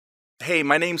Hey,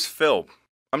 my name's Phil.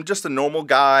 I'm just a normal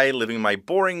guy living my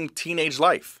boring teenage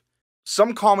life.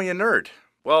 Some call me a nerd.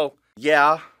 Well,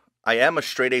 yeah, I am a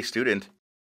straight-A student.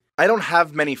 I don't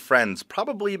have many friends,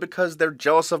 probably because they're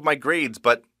jealous of my grades,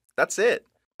 but that's it.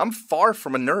 I'm far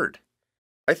from a nerd.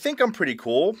 I think I'm pretty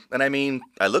cool, and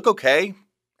I look okay,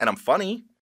 and I'm funny.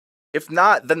 If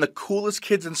not, then the coolest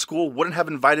kids in school wouldn't have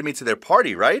invited me to their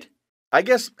party, right? I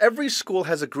guess every school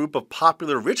has a group of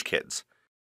popular rich kids.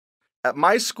 At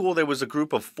my school, there was a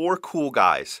group of 4 cool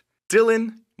guys: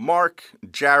 Dylan, Mark,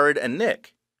 Jared, and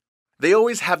Nick. They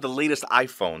always have the latest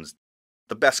iPhones,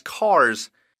 the best cars,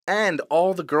 and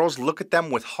all the girls look at them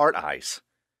with heart eyes.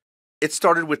 It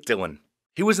started with Dylan.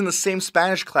 He was in the same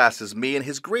Spanish class as me, and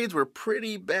his grades were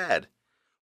pretty bad.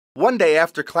 One day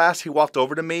after class, he walked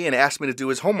over to me and asked me to do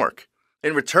his homework.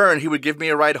 In return, he would give me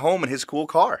a ride home in his cool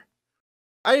car.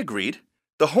 I agreed.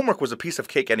 The homework was a piece of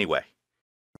cake anyway.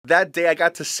 That day, I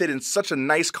got to sit in such a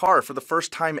nice car for the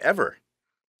first time ever.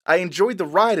 I enjoyed the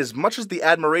ride as much as the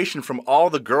admiration from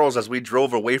all the girls as we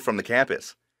drove away from the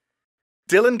campus.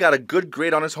 Dylan got a good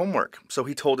grade on his homework, so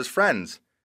he told his friends.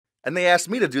 And they asked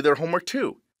me to do their homework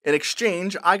too. In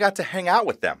exchange, I got to hang out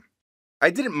with them. I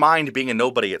didn't mind being a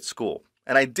nobody at school,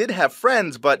 and I did have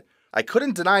friends, but I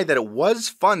couldn't deny that it was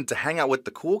fun to hang out with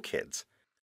the cool kids.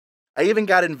 I even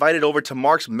got invited over to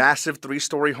Mark's massive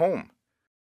 3-story home.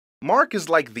 Mark is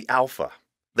like the alpha.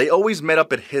 They always met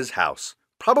up at his house,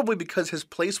 probably because his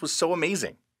place was so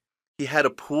amazing. He had a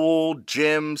pool,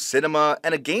 gym, cinema,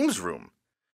 and a games room.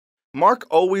 Mark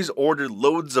always ordered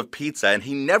loads of pizza, and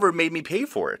he never made me pay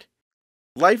for it.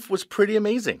 Life was pretty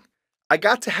amazing. I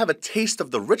got to have a taste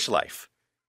of the rich life.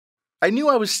 I knew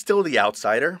I was still the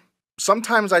outsider.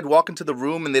 Sometimes I'd walk into the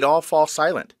room and they'd all fall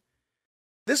silent.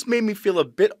 This made me feel a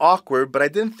bit awkward, but I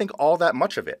didn't think all that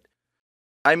much of it.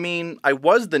 I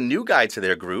was the new guy to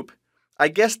their group. I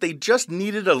guess they just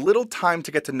needed a little time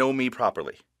to get to know me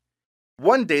properly.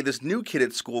 One day, this new kid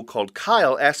at school called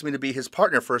Kyle asked me to be his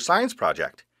partner for a science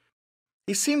project.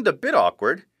 He seemed a bit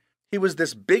awkward. He was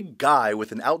this big guy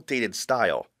with an outdated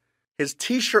style. His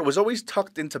t-shirt was always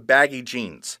tucked into baggy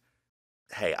jeans.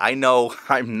 Hey, I know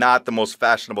I'm not the most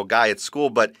fashionable guy at school,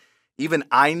 but even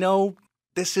I know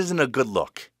this isn't a good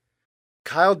look.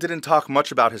 Kyle didn't talk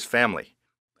much about his family.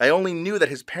 I only knew that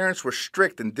his parents were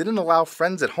strict and didn't allow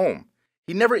friends at home.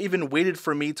 He never even waited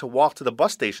for me to walk to the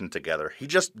bus station together. He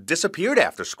just disappeared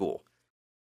after school.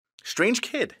 Strange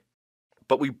kid.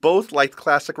 But we both liked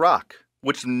classic rock,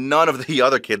 which none of the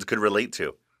other kids could relate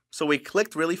to, so we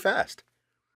clicked really fast.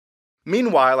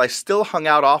 Meanwhile, I still hung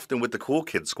out often with the cool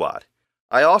kid squad.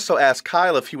 I also asked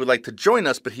Kyle if he would like to join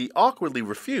us, but he awkwardly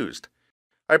refused.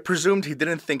 I presumed he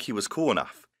didn't think he was cool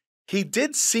enough. He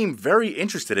did seem very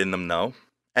interested in them, though,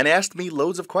 and asked me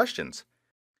loads of questions.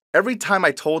 Every time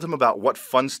I told him about what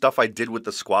fun stuff I did with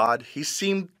the squad, he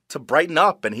seemed to brighten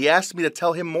up and he asked me to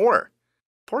tell him more.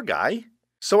 Poor guy.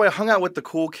 So I hung out with the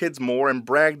cool kids more and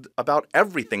bragged about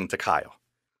everything to Kyle.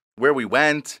 Where we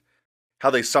went,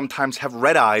 how they sometimes have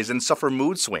red eyes and suffer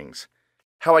mood swings,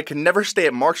 how I can never stay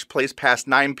at Mark's place past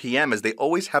 9 p.m. as they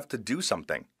always have to do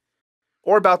something,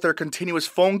 or about their continuous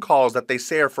phone calls that they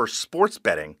say are for sports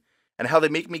betting and how they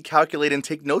make me calculate and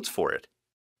take notes for it.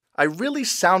 I really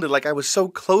sounded like I was so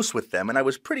close with them, and I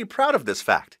was pretty proud of this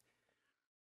fact.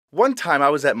 One time I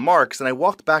was at Mark's and I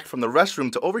walked back from the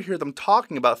restroom to overhear them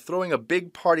talking about throwing a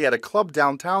big party at a club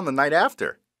downtown the night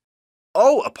after.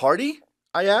 "Oh, a party?"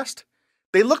 I asked.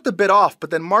 They looked a bit off, but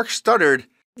then Mark stuttered,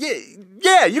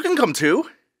 Yeah, you can come too."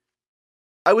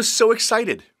 I was so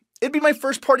excited. It'd be my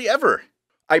first party ever.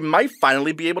 I might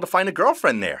finally be able to find a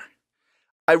girlfriend there.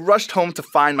 I rushed home to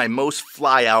find my most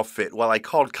fly outfit while I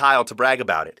called Kyle to brag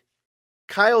about it.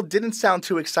 Kyle didn't sound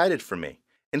too excited for me.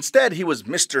 Instead, he was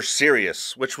Mr.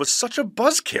 Serious, which was such a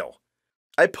buzzkill.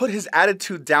 I put his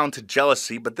attitude down to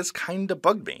jealousy, but this kinda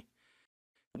bugged me.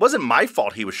 It wasn't my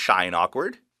fault he was shy and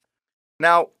awkward.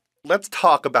 Now, let's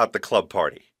talk about the club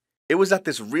party. It was at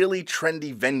this really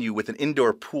trendy venue with an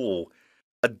indoor pool,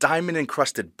 a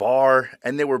diamond-encrusted bar,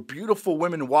 and there were beautiful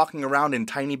women walking around in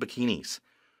tiny bikinis.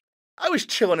 I was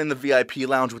chilling in the VIP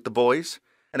lounge with the boys,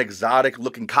 an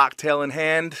exotic-looking cocktail in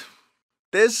hand.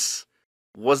 This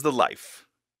was the life.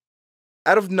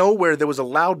 Out of nowhere, there was a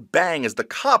loud bang as the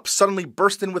cops suddenly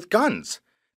burst in with guns.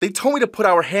 They told me to put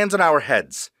our hands on our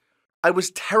heads. I was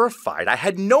terrified. I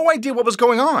had no idea what was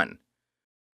going on.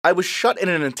 I was shut in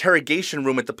an interrogation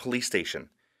room at the police station.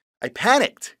 I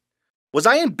panicked. Was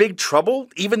I in big trouble,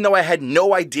 even though I had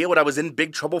no idea what I was in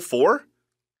big trouble for?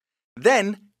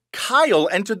 Then, Kyle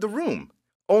entered the room,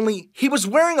 only he was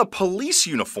wearing a police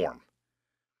uniform.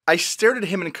 I stared at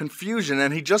him in confusion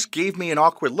and he just gave me an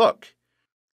awkward look.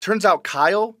 Turns out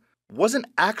Kyle wasn't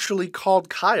actually called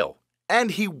Kyle,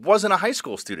 and he wasn't a high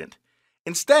school student.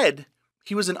 Instead,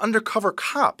 he was an undercover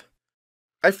cop.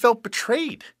 I felt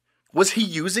betrayed. Was he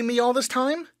using me all this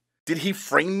time? Did he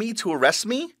frame me to arrest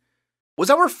me? Was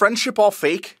our friendship all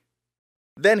fake?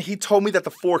 Then he told me that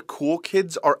the 4 cool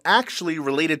kids are actually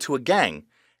related to a gang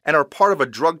and are part of a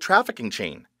drug trafficking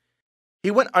chain.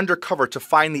 He went undercover to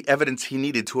find the evidence he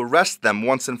needed to arrest them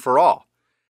once and for all.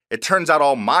 It turns out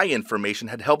all my information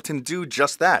had helped him do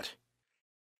just that.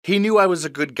 He knew I was a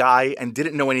good guy and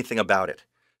didn't know anything about it,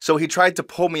 so he tried to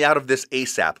pull me out of this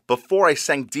ASAP before I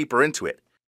sank deeper into it.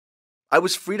 I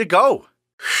was free to go.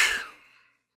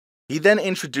 He then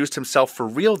introduced himself for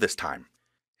real this time.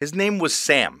 His name was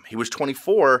Sam. He was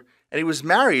 24, and he was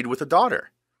married with a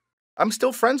daughter. I'm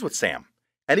still friends with Sam,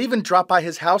 and even drop by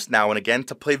his house now and again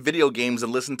to play video games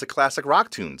and listen to classic rock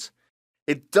tunes.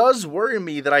 It does worry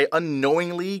me that I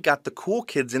unknowingly got the cool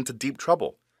kids into deep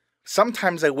trouble.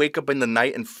 Sometimes I wake up in the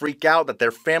night and freak out that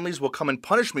their families will come and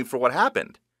punish me for what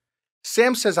happened.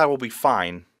 Sam says I will be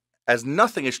fine, as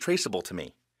nothing is traceable to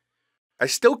me. I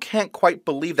still can't quite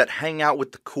believe that hanging out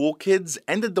with the cool kids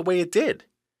ended the way it did.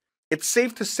 It's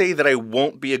safe to say that I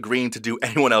won't be agreeing to do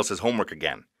anyone else's homework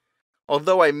again.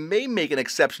 Although I may make an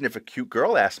exception if a cute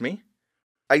girl asks me.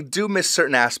 I do miss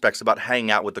certain aspects about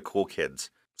hanging out with the cool kids,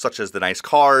 such as the nice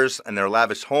cars and their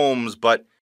lavish homes, but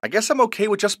I guess I'm okay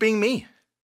with just being me.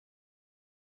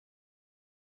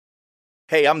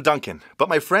 Hey, I'm Duncan, but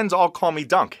my friends all call me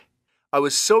Dunk. I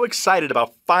was so excited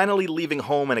about finally leaving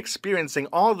home and experiencing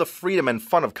all the freedom and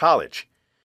fun of college.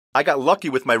 I got lucky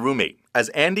with my roommate, as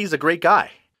Andy's a great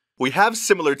guy. We have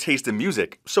similar taste in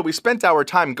music, so we spent our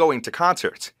time going to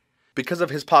concerts. Because of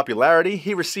his popularity,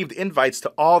 he received invites to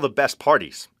all the best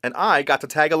parties, and I got to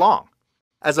tag along.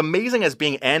 As amazing as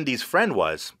being Andy's friend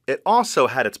was, it also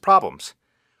had its problems.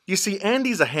 You see,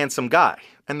 Andy's a handsome guy,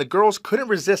 and the girls couldn't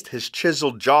resist his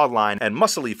chiseled jawline and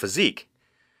muscly physique.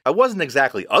 I wasn't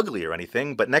exactly ugly or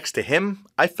anything, but next to him,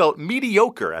 I felt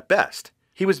mediocre at best.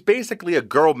 He was basically a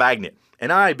girl magnet,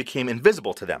 and I became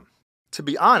invisible to them. To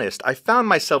be honest, I found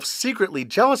myself secretly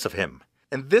jealous of him,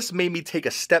 and this made me take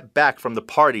a step back from the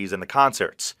parties and the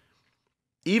concerts.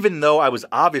 Even though I was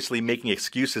obviously making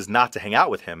excuses not to hang out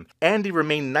with him, Andy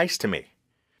remained nice to me.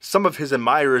 Some of his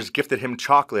admirers gifted him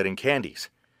chocolate and candies.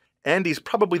 Andy's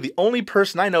probably the only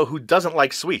person I know who doesn't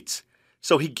like sweets,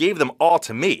 so he gave them all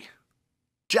to me.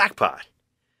 Jackpot!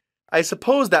 I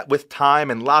suppose that with time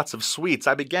and lots of sweets,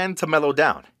 I began to mellow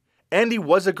down. Andy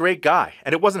was a great guy,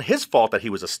 and it wasn't his fault that he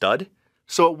was a stud,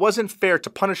 so it wasn't fair to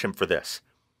punish him for this.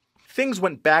 Things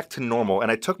went back to normal,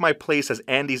 and I took my place as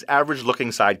Andy's average-looking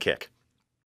sidekick.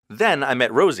 Then I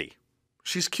met Rosie.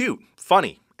 She's cute,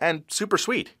 funny, and super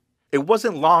sweet. It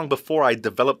wasn't long before I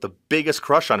developed the biggest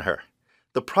crush on her.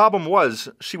 The problem was,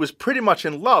 she was pretty much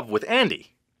in love with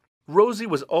Andy. Rosie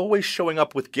was always showing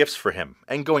up with gifts for him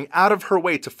and going out of her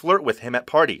way to flirt with him at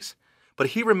parties, but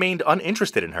he remained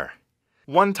uninterested in her.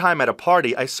 One time at a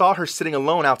party, I saw her sitting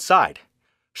alone outside.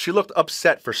 She looked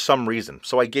upset for some reason,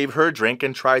 so I gave her a drink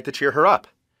and tried to cheer her up.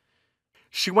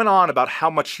 She went on about how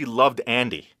much she loved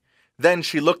Andy. Then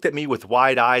she looked at me with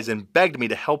wide eyes and begged me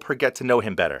to help her get to know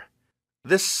him better.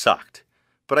 This sucked,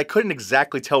 but I couldn't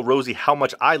exactly tell Rosie how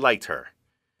much I liked her.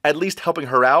 At least helping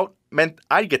her out meant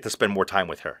I'd get to spend more time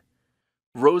with her.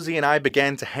 Rosie and I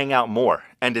began to hang out more,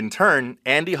 and in turn,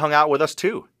 Andy hung out with us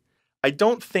too. I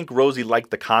don't think Rosie liked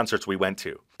the concerts we went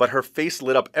to, but her face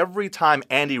lit up every time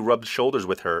Andy rubbed shoulders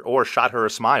with her or shot her a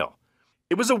smile.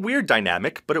 It was a weird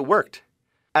dynamic, but it worked.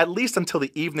 At least until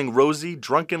the evening Rosie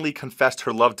drunkenly confessed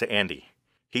her love to Andy.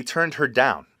 He turned her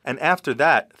down, and after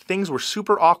that, things were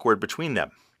super awkward between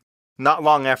them. Not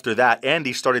long after that,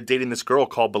 Andy started dating this girl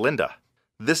called Belinda.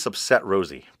 This upset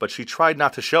Rosie, but she tried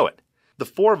not to show it. The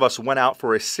 4 of us went out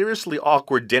for a seriously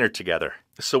awkward dinner together,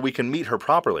 so we can meet her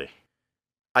properly.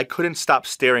 I couldn't stop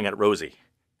staring at Rosie,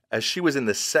 as she was in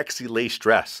this sexy lace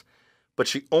dress, but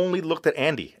she only looked at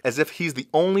Andy, as if he's the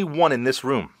only one in this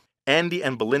room. Andy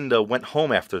and Belinda went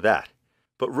home after that,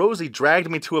 but Rosie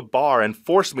dragged me to a bar and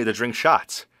forced me to drink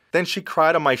shots. Then she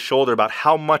cried on my shoulder about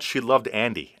how much she loved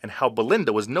Andy and how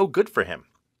Belinda was no good for him.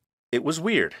 It was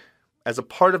weird, as a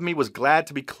part of me was glad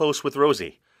to be close with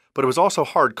Rosie, but it was also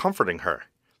hard comforting her,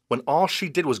 when all she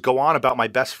did was go on about my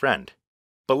best friend.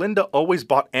 Belinda always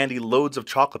bought Andy loads of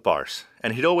chocolate bars,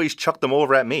 and he'd always chuck them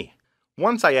over at me.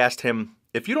 Once I asked him,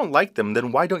 "If you don't like them,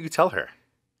 then why don't you tell her?"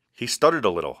 He stuttered a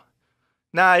little.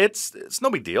 "Nah, it's no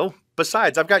big deal.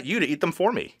 Besides, I've got you to eat them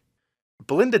for me."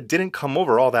 Belinda didn't come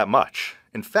over all that much.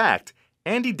 In fact,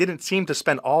 Andy didn't seem to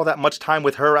spend all that much time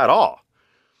with her at all.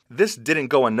 This didn't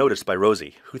go unnoticed by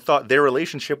Rosie, who thought their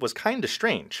relationship was kinda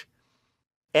strange.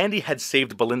 Andy had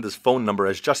saved Belinda's phone number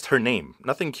as just her name,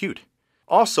 nothing cute.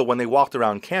 Also, when they walked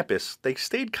around campus, they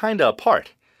stayed kinda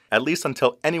apart, at least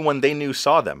until anyone they knew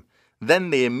saw them. Then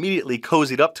they immediately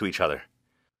cozied up to each other.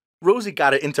 Rosie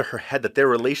got it into her head that their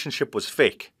relationship was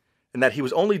fake, and that he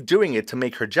was only doing it to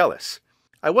make her jealous.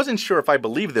 I wasn't sure if I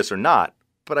believed this or not,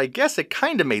 but I guess it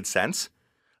kinda made sense.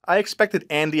 I expected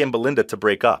Andy and Belinda to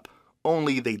break up,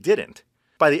 only they didn't.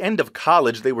 By the end of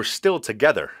college, they were still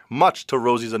together, much to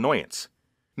Rosie's annoyance.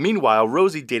 Meanwhile,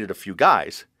 Rosie dated a few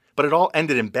guys, but it all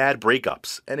ended in bad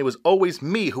breakups, and it was always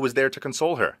me who was there to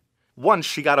console her. Once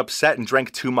she got upset and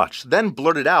drank too much, then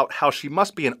blurted out how she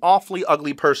must be an awfully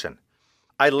ugly person.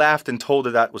 I laughed and told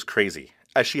her that was crazy,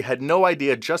 as she had no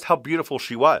idea just how beautiful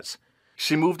she was.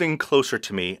 She moved in closer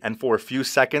to me, and for a few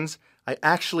seconds, I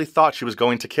actually thought she was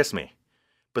going to kiss me.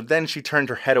 But then she turned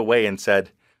her head away and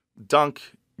said,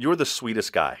 "Dunk, you're the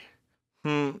sweetest guy.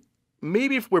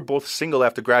 Maybe if we're both single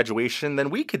after graduation,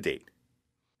 then we could date."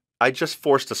 I just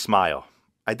forced a smile.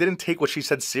 I didn't take what she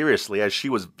said seriously, as she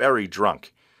was very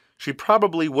drunk. She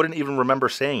probably wouldn't even remember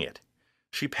saying it.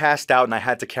 She passed out and I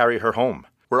had to carry her home,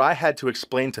 where I had to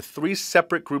explain to 3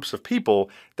 separate groups of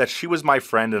people that she was my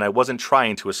friend and I wasn't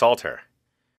trying to assault her.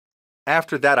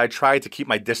 After that, I tried to keep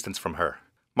my distance from her.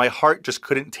 My heart just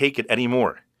couldn't take it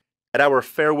anymore. At our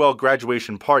farewell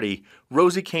graduation party,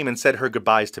 Rosie came and said her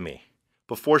goodbyes to me.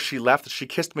 Before she left, she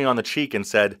kissed me on the cheek and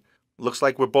said, "Looks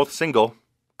like we're both single.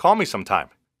 Call me sometime."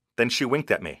 Then she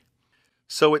winked at me.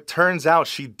 So it turns out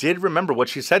she did remember what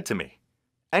she said to me.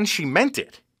 And she meant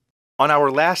it. On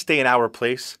our last day in our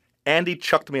place, Andy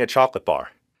chucked me a chocolate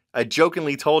bar. I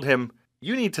jokingly told him,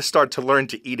 "You need to start to learn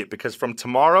to eat it because from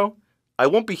tomorrow, I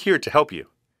won't be here to help you."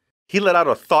 He let out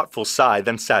a thoughtful sigh,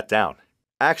 then sat down.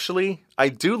 "Actually, I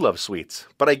do love sweets,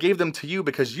 but I gave them to you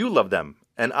because you love them,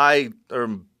 and I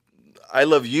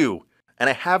love you, and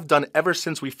I have done ever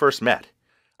since we first met.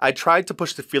 I tried to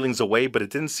push the feelings away, but it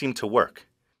didn't seem to work.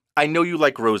 I know you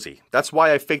like Rosie. That's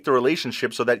why I faked the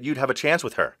relationship so that you'd have a chance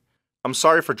with her. I'm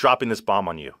sorry for dropping this bomb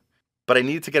on you, but I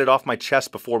needed to get it off my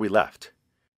chest before we left."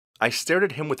 I stared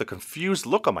at him with a confused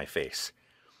look on my face.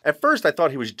 At first, I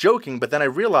thought he was joking, but then I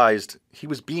realized he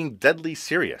was being deadly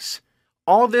serious.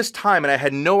 All this time, and I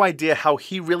had no idea how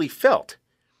he really felt.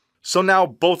 So now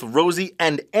both Rosie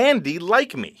and Andy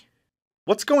like me.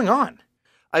 What's going on?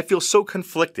 I feel so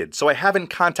conflicted, so I haven't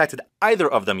contacted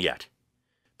either of them yet.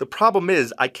 The problem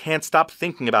is, I can't stop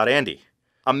thinking about Andy.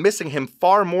 I'm missing him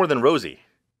far more than Rosie.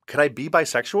 Could I be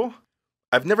bisexual?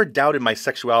 I've never doubted my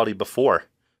sexuality before,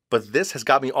 but this has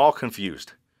got me all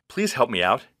confused. Please help me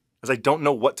out, as I don't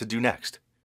know what to do next.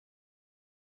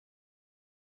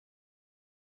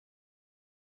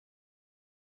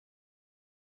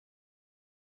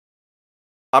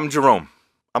 I'm Jerome.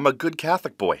 I'm a good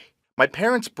Catholic boy. My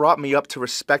parents brought me up to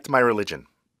respect my religion,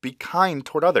 be kind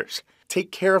toward others,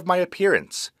 take care of my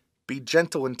appearance, be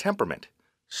gentle in temperament,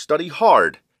 study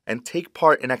hard, and take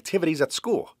part in activities at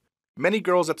school. Many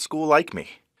girls at school like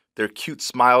me. Their cute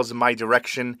smiles in my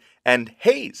direction, and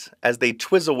 "Haze" as they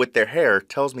twizzle with their hair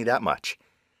tells me that much.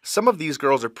 Some of these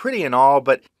girls are pretty and all,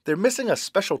 but they're missing a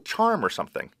special charm or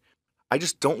something. I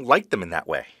just don't like them in that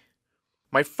way.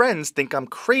 My friends think I'm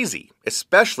crazy,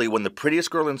 especially when the prettiest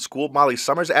girl in school, Molly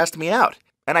Summers, asked me out,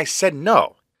 and I said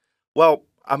no. Well,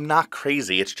 I'm not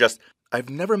crazy, it's just I've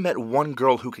never met one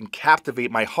girl who can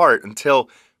captivate my heart until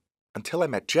I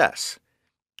met Jess.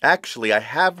 Actually, I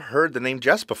have heard the name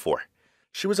Jess before.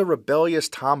 She was a rebellious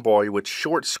tomboy with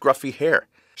short, scruffy hair.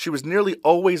 She was nearly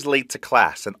always late to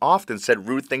class and often said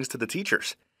rude things to the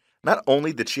teachers. Not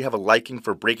only did she have a liking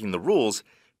for breaking the rules,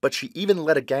 but she even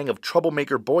led a gang of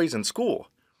troublemaker boys in school.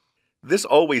 This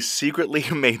always secretly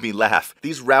made me laugh.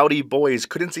 These rowdy boys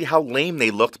couldn't see how lame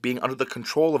they looked being under the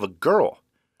control of a girl.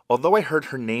 Although I heard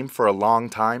her name for a long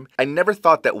time, I never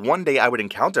thought that one day I would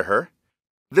encounter her.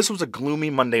 This was a gloomy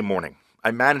Monday morning.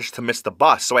 I managed to miss the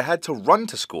bus, so I had to run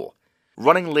to school.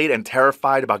 Running late and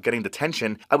terrified about getting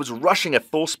detention, I was rushing at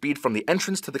full speed from the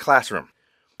entrance to the classroom.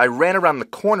 I ran around the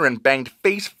corner and banged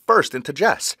face first into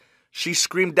Jess. She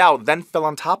screamed out, then fell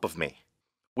on top of me.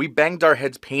 We banged our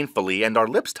heads painfully and our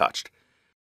lips touched.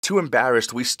 Too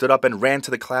embarrassed, we stood up and ran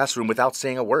to the classroom without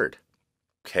saying a word.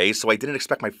 Okay, so I didn't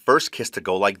expect my first kiss to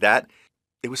go like that.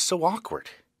 It was so awkward.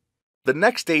 The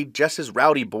next day, Jess's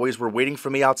rowdy boys were waiting for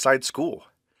me outside school.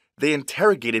 They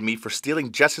interrogated me for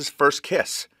stealing Jess's first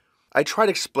kiss. I tried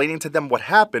explaining to them what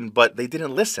happened, but they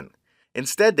didn't listen.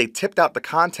 Instead, they tipped out the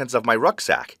contents of my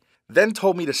rucksack, then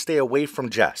told me to stay away from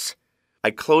Jess.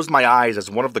 I closed my eyes as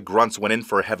one of the grunts went in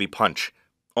for a heavy punch,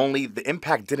 only the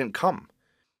impact didn't come.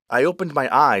 I opened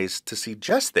my eyes to see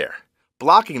Jess there,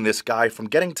 blocking this guy from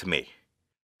getting to me.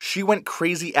 She went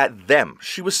crazy at them.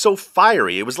 She was so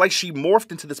fiery. It was like she morphed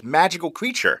into this magical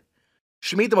creature.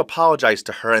 She made them apologize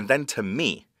to her and then to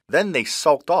me. Then they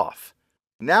sulked off.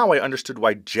 Now I understood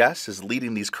why Jess is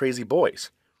leading these crazy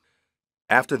boys.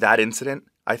 After that incident,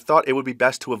 I thought it would be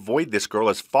best to avoid this girl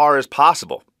as far as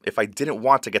possible if I didn't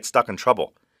want to get stuck in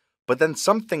trouble. But then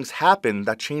some things happened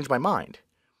that changed my mind.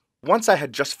 Once I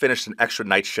had just finished an extra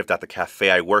night shift at the cafe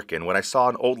I work in when I saw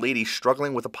an old lady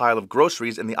struggling with a pile of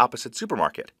groceries in the opposite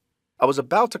supermarket. I was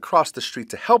about to cross the street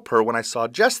to help her when I saw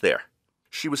Jess there.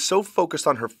 She was so focused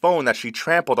on her phone that she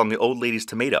trampled on the old lady's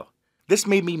tomato. This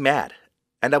made me mad,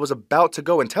 and I was about to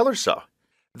go and tell her so.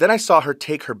 Then I saw her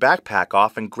take her backpack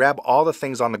off and grab all the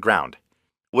things on the ground.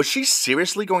 Was she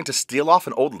seriously going to steal off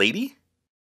an old lady?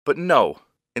 But no.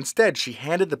 Instead, she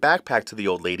handed the backpack to the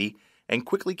old lady and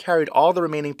quickly carried all the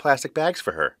remaining plastic bags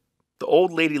for her. The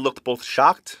old lady looked both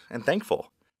shocked and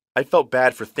thankful. I felt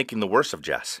bad for thinking the worst of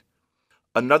Jess.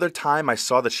 Another time I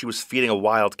saw that she was feeding a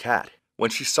wild cat. When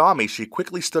she saw me, she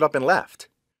quickly stood up and left.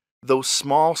 Those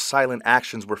small, silent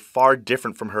actions were far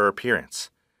different from her appearance,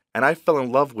 and I fell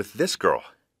in love with this girl.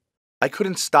 I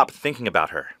couldn't stop thinking about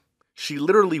her. She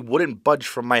literally wouldn't budge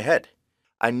from my head.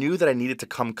 I knew that I needed to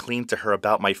come clean to her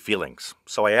about my feelings,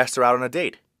 so I asked her out on a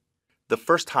date. The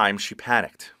first time, she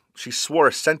panicked. She swore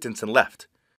a sentence and left.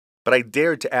 But I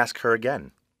dared to ask her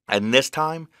again. And this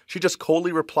time, she just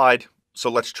coldly replied, "So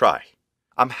let's try."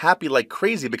 I'm happy like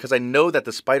crazy because I know that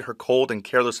despite her cold and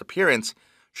careless appearance,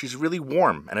 she's really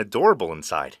warm and adorable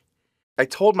inside. I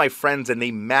told my friends and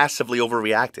they massively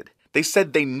overreacted. They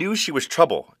said they knew she was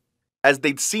trouble, as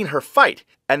they'd seen her fight,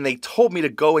 and they told me to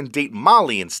go and date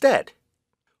Molly instead.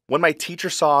 When my teacher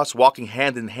saw us walking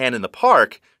hand in hand in the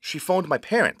park, she phoned my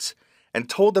parents and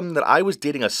told them that I was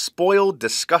dating a spoiled,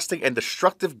 disgusting, and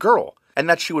destructive girl, and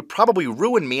that she would probably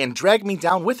ruin me and drag me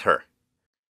down with her.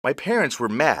 My parents were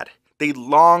mad. They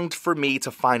longed for me to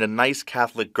find a nice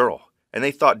Catholic girl, and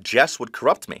they thought Jess would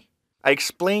corrupt me. I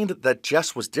explained that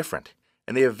Jess was different,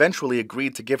 and they eventually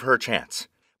agreed to give her a chance.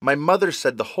 My mother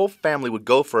said the whole family would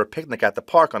go for a picnic at the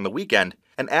park on the weekend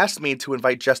and asked me to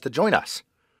invite Jess to join us.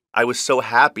 I was so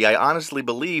happy I honestly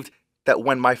believed that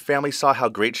when my family saw how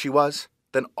great she was,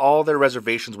 then all their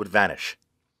reservations would vanish.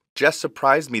 Jess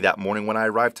surprised me that morning when I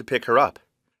arrived to pick her up.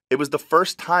 It was the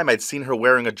first time I'd seen her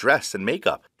wearing a dress and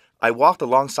makeup. I walked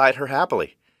alongside her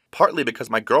happily, partly because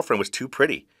my girlfriend was too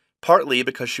pretty, partly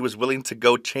because she was willing to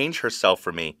go change herself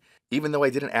for me, even though I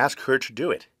didn't ask her to do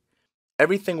it.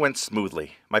 Everything went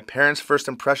smoothly. My parents' first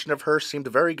impression of her seemed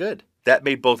very good. That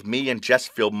made both me and Jess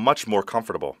feel much more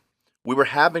comfortable. We were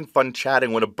having fun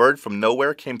chatting when a bird from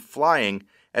nowhere came flying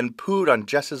and pooed on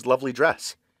Jess's lovely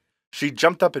dress. She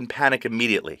jumped up in panic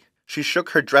immediately. She shook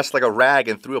her dress like a rag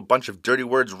and threw a bunch of dirty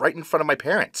words right in front of my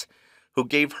parents, who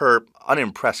gave her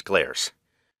unimpressed glares.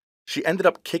 She ended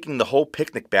up kicking the whole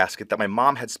picnic basket that my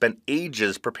mom had spent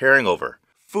ages preparing over.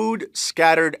 Food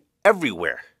scattered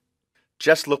everywhere.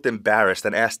 Jess looked embarrassed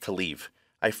and asked to leave.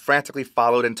 I frantically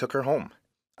followed and took her home.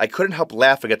 I couldn't help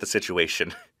laughing at the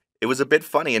situation. It was a bit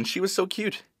funny and she was so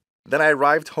cute. Then I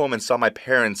arrived home and saw my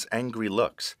parents' angry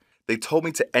looks. They told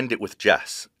me to end it with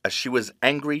Jess, as she was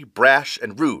angry, brash,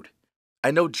 and rude.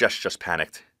 I know Jess just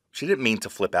panicked. She didn't mean to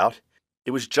flip out.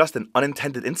 It was just an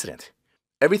unintended incident.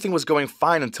 Everything was going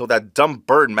fine until that dumb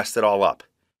bird messed it all up.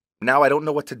 Now I don't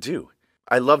know what to do.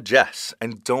 I love Jess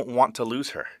and don't want to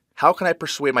lose her. How can I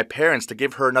persuade my parents to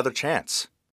give her another chance?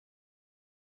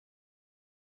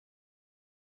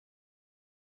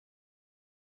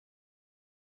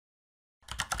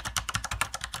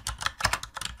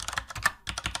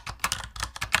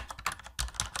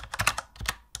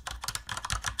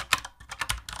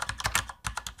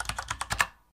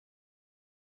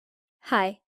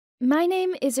 Hi, my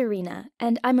name is Irina,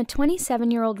 and I'm a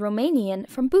 27-year-old Romanian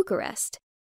from Bucharest.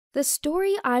 The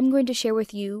story I'm going to share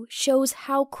with you shows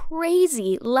how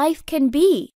crazy life can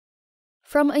be.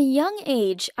 From a young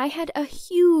age, I had a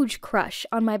huge crush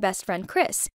on my best friend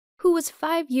Chris, who was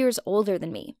 5 years older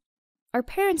than me. Our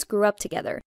parents grew up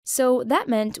together, so that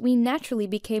meant we naturally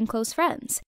became close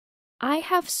friends. I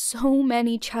have so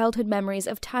many childhood memories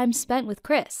of time spent with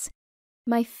Chris.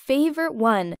 My favorite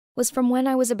one was from when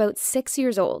I was about 6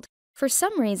 years old. For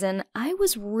some reason, I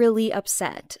was really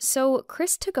upset, so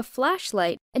Chris took a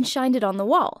flashlight and shined it on the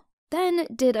wall, then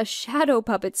did a shadow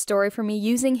puppet story for me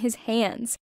using his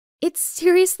hands. It's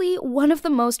seriously one of the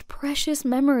most precious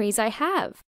memories I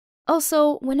have.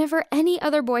 Also, whenever any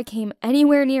other boy came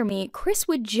anywhere near me, Chris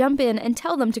would jump in and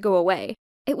tell them to go away.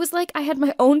 It was like I had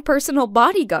my own personal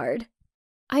bodyguard.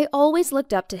 I always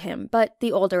looked up to him, but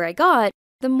the older I got,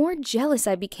 the more jealous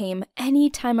I became any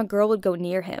time a girl would go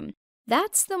near him.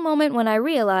 That's the moment when I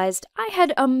realized I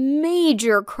had a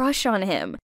major crush on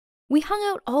him. We hung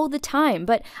out all the time,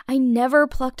 but I never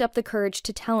plucked up the courage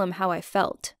to tell him how I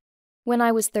felt. When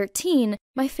I was 13,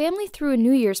 my family threw a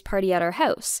New Year's party at our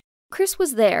house. Chris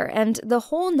was there, and the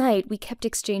whole night we kept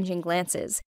exchanging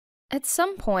glances. At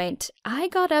some point, I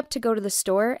got up to go to the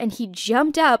store, and he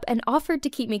jumped up and offered to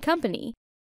keep me company.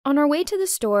 On our way to the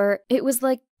store, it was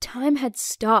like time had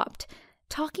stopped.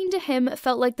 Talking to him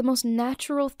felt like the most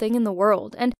natural thing in the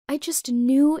world, and I just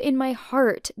knew in my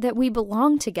heart that we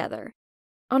belonged together.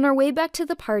 On our way back to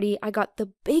the party, I got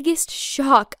the biggest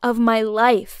shock of my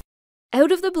life.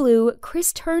 Out of the blue,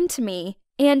 Chris turned to me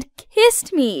and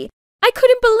kissed me. I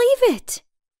couldn't believe it!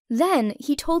 Then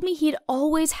he told me he'd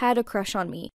always had a crush on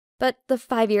me, but the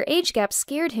 5-year age gap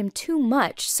scared him too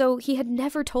much, so he had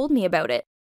never told me about it.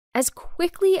 As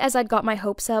quickly as I'd got my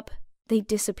hopes up, they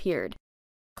disappeared.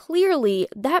 Clearly,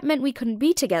 that meant we couldn't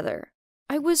be together.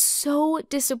 I was so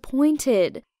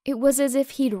disappointed. It was as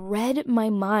if he'd read my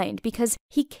mind because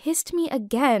he kissed me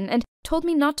again and told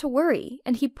me not to worry,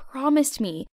 and he promised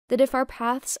me that if our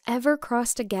paths ever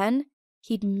crossed again,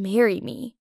 he'd marry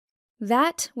me.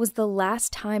 That was the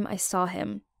last time I saw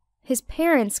him. His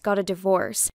parents got a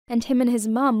divorce, and him and his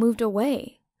mom moved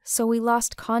away, so we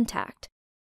lost contact.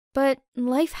 But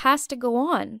life has to go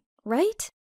on, right?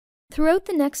 Throughout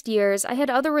the next years, I had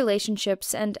other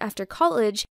relationships, and after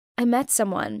college, I met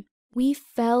someone. We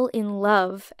fell in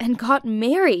love and got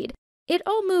married. It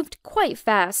all moved quite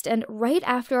fast, and right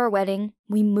after our wedding,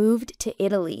 we moved to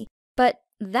Italy. But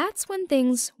that's when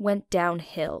things went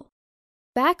downhill.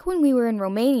 Back when we were in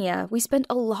Romania, we spent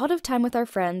a lot of time with our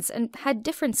friends and had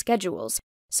different schedules,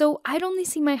 so I'd only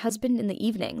see my husband in the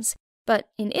evenings. But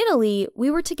in Italy, we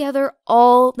were together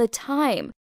all the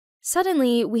time.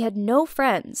 Suddenly, we had no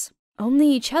friends, only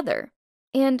each other.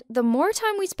 And the more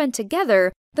time we spent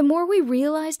together, the more we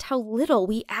realized how little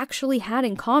we actually had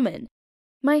in common.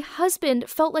 My husband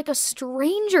felt like a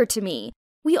stranger to me.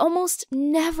 We almost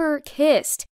never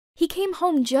kissed. He came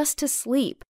home just to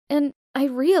sleep, and I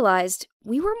realized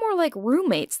we were more like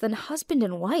roommates than husband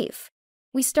and wife.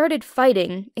 We started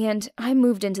fighting, and I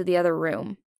moved into the other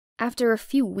room. After a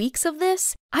few weeks of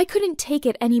this, I couldn't take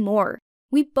it anymore.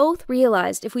 We both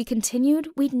realized if we continued,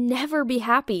 we'd never be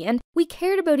happy, and we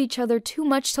cared about each other too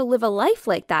much to live a life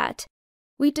like that.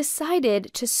 We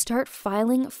decided to start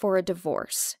filing for a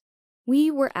divorce. We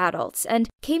were adults and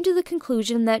came to the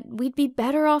conclusion that we'd be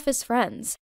better off as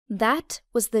friends. That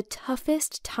was the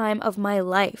toughest time of my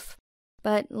life.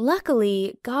 But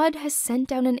luckily, God has sent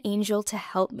down an angel to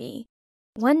help me.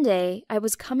 One day, I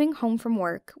was coming home from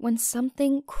work when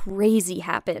something crazy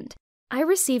happened. I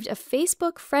received a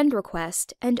Facebook friend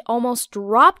request and almost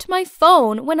dropped my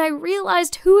phone when I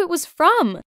realized who it was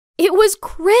from. It was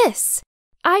Chris!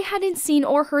 I hadn't seen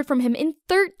or heard from him in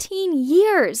 13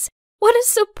 years. What a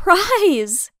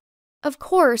surprise! Of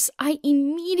course, I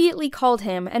immediately called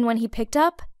him, and when he picked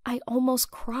up, I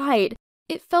almost cried.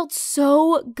 It felt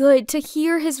so good to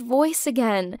hear his voice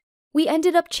again. We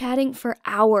ended up chatting for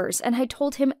hours, and I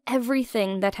told him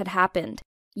everything that had happened.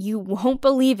 You won't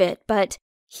believe it, but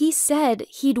he said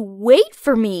he'd wait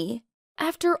for me.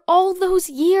 After all those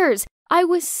years, I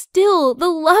was still the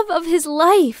love of his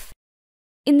life.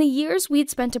 In the years we'd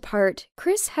spent apart,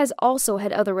 Chris has also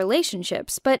had other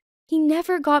relationships, but he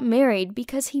never got married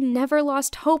because he never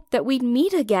lost hope that we'd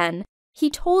meet again. He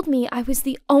told me I was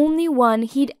the only one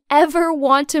he'd ever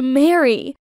want to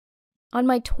marry. On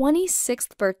my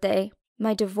 26th birthday,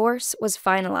 my divorce was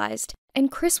finalized,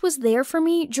 and Chris was there for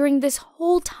me during this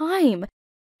whole time.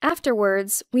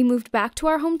 Afterwards, we moved back to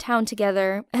our hometown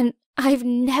together, and I've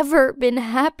never been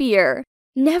happier.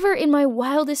 Never in my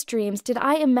wildest dreams did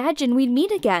I imagine we'd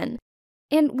meet again.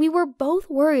 And we were both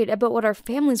worried about what our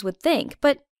families would think,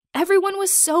 but everyone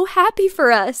was so happy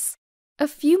for us. A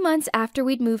few months after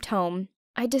we'd moved home,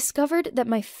 I discovered that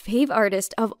my fave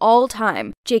artist of all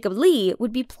time, Jacob Lee,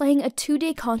 would be playing a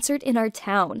 2-day concert in our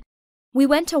town. We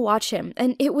went to watch him,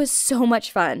 and it was so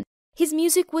much fun. His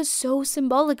music was so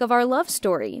symbolic of our love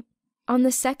story. On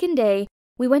the second day,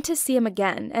 we went to see him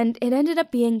again, and it ended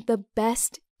up being the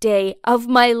best day of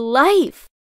my life.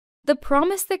 The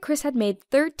promise that Chris had made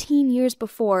 13 years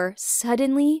before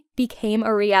suddenly became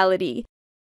a reality.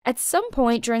 At some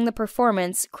point during the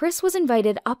performance, Chris was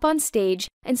invited up on stage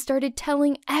and started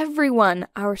telling everyone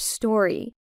our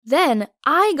story. Then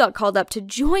I got called up to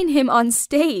join him on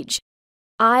stage.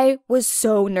 I was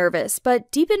so nervous,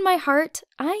 but deep in my heart,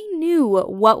 I knew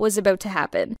what was about to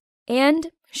happen.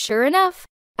 And sure enough,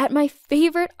 at my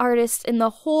favorite artist in the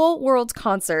whole world's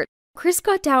concert, Chris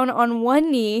got down on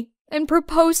one knee and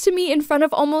proposed to me in front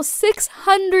of almost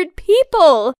 600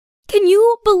 people. Can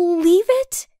you believe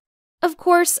it? Of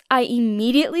course, I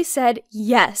immediately said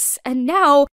yes, and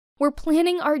now we're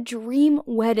planning our dream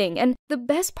wedding. And the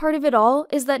best part of it all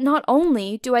is that not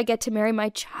only do I get to marry my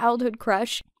childhood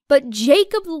crush, but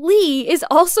Jacob Lee is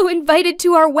also invited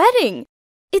to our wedding.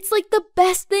 It's like the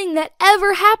best thing that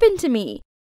ever happened to me.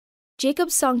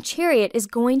 Jacob's song Chariot is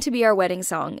going to be our wedding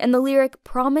song, and the lyric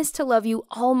Promise to love you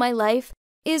all my life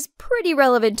is pretty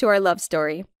relevant to our love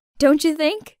story. Don't you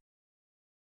think?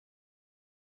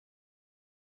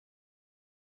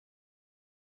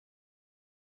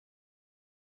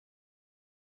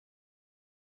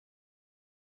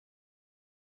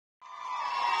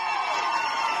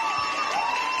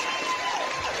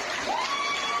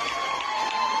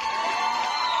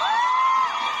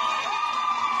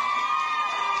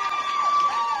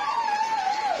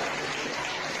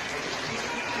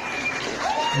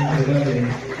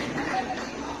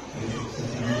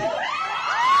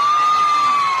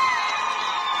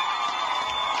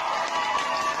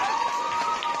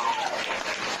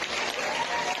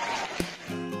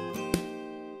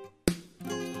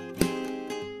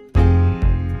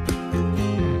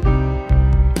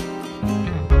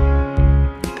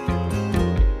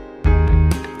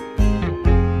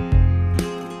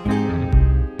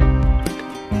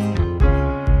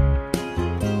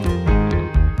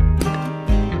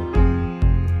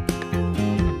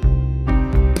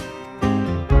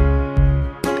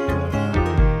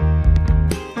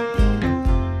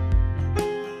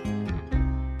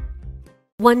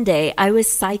 One day, I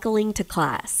was cycling to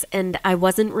class, and I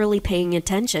wasn't really paying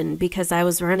attention because I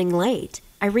was running late.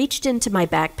 I reached into my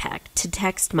backpack to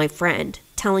text my friend,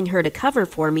 telling her to cover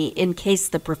for me in case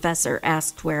the professor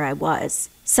asked where I was.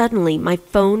 Suddenly, my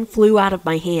phone flew out of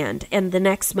my hand, and the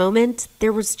next moment,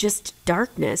 there was just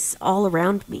darkness all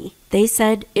around me. They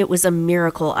said it was a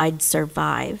miracle I'd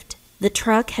survived. The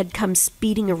truck had come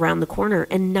speeding around the corner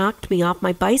and knocked me off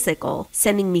my bicycle,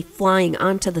 sending me flying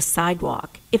onto the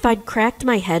sidewalk. If I'd cracked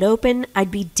my head open,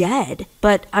 I'd be dead,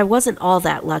 but I wasn't all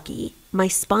that lucky. My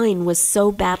spine was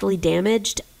so badly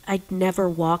damaged, I'd never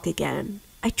walk again.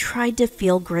 I tried to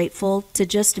feel grateful to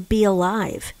just be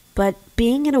alive, but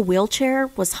being in a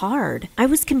wheelchair was hard. I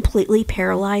was completely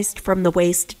paralyzed from the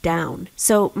waist down,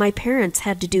 so my parents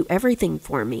had to do everything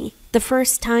for me. The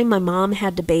first time my mom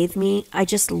had to bathe me, I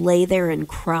just lay there and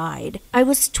cried. I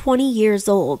was 20 years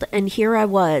old, and here I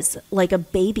was, like a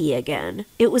baby again.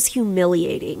 It was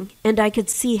humiliating, and I could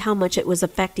see how much it was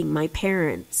affecting my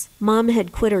parents. Mom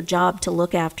had quit her job to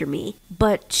look after me,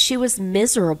 but she was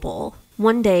miserable.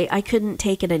 One day, I couldn't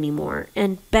take it anymore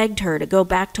and begged her to go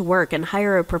back to work and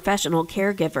hire a professional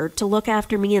caregiver to look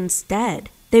after me instead.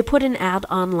 They put an ad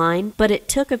online, but it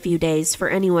took a few days for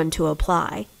anyone to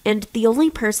apply. And the only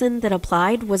person that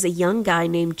applied was a young guy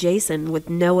named Jason with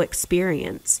no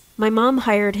experience. My mom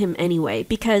hired him anyway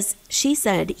because she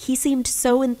said he seemed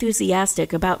so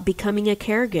enthusiastic about becoming a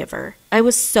caregiver. I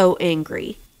was so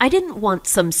angry. I didn't want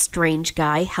some strange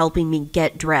guy helping me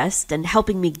get dressed and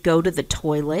helping me go to the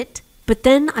toilet. But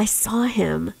then I saw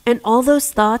him, and all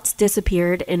those thoughts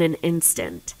disappeared in an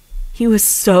instant. He was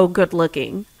so good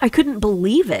looking. I couldn't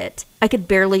believe it. I could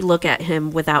barely look at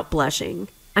him without blushing.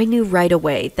 I knew right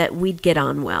away that we'd get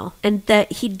on well, and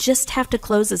that he'd just have to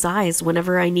close his eyes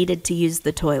whenever I needed to use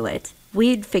the toilet.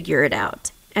 We'd figure it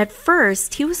out. At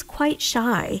first, he was quite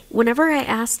shy. Whenever I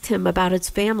asked him about his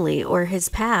family or his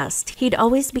past, he'd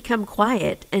always become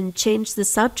quiet and change the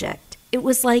subject. It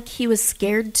was like he was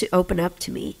scared to open up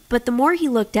to me. But the more he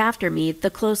looked after me, the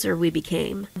closer we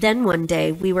became. Then one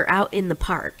day, we were out in the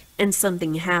park, and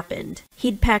something happened.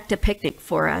 He'd packed a picnic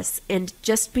for us, and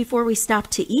just before we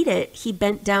stopped to eat it, he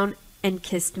bent down and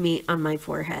kissed me on my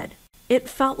forehead. It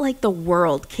felt like the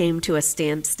world came to a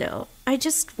standstill. I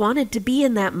just wanted to be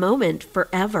in that moment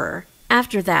forever.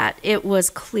 After that, it was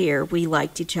clear we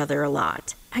liked each other a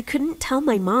lot. I couldn't tell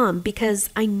my mom because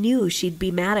I knew she'd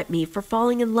be mad at me for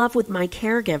falling in love with my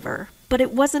caregiver. But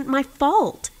it wasn't my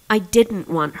fault. I didn't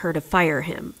want her to fire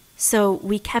him. So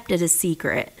we kept it a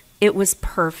secret. It was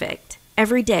perfect.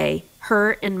 Every day,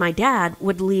 her and my dad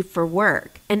would leave for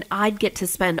work, and I'd get to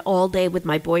spend all day with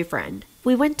my boyfriend.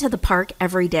 We went to the park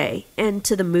every day and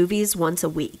to the movies once a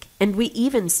week, and we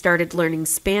even started learning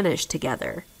Spanish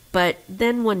together. But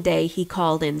then one day he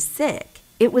called in sick.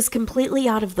 It was completely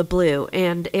out of the blue,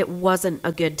 and it wasn't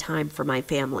a good time for my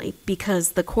family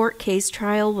because the court case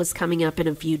trial was coming up in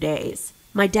a few days.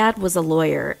 My dad was a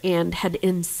lawyer and had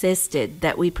insisted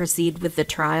that we proceed with the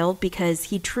trial because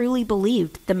he truly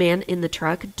believed the man in the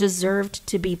truck deserved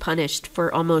to be punished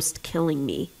for almost killing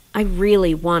me. I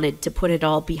really wanted to put it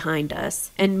all behind us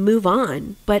and move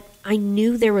on, but I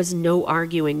knew there was no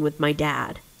arguing with my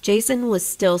dad. Jason was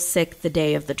still sick the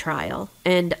day of the trial,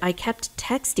 and I kept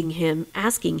texting him,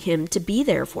 asking him to be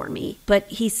there for me, but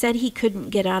he said he couldn't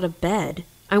get out of bed.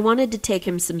 I wanted to take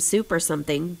him some soup or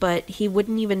something, but he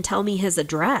wouldn't even tell me his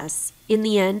address. In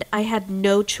the end, I had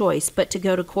no choice but to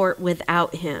go to court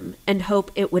without him and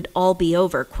hope it would all be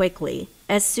over quickly.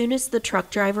 As soon as the truck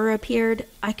driver appeared,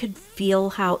 I could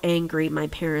feel how angry my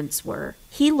parents were.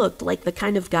 He looked like the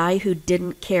kind of guy who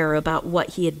didn't care about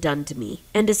what he had done to me.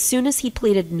 And as soon as he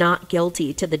pleaded not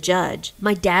guilty to the judge,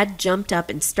 my dad jumped up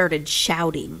and started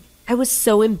shouting. I was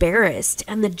so embarrassed,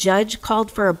 and the judge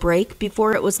called for a break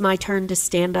before it was my turn to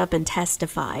stand up and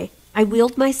testify. I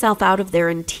wheeled myself out of there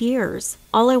in tears.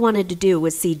 All I wanted to do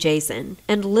was see Jason,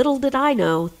 and little did I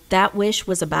know that wish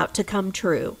was about to come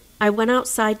true. I went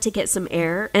outside to get some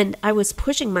air, and I was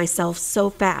pushing myself so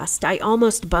fast I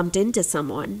almost bumped into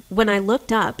someone. When I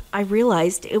looked up, I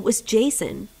realized it was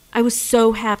Jason. I was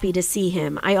so happy to see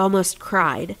him, I almost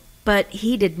cried. But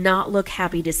he did not look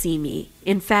happy to see me.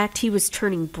 In fact, he was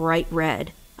turning bright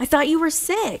red. "I thought you were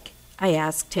sick," I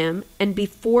asked him, and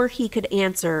before he could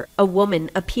answer, a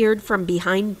woman appeared from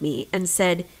behind me and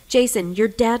said, "Jason, your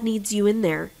dad needs you in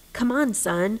there. Come on,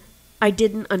 son." I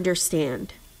didn't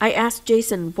understand. I asked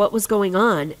Jason what was going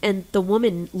on, and the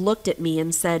woman looked at me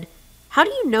and said, "How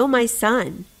do you know my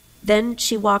son?" Then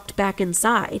she walked back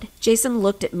inside. Jason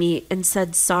looked at me and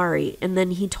said sorry, and then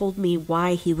he told me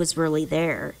why he was really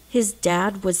there. His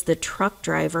dad was the truck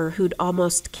driver who'd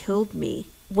almost killed me.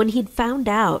 When he'd found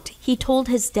out, he told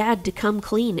his dad to come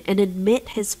clean and admit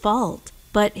his fault,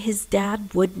 but his dad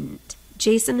wouldn't.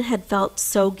 Jason had felt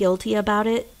so guilty about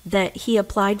it that he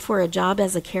applied for a job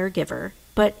as a caregiver.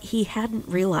 But he hadn't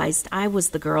realized I was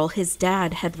the girl his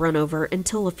dad had run over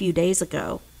until a few days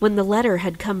ago. When the letter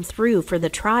had come through for the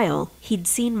trial, he'd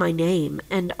seen my name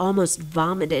and almost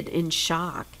vomited in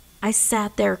shock. I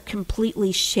sat there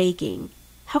completely shaking.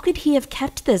 How could he have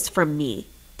kept this from me?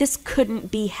 This couldn't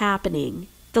be happening.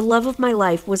 The love of my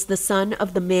life was the son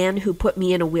of the man who put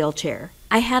me in a wheelchair.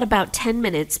 I had about 10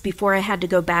 minutes before I had to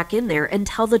go back in there and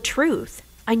tell the truth.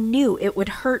 I knew it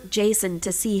would hurt Jason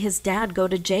to see his dad go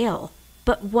to jail.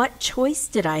 But what choice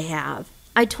did I have?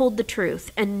 I told the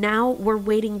truth, and now we're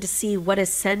waiting to see what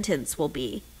his sentence will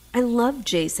be. I love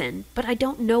Jason, but I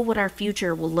don't know what our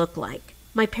future will look like.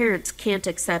 My parents can't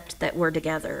accept that we're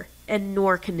together, and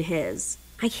nor can his.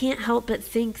 I can't help but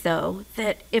think, though,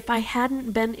 that if I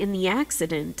hadn't been in the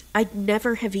accident, I'd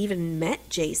never have even met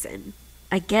Jason.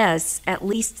 I guess at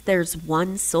least there's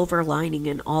one silver lining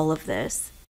in all of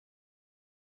this.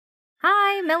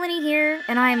 Hi, Melanie here,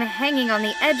 and I am hanging on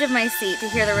the edge of my seat to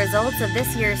hear the results of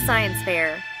this year's science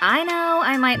fair. I know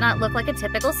I might not look like a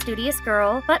typical studious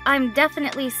girl, but I'm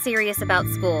definitely serious about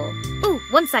school. Ooh,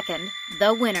 1 second.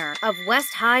 The winner of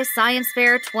West High Science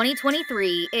Fair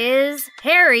 2023 is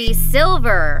Harry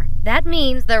Silver. That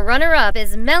means the runner-up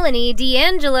is Melanie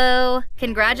D'Angelo.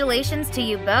 Congratulations to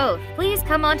you both. Please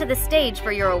come onto the stage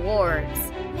for your awards.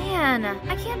 Man,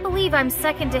 I can't believe I'm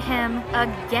second to him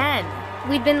again.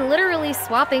 We'd been literally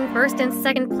swapping first and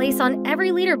second place on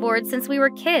every leaderboard since we were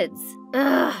kids.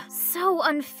 Ugh, so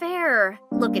unfair.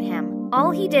 Look at him. All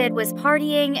he did was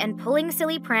partying and pulling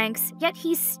silly pranks, yet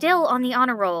he's still on the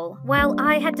honor roll, while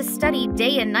I had to study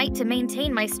day and night to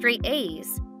maintain my straight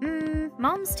A's.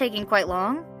 Mom's taking quite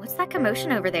long. What's that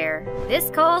commotion over there? This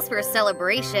calls for a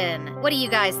celebration. What do you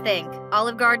guys think?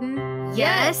 Olive Garden?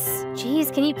 Yes! Geez,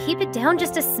 can you keep it down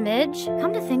just a smidge?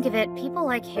 Come to think of it, people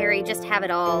like Harry just have it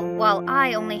all, while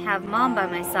I only have Mom by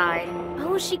my side.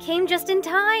 Oh, she came just in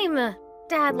time!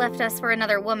 Dad left us for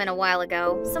another woman a while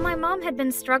ago, so my mom had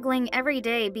been struggling every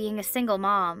day being a single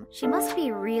mom. She must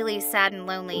be really sad and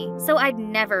lonely, so I'd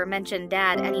never mention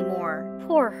Dad anymore.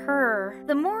 Poor her.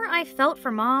 The more I felt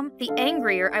for Mom, the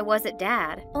angrier I was at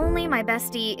Dad. Only my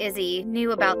bestie, Izzy,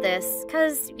 knew about this,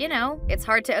 cause, you know, it's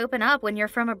hard to open up when you're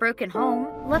from a broken home.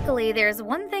 Luckily, there's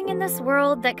one thing in this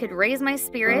world that could raise my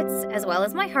spirits, as well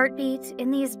as my heartbeat,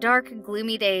 in these dark,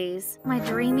 gloomy days. My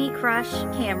dreamy crush,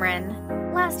 Cameron.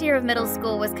 Last year of middle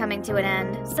school was coming to an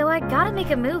end, so I gotta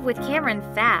make a move with Cameron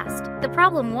fast. The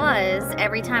problem was,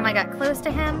 every time I got close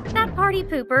to him, that party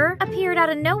pooper appeared out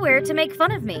of nowhere to make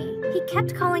fun of me. He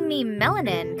kept calling me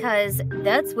melanin, cause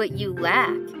that's what you lack,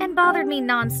 and bothered me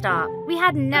nonstop. We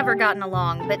had never gotten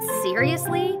along, but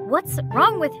seriously? What's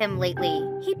wrong with him lately?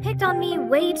 He picked on me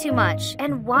way too much,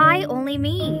 and why only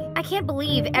me? I can't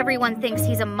believe everyone thinks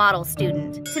he's a model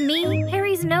student. To me,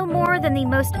 Harry's no more than the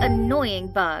most annoying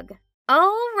bug.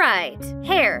 All right.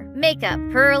 Hair, makeup,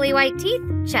 pearly white teeth,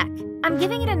 check. I'm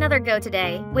giving it another go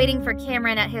today, waiting for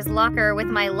Cameron at his locker with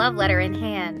my love letter in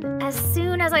hand. As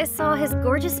soon as I saw his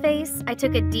gorgeous face, I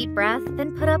took a deep breath,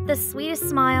 then put up the sweetest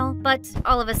smile, but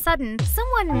all of a sudden,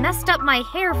 someone messed up my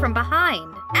hair from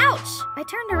behind. Ouch! I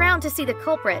turned around to see the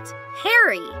culprit.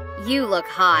 Harry! You look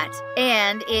hot.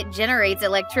 And it generates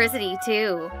electricity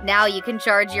too. Now you can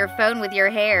charge your phone with your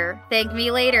hair. Thank me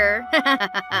later.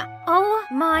 Oh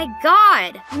my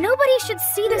god! Nobody should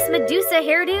see this Medusa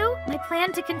hairdo. My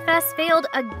plan to confess failed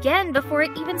again before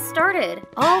it even started.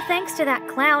 All thanks to that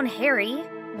clown Harry.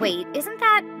 Wait, isn't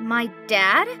that my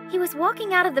dad? He was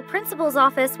walking out of the principal's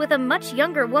office with a much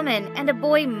younger woman and a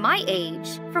boy my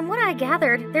age. From what I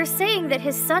gathered, they're saying that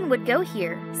his son would go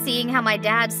here. Seeing how my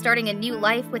dad's starting a new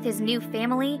life with his new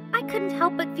family, I couldn't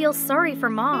help but feel sorry for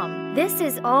Mom. This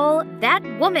is all that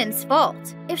woman's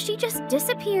fault. If she just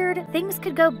disappeared, things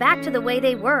could go back to the way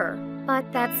they were.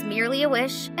 But that's merely a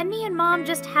wish, and me and Mom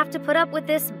just have to put up with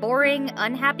this boring,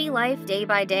 unhappy life day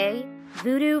by day.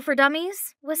 Voodoo for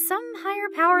dummies? Was some higher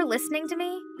power listening to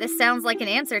me? This sounds like an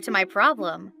answer to my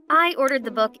problem. I ordered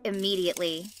the book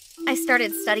immediately. I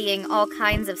started studying all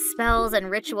kinds of spells and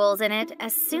rituals in it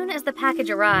as soon as the package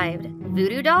arrived.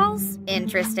 Voodoo dolls?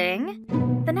 Interesting.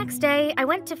 The next day, I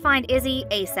went to find Izzy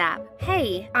ASAP.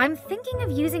 Hey, I'm thinking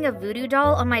of using a voodoo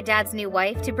doll on my dad's new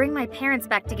wife to bring my parents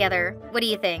back together. What do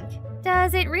you think?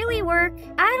 Does it really work?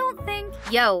 I don't think...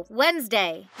 Yo,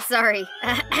 Wednesday. Sorry.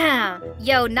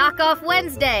 Yo, knock off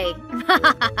Wednesday.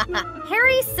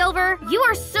 Harry Silver, you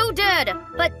are so dead.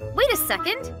 But wait a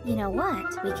second. You know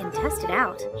what? We can test it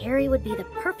out. Harry would be the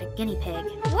perfect guinea pig.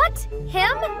 What?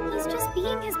 Him? He's just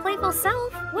being his playful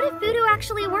self. What if voodoo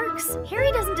actually works?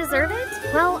 Harry doesn't deserve it?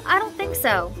 Well, I don't think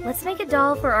so. Let's make a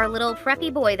doll for our little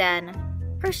preppy boy then.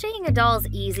 Crocheting a doll's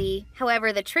easy.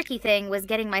 However, the tricky thing was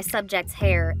getting my subject's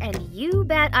hair, and you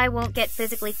bet I won't get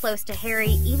physically close to Harry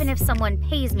even if someone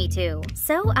pays me to.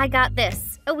 So I got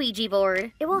this, a Ouija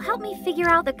board. It will help me figure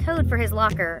out the code for his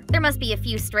locker. There must be a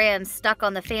few strands stuck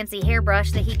on the fancy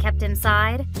hairbrush that he kept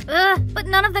inside. Ugh, but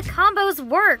none of the combos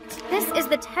worked. This is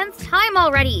the 10th time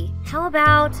already. How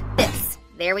about this?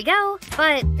 There we go.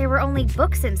 But there were only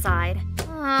books inside.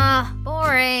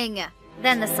 Boring.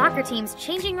 Then the soccer team's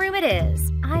changing room it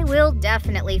is. I will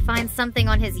definitely find something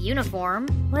on his uniform.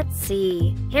 Let's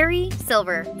see. Harry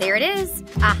Silver. There it is.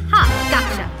 Aha!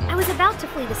 Gotcha! I was about to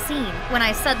flee the scene when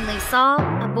I suddenly saw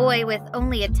a boy with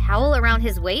only a towel around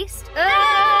his waist.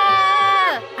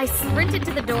 Ah! I sprinted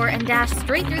to the door and dashed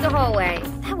straight through the hallway.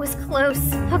 That was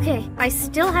close. Okay, I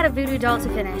still had a voodoo doll to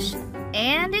finish.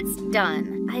 And it's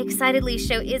done. I excitedly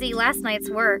show Izzy last night's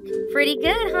work. Pretty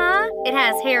good, huh? It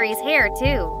has Harry's hair,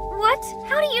 too. What?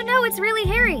 How do you know it's really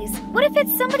Harry's? What if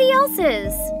it's somebody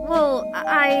else's? Well,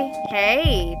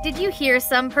 Hey, did you hear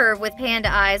some perv with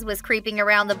panda eyes was creeping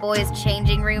around the boys'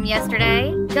 changing room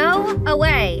yesterday? Go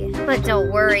away. But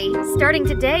don't worry. Starting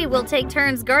today, we'll take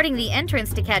turns guarding the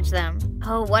entrance to catch them.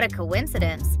 Oh, what a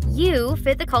coincidence. You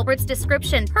fit the culprit's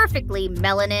description perfectly,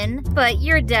 Melanin. But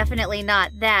you're definitely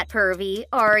not that pervy,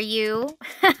 are you?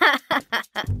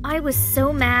 I was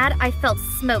so mad, I felt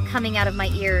smoke coming out of my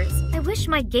ears. I wish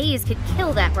my gaze could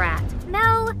kill that brat.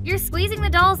 Mel, you're squeezing the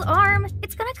doll's arm.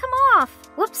 It's gonna come off.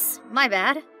 Whoops, my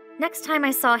bad. Next time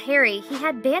I saw Harry, he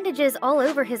had bandages all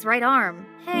over his right arm.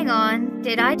 Hang on,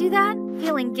 did I do that?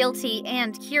 Feeling guilty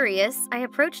and curious, I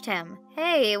approached him.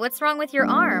 Hey, what's wrong with your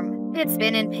arm? It's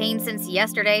been in pain since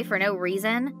yesterday for no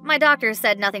reason. My doctor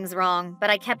said nothing's wrong, but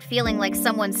I kept feeling like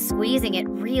someone's squeezing it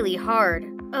really hard.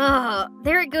 Ugh,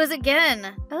 there it goes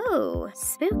again. Oh,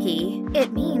 spooky.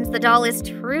 It means the doll is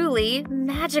truly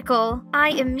magical. I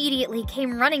immediately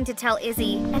came running to tell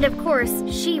Izzy, and of course,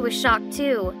 she was shocked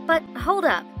too. But hold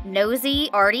up. Nosy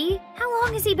Artie? How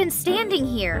long has he been standing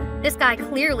here? This guy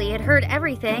clearly had heard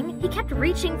everything. He kept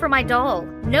reaching for my doll.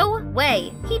 No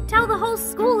way. He'd tell the whole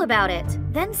school about it.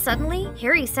 Then suddenly,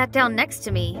 Harry sat down next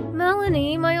to me.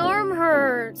 Melanie, my arm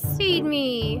hurts. Feed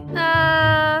me.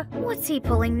 What's he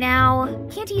pulling now?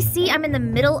 Can't he see I'm in the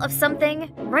middle of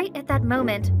something? Right at that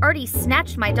moment, Artie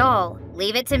snatched my doll.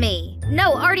 Leave it to me.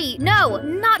 No, Artie, no!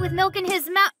 Not with milk in his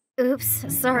mouth. Oops,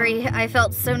 sorry, I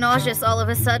felt so nauseous all of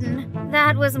a sudden.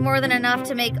 That was more than enough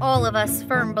to make all of us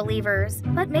firm believers.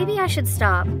 But maybe I should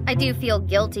stop. I do feel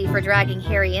guilty for dragging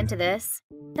Harry into this.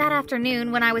 That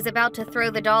afternoon, when I was about to throw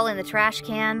the doll in the trash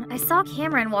can, I saw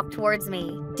Cameron walk towards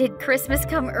me. Did Christmas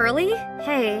come early?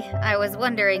 Hey, I was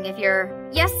wondering if you're...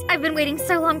 Yes, I've been waiting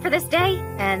so long for this day.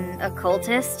 An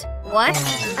occultist? What?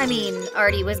 I mean,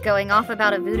 Artie was going off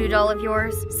about a voodoo doll of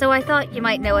yours, so I thought you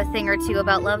might know a thing or two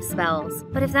about love spells.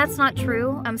 But if that's not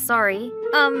true, I'm sorry.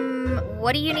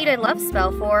 What do you need a love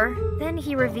spell for? Then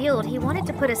he revealed he wanted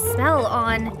to put a spell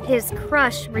on his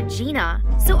crush, Regina.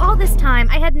 So all this time,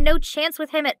 I had no chance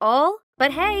with him at all?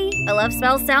 But hey, a love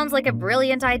spell sounds like a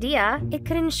brilliant idea. It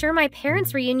could ensure my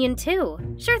parents' reunion too.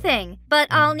 Sure thing, but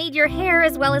I'll need your hair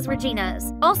as well as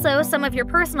Regina's. Also, some of your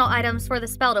personal items for the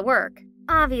spell to work.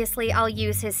 Obviously, I'll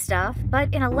use his stuff,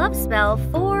 but in a love spell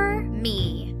for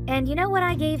me. And you know what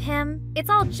I gave him? It's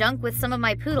all junk with some of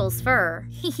my poodle's fur.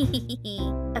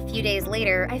 A few days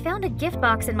later, I found a gift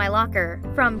box in my locker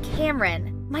from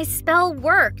Cameron. My spell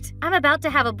worked! I'm about to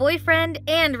have a boyfriend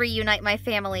and reunite my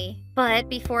family. But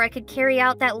before I could carry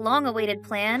out that long-awaited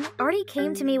plan, Artie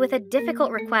came to me with a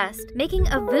difficult request, making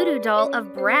a voodoo doll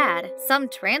of Brad, some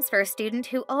transfer student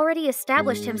who already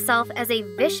established himself as a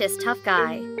vicious tough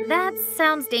guy. That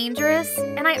sounds dangerous,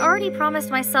 and I already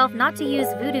promised myself not to use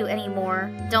voodoo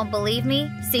anymore. Don't believe me?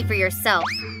 See for yourself.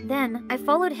 Then, I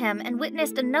followed him and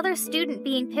witnessed another student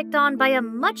being picked on by a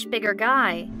much bigger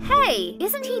guy. Hey,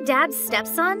 isn't he Dad's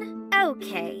stepson?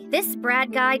 Okay, this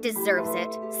Brad guy deserves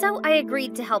it, so I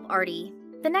agreed to help Artie.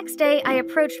 The next day, I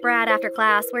approached Brad after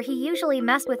class where he usually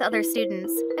messed with other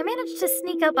students. I managed to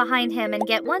sneak up behind him and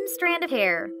get one strand of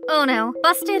hair. Oh no,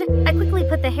 busted! I quickly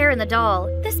put the hair in the doll.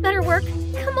 This better work.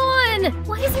 Come on!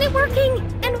 Why isn't it working?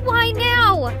 And why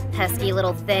now? Pesky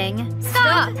little thing.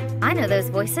 Stop! I know those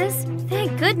voices.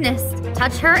 Thank goodness.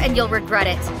 Touch her and you'll regret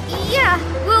it. Yeah,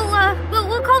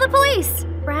 we'll call the police.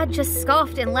 Brad just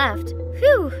scoffed and left.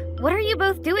 Phew, what are you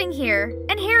both doing here?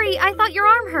 And Harry, I thought your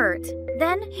arm hurt.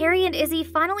 Then, Harry and Izzy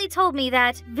finally told me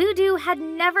that voodoo had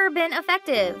never been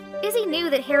effective. Izzy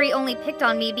knew that Harry only picked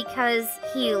on me because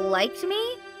he liked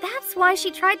me? That's why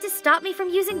she tried to stop me from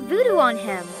using voodoo on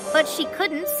him. But she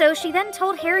couldn't, so she then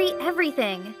told Harry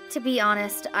everything. To be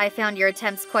honest, I found your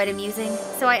attempts quite amusing,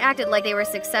 so I acted like they were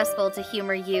successful to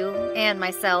humor you and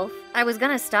myself. I was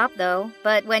gonna stop though,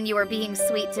 but when you were being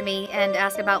sweet to me and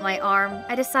asked about my arm,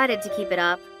 I decided to keep it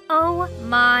up. Oh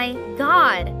my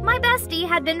god! My bestie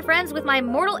had been friends with my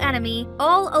mortal enemy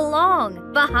all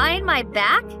along. Behind my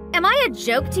back? Am I a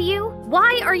joke to you?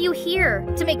 Why are you here?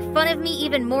 To make fun of me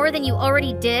even more than you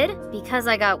already did? Because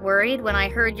I got worried when I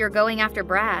heard you're going after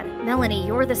Brad. Melanie,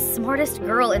 you're the smartest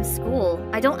girl in school.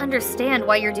 I don't understand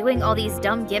why you're doing all these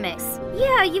dumb gimmicks.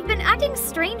 Yeah, you've been acting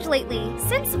strange lately.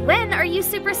 Since when are you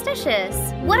superstitious?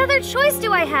 What other choice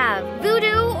do I have?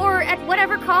 Voodoo or at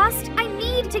whatever cost? I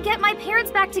need to get my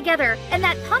parents back together, and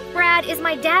that punk Brad is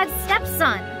my dad's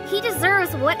stepson. He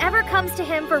deserves whatever comes to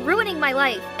him for ruining my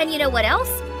life. And you know what else?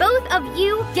 Both of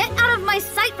you get out of my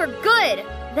sight for good!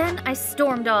 Then I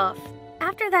stormed off.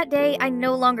 After that day, I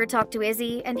no longer talked to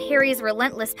Izzy, and Harry's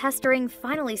relentless pestering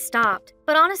finally stopped.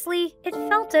 But honestly, it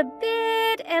felt a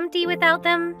bit empty without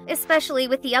them, especially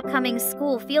with the upcoming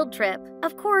school field trip.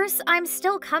 Of course, I'm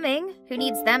still coming. Who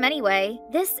needs them anyway?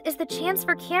 This is the chance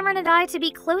for Cameron and I to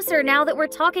be closer now that we're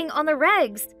talking on the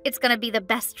regs. It's gonna be the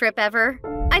best trip ever.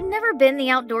 I'd never been the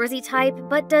outdoorsy type,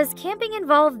 but does camping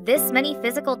involve this many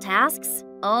physical tasks?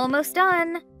 Almost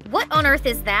done. What on earth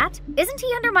is that? Isn't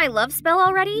he under my love spell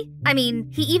already? I mean,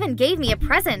 he even gave me a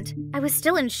present. I was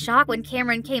still in shock when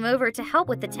Cameron came over to help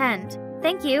with the tent.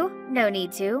 Thank you. No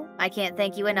need to. I can't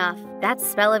thank you enough. That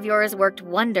spell of yours worked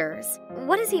wonders.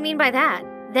 What does he mean by that?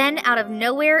 Then, out of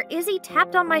nowhere, Izzy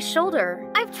tapped on my shoulder.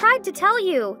 I've tried to tell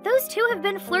you. Those two have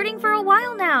been flirting for a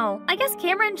while now. I guess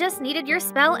Cameron just needed your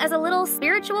spell as a little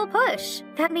spiritual push.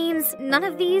 That means none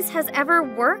of these has ever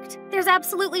worked? There's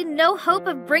absolutely no hope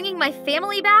of bringing my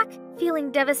family back?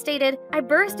 Feeling devastated, I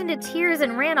burst into tears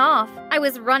and ran off. I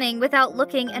was running without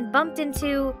looking and bumped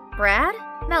into Brad?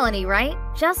 Melanie, right?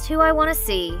 Just who I want to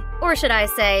see. Or should I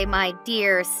say, my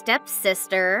dear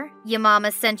stepsister. Your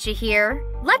mama sent you here.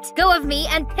 Let go of me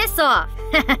and piss off!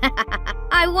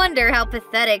 I wonder how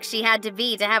pathetic she had to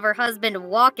be to have her husband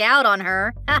walk out on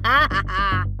her.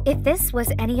 If this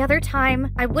was any other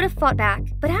time, I would have fought back.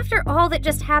 But after all that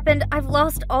just happened, I've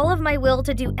lost all of my will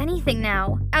to do anything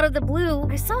now. Out of the blue,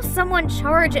 I saw someone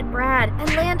charge at Brad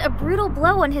and land a brutal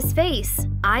blow on his face.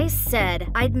 I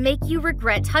said I'd make you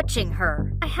regret touching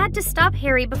her. I had to stop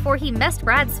Harry before he messed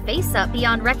Brad's face up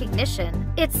beyond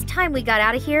recognition. It's time we got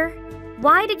out of here.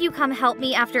 Why did you come help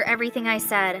me after everything I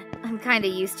said? I'm kinda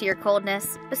used to your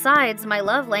coldness. Besides, my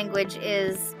love language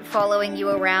is following you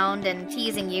around and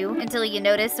teasing you until you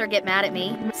notice or get mad at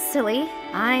me. Silly.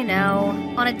 I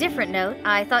know. On a different note,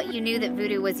 I thought you knew that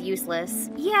voodoo was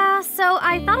useless. Yeah, so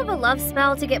I thought of a love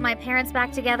spell to get my parents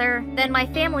back together. Then my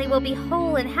family will be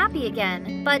whole and happy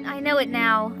again. But I know it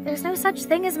now. There's no such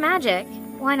thing as magic.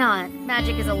 Why not?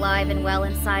 Magic is alive and well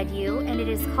inside you, and it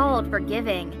is called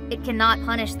forgiving. It cannot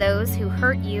punish those who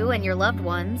hurt you and your loved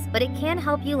ones, but it can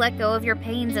help you let go of your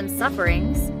pains and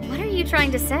sufferings. What are you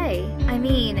trying to say? I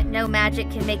mean, no magic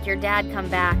can make your dad come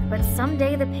back, but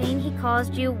someday the pain he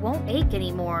caused you won't ache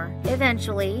anymore.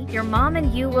 Eventually, your mom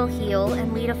and you will heal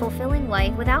and lead a fulfilling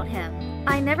life without him.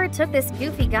 I never took this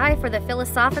goofy guy for the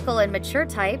philosophical and mature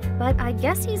type, but I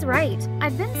guess he's right.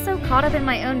 I've been so caught up in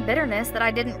my own bitterness that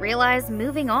I didn't realize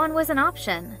moving on was an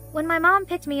option. When my mom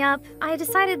picked me up, I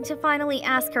decided to finally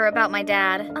ask her about my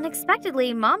dad.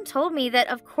 Unexpectedly, Mom told me that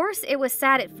of course it was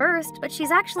sad at first, but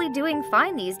she's actually doing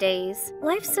fine these days.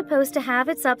 Life's supposed to have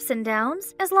its ups and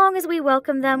downs. As long as we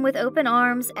welcome them with open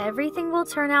arms, everything will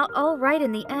turn out all right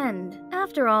in the end.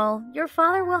 After all, your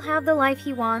father will have the life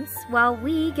he wants, while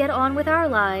we get on with our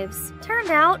lives.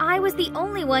 Turned out, I was the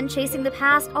only one chasing the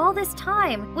past all this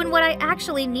time, when what I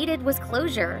actually needed was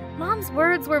closure. Mom's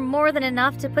words were more than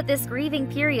enough to put this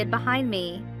grieving period behind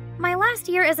me. My last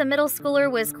year as a middle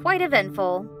schooler was quite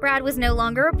eventful. Brad was no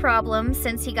longer a problem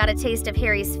since he got a taste of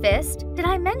Harry's fist. Did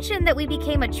I mention that we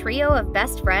became a trio of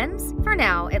best friends? For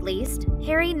now, at least.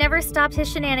 Harry never stopped his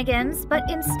shenanigans, but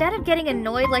instead of getting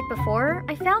annoyed like before,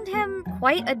 I found him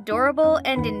quite adorable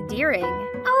and endearing.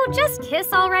 Oh, just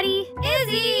kiss already!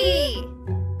 Izzy!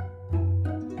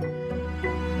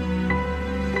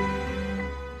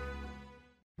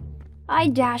 I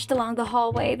dashed along the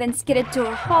hallway, then skidded to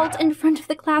a halt in front of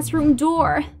the classroom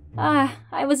door.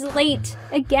 I was late.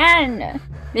 Again.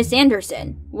 Miss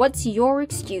Anderson, what's your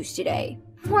excuse today?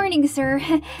 Morning, sir.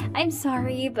 I'm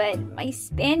sorry, but my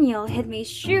spaniel hid my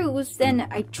shoes, then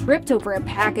I tripped over a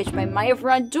package by my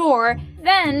front door,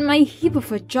 then my heap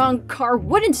of a junk car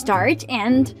wouldn't start,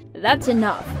 and... That's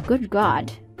enough. Good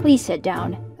God. Please sit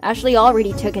down. Ashley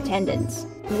already took attendance.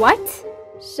 What?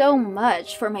 So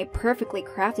much for my perfectly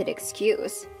crafted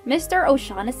excuse. Mr.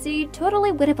 O'Shaughnessy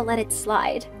totally would have let it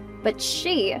slide, but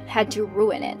she had to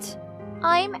ruin it.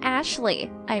 I'm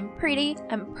Ashley. I'm pretty,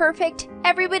 I'm perfect,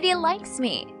 everybody likes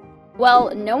me.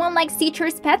 Well, no one likes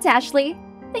teachers' pets, Ashley.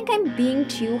 Think I'm being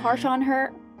too harsh on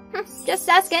her? Just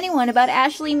ask anyone about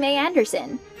Ashley May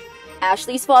Anderson.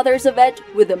 Ashley's father's a vet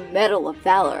with a Medal of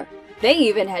Valor. They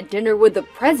even had dinner with the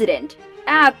president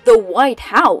at the White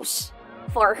House.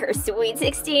 For her sweet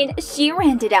 16, she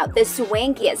rented out the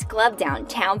swankiest club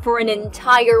downtown for an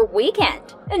entire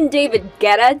weekend, and David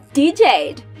Guetta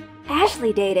DJ'd.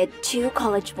 Ashley dated 2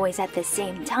 college boys at the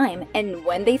same time, and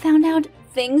when they found out,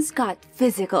 things got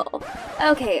physical.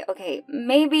 Okay,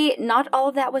 maybe not all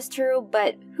of that was true,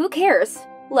 but who cares?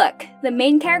 Look, the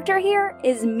main character here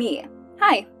is me.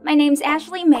 Hi, my name's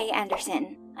Ashley May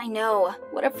Anderson. I know,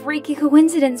 what a freaky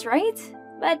coincidence, right?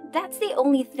 But that's the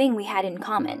only thing we had in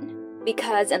common.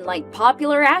 Because unlike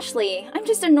popular Ashley, I'm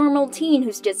just a normal teen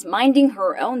who's just minding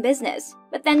her own business.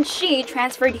 But then she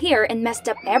transferred here and messed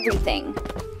up everything.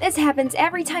 This happens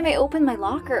every time I open my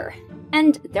locker.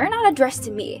 And they're not addressed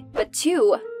to me, but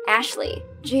to Ashley.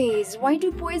 Jeez, why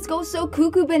do boys go so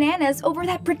cuckoo bananas over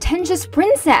that pretentious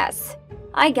princess?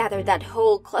 I gathered that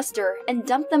whole cluster and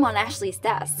dumped them on Ashley's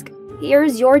desk.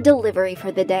 Here's your delivery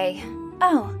for the day.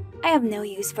 Oh, I have no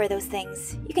use for those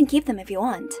things. You can keep them if you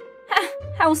want.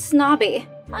 How snobby.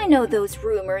 I know those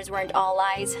rumors weren't all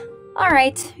lies.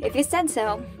 Alright, if you said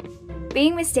so.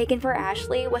 Being mistaken for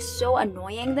Ashley was so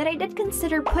annoying that I did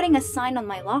consider putting a sign on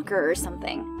my locker or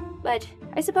something. But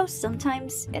I suppose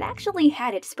sometimes it actually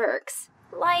had its perks.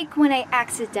 Like when I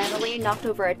accidentally knocked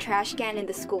over a trash can in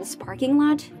the school's parking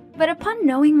lot. But upon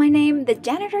knowing my name, the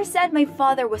janitor said my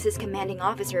father was his commanding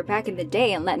officer back in the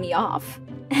day and let me off.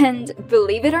 And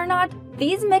believe it or not,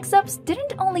 these mix-ups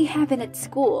didn't only happen at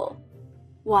school.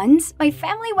 Once, my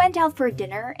family went out for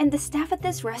dinner and the staff at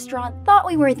this restaurant thought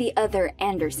we were the other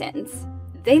Andersons.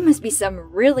 They must be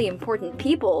some really important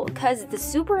people, cause the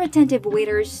super attentive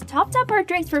waiters topped up our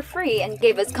drinks for free and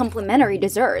gave us complimentary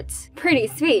desserts. Pretty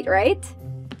sweet, right?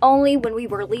 Only when we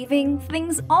were leaving,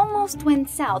 things almost went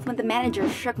south when the manager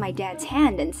shook my dad's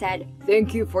hand and said,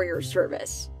 "Thank you for your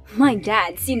service." My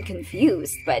dad seemed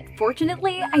confused, but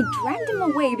fortunately, I dragged him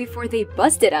away before they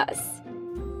busted us.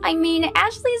 I mean,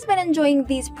 Ashley's been enjoying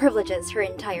these privileges her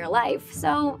entire life,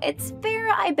 so it's fair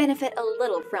I benefit a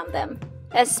little from them.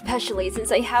 Especially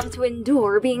since I have to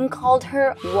endure being called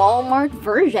her Walmart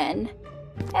version.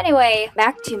 Anyway,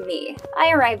 back to me.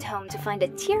 I arrived home to find a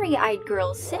teary-eyed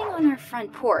girl sitting on our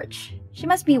front porch. She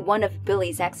must be one of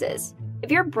Billy's exes. If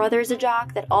your brother's a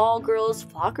jock that all girls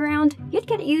flock around, you'd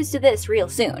get used to this real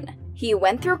soon. He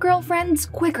went through girlfriends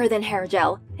quicker than hair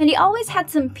gel, and he always had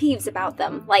some peeves about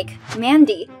them, like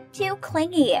Mandy, too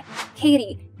clingy,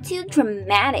 Katie, too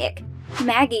dramatic,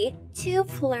 Maggie, too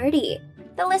flirty.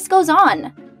 The list goes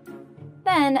on.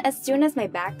 Then, as soon as my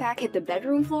backpack hit the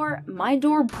bedroom floor, my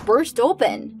door burst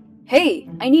open. Hey,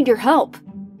 I need your help.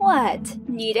 What?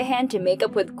 Need a hand to make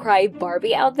up with Cry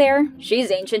Barbie out there?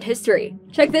 She's ancient history.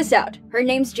 Check this out. Her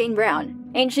name's Jane Brown.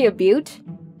 Ain't she a beaut?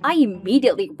 I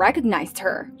immediately recognized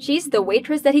her. She's the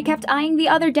waitress that he kept eyeing the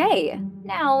other day.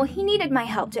 Now, he needed my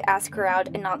help to ask her out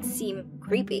and not seem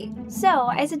creepy. So,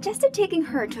 I suggested taking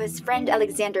her to his friend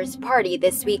Alexander's party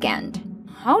this weekend.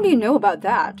 How do you know about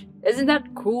that? Isn't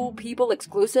that cool people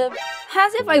exclusive?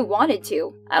 As if I wanted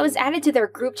to. I was added to their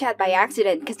group chat by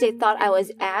accident because they thought I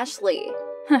was Ashley.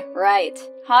 Right.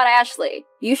 Hot Ashley.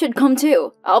 You should come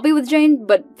too. I'll be with Jane,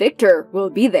 but Victor will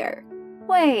be there.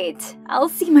 Wait, I'll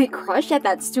see my crush at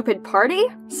that stupid party?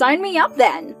 Sign me up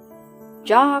then.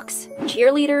 Jocks,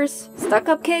 cheerleaders,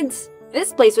 stuck-up kids.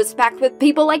 This place was packed with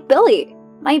people like Billy.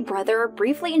 My brother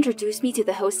briefly introduced me to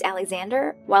the host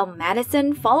Alexander, while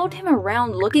Madison followed him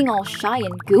around looking all shy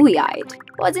and gooey-eyed.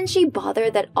 Wasn't she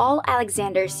bothered that all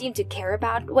Alexander seemed to care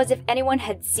about was if anyone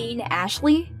had seen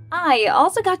Ashley? I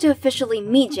also got to officially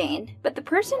meet Jane, but the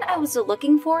person I was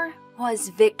looking for was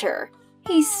Victor.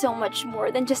 He's so much more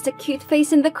than just a cute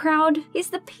face in the crowd. He's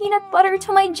the peanut butter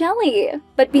to my jelly.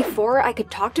 But before I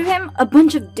could talk to him, a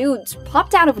bunch of dudes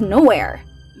popped out of nowhere.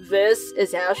 This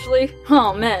is Ashley?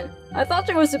 Oh man, I thought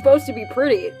she was supposed to be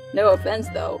pretty. No offense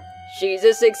though. She's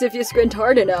a 6 if you squint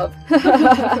hard enough.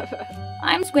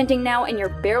 I'm squinting now and you're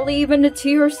barely even a 2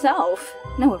 yourself.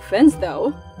 No offense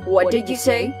though. What did you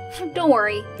say? Don't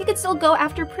worry, you could still go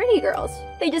after pretty girls.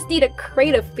 They just need a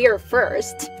crate of fear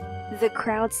first. The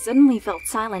crowd suddenly felt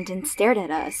silent and stared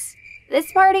at us. This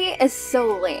party is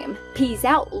so lame. Peace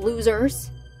out,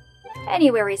 losers.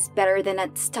 Anywhere is better than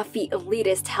that stuffy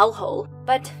elitist hellhole,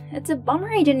 but it's a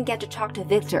bummer I didn't get to talk to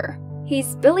Victor.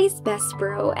 He's Billy's best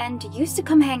bro and used to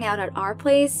come hang out at our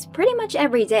place pretty much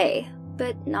every day,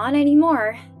 but not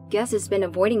anymore. Guess he's been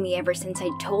avoiding me ever since I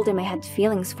told him I had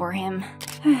feelings for him.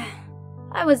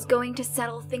 I was going to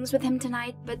settle things with him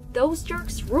tonight, but those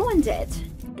jerks ruined it.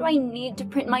 Do I need to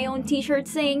print my own t-shirt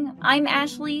saying, "I'm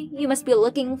Ashley, you must be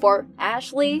looking for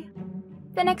Ashley"?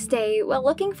 The next day, while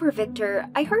looking for Victor,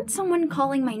 I heard someone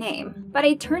calling my name, but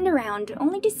I turned around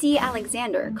only to see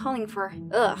Alexander calling for,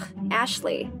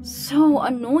 Ashley. So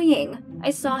annoying.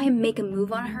 I saw him make a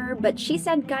move on her, but she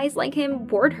said guys like him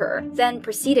bored her, then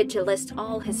proceeded to list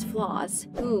all his flaws.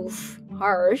 Oof,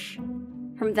 harsh.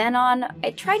 From then on,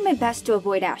 I tried my best to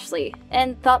avoid Ashley,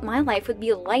 and thought my life would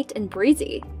be light and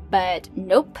breezy. But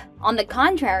nope. On the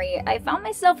contrary, I found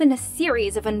myself in a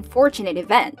series of unfortunate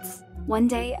events. One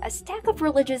day, a stack of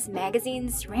religious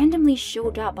magazines randomly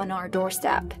showed up on our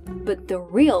doorstep. But the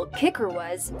real kicker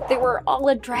was, they were all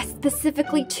addressed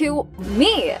specifically to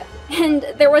me! And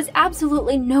there was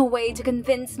absolutely no way to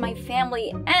convince my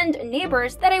family and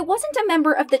neighbors that I wasn't a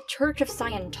member of the Church of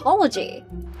Scientology.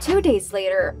 2 days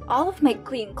later, all of my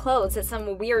clean clothes had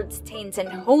some weird stains and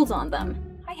holes on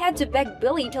them. I had to beg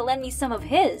Billy to lend me some of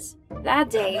his. That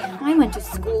day, I went to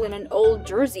school in an old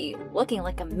jersey, looking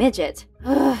like a midget.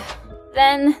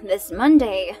 Then, this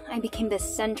Monday, I became the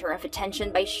center of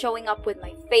attention by showing up with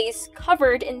my face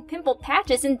covered in pimple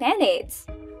patches and band-aids.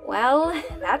 Well,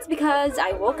 that's because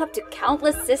I woke up to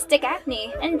countless cystic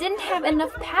acne and didn't have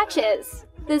enough patches.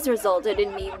 This resulted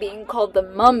in me being called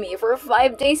the mummy for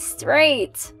 5 days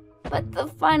straight. But the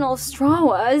final straw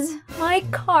was my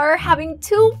car having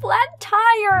 2 flat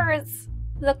tires!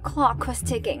 The clock was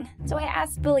ticking, so I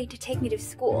asked Billy to take me to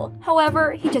school.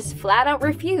 However, he just flat out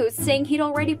refused, saying he'd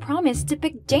already promised to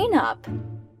pick Jane up.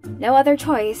 No other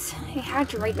choice, I had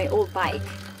to ride my old bike.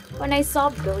 When I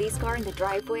saw Billy's car in the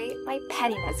driveway, my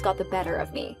pettiness got the better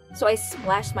of me, so I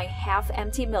splashed my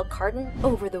half-empty milk carton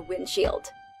over the windshield.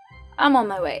 I'm on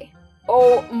my way.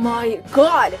 Oh my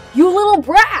god, you little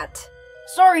brat!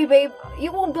 Sorry, babe,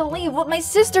 you won't believe what my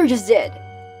sister just did.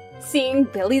 Seeing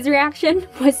Billy's reaction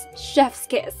was chef's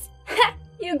kiss. Ha!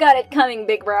 You got it coming,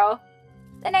 big bro.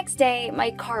 The next day, my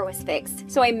car was fixed,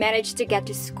 so I managed to get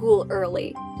to school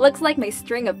early. Looks like my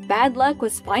string of bad luck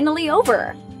was finally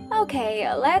over.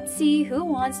 Okay, let's see who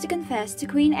wants to confess to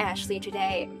Queen Ashley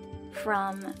today.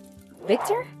 From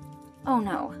Victor? Oh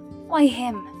no, why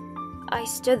him? I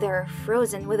stood there,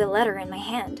 frozen with a letter in my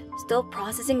hand, still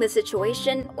processing the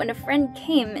situation when a friend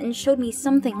came and showed me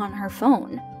something on her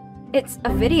phone. It's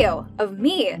a video of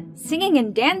me singing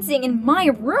and dancing in my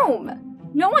room!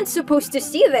 No one's supposed to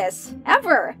see this,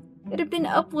 ever! It had been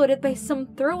uploaded by some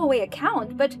throwaway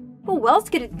account, but who else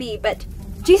could it be but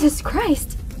Jesus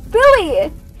Christ,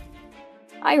 Billy!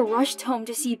 I rushed home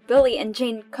to see Billy and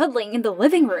Jane cuddling in the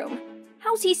living room.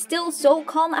 How's he still so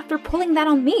calm after pulling that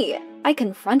on me? I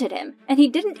confronted him, and he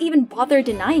didn't even bother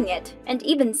denying it, and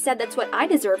even said that's what I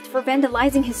deserved for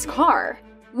vandalizing his car.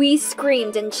 We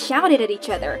screamed and shouted at each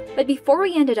other, but before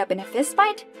we ended up in a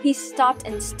fistfight, he stopped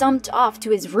and stumped off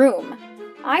to his room.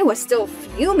 I was still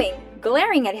fuming,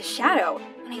 glaring at his shadow,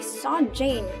 when I saw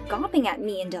Jane gawping at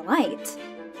me in delight.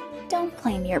 Don't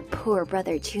blame your poor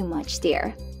brother too much,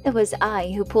 dear. It was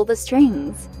I who pulled the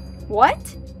strings.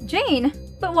 What? Jane?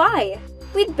 But why?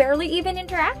 We'd barely even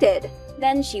interacted.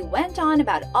 Then she went on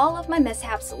about all of my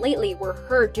mishaps lately were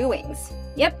her doings.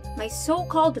 Yep, my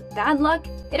so-called bad luck,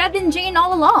 it had been Jane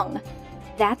all along.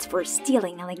 That's for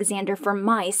stealing Alexander from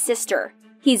my sister.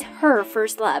 He's her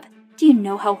first love. Do you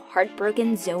know how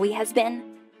heartbroken Zoe has been?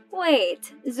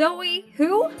 Wait, Zoe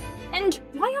who? And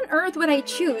why on earth would I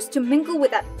choose to mingle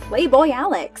with that playboy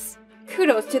Alex?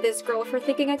 Kudos to this girl for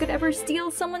thinking I could ever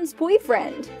steal someone's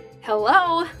boyfriend.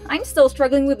 Hello, I'm still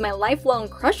struggling with my lifelong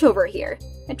crush over here.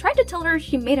 I tried to tell her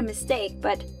she made a mistake,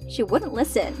 but she wouldn't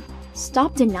listen.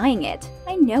 Stop denying it.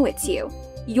 I know it's you.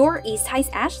 You're East High's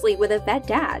Ashley with a vet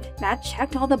dad. That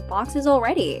checked all the boxes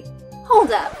already.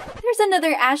 Hold up. There's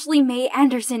another Ashley Mae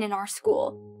Anderson in our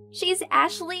school. She's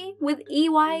Ashley with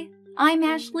EY. I'm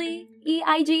Ashley,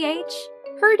 EIGH.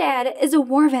 Her dad is a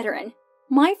war veteran.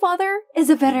 My father is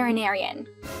a veterinarian.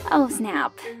 Oh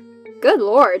snap. Good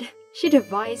lord. She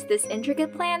devised this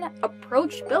intricate plan,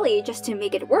 approached Billy just to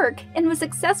make it work, and was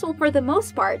successful for the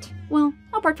most part. Well,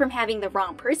 apart from having the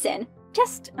wrong person.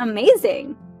 Just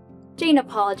amazing. Jane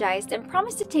apologized and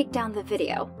promised to take down the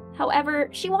video. However,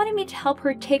 she wanted me to help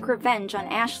her take revenge on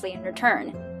Ashley in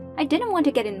return. I didn't want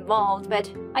to get involved,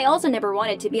 but I also never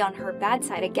wanted to be on her bad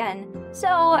side again, so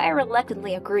I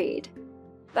reluctantly agreed.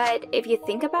 But if you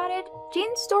think about it,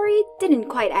 Jane's story didn't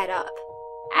quite add up.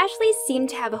 Ashley seemed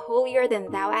to have a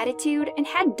holier-than-thou attitude and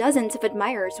had dozens of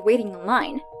admirers waiting in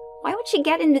line. Why would she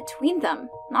get in between them?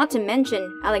 Not to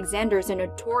mention, Alexander's a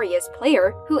notorious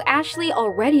player who Ashley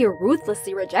already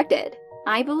ruthlessly rejected.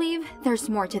 I believe there's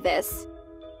more to this.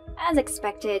 As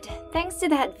expected, thanks to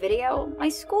that video, my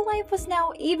school life was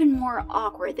now even more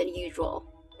awkward than usual.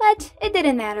 But it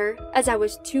didn't matter, as I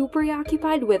was too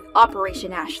preoccupied with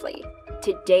Operation Ashley.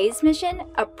 Today's mission,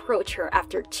 approach her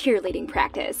after cheerleading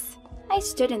practice. I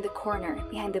stood in the corner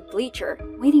behind the bleacher,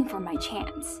 waiting for my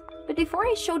chance. But before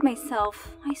I showed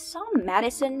myself, I saw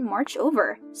Madison march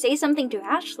over, say something to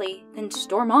Ashley, then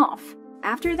storm off.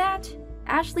 After that,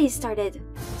 Ashley started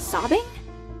sobbing?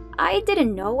 I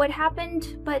didn't know what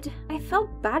happened, but I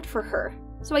felt bad for her.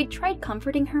 So I tried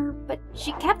comforting her, but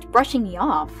she kept brushing me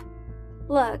off.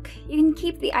 Look, you can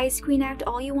keep the Ice Queen act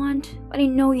all you want, but I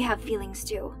know you have feelings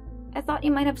too. I thought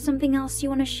you might have something else you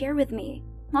want to share with me,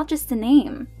 not just a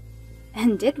name.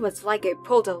 And it was like I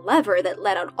pulled a lever that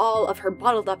let out all of her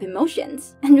bottled up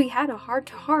emotions, and we had a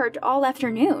heart-to-heart all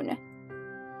afternoon.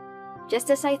 Just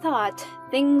as I thought,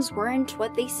 things weren't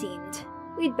what they seemed.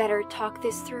 We'd better talk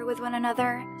this through with one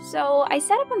another, so I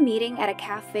set up a meeting at a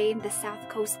cafe in the South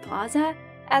Coast Plaza,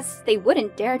 as they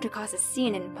wouldn't dare to cause a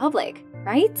scene in public,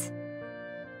 right?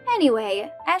 Anyway,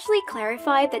 Ashley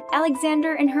clarified that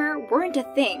Alexander and her weren't a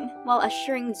thing, while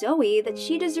assuring Zoe that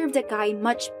she deserved a guy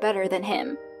much better than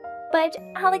him. But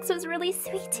Alex was really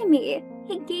sweet to me.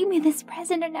 He gave me this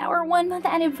present on our 1-month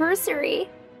anniversary.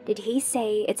 Did he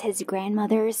say it's his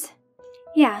grandmother's?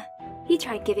 Yeah, he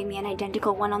tried giving me an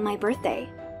identical one on my birthday.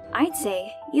 I'd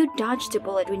say you dodged a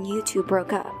bullet when you two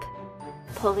broke up.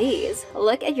 Please,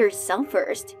 look at yourself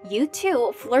first. You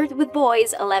two flirt with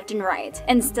boys left and right,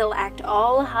 and still act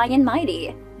all high and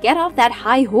mighty. Get off that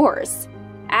high horse.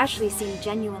 Ashley seemed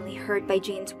genuinely hurt by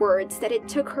Jane's words that it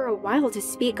took her a while to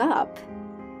speak up.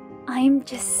 I'm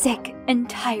just sick and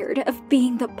tired of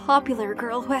being the popular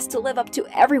girl who has to live up to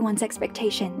everyone's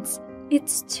expectations.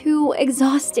 It's too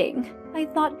exhausting. I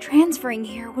thought transferring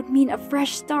here would mean a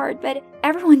fresh start, but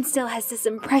everyone still has this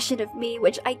impression of me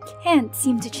which I can't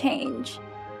seem to change.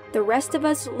 The rest of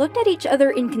us looked at each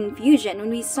other in confusion when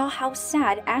we saw how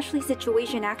sad Ashley's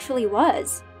situation actually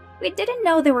was. We didn't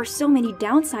know there were so many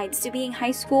downsides to being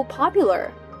high school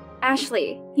popular.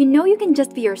 Ashley, you know you can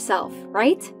just be yourself,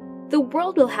 right? The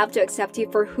world will have to accept you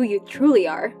for who you truly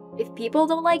are. If people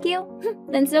don't like you,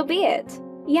 then so be it.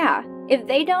 Yeah, if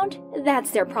they don't,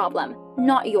 that's their problem,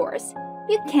 not yours.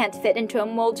 You can't fit into a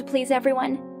mold to please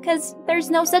everyone, 'cause there's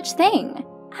no such thing.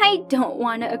 I don't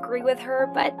want to agree with her,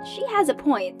 but she has a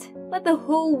point. Let the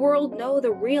whole world know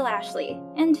the real Ashley.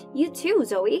 And you too,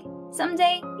 Zoe.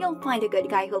 Someday, you'll find a good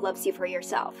guy who loves you for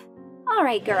yourself.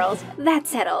 Alright girls, that's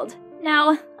settled.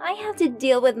 Now, I have to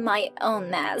deal with my own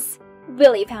mess.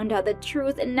 Billy found out the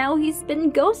truth and now he's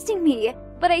been ghosting me.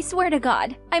 But I swear to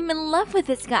God, I'm in love with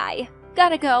this guy.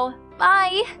 Gotta go.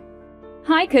 Bye!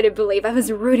 I couldn't believe I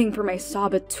was rooting for my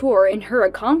saboteur and her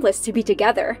accomplice to be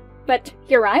together. But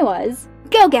here I was.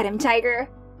 Go get him, Tiger!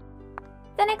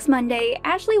 The next Monday,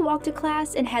 Ashley walked to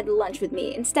class and had lunch with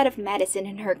me instead of Madison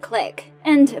and her clique.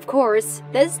 And of course,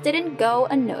 this didn't go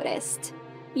unnoticed.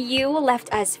 You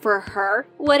left us for her?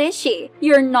 What is she?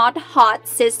 You're not hot,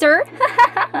 sister?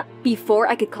 Before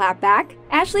I could clap back,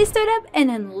 Ashley stood up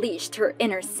and unleashed her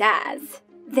inner sass.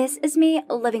 This is me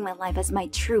living my life as my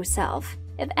true self.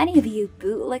 If any of you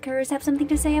bootlickers have something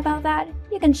to say about that,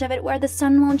 you can shove it where the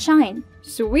sun won't shine.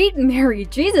 Sweet Mary,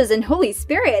 Jesus, and Holy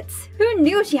Spirits! Who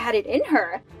knew she had it in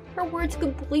her? Her words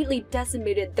completely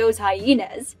decimated those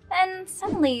hyenas. And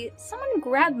suddenly, someone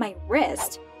grabbed my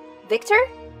wrist. Victor?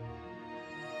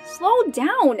 Slow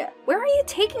down! Where are you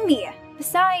taking me?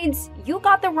 Besides, you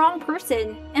got the wrong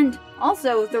person, and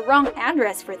also the wrong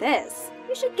address for this.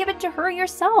 You should give it to her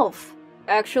yourself.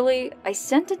 Actually, I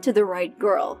sent it to the right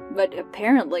girl, but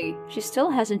apparently, she still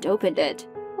hasn't opened it.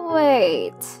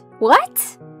 Wait,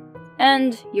 what?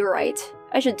 And you're right,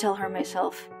 I should tell her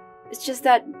myself. It's just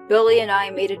that Billy and I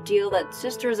made a deal that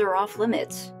sisters are off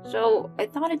limits, so I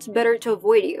thought it's better to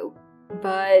avoid you.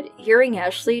 But hearing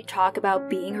Ashley talk about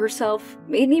being herself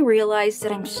made me realize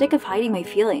that I'm sick of hiding my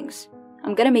feelings.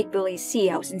 I'm gonna make Billy see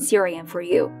how sincere I am for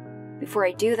you. Before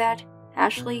I do that,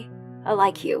 Ashley, I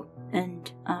like you,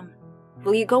 and,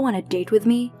 will you go on a date with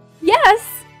me?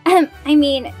 Yes!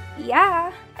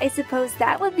 Yeah, I suppose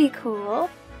that would be cool.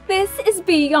 This is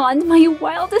beyond my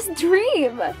wildest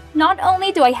dream! Not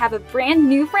only do I have a brand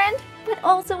new friend, but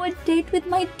also a date with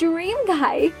my dream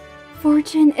guy.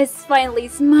 Fortune is finally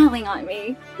smiling on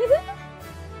me.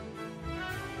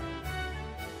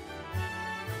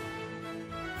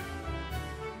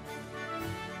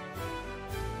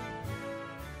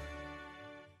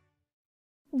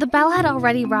 The bell had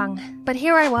already rung, but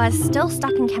here I was, still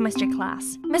stuck in chemistry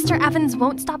class. Mr. Evans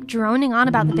won't stop droning on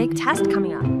about the big test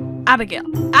coming up.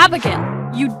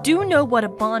 Abigail, you do know what a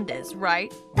bond is,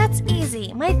 right? That's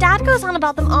easy. My dad goes on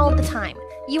about them all the time.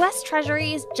 US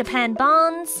Treasuries, Japan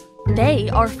bonds. They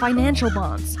are financial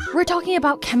bonds. We're talking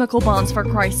about chemical bonds, for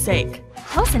Christ's sake.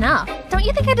 Close enough. Don't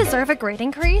you think I deserve a grade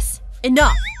increase?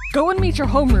 Enough! Go and meet your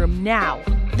homeroom now.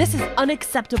 This is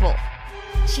unacceptable.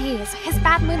 Jeez, his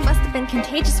bad mood must have been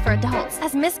contagious for adults,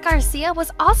 as Miss Garcia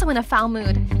was also in a foul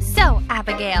mood. So,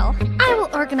 Abigail, I will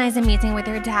organize a meeting with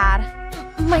your dad.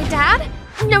 My dad?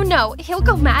 No, he'll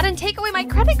go mad and take away my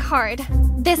credit card.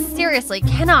 This seriously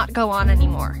cannot go on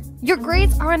anymore. Your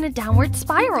grades are in a downward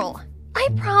spiral. I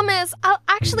promise, I'll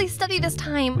actually study this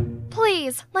time.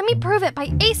 Please, let me prove it by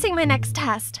acing my next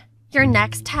test. Your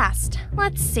next test.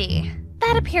 Let's see.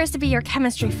 That appears to be your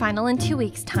chemistry final in 2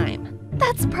 weeks' time.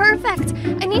 That's perfect!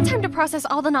 I need time to process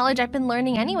all the knowledge I've been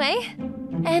learning anyway.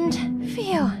 And,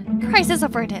 phew, crisis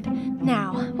averted.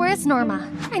 Now, where's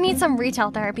Norma? I need some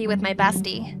retail therapy with my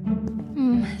bestie.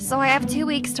 So I have 2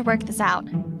 weeks to work this out.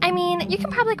 I mean, you can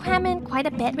probably cram in quite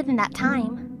a bit within that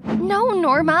time. No,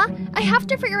 Norma! I have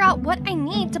to figure out what I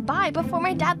need to buy before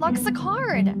my dad locks the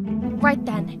card. Right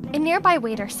then, a nearby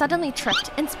waiter suddenly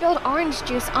tripped and spilled orange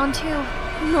juice onto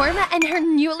Norma and her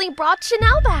newly brought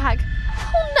Chanel bag.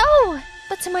 Oh no!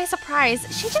 But to my surprise,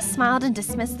 she just smiled and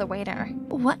dismissed the waiter.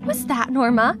 What was that,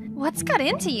 Norma? What's got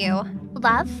into you?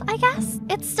 Love, I guess?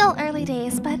 It's still early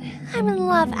days, but I'm in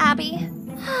love, Abby.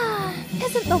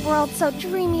 Isn't the world so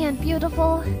dreamy and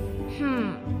beautiful?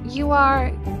 You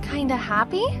are kinda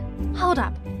happy? Hold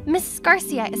up. Mrs.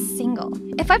 Garcia is single.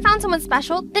 If I found someone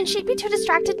special, then she'd be too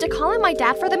distracted to call in my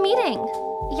dad for the meeting.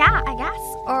 Yeah, I guess.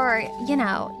 Or,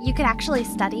 you could actually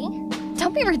study.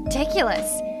 Don't be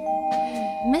ridiculous.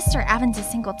 Mr. Evans is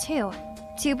single too.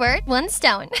 2 birds, 1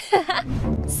 stone.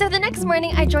 So the next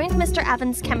morning, I joined Mr.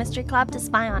 Evans' chemistry club to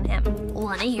spy on him.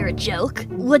 Wanna hear a joke?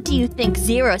 What do you think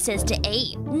 0 says to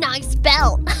 8? Nice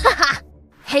spell!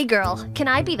 Hey girl, can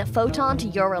I be the photon to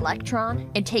your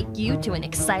electron and take you to an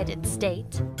excited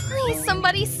state? Please,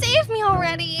 somebody save me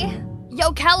already!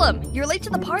 Yo, Callum, you're late to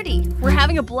the party. We're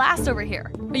having a blast over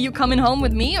here. Are you coming home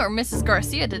with me or Mrs.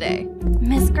 Garcia today?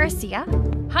 Miss Garcia?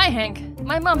 Hi, Hank.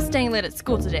 My mom's staying late at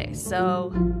school today,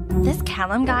 so... This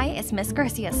Callum guy is Miss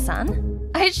Garcia's son?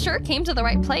 I sure came to the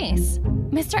right place.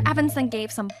 Mr. Evans then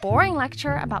gave some boring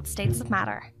lecture about states of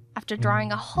matter. After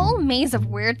drawing a whole maze of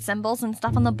weird symbols and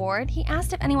stuff on the board, he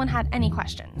asked if anyone had any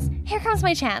questions. Here comes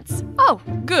my chance. Oh,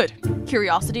 good.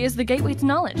 Curiosity is the gateway to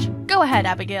knowledge. Go ahead,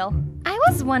 Abigail. I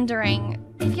was wondering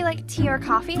if you like tea or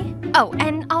coffee? Oh,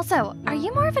 and also, are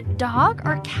you more of a dog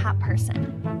or cat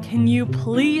person? Can you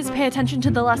please pay attention to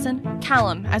the lesson?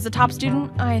 Callum, as a top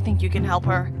student, I think you can help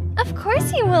her. Of course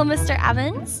he will, Mr.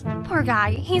 Evans. Poor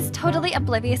guy, he's totally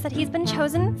oblivious that he's been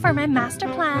chosen for my master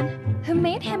plan. Who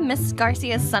made him Miss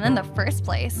Garcia's son in the first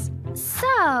place?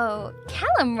 So,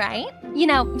 Callum, right? You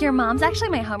know, your mom's actually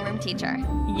my homeroom teacher.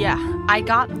 Yeah, I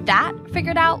got that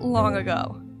figured out long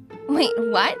ago. Wait,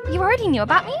 what? You already knew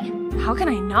about me? How can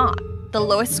I not? The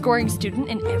lowest scoring student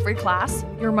in every class.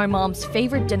 You're my mom's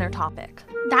favorite dinner topic.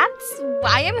 That's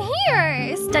why I'm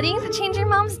here, studying to change your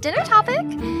mom's dinner topic.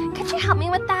 Could you help me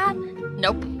with that?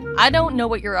 Nope. I don't know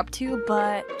what you're up to,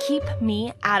 but keep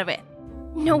me out of it.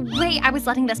 No way I was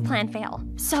letting this plan fail.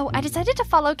 So I decided to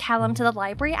follow Callum to the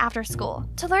library after school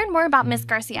to learn more about Miss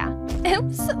Garcia.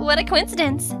 Oops, what a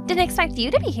coincidence. Didn't expect you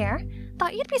to be here.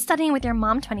 Thought you'd be studying with your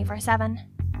mom 24/7.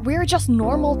 We're just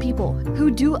normal people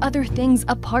who do other things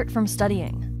apart from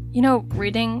studying. You know,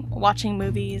 reading, watching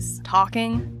movies,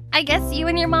 talking. I guess you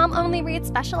and your mom only read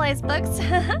specialized books.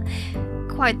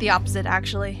 Quite the opposite,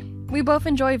 actually. We both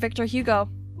enjoy Victor Hugo.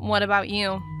 What about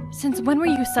you? Since when were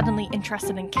you suddenly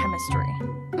interested in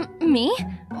chemistry? Me?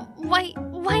 Why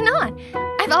not?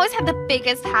 I've always had the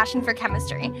biggest passion for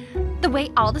chemistry. The way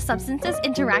all the substances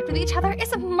interact with each other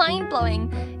is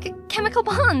mind-blowing. Chemical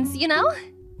bonds, you know?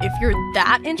 If you're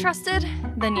that interested,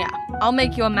 then yeah, I'll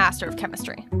make you a master of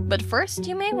chemistry. But first,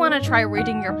 you may want to try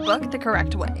reading your book the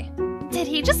correct way. Did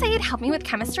he just say he'd help me with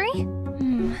chemistry?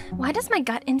 Why does my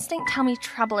gut instinct tell me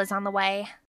trouble is on the way?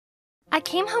 I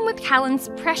came home with Callum's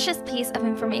precious piece of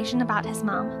information about his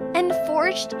mom and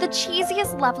forged the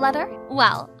cheesiest love letter,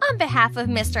 well, on behalf of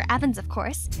Mr. Evans, of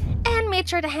course, and made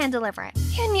sure to hand-deliver it.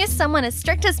 Who knew someone as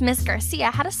strict as Miss Garcia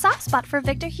had a soft spot for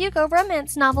Victor Hugo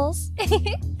romance novels?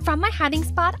 From my hiding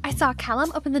spot, I saw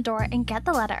Callum open the door and get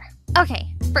the letter.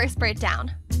 Okay, first bird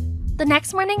down. The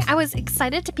next morning, I was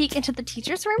excited to peek into the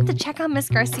teacher's room to check on Miss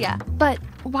Garcia. But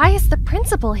why is the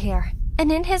principal here?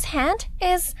 And in his hand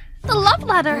is the love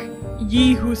letter.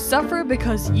 Ye who suffer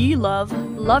because ye love,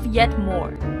 love yet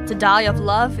more. To die of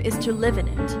love is to live in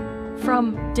it.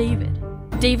 From David.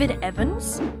 David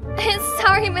Evans?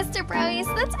 Sorry, Mr. Broyes.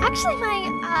 That's actually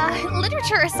my,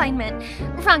 literature assignment.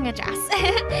 Wrong address.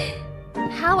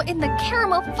 How in the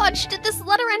caramel fudge did this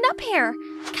letter end up here?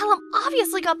 Callum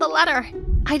obviously got the letter.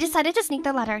 I decided to sneak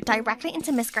the letter directly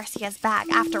into Miss Garcia's bag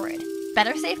afterward.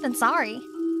 Better safe than sorry.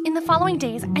 In the following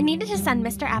days, I needed to send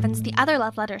Mr. Evans the other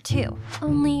love letter too.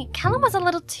 Only, Callum was a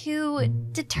little too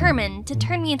determined to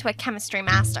turn me into a chemistry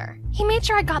master. He made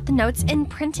sure I got the notes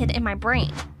imprinted in my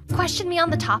brain, questioned me on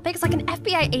the topics like an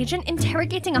FBI agent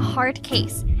interrogating a hard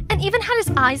case, and even had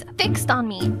his eyes fixed on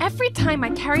me every time I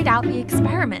carried out the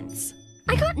experiments.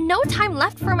 I got no time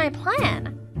left for my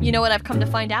plan. You know what I've come to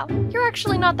find out? You're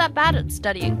actually not that bad at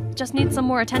studying. Just need some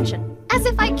more attention. As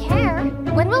if I care.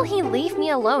 When will he leave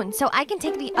me alone so I can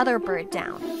take the other bird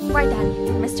down? Right then,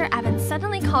 Mr. Evans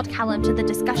suddenly called Callum to the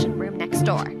discussion room next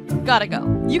door. Gotta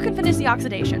go. You can finish the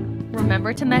oxidation.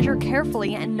 Remember to measure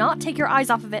carefully and not take your eyes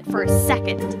off of it for a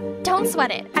second. Don't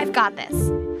sweat it. I've got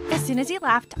this. As soon as he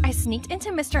left, I sneaked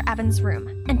into Mr. Evans'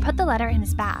 room and put the letter in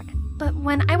his bag. But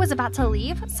when I was about to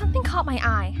leave, something caught my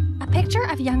eye. A picture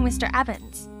of young Mr.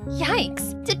 Evans.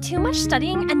 Yikes! Did too much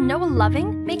studying and no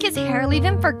loving make his hair leave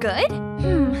him for good?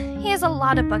 He has a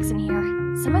lot of books in here.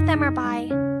 Some of them are by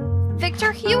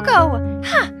Victor Hugo!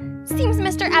 Ha! Seems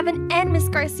Mr. Evan and Miss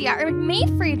Garcia are made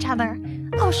for each other.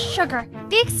 Oh, sugar,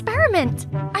 the experiment!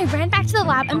 I ran back to the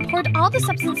lab and poured all the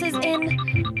substances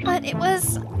in, but it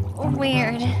was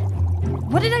weird.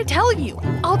 What did I tell you?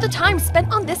 All the time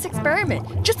spent on this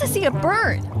experiment, just to see it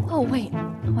burn. Oh wait,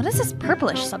 what is this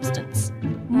purplish substance?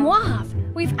 Mauve!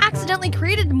 We've accidentally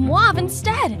created mauve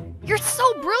instead! You're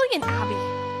so brilliant,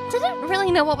 Abby! Didn't really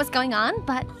know what was going on,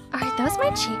 but are those my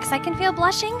cheeks I can feel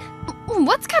blushing?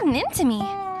 What's gotten into me?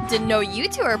 Didn't know you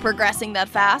two are progressing that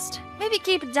fast. Maybe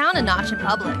keep it down a notch in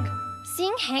public.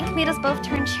 Seeing Hank made us both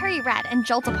turn cherry red and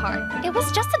jolt apart. It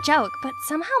was just a joke, but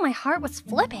somehow my heart was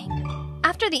flipping.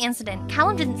 After the incident,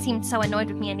 Callum didn't seem so annoyed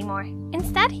with me anymore.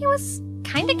 Instead, he was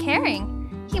kinda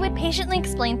caring. He would patiently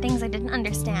explain things I didn't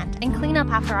understand and clean up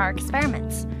after our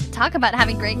experiments. Talk about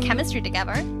having great chemistry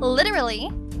together.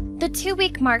 Literally. The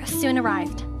 2-week mark soon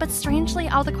arrived, but strangely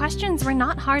all the questions were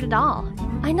not hard at all.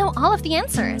 I know all of the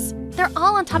answers. They're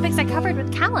all on topics I covered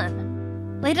with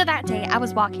Callum. Later that day, I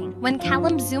was walking when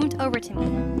Callum zoomed over to me.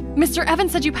 Mr.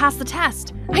 Evans said you passed the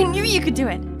test. I knew you could do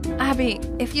it. Abby,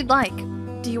 if you'd like,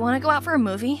 do you want to go out for a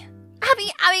movie?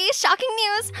 Abby, shocking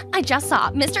news! I just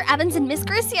saw Mr. Evans and Miss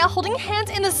Garcia holding hands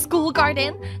in the school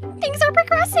garden. Things are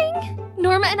progressing.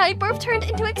 Norma and I both turned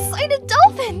into excited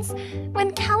dolphins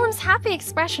when Callum's happy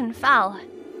expression fell.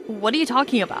 What are you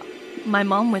talking about? My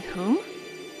mom with whom?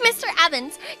 Mr.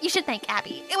 Evans, you should thank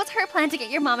Abby. It was her plan to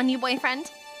get your mom a new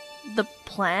boyfriend. The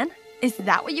plan? Is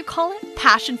that what you call it?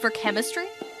 Passion for chemistry?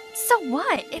 So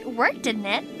what? It worked, didn't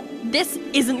it? This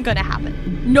isn't gonna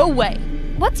happen. No way.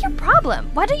 What's your problem?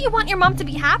 Why don't you want your mom to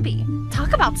be happy?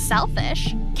 Talk about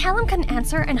selfish. Callum couldn't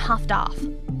answer and huffed off.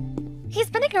 He's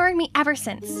been ignoring me ever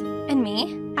since. And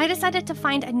me? I decided to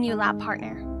find a new lab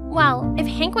partner. Well, if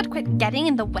Hank would quit getting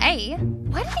in the way,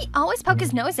 why did he always poke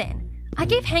his nose in? I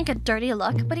gave Hank a dirty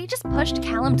look, but he just pushed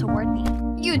Callum toward me.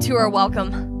 You two are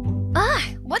welcome. Ugh,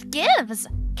 what gives?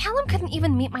 Callum couldn't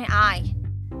even meet my eye.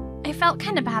 I felt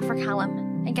kind of bad for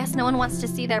Callum. I guess no one wants to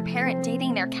see their parent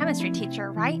dating their chemistry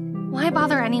teacher, right? Why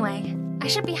bother anyway? I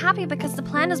should be happy because the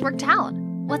plan has worked out.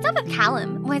 What's up with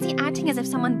Callum? Why is he acting as if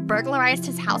someone burglarized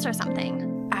his house or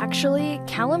something? Actually,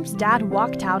 Callum's dad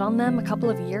walked out on them a couple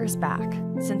of years back.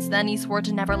 Since then, he swore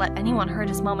to never let anyone hurt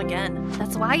his mom again.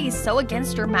 That's why he's so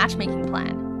against your matchmaking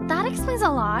plan. That explains a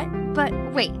lot, but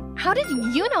wait, how did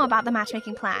you know about the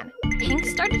matchmaking plan? Hank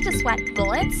started to sweat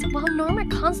bullets while Norma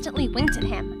constantly winked at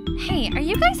him. Hey, are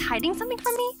you guys hiding something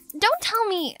from me? Don't tell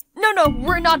me. No,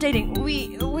 we're not dating.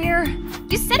 We're...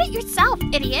 You said it yourself,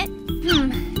 idiot.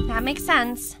 That makes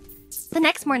sense. The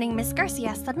next morning, Miss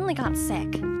Garcia suddenly got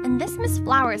sick, and this Miss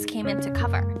Flowers came in to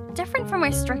cover. Different from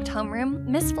our strict homeroom,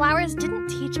 Miss Flowers didn't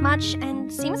teach much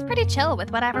and seems pretty chill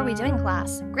with whatever we do in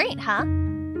class. Great, huh?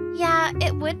 Yeah,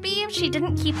 it would be if she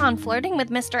didn't keep on flirting with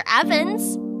Mr.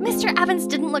 Evans. Mr. Evans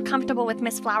didn't look comfortable with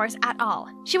Miss Flowers at all.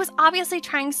 She was obviously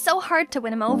trying so hard to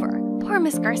win him over. Poor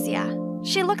Miss Garcia.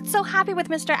 She looked so happy with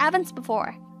Mr. Evans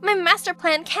before. My master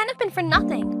plan can't have been for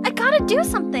nothing. I gotta do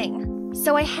something.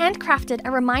 So I handcrafted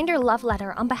a reminder love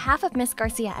letter on behalf of Miss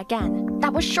Garcia again.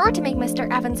 That was sure to make Mr.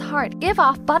 Evans' heart give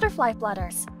off butterfly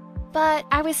flutters. But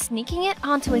I was sneaking it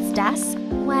onto his desk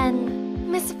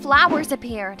when Miss Flowers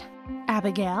appeared.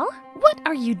 Abigail, what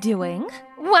are you doing?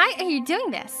 Why are you doing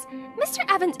this? Mr.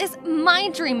 Evans is my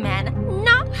dream man,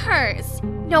 not hers.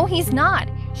 No, he's not.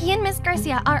 He and Miss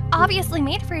Garcia are obviously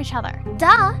made for each other.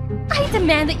 Duh! I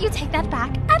demand that you take that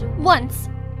back at once.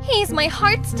 He's my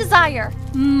heart's desire.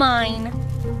 Mine.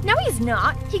 No, he's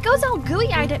not. He goes all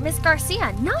gooey-eyed at Miss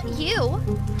Garcia, not you.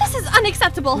 This is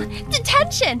unacceptable.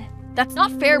 Detention! That's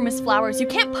not fair, Miss Flowers. You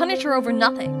can't punish her over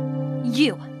nothing.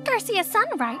 You. Garcia's son,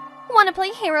 right? Wanna play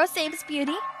Hero Saves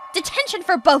Beauty? Detention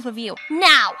for both of you,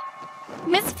 now!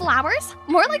 Miss Flowers?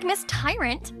 More like Miss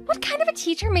Tyrant. What kind of a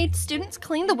teacher made students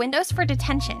clean the windows for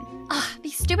detention? Ugh,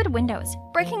 these stupid windows.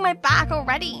 Breaking my back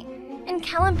already. And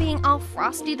Callum being all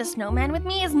Frosty the Snowman with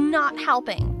me is not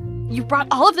helping. You brought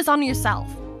all of this on yourself.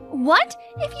 What?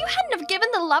 If you hadn't have given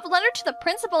the love letter to the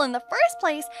principal in the first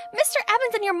place, Mr.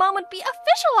 Evans and your mom would be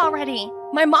official already.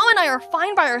 My mom and I are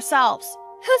fine by ourselves.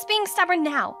 Who's being stubborn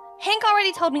now? Hank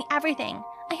already told me everything.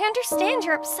 I understand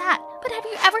you're upset, but have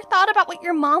you ever thought about what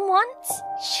your mom wants?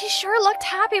 She sure looked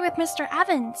happy with Mr.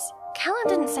 Evans. Callum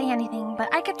didn't say anything, but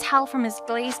I could tell from his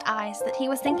glazed eyes that he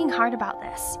was thinking hard about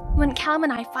this. When Callum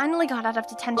and I finally got out of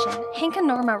detention, Hank and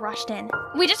Norma rushed in.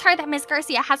 We just heard that Miss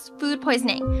Garcia has food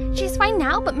poisoning. She's fine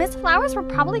now, but Miss Flowers will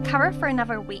probably cover for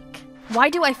another week. Why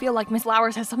do I feel like Miss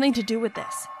Flowers has something to do with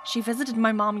this? She visited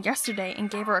my mom yesterday and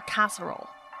gave her a casserole.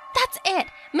 That's it!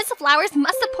 Miss Flowers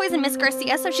must have poisoned Miss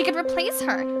Garcia so she could replace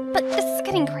her. But this is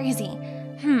getting crazy.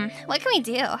 What can we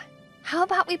do? How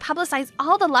about we publicize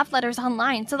all the love letters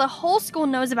online so the whole school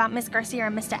knows about Miss Garcia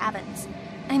and Mr. Evans?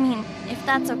 I mean, if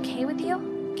that's okay with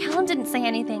you? Callum didn't say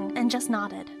anything and just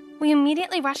nodded. We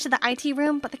immediately rushed to the IT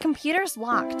room, but the computer's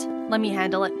locked. Let me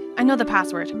handle it. I know the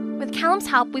password. With Callum's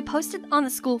help, we posted on the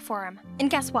school forum. And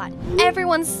guess what?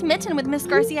 Everyone's smitten with Miss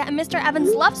Garcia and Mr.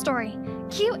 Evans' love story.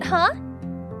 Cute, huh?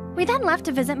 We then left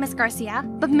to visit Miss Garcia,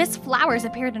 but Miss Flowers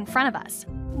appeared in front of us.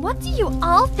 What do you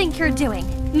all think you're doing?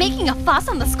 Making a fuss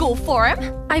on the school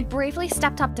forum? I bravely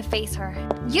stepped up to face her.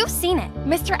 You've seen it.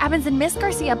 Mr. Evans and Miss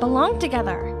Garcia belong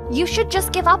together. You should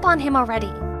just give up on him already.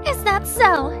 Is that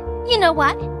so? You know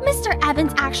what? Mr.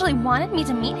 Evans actually wanted me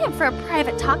to meet him for a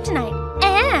private talk tonight.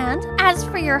 And as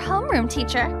for your homeroom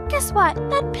teacher, guess what?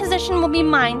 That position will be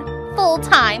mine,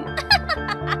 full-time.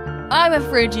 I'm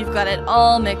afraid you've got it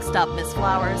all mixed up, Miss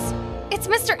Flowers. It's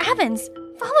Mr. Evans,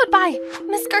 followed by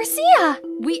Miss Garcia.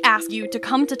 We asked you to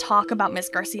come to talk about Miss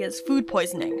Garcia's food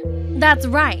poisoning. That's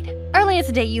right. Earlier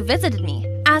today you visited me,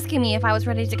 asking me if I was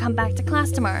ready to come back to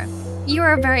class tomorrow. You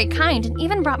were very kind and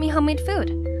even brought me homemade food.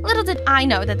 Little did I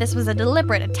know that this was a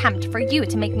deliberate attempt for you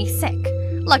to make me sick.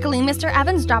 Luckily, Mr.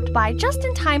 Evans dropped by just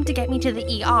in time to get me to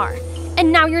the ER.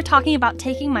 And now you're talking about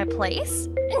taking my place?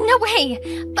 No way!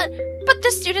 But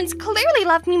the students clearly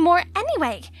love me more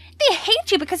anyway. They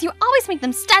hate you because you always make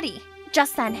them study.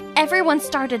 Just then, everyone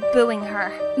started booing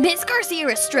her. Miss Garcia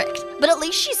is strict, but at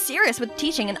least she's serious with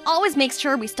teaching and always makes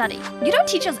sure we study. You don't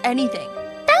teach us anything.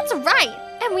 That's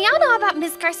right! And we all know about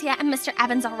Miss Garcia and Mr.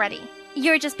 Evans already.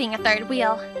 You're just being a third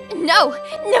wheel. No!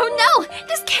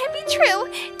 This can't be true!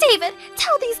 David,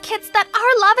 tell these kids that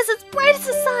our love is as bright as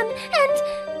the sun,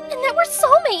 and that we're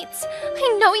soulmates.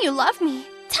 I know you love me.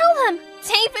 Tell them!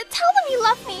 David, tell them you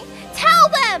love me! Tell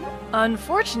them!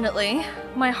 Unfortunately,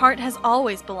 my heart has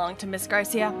always belonged to Miss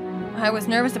Garcia. I was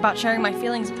nervous about sharing my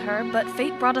feelings with her, but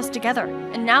fate brought us together,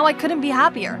 and now I couldn't be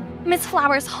happier. Miss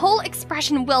Flower's whole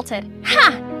expression wilted.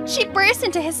 Ha! She burst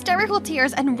into hysterical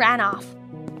tears and ran off.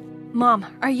 Mom,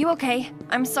 are you okay?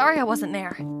 I'm sorry I wasn't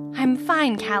there. I'm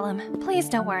fine, Callum. Please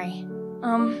don't worry.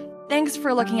 Thanks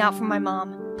for looking out for my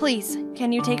mom. Please,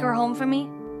 can you take her home for me?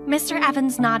 Mr.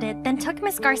 Evans nodded, then took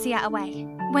Miss Garcia away.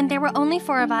 When there were only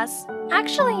 4 of us,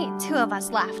 actually 2 of us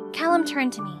left, Callum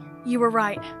turned to me. You were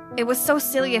right. It was so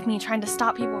silly of me trying to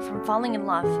stop people from falling in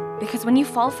love. Because when you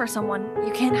fall for someone,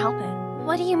 you can't help it.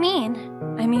 What do you mean?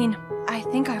 I mean, I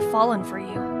think I've fallen for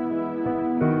you.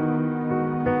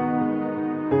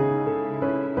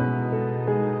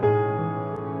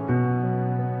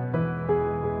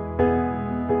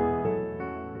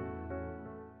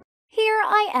 Here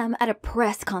I am at a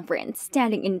press conference,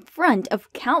 standing in front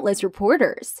of countless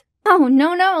reporters. Oh,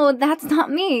 no, that's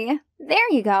not me. There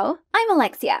you go. I'm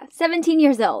Alexia, 17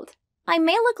 years old. I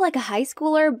may look like a high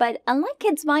schooler, but unlike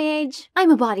kids my age, I'm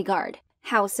a bodyguard.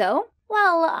 How so?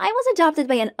 Well, I was adopted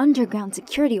by an underground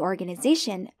security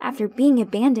organization after being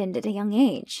abandoned at a young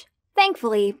age.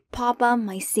 Thankfully, Papa,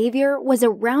 my savior, was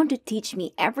around to teach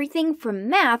me everything from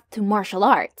math to martial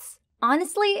arts.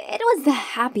 Honestly, it was the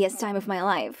happiest time of my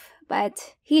life,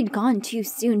 but he'd gone too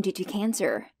soon due to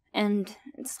cancer, and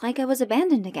it's like I was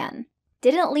abandoned again.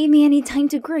 Didn't leave me any time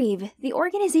to grieve. The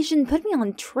organization put me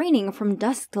on training from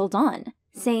dusk till dawn,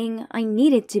 saying I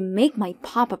needed to make my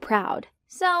papa proud.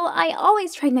 So I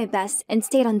always tried my best and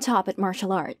stayed on top at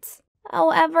martial arts.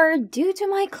 However, due to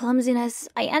my clumsiness,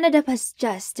 I ended up as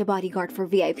just a bodyguard for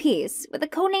VIPs with a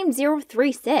codename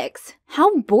 036.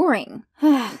 How boring.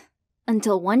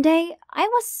 Until one day, I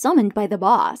was summoned by the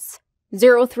boss.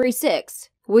 036,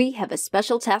 we have a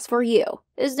special task for you.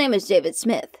 His name is David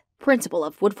Smith, principal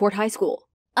of Woodford High School.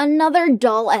 Another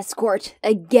doll escort,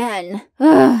 again.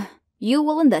 You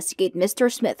will investigate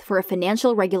Mr. Smith for a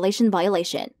financial regulation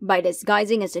violation by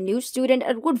disguising as a new student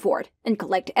at Woodford and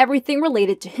collect everything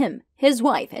related to him, his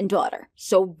wife, and daughter.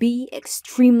 So be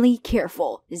extremely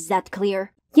careful. Is that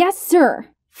clear? Yes, sir.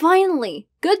 Finally!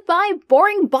 Goodbye,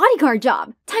 boring bodyguard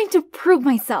job! Time to prove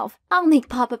myself. I'll make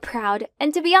Papa proud,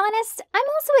 and to be honest, I'm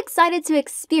also excited to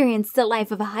experience the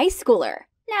life of a high schooler.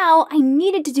 Now, I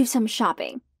needed to do some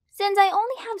shopping. Since I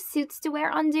only have suits to wear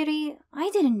on duty, I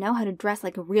didn't know how to dress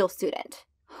like a real student.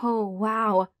 Oh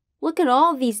wow, look at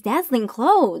all these dazzling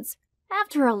clothes!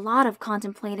 After a lot of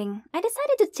contemplating, I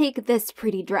decided to take this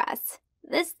pretty dress.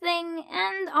 This thing,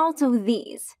 and also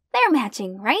these. They're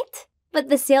matching, right? But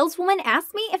the saleswoman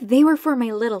asked me if they were for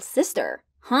my little sister.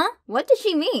 Huh? What does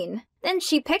she mean? Then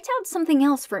she picked out something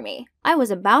else for me. I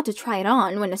was about to try it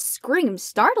on when a scream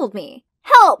startled me.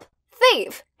 Help!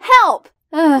 Thief! Help!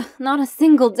 Not a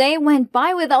single day went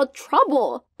by without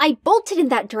trouble. I bolted in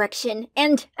that direction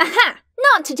and, aha!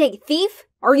 Not today, thief!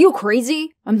 Are you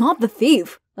crazy? I'm not the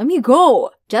thief. Let me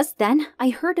go. Just then, I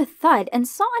heard a thud and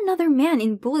saw another man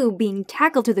in blue being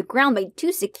tackled to the ground by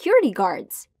 2 security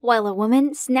guards, while a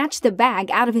woman snatched the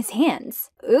bag out of his hands.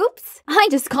 Oops, I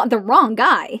just caught the wrong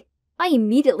guy. I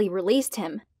immediately released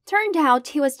him. Turned out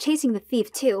he was chasing the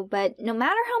thief too, but no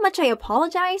matter how much I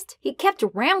apologized, he kept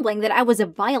rambling that I was a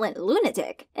violent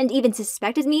lunatic, and even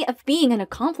suspected me of being an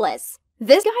accomplice.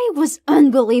 This guy was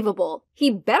unbelievable. He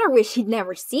better wish he'd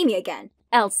never see me again,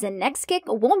 else the next kick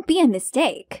won't be a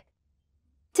mistake.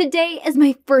 Today is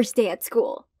my first day at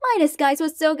school. My disguise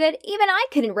was so good, even I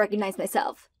couldn't recognize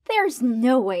myself. There's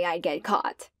no way I'd get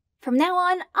caught. From now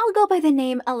on, I'll go by the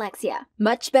name Alexia.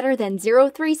 Much better than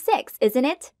 036, isn't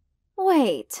it?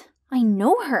 Wait, I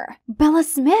know her. Bella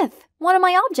Smith, one of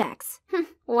my objects.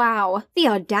 Wow, the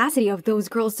audacity of those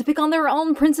girls to pick on their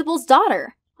own principal's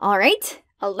daughter. Alright,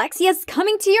 Alexia's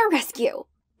coming to your rescue.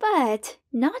 But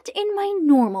not in my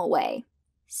normal way.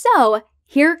 So,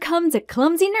 here comes a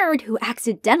clumsy nerd who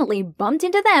accidentally bumped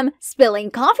into them,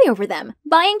 spilling coffee over them,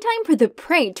 buying time for the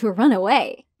prey to run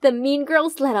away. The mean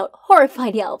girls let out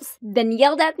horrified yelps, then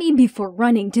yelled at me before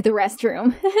running to the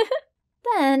restroom.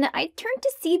 Then I turned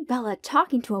to see Bella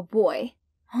talking to a boy.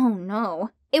 Oh no,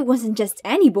 it wasn't just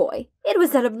any boy. It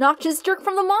was that obnoxious jerk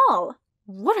from the mall.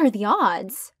 What are the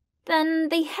odds? Then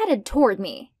they headed toward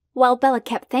me. While Bella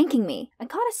kept thanking me, I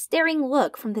caught a staring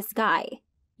look from this guy.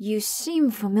 You seem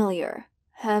familiar.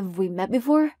 Have we met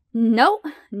before? No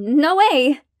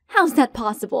way. How's that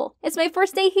possible? It's my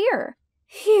first day here.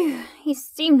 Phew, he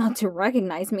seemed not to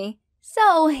recognize me.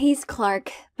 So, he's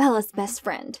Clark, Bella's best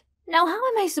friend. Now how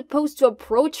am I supposed to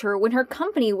approach her when her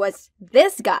company was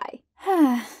this guy?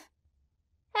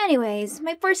 Anyways,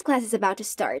 my first class is about to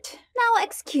start. Now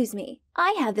excuse me,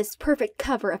 I have this perfect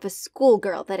cover of a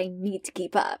schoolgirl that I need to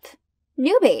keep up.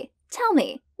 Newbie, tell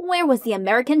me, where was the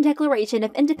American Declaration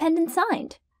of Independence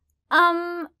signed?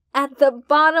 At the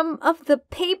bottom of the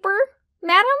paper,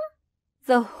 madam?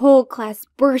 The whole class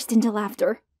burst into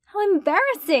laughter. How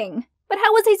embarrassing! But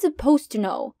how was I supposed to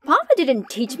know? Papa didn't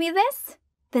teach me this.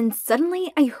 Then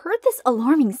suddenly, I heard this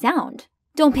alarming sound.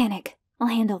 Don't panic, I'll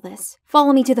handle this.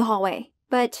 Follow me to the hallway.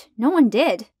 But no one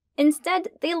did. Instead,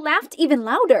 they laughed even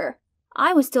louder.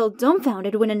 I was still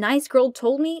dumbfounded when a nice girl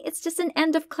told me it's just an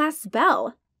end-of-class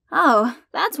bell. Oh,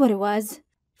 that's what it was.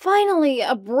 Finally,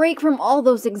 a break from all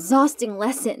those exhausting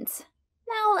lessons.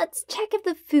 Now let's check if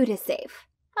the food is safe.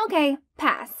 Okay,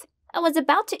 pass. I was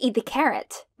about to eat the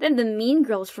carrot. Then the mean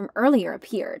girls from earlier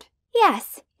appeared.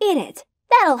 Yes, eat it.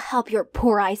 That'll help your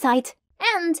poor eyesight.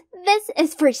 And this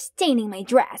is for staining my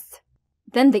dress.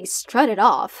 Then they strutted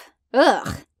off.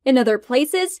 Ugh. In other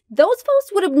places, those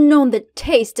folks would have known the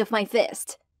taste of my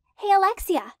fist. Hey,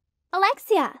 Alexia.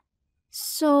 Alexia.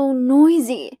 So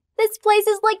noisy. This place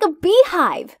is like a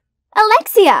beehive.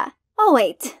 Alexia! Oh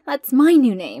wait, that's my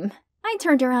new name. I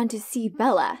turned around to see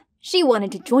Bella. She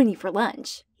wanted to join me for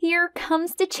lunch. Here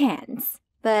comes the chance.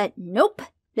 But nope,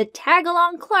 the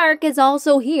tag-along Clark is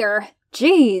also here.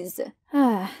 Jeez.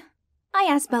 I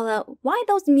asked Bella why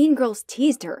those mean girls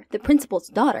teased her, the principal's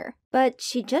daughter, but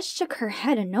she just shook her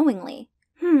head unknowingly.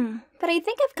 But I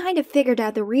think I've kind of figured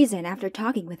out the reason after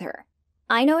talking with her.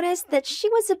 I noticed that she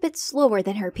was a bit slower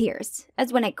than her peers,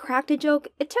 as when I cracked a joke,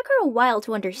 it took her a while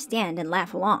to understand and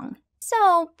laugh along.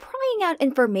 So, prying out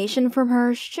information from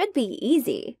her should be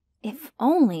easy. If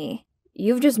only...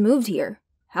 You've just moved here.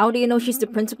 How do you know she's the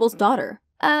principal's daughter?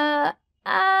 I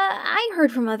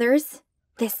heard from others.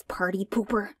 This party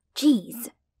pooper. Jeez.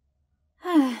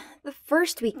 The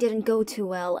first week didn't go too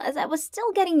well, as I was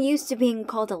still getting used to being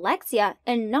called Alexia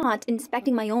and not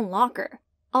inspecting my own locker.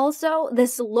 Also,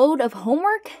 this load of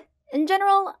homework? In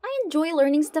general, I enjoy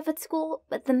learning stuff at school,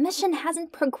 but the mission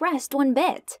hasn't progressed one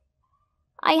bit.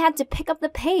 I had to pick up the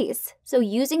pace, so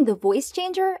using the voice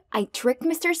changer, I tricked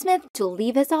Mr. Smith to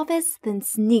leave his office, then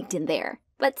sneaked in there.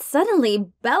 But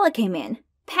suddenly, Bella came in.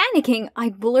 Panicking, I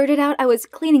blurted out I was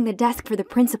cleaning the desk for the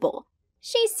principal.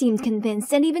 She seemed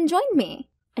convinced and even joined me.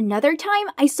 Another time,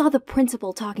 I saw the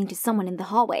principal talking to someone in the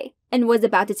hallway, and was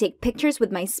about to take pictures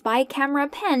with my spy camera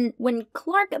pen when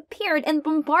Clark appeared and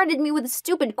bombarded me with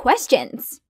stupid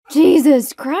questions.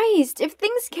 Jesus Christ, if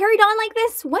things carried on like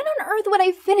this, when on earth would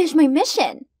I finish my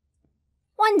mission?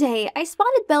 One day, I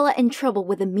spotted Bella in trouble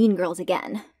with the mean girls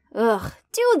again. Ugh,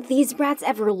 do these brats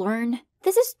ever learn?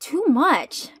 This is too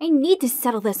much. I need to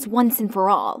settle this once and for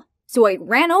all. So I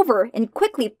ran over and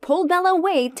quickly pulled Bella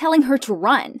away, telling her to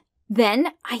run. Then,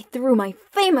 I threw my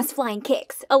famous flying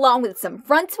kicks, along with some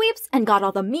front sweeps, and got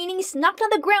all the meanies knocked on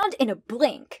the ground in a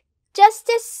blink.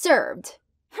 Justice served.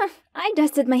 I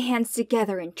dusted my hands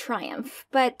together in triumph,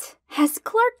 but has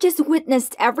Clark just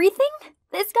witnessed everything?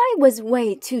 This guy was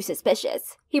way too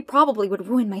suspicious. He probably would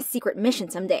ruin my secret mission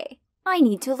someday. I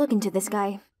need to look into this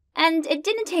guy. And it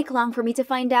didn't take long for me to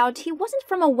find out he wasn't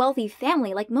from a wealthy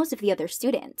family like most of the other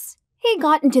students. He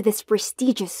got into this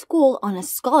prestigious school on a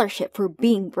scholarship for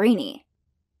being brainy.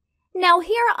 Now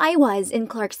here I was in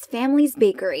Clark's family's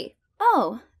bakery.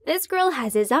 Oh, this girl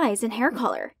has his eyes and hair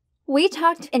color. We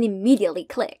talked and immediately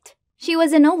clicked. She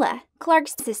was Enola,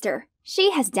 Clark's sister.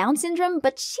 She has Down syndrome,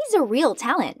 but she's a real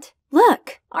talent.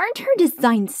 Look, aren't her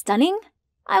designs stunning?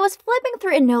 I was flipping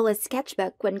through Enola's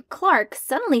sketchbook when Clark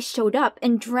suddenly showed up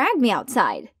and dragged me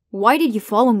outside. Why did you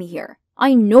follow me here?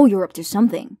 I know you're up to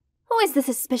something. Who is the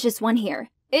suspicious one here?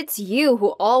 It's you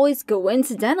who always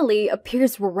coincidentally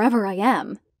appears wherever I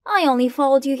am. I only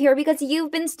followed you here because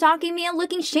you've been stalking me and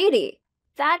looking shady.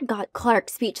 That got Clark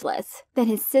speechless. Then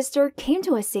his sister came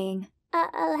to us saying,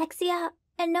 Alexia,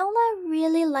 Enola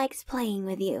really likes playing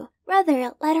with you.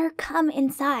 Brother, let her come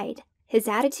inside. His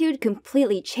attitude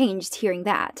completely changed hearing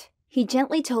that. He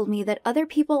gently told me that other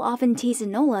people often tease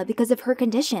Enola because of her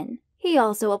condition. He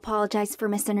also apologized for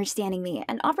misunderstanding me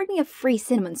and offered me a free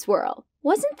cinnamon swirl.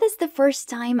 Wasn't this the first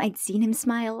time I'd seen him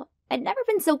smile? I'd never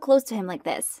been so close to him like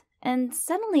this. And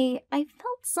suddenly, I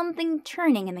felt something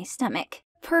churning in my stomach.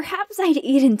 Perhaps I'd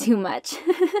eaten too much.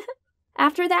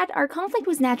 After that, our conflict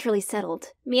was naturally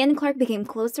settled. Me and Clark became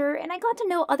closer, and I got to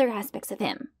know other aspects of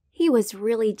him. He was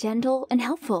really gentle and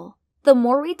helpful. The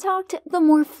more we talked, the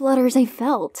more flutters I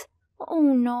felt. Oh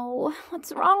no,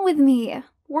 what's wrong with me?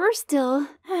 Worse still,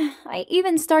 I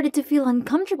even started to feel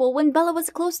uncomfortable when Bella was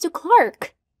close to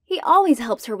Clark. He always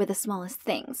helps her with the smallest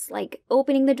things, like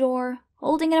opening the door,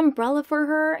 holding an umbrella for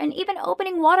her, and even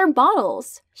opening water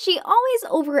bottles. She always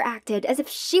overacted as if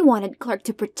she wanted Clark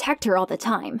to protect her all the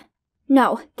time.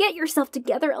 No, get yourself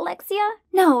together, Alexia.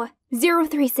 No,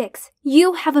 036,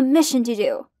 you have a mission to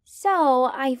do.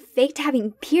 So, I faked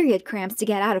having period cramps to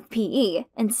get out of PE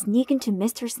and sneak into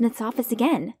Mr. Smith's office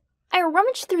again. I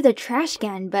rummaged through the trash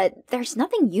can, but there's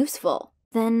nothing useful.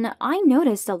 Then I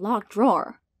noticed a locked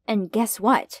drawer. And guess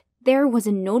what? There was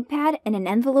a notepad and an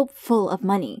envelope full of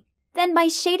money. Then by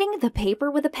shading the paper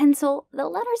with a pencil, the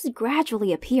letters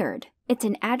gradually appeared. It's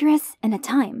an address and a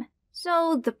time.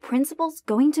 So the principal's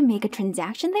going to make a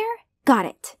transaction there? Got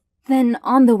it. Then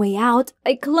on the way out,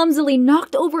 I clumsily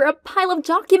knocked over a pile of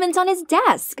documents on his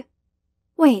desk.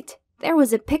 Wait, there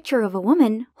was a picture of a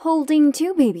woman holding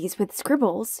 2 babies with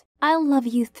scribbles. I'll love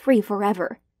you 3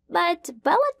 forever. But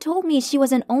Bella told me she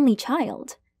was an only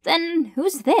child. Then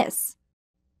who's this?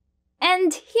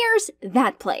 And here's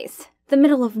that place. The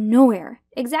middle of nowhere.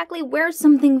 Exactly where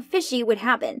something fishy would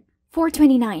happen.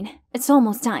 4:29. It's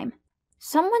almost time.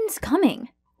 Someone's coming.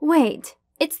 Wait,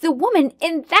 it's the woman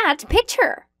in that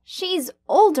picture. She's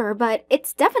older, but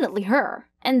it's definitely her.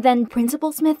 And then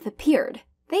Principal Smith appeared.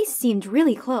 They seemed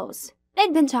really close.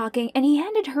 They'd been talking and he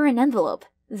handed her an envelope.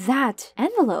 That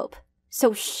envelope.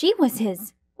 So she was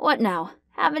his. What now?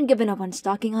 Haven't given up on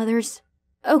stalking others.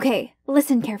 Okay,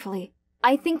 listen carefully.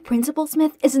 I think Principal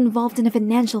Smith is involved in a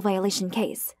financial violation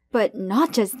case. But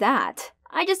not just that.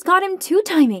 I just caught him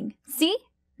 2-timing. See?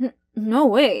 No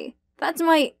way. That's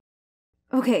my...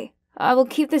 Okay, I will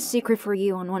keep this secret for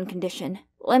you on one condition.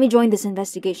 Let me join this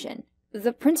investigation.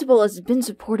 The principal has been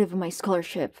supportive of my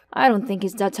scholarship. I don't think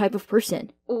he's that type of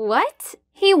person. What?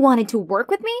 He wanted to work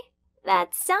with me?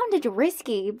 That sounded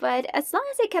risky, but as long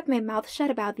as I kept my mouth shut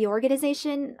about the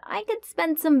organization, I could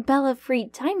spend some Bella-free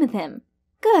time with him.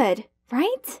 Good,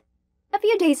 right? A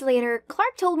few days later,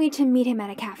 Clark told me to meet him at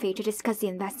a cafe to discuss the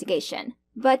investigation.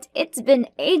 But it's been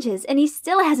ages and he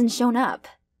still hasn't shown up.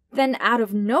 Then out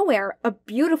of nowhere, a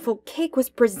beautiful cake was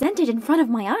presented in front of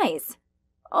my eyes.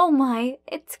 Oh my,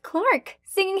 it's Clark,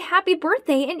 singing happy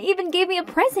birthday and even gave me a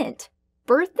present.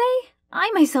 Birthday? I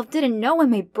myself didn't know when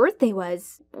my birthday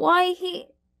was. Why,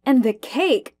 And the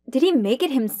cake, did he make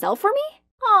it himself for me?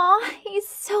 Aw, he's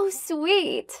so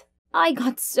sweet. I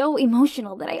got so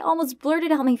emotional that I almost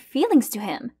blurted out my feelings to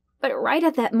him. But right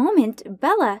at that moment,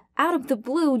 Bella, out of the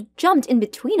blue, jumped in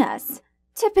between us.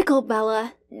 Typical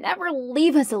Bella, never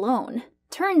leave us alone.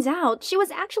 Turns out, she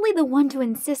was actually the one to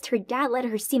insist her dad let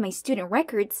her see my student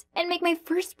records and make my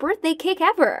first birthday cake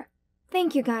ever.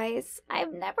 Thank you guys.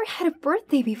 I've never had a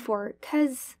birthday before,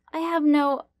 because I have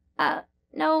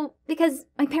because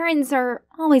my parents are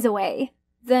always away.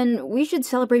 Then we should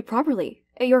celebrate properly,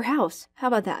 at your house. How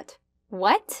about that?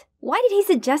 What? Why did he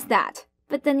suggest that?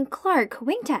 But then Clark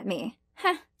winked at me.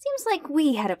 Seems like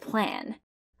we had a plan.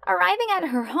 Arriving at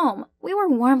her home, we were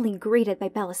warmly greeted by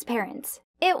Bella's parents.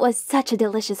 It was such a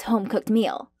delicious home-cooked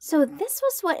meal. So this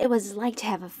was what it was like to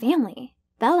have a family.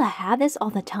 Bella had this all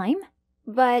the time?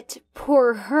 But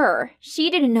poor her, she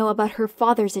didn't know about her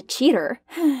father's a cheater.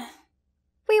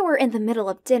 We were in the middle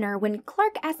of dinner when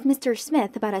Clark asked Mr.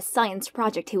 Smith about a science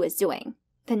project he was doing.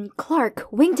 Then Clark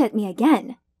winked at me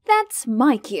again. That's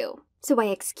my cue. So I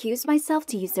excused myself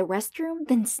to use the restroom,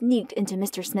 then sneaked into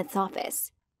Mr. Smith's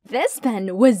office. This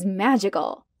pen was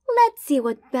magical. Let's see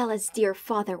what Bella's dear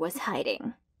father was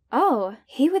hiding. Oh,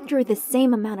 he withdrew the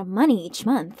same amount of money each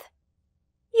month.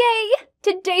 Yay!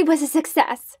 Today was a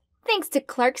success! Thanks to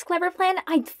Clark's clever plan,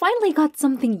 I'd finally got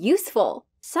something useful.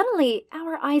 Suddenly,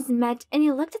 our eyes met and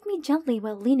he looked at me gently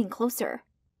while leaning closer.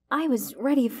 I was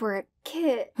ready for a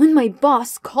kiss when my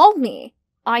boss called me.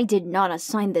 I did not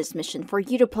assign this mission for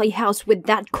you to play house with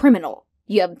that criminal.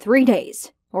 You have 3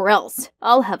 days, or else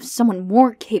I'll have someone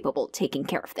more capable taking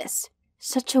care of this.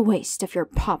 Such a waste of your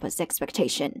papa's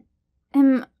expectation.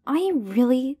 Am I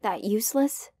really that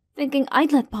useless? Thinking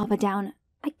I'd let Papa down,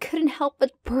 I couldn't help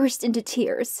but burst into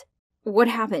tears. What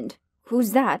happened?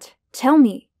 Who's that? Tell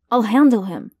me. I'll handle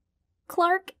him.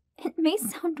 Clark, it may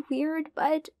sound weird,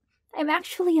 but I'm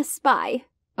actually a spy.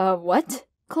 What?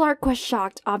 Clark was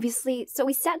shocked, obviously, so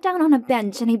we sat down on a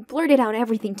bench and I blurted out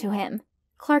everything to him.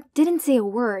 Clark didn't say a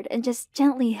word and just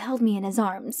gently held me in his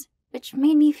arms, which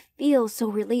made me feel so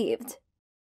relieved.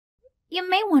 You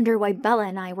may wonder why Bella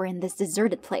and I were in this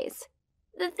deserted place.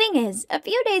 The thing is, a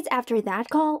few days after that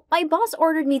call, my boss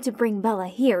ordered me to bring Bella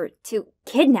here to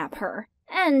kidnap her,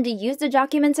 and use the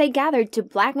documents I gathered to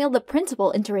blackmail the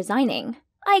principal into resigning.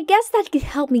 I guess that could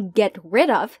help me get rid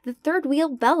of the third wheel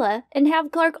Bella and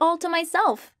have Clark all to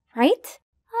myself, right?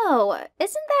 Oh,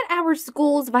 isn't that our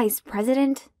school's vice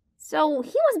president? So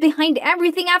he was behind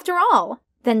everything after all.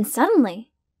 Then suddenly,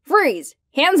 freeze!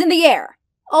 Hands in the air!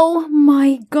 Oh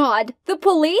my god, the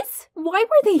police? Why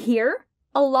were they here?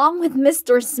 Along with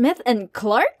Mr. Smith and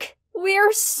Clark?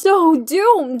 We're so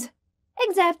doomed!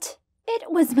 Except, it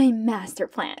was my master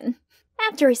plan.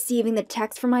 After receiving the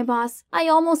text from my boss, I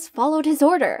almost followed his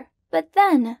order. But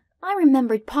then, I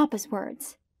remembered Papa's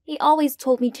words. He always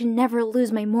told me to never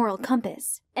lose my moral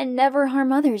compass, and never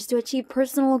harm others to achieve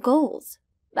personal goals.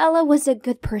 Bella was a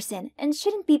good person, and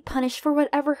shouldn't be punished for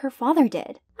whatever her father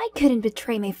did. I couldn't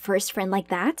betray my first friend like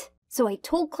that. So I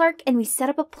told Clark and we set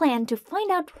up a plan to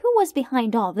find out who was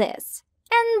behind all this.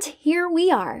 And here we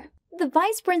are. The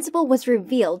vice principal was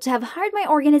revealed to have hired my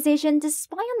organization to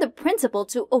spy on the principal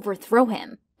to overthrow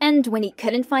him. And when he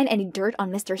couldn't find any dirt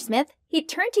on Mr. Smith, he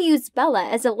turned to use Bella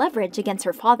as a leverage against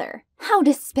her father. How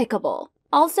despicable.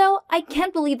 Also, I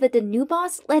can't believe that the new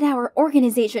boss led our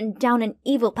organization down an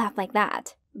evil path like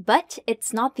that. But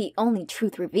it's not the only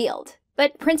truth revealed.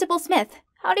 But Principal Smith,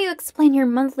 how do you explain your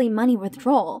monthly money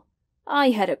withdrawal? I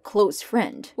had a close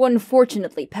friend who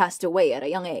unfortunately passed away at a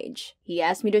young age. He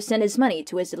asked me to send his money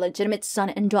to his illegitimate son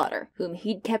and daughter, whom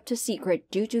he'd kept a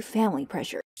secret due to family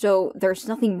pressure. So there's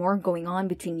nothing more going on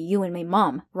between you and my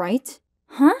mom, right?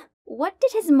 Huh? What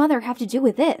did his mother have to do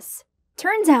with this?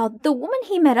 Turns out the woman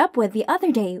he met up with the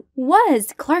other day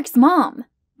was Clark's mom.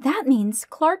 That means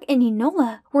Clark and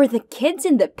Enola were the kids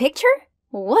in the picture?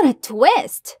 What a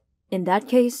twist! In that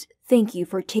case, thank you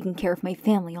for taking care of my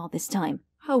family all this time.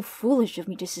 How foolish of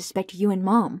me to suspect you and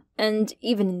Mom, and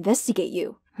even investigate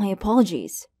you. My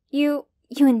apologies. You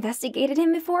investigated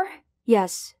him before?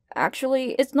 Yes.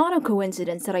 Actually, it's not a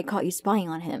coincidence that I caught you spying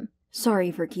on him.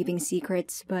 Sorry for keeping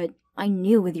secrets, but I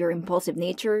knew with your impulsive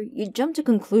nature, you'd jump to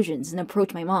conclusions and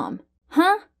approach my mom.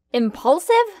 Huh?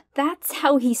 Impulsive? That's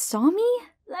how he saw me?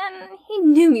 Then he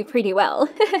knew me pretty well.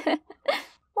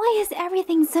 Why is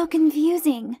everything so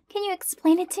confusing? Can you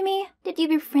explain it to me? Did you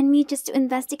befriend me just to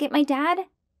investigate my dad?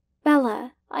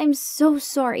 Bella, I'm so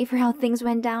sorry for how things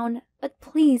went down, but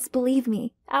please believe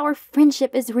me, our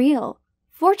friendship is real.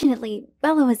 Fortunately,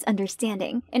 Bella was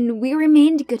understanding, and we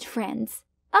remained good friends.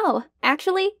 Oh,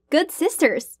 actually, good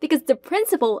sisters, because the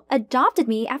principal adopted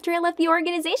me after I left the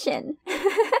organization.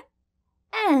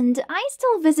 And I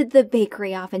still visit the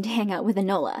bakery often to hang out with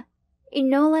Enola.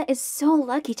 Enola is so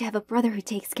lucky to have a brother who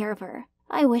takes care of her.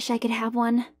 I wish I could have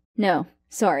one. No,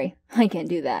 sorry, I can't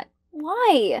do that.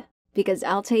 Why? Because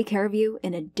I'll take care of you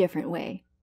in a different way.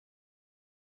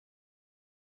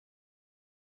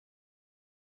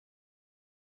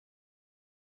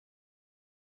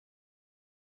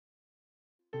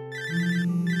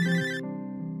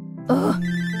 Ugh,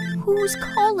 who's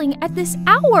calling at this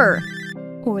hour?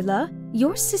 Orla,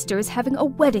 your sister is having a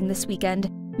wedding this weekend.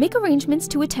 Make arrangements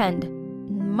to attend.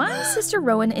 My sister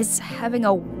Rowan is having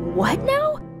a what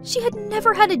now? She had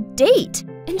never had a date,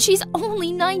 and she's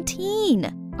only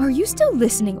 19. Are you still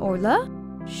listening, Orla?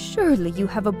 Surely you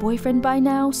have a boyfriend by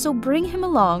now, so bring him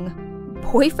along.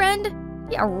 Boyfriend?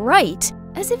 Yeah, right.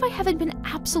 As if I haven't been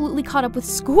absolutely caught up with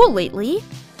school lately.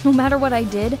 No matter what I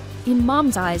did, in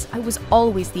Mom's eyes, I was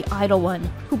always the idle one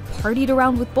who partied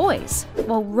around with boys,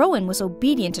 while Rowan was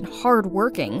obedient and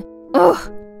hardworking.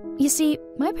 Ugh! You see,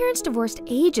 my parents divorced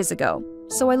ages ago,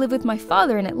 so I live with my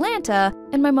father in Atlanta,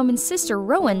 and my mom and sister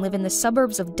Rowan live in the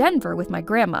suburbs of Denver with my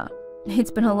grandma. It's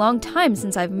been a long time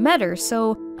since I've met her,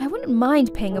 so I wouldn't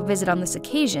mind paying a visit on this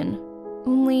occasion.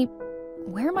 Only,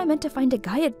 where am I meant to find a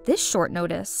guy at this short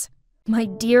notice? My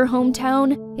dear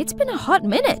hometown, it's been a hot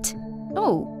minute.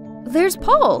 Oh, there's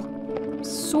Paul.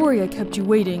 Sorry I kept you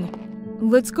waiting.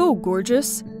 Let's go,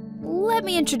 gorgeous. Let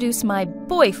me introduce my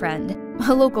boyfriend,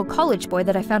 a local college boy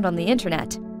that I found on the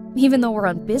internet. Even though we're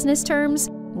on business terms,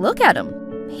 look at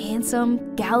him.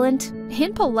 Handsome, gallant,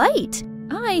 and polite.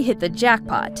 I hit the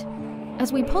jackpot.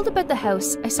 As we pulled up at the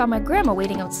house, I saw my grandma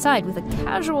waiting outside with a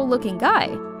casual-looking guy.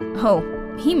 Oh,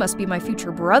 he must be my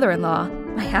future brother-in-law.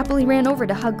 I happily ran over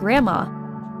to hug Grandma.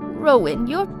 Rowan,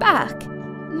 you're back.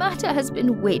 Mata has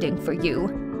been waiting for you.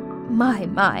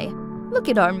 My, look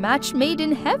at our match made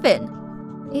in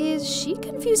heaven. Is she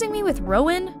confusing me with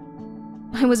Rowan?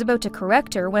 I was about to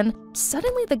correct her when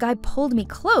suddenly the guy pulled me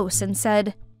close and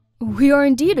said, "We are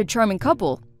indeed a charming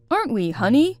couple, aren't we,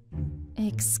 honey?"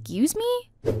 Excuse me?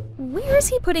 Where is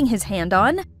he putting his hand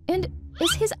on? And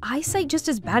is his eyesight just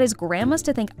as bad as Grandma's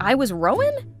to think I was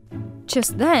Rowan?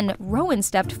 Just then, Rowan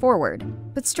stepped forward,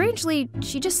 but strangely,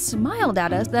 she just smiled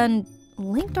at us, then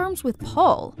linked arms with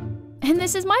Paul. And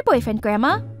this is my boyfriend,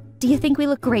 Grandma. Do you think we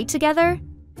look great together?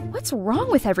 What's wrong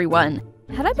with everyone?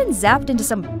 Had I been zapped into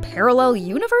some parallel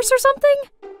universe or something?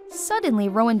 Suddenly,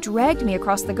 Rowan dragged me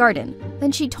across the garden.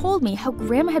 Then she told me how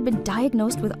Grandma had been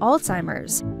diagnosed with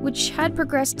Alzheimer's, which had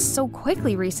progressed so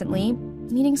quickly recently,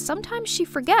 meaning sometimes she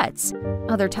forgets.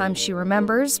 Other times she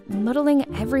remembers, muddling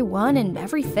everyone and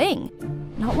everything.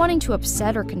 Not wanting to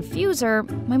upset or confuse her,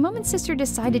 my mom and sister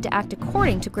decided to act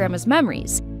according to Grandma's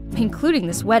memories, including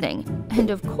this wedding. And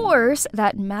of course,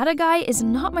 that Mata guy is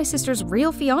not my sister's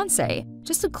real fiancé,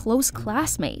 just a close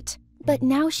classmate. But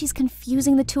now she's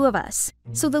confusing the two of us.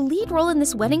 So the lead role in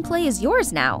this wedding play is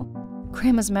yours now.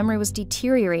 Grandma's memory was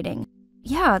deteriorating.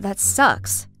 Yeah, that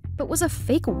sucks. But was a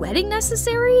fake wedding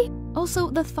necessary? Also,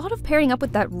 the thought of pairing up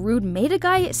with that rude Maida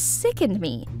guy sickened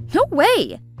me. No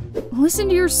way! Listen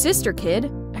to your sister,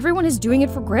 kid. Everyone is doing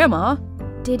it for Grandma.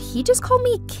 Did he just call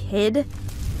me kid?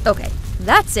 Okay,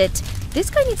 that's it. This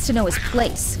guy needs to know his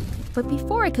place. But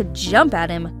before I could jump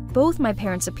at him, both my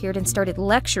parents appeared and started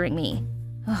lecturing me.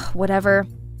 Ugh, whatever.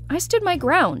 I stood my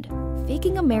ground.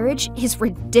 Faking a marriage is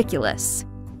ridiculous.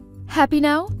 Happy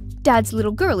now? Dad's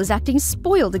little girl is acting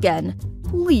spoiled again.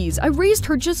 Please, I raised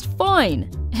her just fine.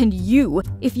 And you,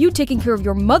 if you'd taken care of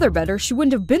your mother better, she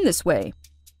wouldn't have been this way.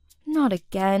 Not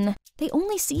again. They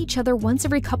only see each other once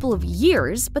every couple of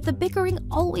years, but the bickering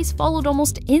always followed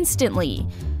almost instantly.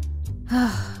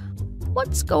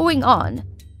 What's going on?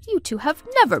 You two have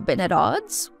never been at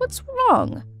odds. What's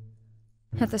wrong?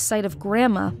 At the sight of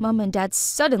Grandma, Mom and Dad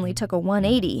suddenly took a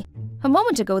 180. A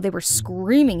moment ago, they were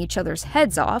screaming each other's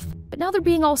heads off, but now they're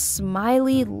being all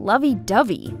smiley,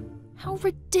 lovey-dovey. How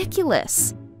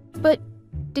ridiculous. But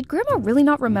did Grandma really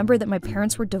not remember that my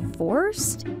parents were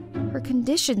divorced? Her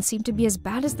condition seemed to be as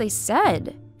bad as they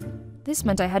said. This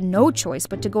meant I had no choice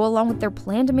but to go along with their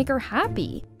plan to make her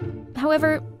happy.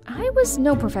 However, I was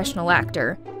no professional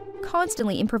actor.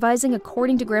 Constantly improvising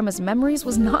according to Grandma's memories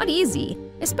was not easy,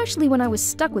 especially when I was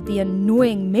stuck with the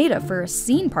annoying Maida for a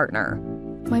scene partner.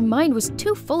 My mind was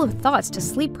too full of thoughts to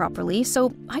sleep properly,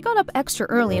 so I got up extra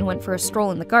early and went for a stroll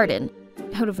in the garden.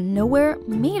 Out of nowhere,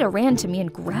 Maida ran to me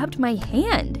and grabbed my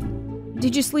hand.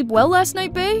 Did you sleep well last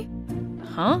night, bae?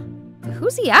 Huh?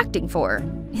 Who's he acting for?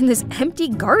 In this empty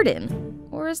garden?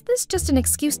 Or is this just an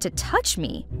excuse to touch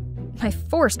me? I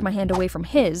forced my hand away from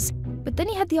his, but then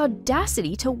he had the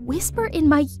audacity to whisper in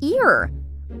my ear.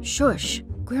 Shush,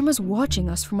 Grandma's watching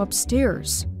us from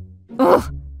upstairs.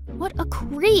 Ugh, what a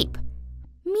creep.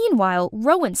 Meanwhile,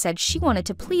 Rowan said she wanted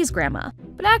to please Grandma,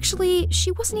 but actually,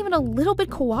 she wasn't even a little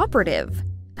bit cooperative.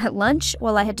 At lunch,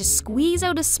 while I had to squeeze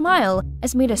out a smile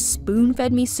as Maida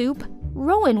spoon-fed me soup,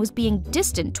 Rowan was being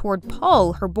distant toward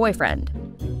Paul, her boyfriend.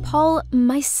 Paul,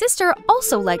 my sister,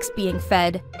 also likes being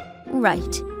fed.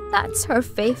 Right, that's her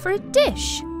favorite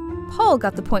dish. Paul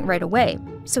got the point right away,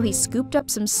 so he scooped up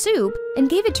some soup and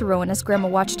gave it to Rowan as Grandma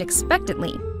watched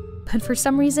expectantly. But for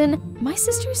some reason, my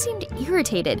sister seemed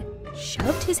irritated,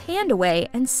 shoved his hand away,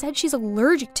 and said she's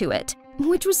allergic to it,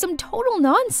 which was some total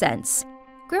nonsense.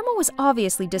 Grandma was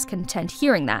obviously discontent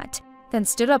hearing that, then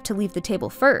stood up to leave the table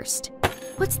first.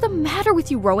 What's the matter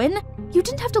with you, Rowan? You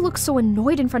didn't have to look so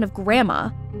annoyed in front of Grandma.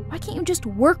 Why can't you just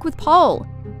work with Paul?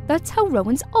 That's how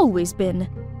Rowan's always been.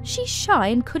 She's shy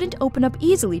and couldn't open up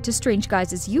easily to strange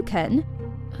guys as you can.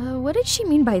 What did she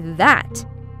mean by that?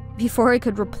 Before I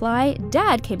could reply,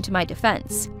 Dad came to my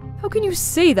defense. How can you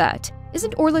say that?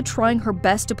 Isn't Orla trying her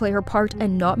best to play her part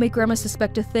and not make Grandma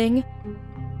suspect a thing?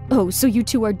 Oh, so you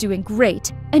two are doing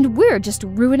great, and we're just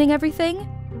ruining everything?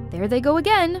 There they go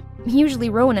again. Usually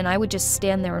Rowan and I would just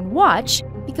stand there and watch,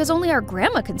 because only our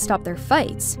Grandma can stop their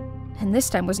fights. And this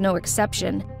time was no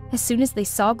exception. As soon as they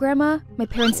saw Grandma, my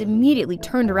parents immediately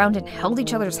turned around and held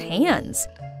each other's hands.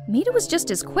 Maida was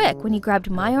just as quick when he grabbed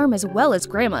my arm as well as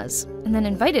Grandma's, and then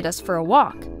invited us for a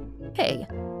walk. Hey,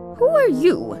 who are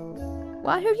you?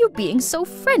 Why are you being so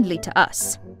friendly to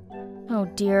us? Oh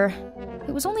dear.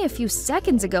 It was only a few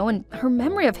seconds ago and her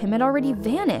memory of him had already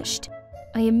vanished.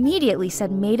 I immediately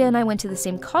said Maida and I went to the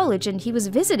same college and he was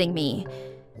visiting me.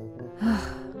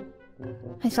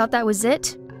 I thought that was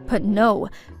it, but no.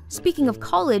 Speaking of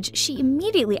college, she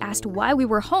immediately asked why we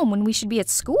were home when we should be at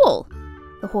school.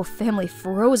 The whole family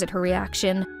froze at her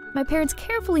reaction. My parents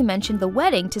carefully mentioned the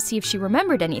wedding to see if she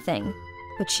remembered anything,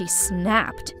 but she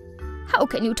snapped. How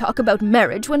can you talk about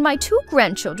marriage when my 2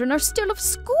 grandchildren are still of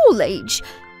school age?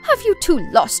 Have you two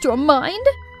lost your mind?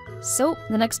 So,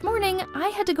 the next morning, I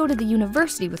had to go to the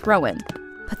university with Rowan.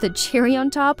 But the cherry on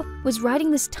top was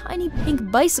riding this tiny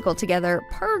pink bicycle together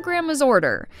per Grandma's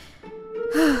order.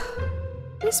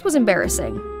 This was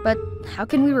embarrassing, but how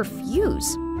can we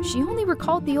refuse? She only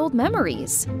recalled the old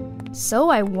memories. So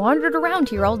I wandered around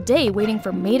here all day waiting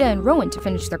for Maida and Rowan to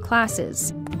finish their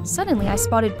classes. Suddenly I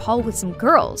spotted Paul with some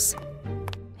girls.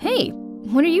 Hey,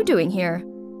 what are you doing here?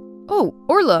 Oh,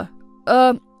 Orla.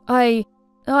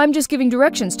 I'm just giving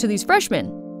directions to these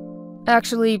freshmen.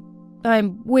 Actually,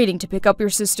 I'm waiting to pick up your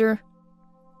sister.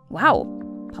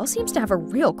 Wow, Paul seems to have a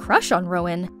real crush on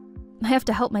Rowan. I have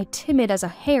to help my timid as a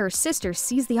hare sister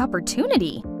seize the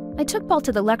opportunity. I took Paul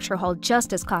to the lecture hall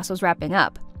just as class was wrapping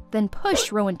up, then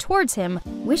pushed Rowan towards him,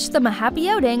 wished them a happy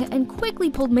outing, and quickly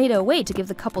pulled Maida away to give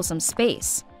the couple some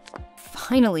space.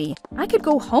 Finally, I could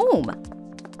go home.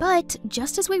 But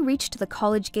just as we reached the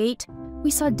college gate,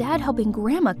 we saw Dad helping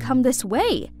Grandma come this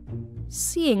way.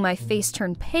 Seeing my face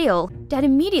turn pale, Dad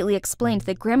immediately explained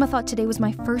that Grandma thought today was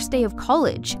my first day of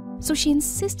college, so she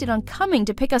insisted on coming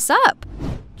to pick us up.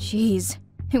 Jeez,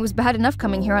 it was bad enough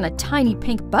coming here on a tiny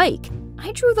pink bike.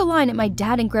 I drew the line at my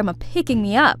dad and Grandma picking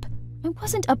me up. I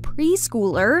wasn't a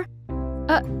preschooler.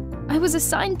 I was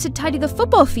assigned to tidy the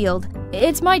football field.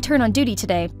 It's my turn on duty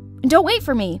today. Don't wait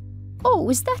for me. Oh,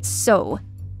 is that so?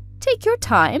 Take your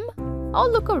time.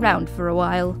 I'll look around for a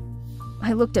while.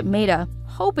 I looked at Maida,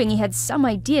 hoping he had some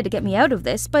idea to get me out of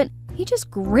this, but he just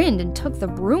grinned and took the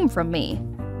broom from me.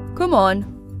 Come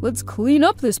on, let's clean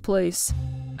up this place.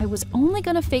 I was only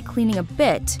gonna fake cleaning a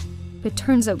bit, but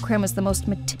turns out Grandma's the most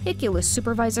meticulous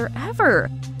supervisor ever.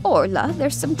 Orla,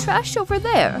 there's some trash over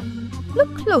there.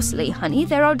 Look closely, honey,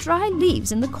 there are dry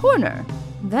leaves in the corner.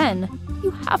 Then,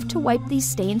 you have to wipe these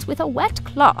stains with a wet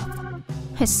cloth.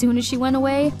 As soon as she went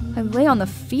away, I lay on the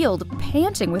field,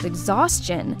 panting with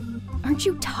exhaustion. Aren't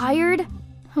you tired?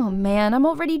 Oh man, I'm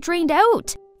already drained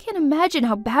out. Can't imagine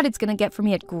how bad it's gonna get for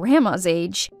me at Grandma's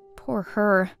age. Poor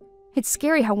her. It's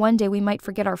scary how one day we might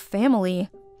forget our family.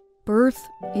 Birth,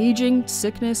 aging,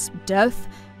 sickness, death,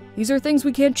 these are things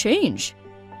we can't change.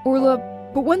 Orla,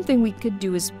 but one thing we could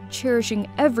do is cherishing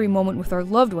every moment with our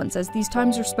loved ones as these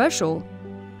times are special.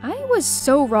 I was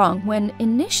so wrong when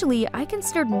initially I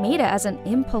considered Maida as an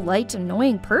impolite,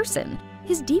 annoying person.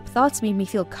 His deep thoughts made me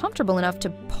feel comfortable enough to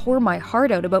pour my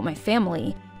heart out about my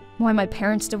family. Why my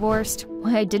parents divorced,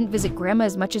 why I didn't visit Grandma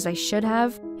as much as I should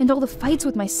have, and all the fights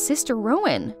with my sister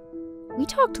Rowan. We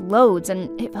talked loads,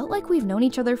 and it felt like we've known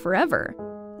each other forever.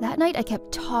 That night I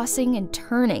kept tossing and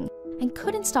turning, and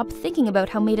couldn't stop thinking about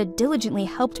how Maida diligently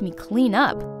helped me clean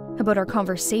up, about our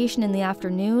conversation in the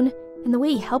afternoon, and the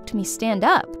way he helped me stand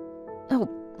up. Oh,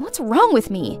 what's wrong with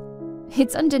me?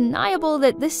 It's undeniable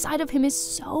that this side of him is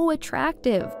so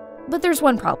attractive. But there's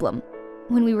one problem.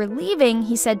 When we were leaving,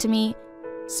 he said to me,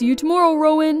 "See you tomorrow,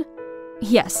 Rowan."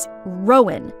 Yes,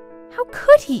 Rowan. How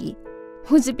could he?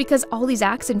 Was it because all these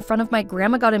acts in front of my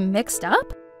grandma got him mixed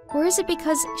up? Or is it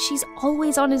because she's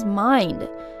always on his mind?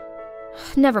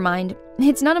 Never mind,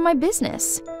 it's none of my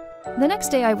business. The next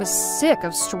day I was sick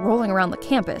of strolling around the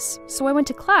campus, so I went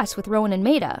to class with Rowan and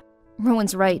Maida.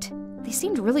 Rowan's right, they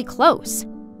seemed really close.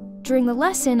 During the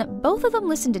lesson, both of them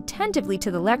listened attentively to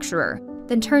the lecturer,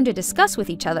 then turned to discuss with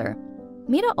each other.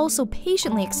 Maida also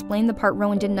patiently explained the part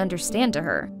Rowan didn't understand to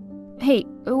her. Hey,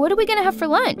 what are we gonna have for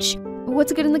lunch?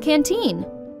 What's good in the canteen?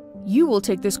 You will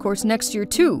take this course next year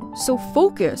too, so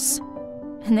focus.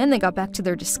 And then they got back to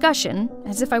their discussion,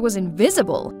 as if I was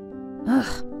invisible.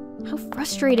 Ugh, how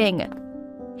frustrating.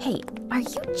 Hey, are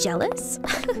you jealous?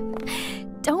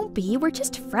 Don't be, we're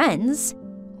just friends.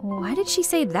 Why did she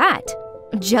say that?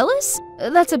 Jealous?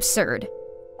 That's absurd.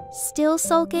 Still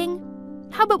sulking?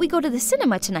 How about we go to the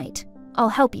cinema tonight? I'll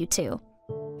help you too.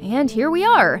 And here we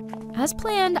are. As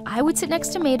planned, I would sit next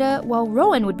to Maida while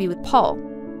Rowan would be with Paul.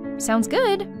 Sounds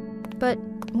good. But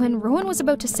when Rowan was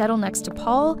about to settle next to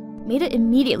Paul, Maida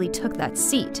immediately took that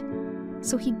seat.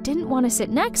 So he didn't want to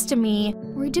sit next to me,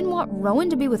 or he didn't want Rowan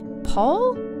to be with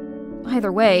Paul?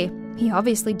 Either way, he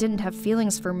obviously didn't have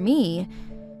feelings for me.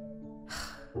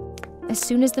 As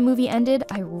soon as the movie ended,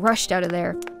 I rushed out of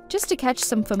there, just to catch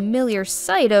some familiar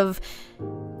sight of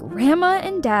Grandma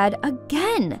and Dad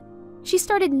again. She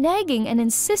started nagging and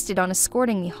insisted on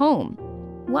escorting me home.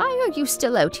 Why are you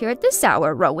still out here at this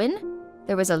hour, Rowan?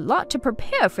 There was a lot to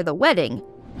prepare for the wedding.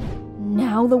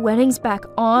 Now the wedding's back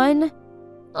on?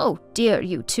 Oh dear,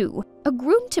 you two. A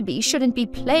groom-to-be shouldn't be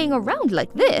playing around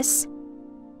like this.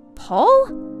 Paul?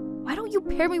 Why don't you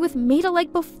pair me with Maida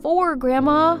like before,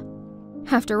 Grandma?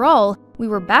 After all, we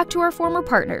were back to our former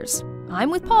partners.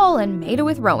 I'm with Paul and Maida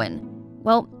with Rowan.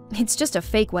 Well, it's just a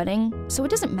fake wedding, so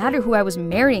it doesn't matter who I was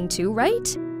marrying to,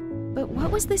 right? But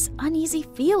what was this uneasy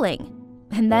feeling?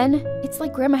 And then, it's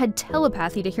like Grandma had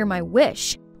telepathy to hear my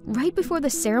wish. Right before the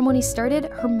ceremony started,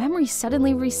 her memory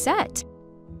suddenly reset.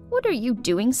 What are you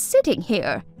doing sitting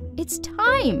here? It's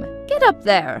time! Get up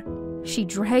there! She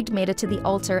dragged Maida to the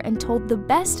altar and told the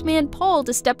best man Paul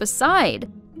to step aside.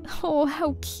 Oh,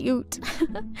 how cute.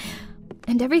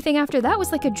 And everything after that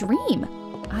was like a dream.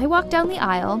 I walked down the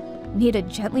aisle, Maida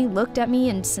gently looked at me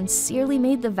and sincerely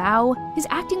made the vow, his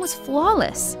acting was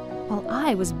flawless, while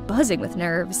I was buzzing with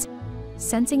nerves.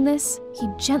 Sensing this, he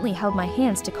gently held my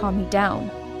hands to calm me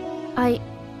down.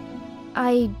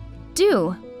 I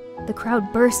do. The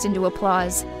crowd burst into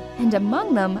applause, and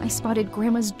among them I spotted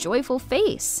Grandma's joyful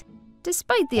face.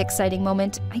 Despite the exciting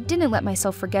moment, I didn't let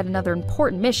myself forget another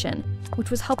important mission,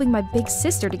 which was helping my big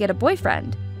sister to get a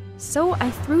boyfriend. So I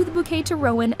threw the bouquet to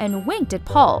Rowan and winked at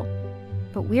Paul.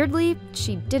 But weirdly,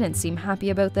 she didn't seem happy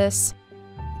about this.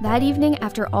 That evening,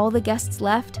 after all the guests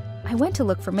left, I went to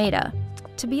look for Maida.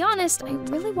 To be honest, I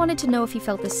really wanted to know if he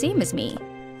felt the same as me.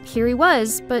 Here he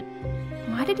was, but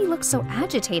why did he look so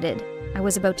agitated? I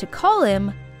was about to call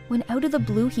him when out of the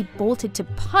blue he bolted to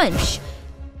punch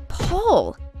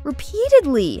Paul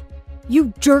repeatedly.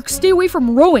 You jerk, stay away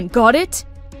from Rowan, got it?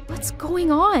 What's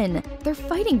going on? They're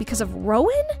fighting because of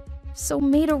Rowan? So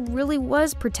Maida really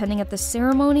was pretending at the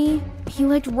ceremony? He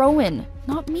liked Rowan,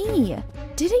 not me.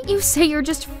 Didn't you say you're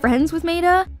just friends with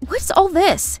Maida? What's all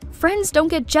this? Friends don't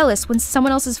get jealous when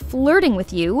someone else is flirting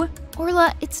with you.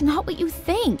 Orla, it's not what you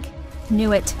think.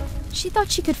 Knew it. She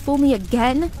thought she could fool me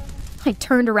again? I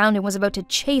turned around and was about to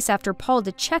chase after Paul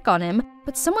to check on him,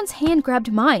 but someone's hand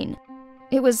grabbed mine.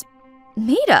 It was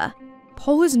Maida.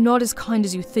 Paul is not as kind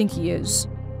as you think he is.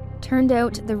 Turned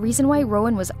out the reason why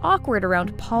Rowan was awkward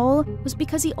around Paul was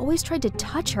because he always tried to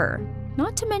touch her.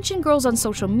 Not to mention girls on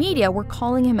social media were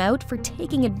calling him out for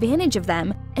taking advantage of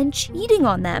them and cheating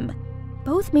on them.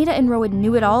 Both Maida and Rowan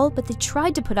knew it all, but they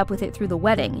tried to put up with it through the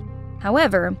wedding.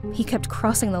 However, he kept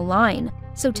crossing the line,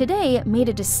 so today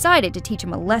Maida decided to teach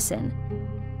him a lesson.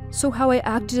 So how I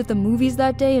acted at the movies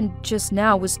that day and just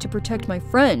now was to protect my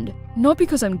friend, not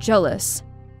because I'm jealous.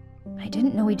 I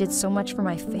didn't know he did so much for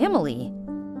my family.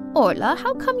 Orla,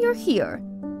 how come you're here?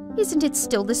 Isn't it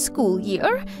still the school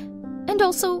year? And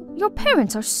also, your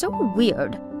parents are so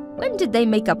weird. When did they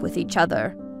make up with each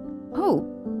other? Oh,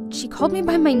 she called me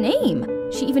by my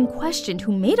name. She even questioned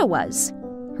who Maida was.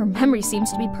 Her memory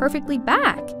seems to be perfectly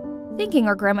back. Thinking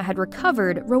our grandma had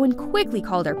recovered, Rowan quickly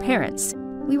called our parents.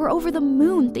 We were over the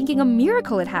moon thinking a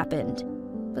miracle had happened.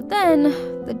 But then,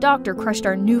 the doctor crushed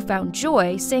our newfound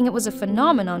joy, saying it was a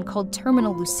phenomenon called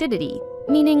terminal lucidity,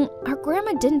 meaning our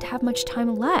grandma didn't have much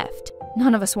time left.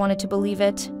 None of us wanted to believe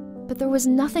it, but there was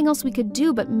nothing else we could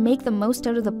do but make the most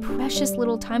out of the precious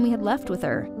little time we had left with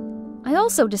her. I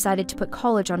also decided to put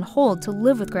college on hold to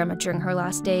live with Grandma during her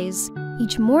last days.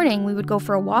 Each morning, we would go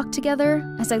for a walk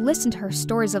together as I listened to her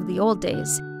stories of the old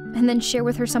days, and then share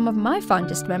with her some of my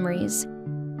fondest memories.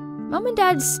 Mom and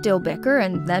Dad still bicker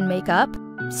and then make up.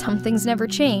 Some things never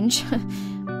change.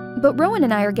 But Rowan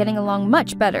and I are getting along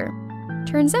much better.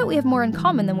 Turns out we have more in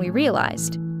common than we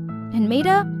realized. And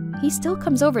Maida, he still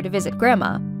comes over to visit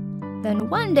Grandma. Then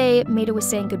one day, Maida was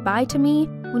saying goodbye to me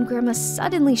when Grandma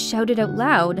suddenly shouted out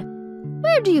loud,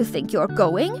 "Where do you think you're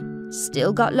going?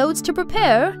 Still got loads to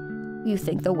prepare? You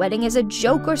think the wedding is a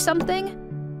joke or something?"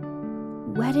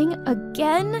 Wedding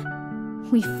again?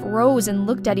 We froze and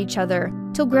looked at each other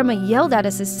till Grandma yelled at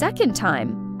us a second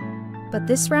time. But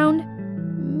this round,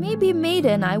 maybe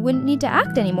Maida and I wouldn't need to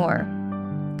act anymore.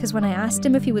 Because when I asked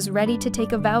him if he was ready to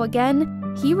take a vow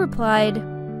again, he replied,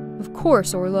 "Of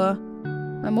course, Orla.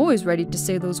 I'm always ready to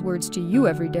say those words to you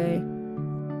every day."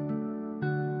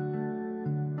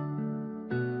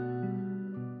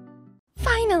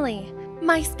 Finally,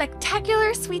 my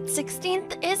spectacular sweet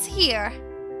 16th is here.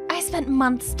 I spent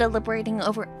months deliberating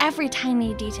over every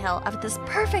tiny detail of this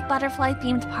perfect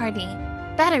butterfly-themed party.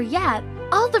 Better yet,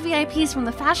 all the VIPs from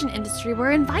the fashion industry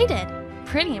were invited.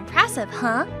 Pretty impressive,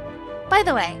 huh? By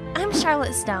the way, I'm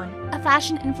Charlotte Stone, a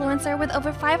fashion influencer with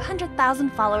over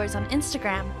 500,000 followers on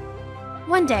Instagram.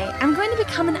 One day, I'm going to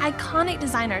become an iconic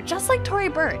designer just like Tory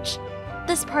Burch.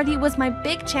 This party was my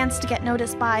big chance to get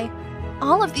noticed by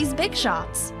all of these big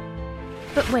shots.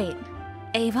 But wait,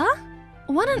 Ava?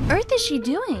 What on earth is she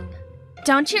doing?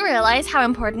 Don't you realize how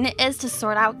important it is to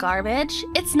sort out garbage?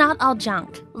 It's not all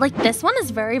junk. Like this one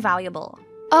is very valuable.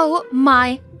 Oh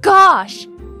my gosh!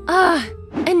 Ugh!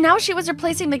 And now she was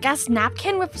replacing the guest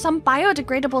napkin with some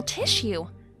biodegradable tissue.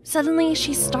 Suddenly,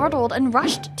 she's startled and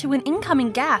rushed to an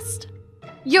incoming guest.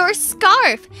 Your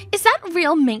scarf! Is that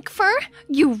real mink fur?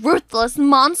 You ruthless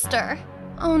monster!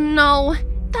 Oh no,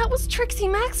 that was Trixie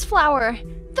Maxflower,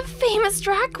 the famous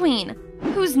drag queen,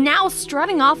 who's now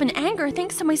strutting off in anger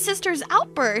thanks to my sister's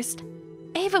outburst.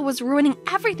 Ava was ruining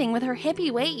everything with her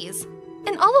hippie ways,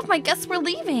 and all of my guests were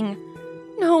leaving.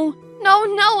 No,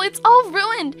 it's all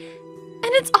ruined,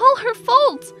 and it's all her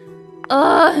fault.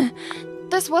 Ugh.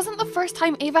 This wasn't the first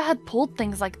time Ava had pulled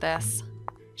things like this.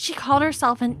 She called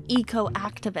herself an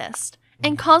eco-activist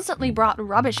and constantly brought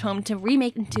rubbish home to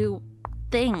remake into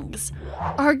things,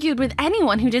 argued with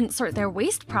anyone who didn't sort their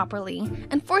waste properly,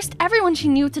 and forced everyone she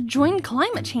knew to join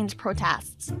climate change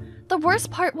protests. The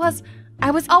worst part was,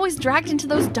 I was always dragged into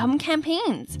those dumb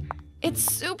campaigns. It's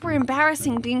super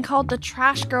embarrassing being called the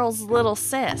trash girl's little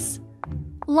sis.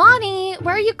 Lonnie,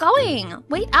 where are you going?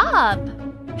 Wait up!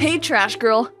 Hey, trash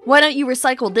girl, why don't you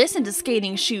recycle this into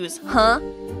skating shoes, huh?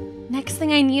 Next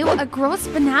thing I knew, a gross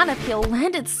banana peel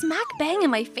landed smack bang in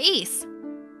my face.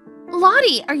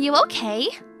 Lottie, are you okay?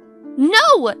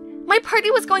 No! My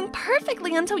party was going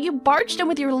perfectly until you barged in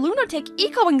with your lunatic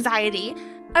eco-anxiety.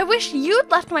 I wish you'd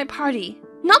left my party,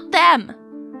 not them.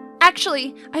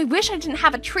 Actually, I wish I didn't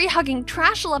have a tree-hugging,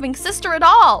 trash-loving sister at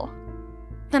all.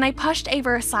 Then I pushed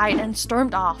Ava aside and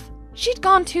stormed off. She'd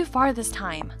gone too far this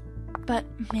time. But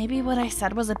maybe what I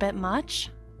said was a bit much?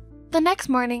 The next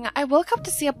morning, I woke up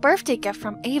to see a birthday gift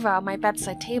from Ava on my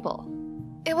bedside table.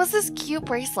 It was this cute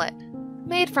bracelet,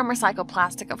 made from recycled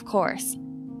plastic, of course.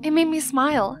 It made me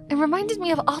smile and reminded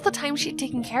me of all the time she'd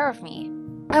taken care of me.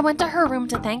 I went to her room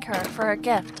to thank her for her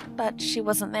gift, but she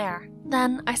wasn't there.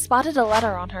 Then I spotted a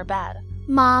letter on her bed.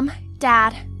 Mom,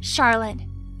 Dad, Charlotte,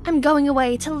 I'm going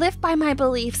away to live by my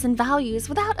beliefs and values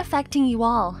without affecting you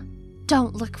all.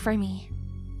 Don't look for me.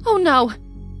 Oh no!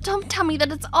 Don't tell me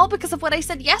that it's all because of what I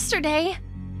said yesterday!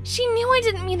 She knew I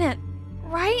didn't mean it,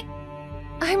 right?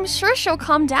 I'm sure she'll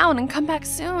calm down and come back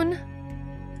soon.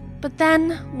 But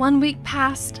then, 1 week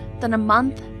passed, then a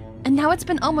month, and now it's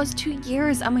been almost 2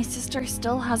 years and my sister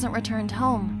still hasn't returned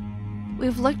home.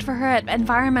 We've looked for her at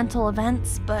environmental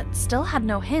events, but still had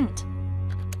no hint.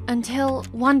 Until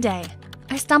one day,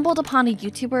 I stumbled upon a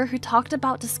YouTuber who talked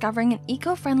about discovering an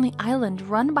eco-friendly island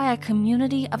run by a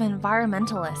community of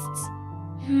environmentalists.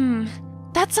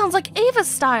 That sounds like Ava's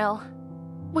style.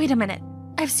 Wait a minute,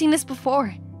 I've seen this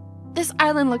before. This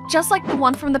island looked just like the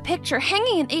one from the picture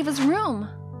hanging in Ava's room.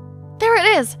 There it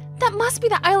is! That must be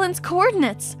the island's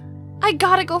coordinates! I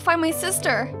gotta go find my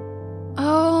sister!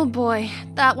 Oh boy,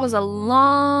 that was a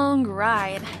long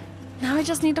ride. Now I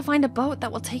just need to find a boat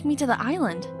that will take me to the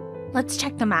island. Let's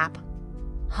check the map.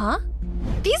 Huh?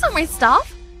 These are my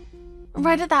stuff?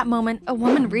 Right at that moment, a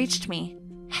woman reached me.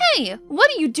 Hey, what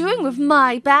are you doing with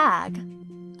my bag?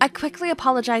 I quickly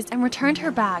apologized and returned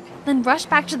her bag, then rushed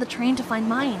back to the train to find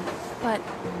mine. But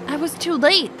I was too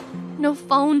late. No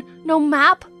phone, no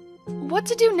map. What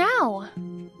to do now?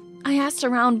 I asked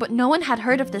around, but no one had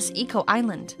heard of this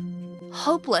eco-island.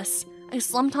 Hopeless, I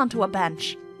slumped onto a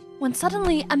bench, when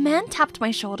suddenly a man tapped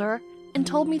my shoulder and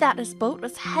told me that his boat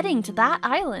was heading to that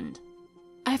island.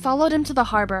 I followed him to the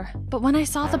harbor, but when I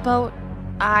saw the boat,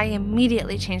 I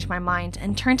immediately changed my mind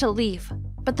and turned to leave,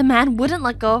 but the man wouldn't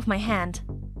let go of my hand.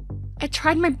 I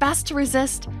tried my best to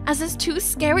resist as his 2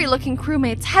 scary-looking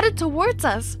crewmates headed towards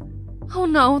us. Oh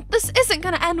no, this isn't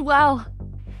gonna end well.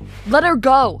 Let her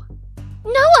go!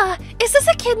 Noah, is this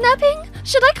a kidnapping?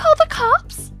 Should I call the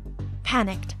cops?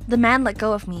 Panicked, the man let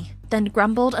go of me, then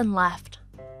grumbled and left.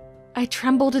 I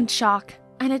trembled in shock,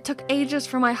 and it took ages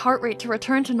for my heart rate to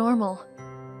return to normal.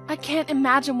 I can't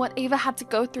imagine what Ava had to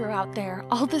go through out there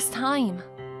all this time.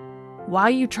 Why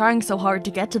are you trying so hard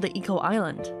to get to the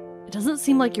eco-island? It doesn't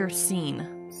seem like you're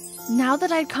seen. Now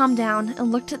that I'd calmed down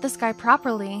and looked at this guy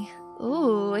properly,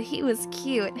 ooh, he was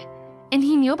cute. And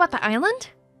he knew about the island?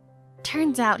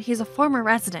 Turns out he's a former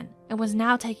resident and was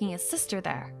now taking his sister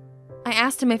there. I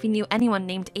asked him if he knew anyone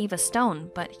named Ava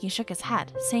Stone, but he shook his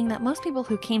head, saying that most people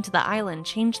who came to the island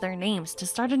changed their names to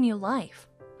start a new life.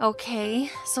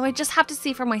 Okay, so I just have to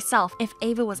see for myself if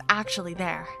Ava was actually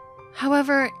there.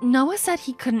 However, Noah said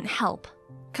he couldn't help,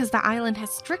 because the island has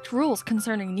strict rules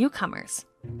concerning newcomers.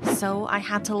 So I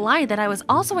had to lie that I was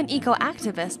also an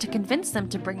eco-activist to convince them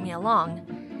to bring me along.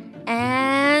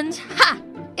 And ha!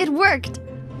 It worked!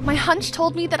 My hunch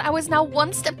told me that I was now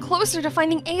 1 step closer to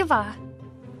finding Ava.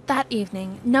 That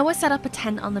evening, Noah set up a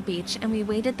tent on the beach and we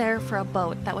waited there for a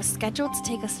boat that was scheduled to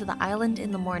take us to the island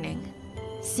in the morning.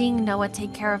 Seeing Noah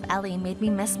take care of Ellie made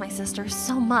me miss my sister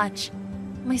so much.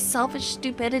 My selfish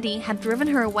stupidity had driven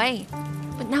her away,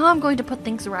 but now I'm going to put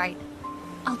things right.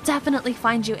 I'll definitely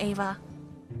find you, Ava.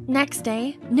 Next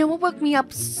day, Noah woke me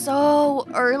up so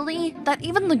early that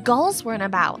even the gulls weren't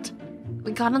about.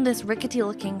 We got on this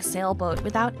rickety-looking sailboat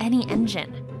without any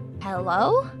engine.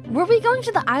 Hello? Were we going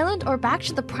to the island or back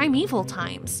to the primeval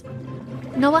times?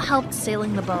 Noah helped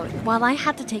sailing the boat while I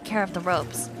had to take care of the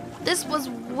ropes. This was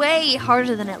way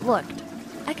harder than it looked.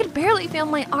 I could barely feel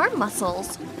my arm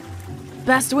muscles.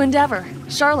 Best wind ever.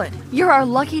 Charlotte, you're our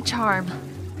lucky charm.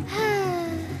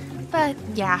 But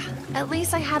yeah, at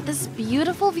least I had this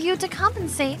beautiful view to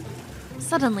compensate.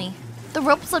 Suddenly, the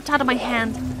rope slipped out of my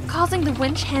hand, causing the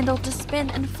winch handle to spin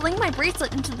and fling my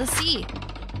bracelet into the sea.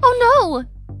 Oh no!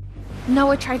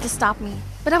 Noah tried to stop me,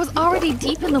 but I was already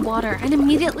deep in the water and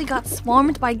immediately got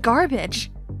swarmed by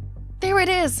garbage. There it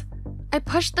is. I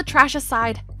pushed the trash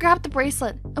aside, grabbed the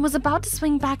bracelet, and was about to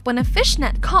swing back when a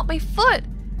fishnet caught my foot.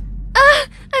 Ah!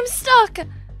 I'm stuck!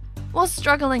 While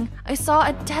struggling, I saw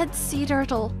a dead sea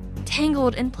turtle,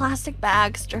 tangled in plastic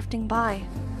bags drifting by.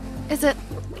 Is it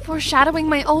foreshadowing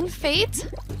my own fate?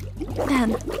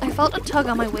 Then, I felt a tug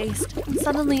on my waist, and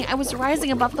suddenly I was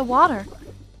rising above the water.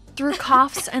 Through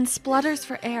coughs and splutters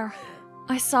for air,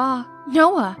 I saw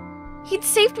Noah. He'd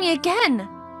saved me again!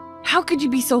 How could you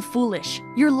be so foolish?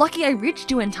 You're lucky I reached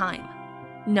you in time.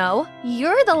 No,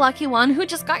 you're the lucky one who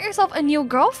just got yourself a new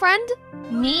girlfriend.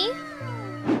 Me?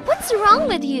 What's wrong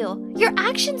with you? Your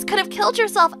actions could have killed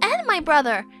yourself and my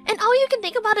brother, and all you can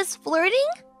think about is flirting?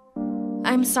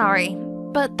 I'm sorry,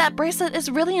 but that bracelet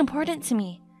is really important to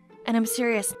me. And I'm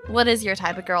serious. What is your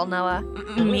type of girl, Noah?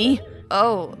 Me?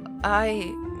 Oh,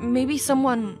 maybe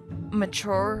someone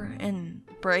mature and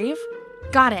brave?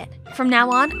 Got it. From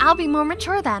now on, I'll be more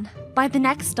mature then. By the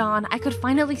next dawn, I could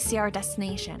finally see our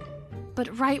destination.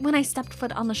 But right when I stepped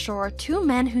foot on the shore, 2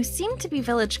 men who seemed to be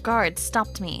village guards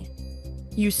stopped me.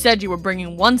 You said you were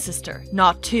bringing 1 sister,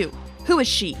 not 2. Who is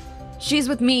she? She's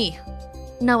with me,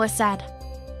 Noah said.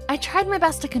 I tried my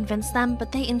best to convince them,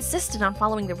 but they insisted on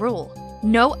following the rule.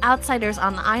 No outsiders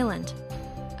on the island.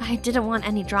 I didn't want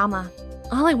any drama.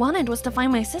 All I wanted was to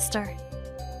find my sister.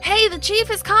 Hey, the chief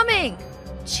is coming!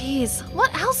 Jeez,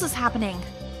 what else is happening?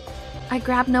 I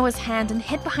grabbed Noah's hand and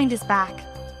hid behind his back.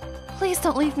 Please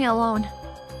don't leave me alone.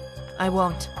 I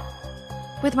won't.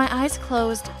 With my eyes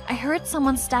closed, I heard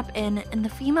someone step in and the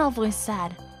female voice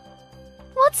said,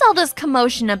 "What's all this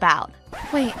commotion about?"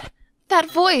 Wait, that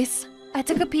voice! I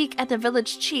took a peek at the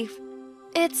village chief.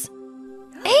 It's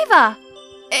Ava!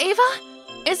 Ava?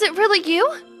 Is it really you?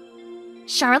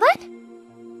 Charlotte?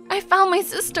 I found my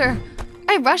sister.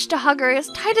 I rushed to hug her as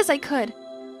tight as I could.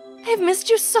 I've missed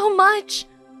you so much.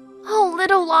 Oh,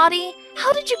 little Lottie,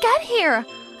 how did you get here?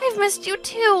 I've missed you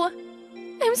too.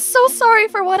 I'm so sorry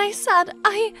for what I said.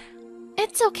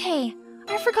 It's okay.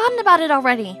 I've forgotten about it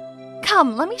already.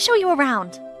 Come, let me show you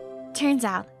around. Turns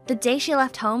out, the day she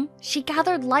left home, she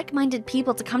gathered like-minded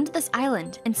people to come to this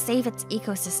island and save its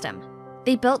ecosystem.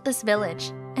 They built this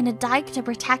village and a dike to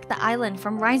protect the island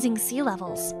from rising sea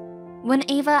levels. When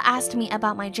Ava asked me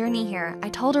about my journey here, I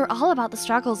told her all about the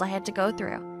struggles I had to go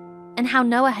through and how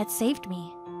Noah had saved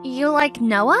me. You like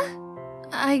Noah?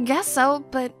 I guess so,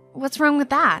 but what's wrong with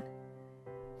that?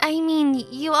 I mean,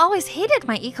 you always hated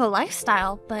my eco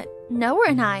lifestyle, but Noah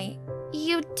and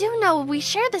you do know we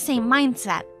share the same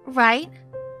mindset, right?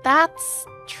 That's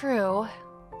true.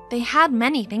 They had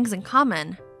many things in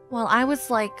common, while I was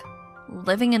like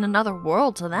living in another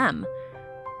world to them.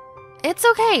 It's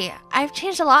okay. I've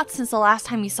changed a lot since the last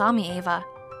time you saw me, Ava.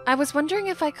 I was wondering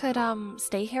if I could,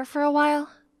 stay here for a while.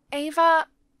 Ava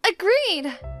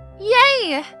agreed!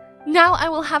 Yay! Now I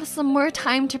will have some more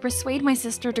time to persuade my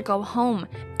sister to go home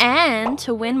and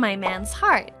to win my man's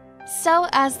heart. So,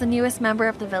 as the newest member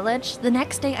of the village, the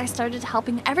next day I started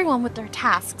helping everyone with their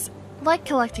tasks, like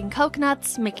collecting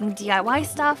coconuts, making DIY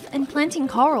stuff, and planting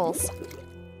corals.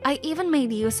 I even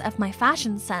made use of my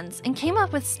fashion sense and came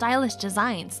up with stylish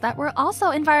designs that were also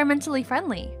environmentally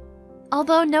friendly.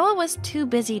 Although Noah was too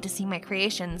busy to see my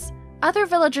creations, other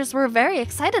villagers were very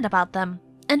excited about them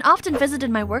and often visited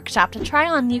my workshop to try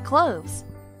on new clothes.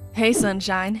 Hey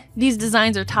Sunshine, these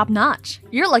designs are top-notch.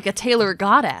 You're like a tailor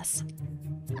goddess.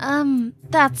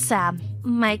 That's Sam,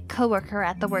 my coworker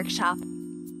at the workshop.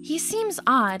 He seems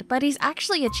odd, but he's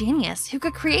actually a genius who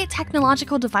could create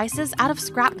technological devices out of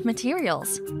scrapped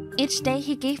materials. Each day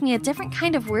he gave me a different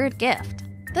kind of weird gift.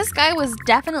 This guy was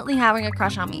definitely having a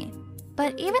crush on me.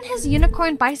 But even his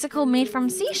unicorn bicycle made from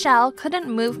seashell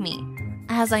couldn't move me,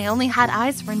 as I only had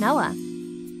eyes for Noah.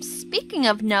 Speaking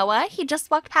of Noah, he just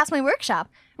walked past my workshop,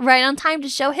 right on time to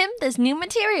show him this new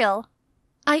material.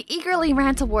 I eagerly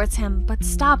ran towards him, but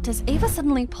stopped as Ava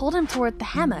suddenly pulled him toward the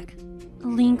hammock,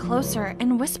 leaned closer,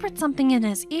 and whispered something in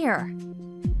his ear.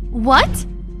 What?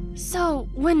 So,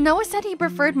 when Noah said he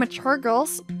preferred mature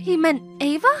girls, he meant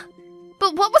Ava?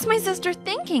 But what was my sister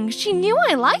thinking? She knew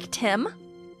I liked him.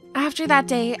 After that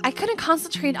day, I couldn't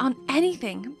concentrate on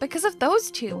anything because of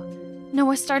those two.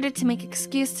 Noah started to make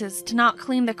excuses to not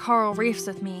clean the coral reefs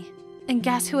with me. And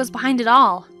guess who was behind it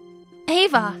all?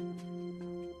 Ava!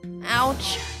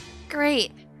 Ouch.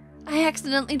 Great. I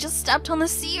accidentally just stepped on the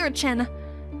sea urchin.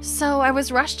 So I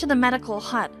was rushed to the medical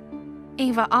hut.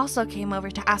 Ava also came over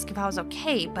to ask if I was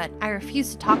okay, but I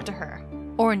refused to talk to her.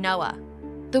 Or Noah.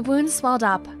 The wound swelled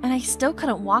up, and I still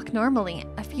couldn't walk normally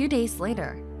a few days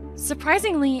later.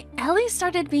 Surprisingly, Ellie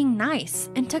started being nice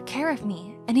and took care of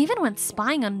me, and even went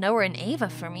spying on Noah and Ava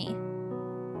for me.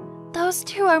 Those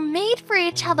two are made for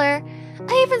each other.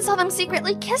 I even saw them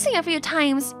secretly kissing a few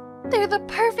times. They're the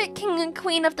perfect king and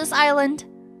queen of this island.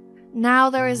 Now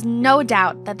there is no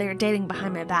doubt that they're dating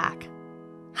behind my back.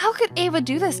 How could Ava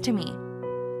do this to me?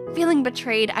 Feeling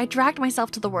betrayed, I dragged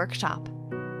myself to the workshop.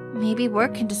 Maybe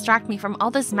work can distract me from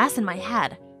all this mess in my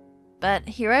head. But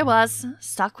here I was,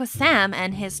 stuck with Sam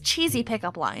and his cheesy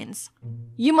pickup lines.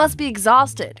 You must be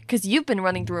exhausted, because you've been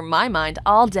running through my mind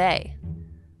all day.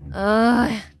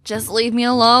 Just leave me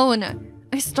alone.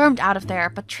 I stormed out of there,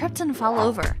 but tripped and fell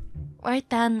over. Right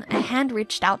then, a hand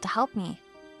reached out to help me.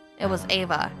 It was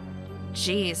Ava.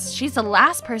 Jeez, she's the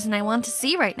last person I want to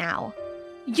see right now.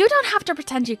 You don't have to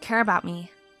pretend you care about me.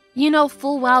 You know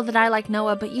full well that I like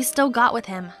Noah, but you still got with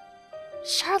him.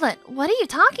 Charlotte, what are you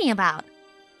talking about?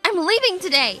 I'm leaving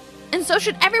today, and so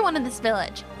should everyone in this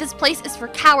village. This place is for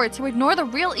cowards who ignore the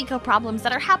real eco-problems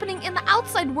that are happening in the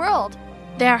outside world.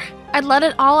 There, I'd let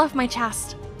it all off my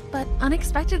chest. But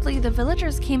unexpectedly, the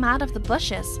villagers came out of the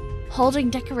bushes, holding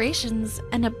decorations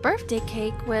and a birthday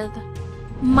cake with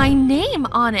my name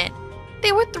on it.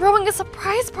 They were throwing a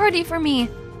surprise party for me.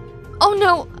 Oh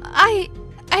no, I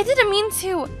didn't mean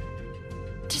to.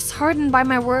 Disheartened by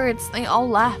my words, they all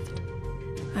left.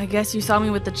 I guess you saw me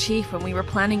with the chief when we were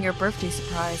planning your birthday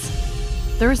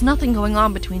surprise. There is nothing going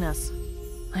on between us.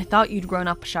 I thought you'd grown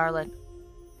up, Charlotte,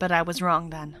 but I was wrong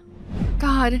then.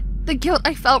 God, the guilt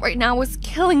I felt right now was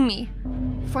killing me.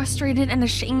 Frustrated and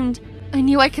ashamed, I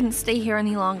knew I couldn't stay here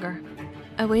any longer.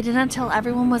 I waited until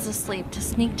everyone was asleep to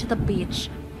sneak to the beach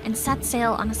and set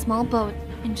sail on a small boat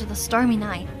into the stormy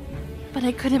night. But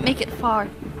I couldn't make it far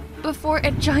before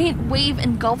a giant wave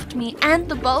engulfed me and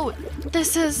the boat.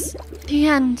 This is the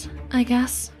end, I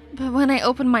guess. But when I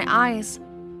opened my eyes,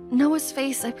 Noah's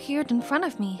face appeared in front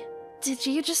of me. Did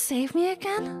you just save me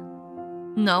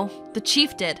again? No, the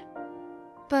chief did.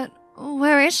 But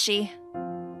where is she?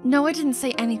 Noah didn't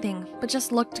say anything, but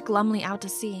just looked glumly out to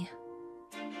sea.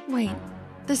 Wait,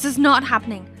 this is not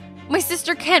happening. My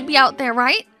sister can't be out there,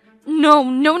 right? No,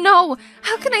 no, no!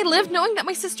 How can I live knowing that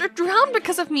my sister drowned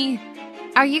because of me?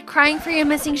 Are you crying for your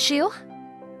missing shoe?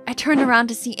 I turned around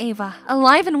to see Ava,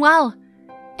 alive and well.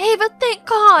 Ava, thank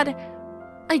God!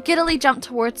 I giddily jumped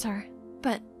towards her,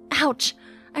 but ouch,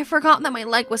 I forgot that my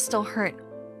leg was still hurt.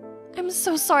 I'm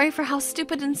so sorry for how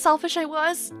stupid and selfish I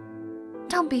was.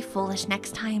 Don't be foolish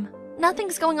next time.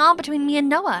 Nothing's going on between me and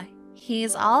Noah.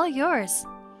 He's all yours.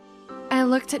 I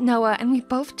looked at Noah and we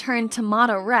both turned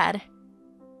tomato red.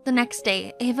 The next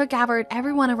day, Ava gathered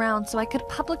everyone around so I could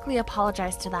publicly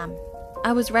apologize to them.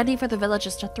 I was ready for the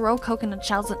villagers to throw coconut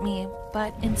shells at me,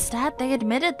 but instead they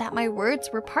admitted that my words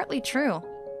were partly true.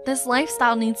 This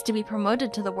lifestyle needs to be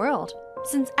promoted to the world,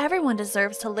 since everyone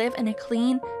deserves to live in a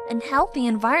clean and healthy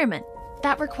environment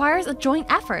that requires a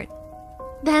joint effort.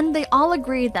 Then they all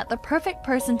agreed that the perfect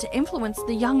person to influence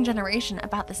the young generation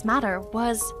about this matter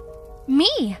was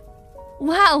me.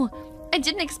 Wow, I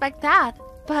didn't expect that,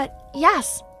 but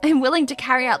yes, I'm willing to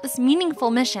carry out this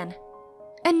meaningful mission.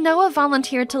 And Noah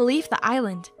volunteered to leave the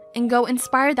island and go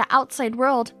inspire the outside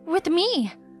world with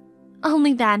me.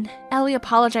 Only then, Ellie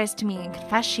apologized to me and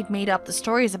confessed she'd made up the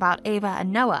stories about Ava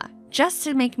and Noah just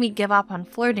to make me give up on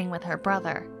flirting with her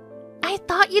brother. I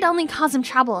thought you'd only cause him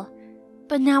trouble,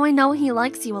 but now I know he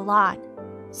likes you a lot.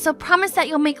 So promise that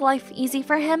you'll make life easy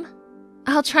for him?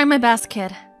 I'll try my best,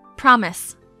 kid.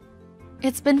 Promise.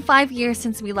 It's been 5 years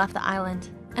since we left the island,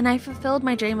 and I fulfilled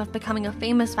my dream of becoming a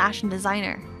famous fashion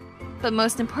designer. But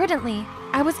most importantly,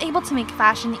 I was able to make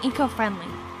fashion eco-friendly.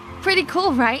 Pretty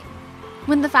cool, right?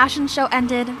 When the fashion show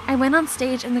ended, I went on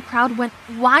stage and the crowd went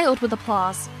wild with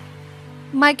applause.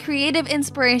 My creative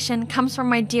inspiration comes from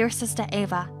my dear sister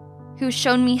Ava, who's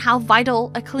shown me how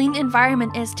vital a clean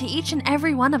environment is to each and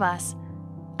every one of us.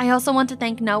 I also want to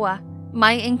thank Noah,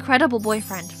 my incredible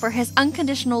boyfriend, for his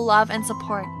unconditional love and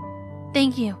support.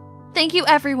 Thank you. Thank you,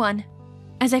 everyone.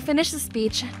 As I finished the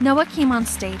speech, Noah came on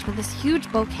stage with this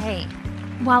huge bouquet,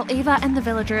 while Ava and the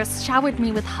villagers showered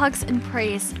me with hugs and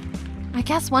praise. I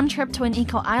guess one trip to an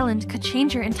eco-island could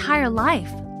change your entire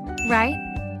life, right?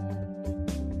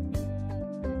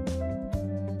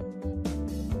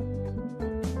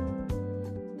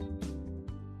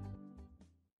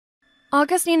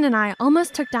 Augustine and I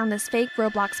almost took down this fake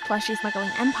Roblox plushie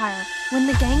smuggling empire when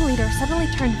the gang leader suddenly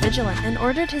turned vigilant and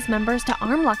ordered his members to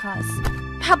arm lock us.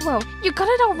 Pablo, you got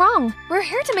it all wrong. We're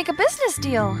here to make a business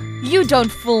deal. You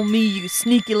don't fool me, you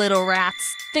sneaky little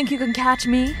rats. Think you can catch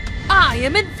me? I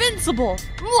am invincible!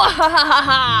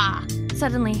 Mwahahaha!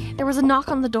 Suddenly, there was a knock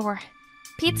on the door.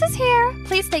 Pizza's here.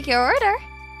 Please take your order.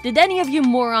 Did any of you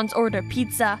morons order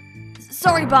pizza?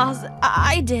 Sorry, boss.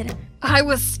 I did. I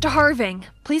was starving.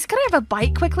 Please could I have a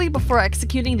bite quickly before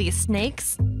executing these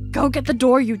snakes? Go get the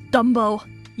door, you Dumbo.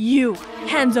 You,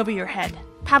 hands over your head.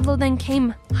 Pablo then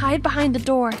came, hide behind the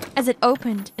door as it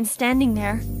opened, and standing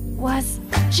there was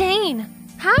Jane.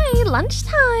 Hi,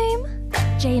 lunchtime.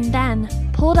 Jane then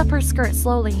pulled up her skirt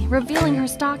slowly, revealing her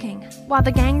stocking. While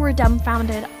the gang were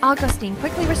dumbfounded, Augustine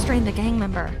quickly restrained the gang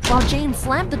member, while Jane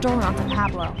slammed the door onto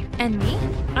Pablo. And me?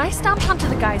 I stomped onto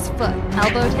the guy's foot,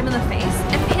 elbowed him in the face,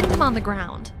 and pinned him on the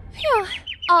ground. Phew,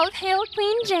 all hail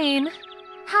Queen Jane.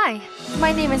 Hi,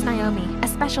 my name is Naomi, a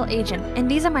special agent, and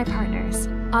these are my partners,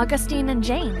 Augustine and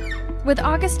Jane. With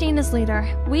Augustine as leader,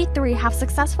 we three have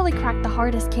successfully cracked the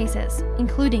hardest cases,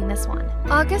 including this one.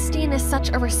 Augustine is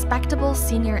such a respectable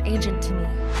senior agent to me,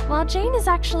 while Jane is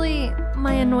actually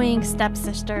my annoying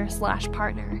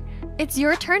stepsister/partner. It's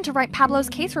your turn to write Pablo's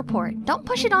case report. Don't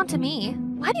push it onto me.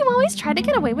 Why do you always try to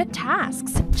get away with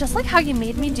tasks? Just like how you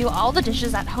made me do all the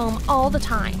dishes at home all the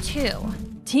time, too.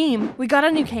 Team, we got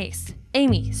a new case.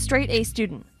 Amy, straight A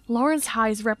student. Lawrence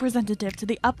High's representative to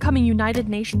the upcoming United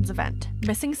Nations event.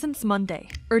 Missing since Monday.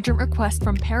 Urgent request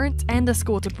from parents and the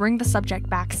school to bring the subject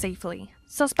back safely.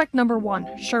 Suspect number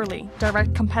 1, Shirley,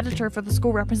 direct competitor for the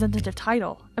school representative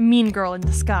title, a mean girl in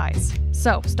disguise.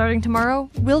 So, starting tomorrow,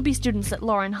 we'll be students at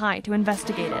Lawrence High to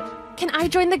investigate it. Can I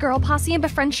join the girl posse and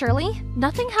befriend Shirley?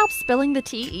 Nothing helps spilling the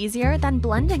tea easier than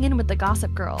blending in with the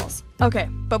gossip girls. Okay,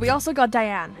 but we also got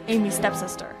Diane, Amy's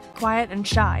stepsister. Quiet and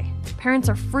shy. Parents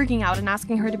are freaking out and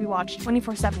asking her to be watched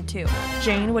 24/7 too.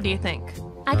 Jane, what do you think?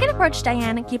 I can approach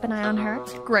Diane and keep an eye on her.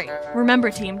 Great. Remember,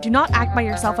 team, do not act by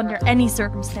yourself under any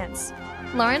circumstance.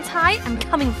 Lawrence High, I'm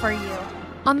coming for you.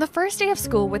 On the first day of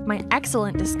school with my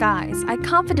excellent disguise, I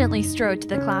confidently strode to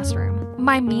the classroom.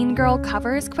 My mean girl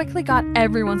covers quickly got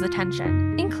everyone's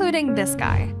attention, including this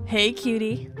guy. Hey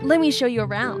cutie, let me show you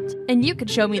around, and you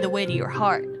could show me the way to your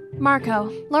heart.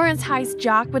 Marco, Lawrence High's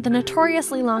jock with a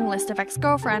notoriously long list of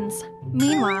ex-girlfriends.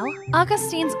 Meanwhile,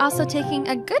 Augustine's also taking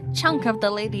a good chunk of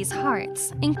the ladies'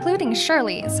 hearts, including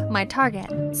Shirley's, my target.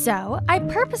 So, I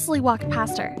purposely walked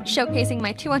past her, showcasing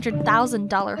my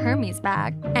 $200,000 Hermes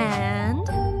bag, and...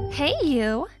 Hey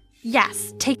you!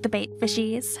 Yes, take the bait,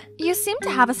 fishies. You seem to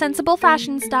have a sensible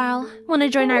fashion style. Wanna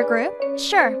join our group?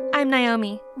 Sure, I'm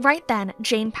Naomi. Right then,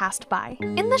 Jane passed by.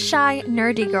 In the shy,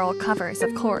 nerdy girl covers,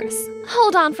 of course.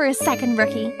 Hold on for a second,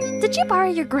 rookie. Did you borrow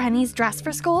your granny's dress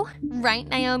for school? Right,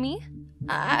 Naomi?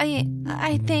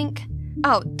 I think...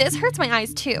 Oh, this hurts my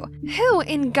eyes too. Who,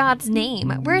 in God's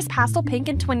name, wears pastel pink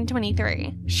in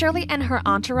 2023? Shirley and her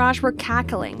entourage were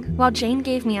cackling, while Jane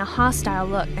gave me a hostile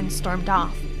look and stormed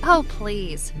off. Oh,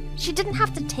 please. She didn't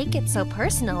have to take it so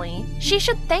personally. She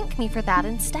should thank me for that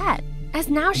instead, as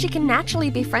now she can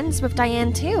naturally be friends with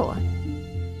Diane too.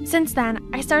 Since then,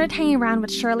 I started hanging around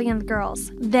with Shirley and the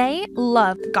girls. They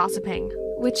loved gossiping,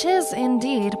 which is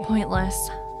indeed pointless.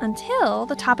 Until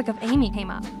the topic of Amy came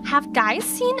up. Have guys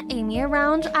seen Amy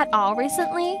around at all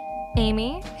recently?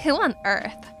 Amy? Who on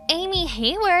earth? Amy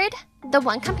Hayward, the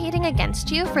one competing against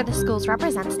you for the school's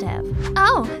representative.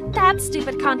 Oh, that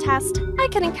stupid contest. I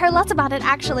couldn't care less about it,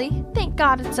 actually. Thank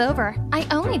God it's over. I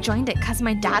only joined it because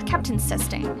my dad kept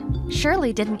insisting.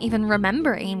 Shirley didn't even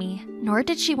remember Amy, nor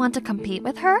did she want to compete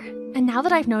with her. And now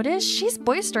that I've noticed, she's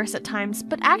boisterous at times,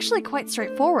 but actually quite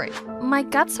straightforward. My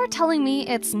guts are telling me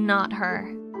it's not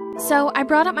her. So I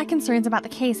brought up my concerns about the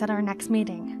case at our next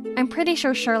meeting. I'm pretty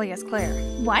sure Shirley is clear.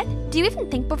 What? Do you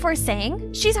even think before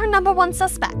saying? She's her #1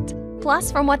 suspect.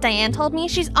 Plus, from what Diane told me,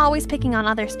 she's always picking on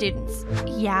other students.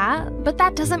 Yeah, but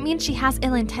that doesn't mean she has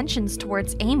ill intentions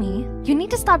towards Amy. You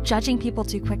need to stop judging people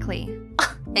too quickly.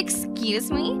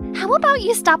 Excuse me? How about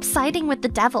you stop siding with the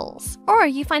devils? Or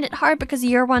you find it hard because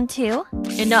you're one too?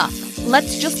 Enough.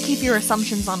 Let's just keep your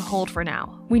assumptions on hold for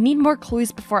now. We need more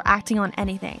clues before acting on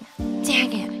anything.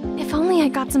 Dang it. If only I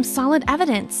got some solid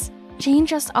evidence. Jane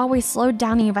just always slowed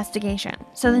down the investigation,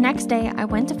 so the next day I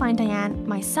went to find Diane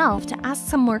myself to ask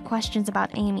some more questions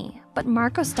about Amy, but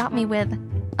Marco stopped me with,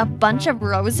 a bunch of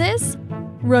roses?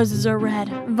 Roses are red,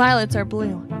 violets are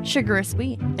blue, sugar is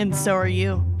sweet, and so are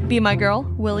you. Be my girl,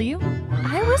 will you?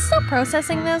 I was still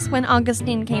processing this when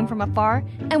Augustine came from afar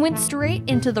and went straight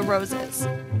into the roses.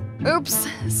 Oops,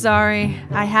 sorry,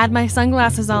 I had my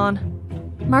sunglasses on.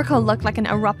 Marco looked like an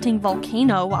erupting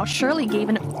volcano while Shirley gave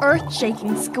an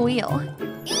earth-shaking squeal.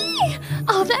 Eee!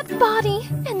 Oh, that body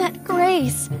and that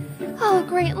grace. Oh,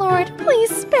 great Lord,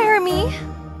 please spare me.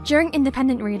 During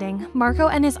independent reading, Marco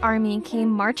and his army came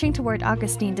marching toward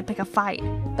Augustine to pick a fight.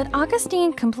 But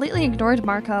Augustine completely ignored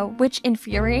Marco, which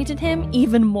infuriated him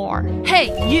even more.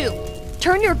 Hey, you!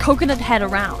 Turn your coconut head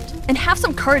around and have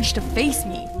some courage to face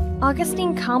me.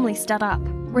 Augustine calmly stood up.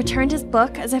 returned his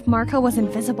book as if Marco was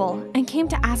invisible, and came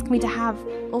to ask me to have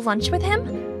lunch with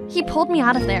him. He pulled me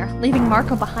out of there, leaving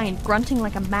Marco behind, grunting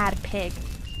like a mad pig.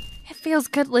 It feels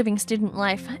good living student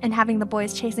life and having the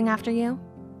boys chasing after you.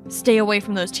 Stay away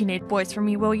from those teenage boys for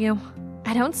me, will you?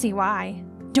 I don't see why.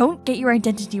 Don't get your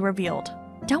identity revealed.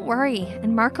 Don't worry,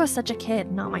 and Marco's such a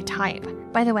kid, not my type.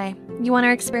 By the way, you want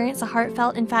to experience a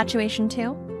heartfelt infatuation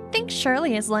too? Think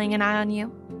Shirley is laying an eye on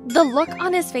you. The look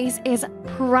on his face is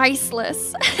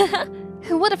priceless.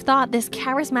 Who would have thought this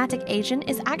charismatic Asian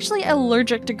is actually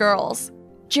allergic to girls?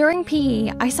 During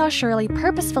PE, I saw Shirley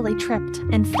purposefully tripped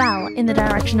and fell in the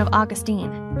direction of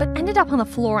Augustine, but ended up on the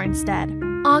floor instead.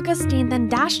 Augustine then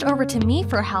dashed over to me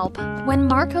for help when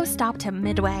Marco stopped him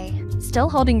midway. Still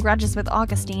holding grudges with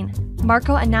Augustine,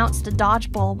 Marco announced a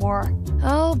dodgeball war.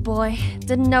 Oh boy,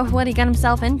 didn't know what he got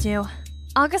himself into.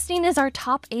 Augustine is our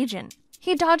top agent.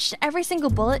 He dodged every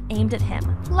single bullet aimed at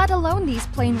him, let alone these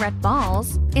plain red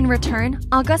balls. In return,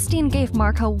 Augustine gave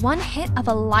Marco one hit of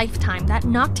a lifetime that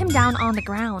knocked him down on the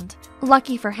ground.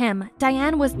 Lucky for him,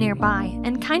 Diane was nearby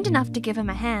and kind enough to give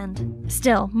him a hand.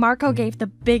 Still, Marco gave the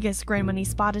biggest grin when he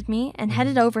spotted me and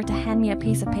headed over to hand me a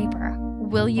piece of paper.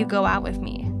 Will you go out with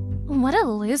me? What a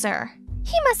loser.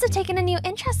 He must have taken a new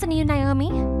interest in you, Naomi.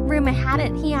 Rumor had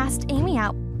it he asked Amy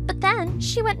out, but then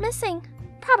she went missing.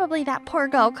 Probably that poor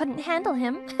girl couldn't handle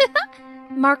him.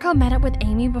 Marco met up with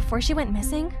Amy before she went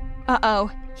missing?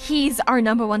 Uh-oh, he's our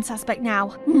 #1 suspect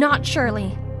now, not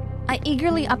Shirley. I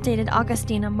eagerly updated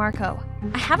Augustine on Marco.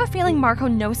 I have a feeling Marco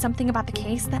knows something about the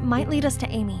case that might lead us to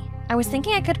Amy. I was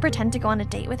thinking I could pretend to go on a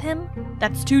date with him.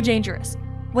 That's too dangerous.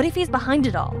 What if he's behind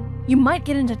it all? You might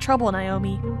get into trouble,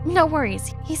 Naomi. No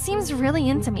worries, he seems really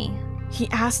into me. He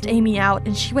asked Amy out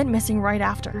and she went missing right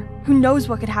after. Who knows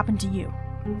what could happen to you?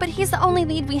 But he's the only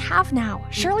lead we have now.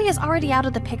 Shirley is already out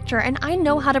of the picture and I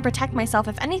know how to protect myself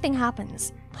if anything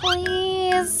happens.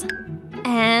 Please?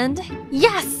 And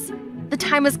yes! The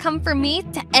time has come for me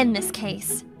to end this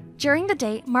case. During the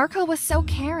date, Marco was so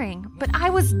caring, but I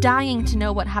was dying to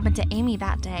know what happened to Amy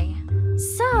that day.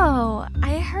 So,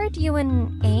 I heard you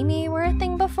and Amy were a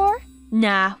thing before?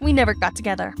 Nah, we never got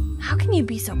together. How can you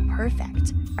be so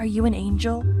perfect? Are you an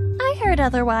angel? I heard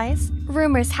otherwise.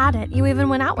 Rumors had it you even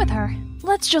went out with her.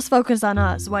 Let's just focus on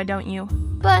us, why don't you?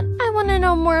 But I want to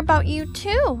know more about you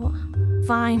too.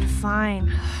 Fine.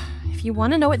 If you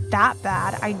want to know it that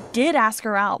bad, I did ask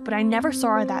her out, but I never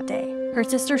saw her that day. Her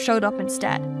sister showed up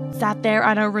instead. Sat there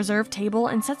at a reserved table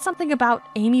and said something about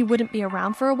Amy wouldn't be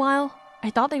around for a while.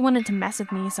 I thought they wanted to mess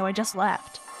with me, so I just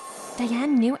left.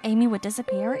 Diane knew Amy would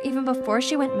disappear even before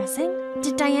she went missing?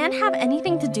 Did Diane have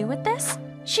anything to do with this?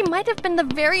 She might have been the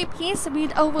very piece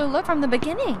we'd overlooked from the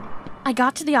beginning. I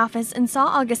got to the office and saw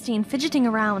Augustine fidgeting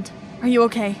around. Are you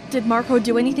okay? Did Marco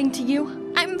do anything to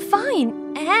you? I'm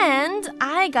fine, and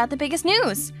I got the biggest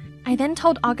news. I then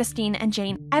told Augustine and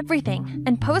Jane everything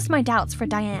and posed my doubts for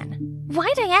Diane.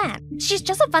 Why Diane? She's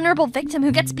just a vulnerable victim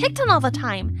who gets picked on all the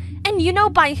time. And you know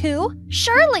by who?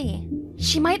 Shirley!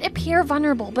 She might appear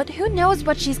vulnerable, but who knows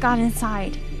what she's got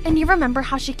inside. And you remember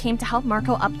how she came to help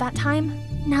Marco up that time?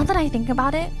 Now that I think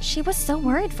about it, she was so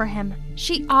worried for him.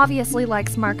 She obviously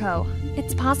likes Marco.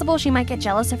 It's possible she might get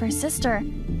jealous of her sister.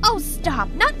 Oh, stop!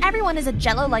 Not everyone is a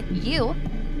jello like you.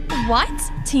 What?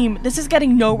 Team, this is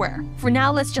getting nowhere. For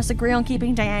now, let's just agree on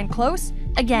keeping Diane close.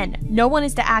 Again, no one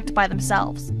is to act by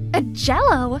themselves. A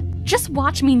jello? Just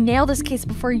watch me nail this case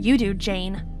before you do,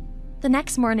 Jane. The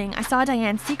next morning, I saw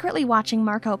Diane secretly watching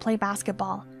Marco play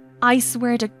basketball. I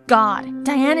swear to God,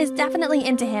 Diane is definitely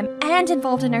into him and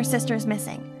involved in her sister's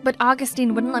missing. But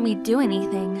Augustine wouldn't let me do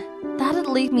anything. That'd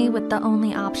leave me with the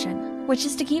only option, which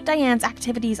is to keep Diane's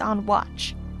activities on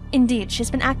watch. Indeed, she's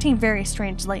been acting very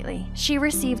strange lately. She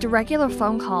received regular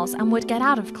phone calls and would get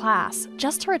out of class,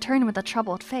 just to return with a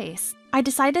troubled face. I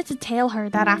decided to tail her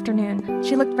that afternoon.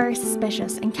 She looked very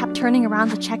suspicious and kept turning around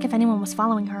to check if anyone was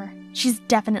following her. She's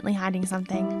definitely hiding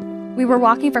something. We were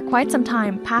walking for quite some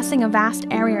time, passing a vast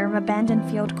area of abandoned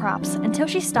field crops, until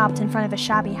she stopped in front of a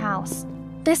shabby house.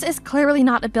 This is clearly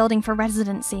not a building for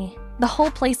residency. The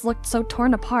whole place looked so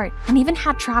torn apart, and even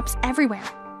had traps everywhere.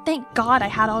 Thank God I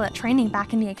had all that training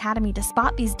back in the academy to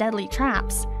spot these deadly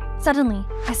traps. Suddenly,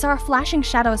 I saw a flashing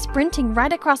shadow sprinting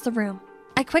right across the room.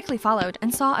 I quickly followed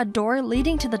and saw a door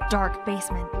leading to the dark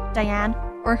basement. Diane,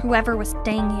 or whoever was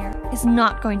staying here, is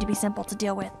not going to be simple to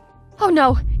deal with. Oh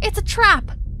no, it's a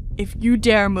trap! If you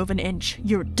dare move an inch,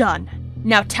 you're done.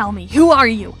 Now tell me, who are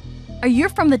you? Are you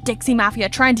from the Dixie Mafia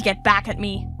trying to get back at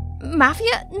me?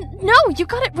 Mafia? No, you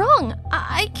got it wrong.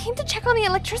 I came to check on the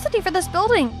electricity for this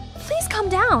building. Please calm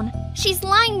down. She's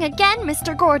lying again,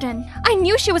 Mr. Gordon. I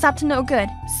knew she was up to no good.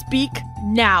 Speak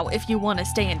now if you want to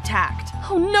stay intact.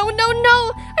 Oh no, no,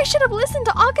 no! I should have listened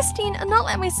to Augustine and not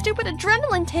let my stupid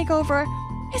adrenaline take over.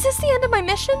 Is this the end of my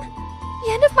mission?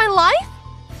 The end of my life?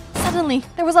 Suddenly,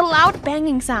 there was a loud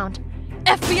banging sound.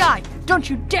 FBI, don't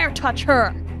you dare touch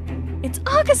her! It's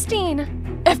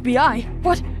Augustine! FBI?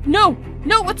 What? No!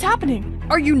 No, what's happening?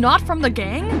 Are you not from the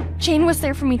gang? Jane was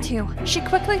there for me too. She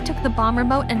quickly took the bomb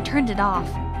remote and turned it off.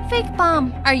 Fake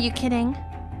bomb, are you kidding?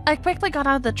 I quickly got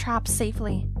out of the trap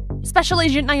safely. Special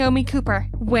Agent Naomi Cooper,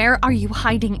 where are you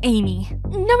hiding Amy?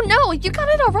 No, you got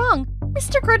it all wrong.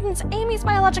 Mr. Gordon's Amy's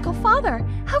biological father.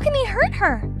 How can he hurt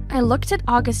her? I looked at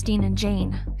Augustine and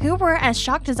Jane, who were as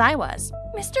shocked as I was.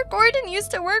 Mr. Gordon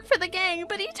used to work for the gang,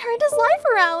 but he turned his life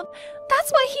around.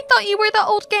 That's why he thought you were the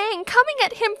old gang coming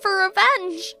at him for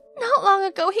revenge. Not long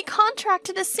ago, he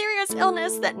contracted a serious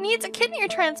illness that needs a kidney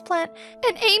transplant,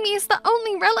 and Amy is the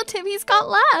only relative he's got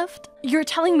left. You're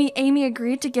telling me Amy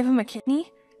agreed to give him a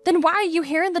kidney? Then why are you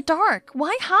here in the dark?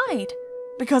 Why hide?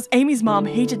 Because Amy's mom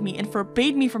hated me and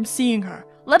forbade me from seeing her,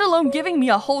 let alone giving me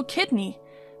a whole kidney.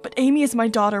 But Amy is my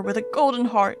daughter with a golden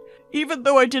heart, even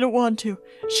though I didn't want to.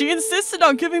 She insisted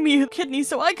on giving me a kidney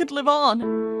so I could live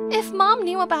on. If Mom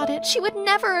knew about it, she would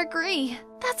never agree.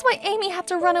 That's why Amy had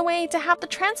to run away to have the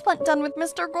transplant done with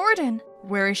Mr. Gordon.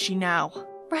 Where is she now?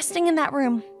 Resting in that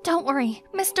room. Don't worry,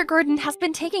 Mr. Gordon has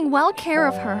been taking well care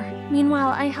of her. Meanwhile,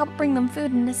 I helped bring them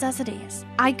food and necessities.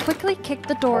 I quickly kicked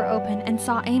the door open and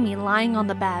saw Amy lying on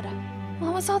the bed.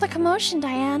 What was all the commotion,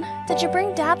 Diane? Did you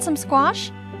bring Dad some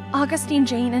squash? Augustine,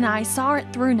 Jane, and I saw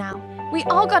it through now. We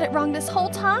all got it wrong this whole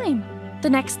time. The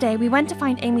next day, we went to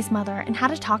find Amy's mother and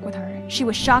had a talk with her. She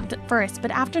was shocked at first,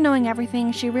 but after knowing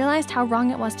everything, she realized how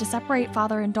wrong it was to separate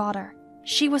father and daughter.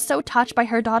 She was so touched by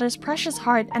her daughter's precious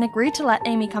heart and agreed to let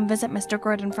Amy come visit Mr.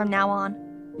 Gordon from now on.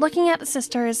 Looking at the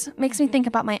sisters makes me think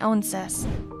about my own sis.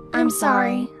 I'm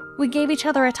sorry. We gave each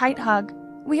other a tight hug.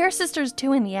 We are sisters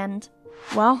too in the end.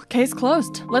 Well, case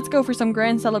closed. Let's go for some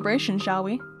grand celebration, shall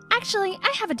we? Actually,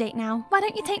 I have a date now. Why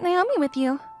don't you take Naomi with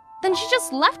you? Then she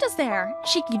just left us there,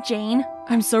 cheeky Jane.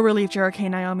 I'm so relieved you're okay,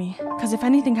 Naomi. Because if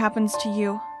anything happens to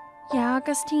you... Yeah,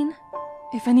 Augustine?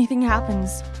 If anything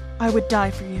happens, I would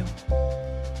die for you.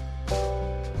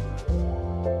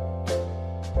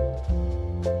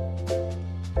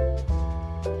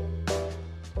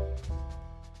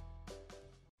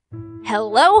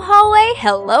 Hello, hallway.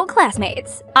 Hello,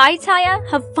 classmates. I, Taya,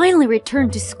 have finally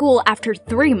returned to school after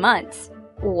 3 months.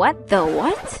 What the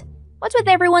what? What's with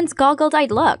everyone's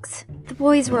goggled-eyed looks? The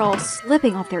boys were all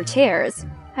slipping off their chairs.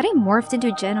 Had I morphed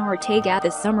into Jenna Ortega at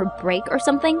the summer break or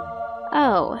something?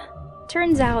 Oh,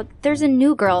 turns out there's a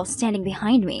new girl standing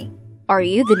behind me. Are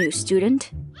you the new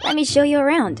student? Let me show you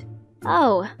around.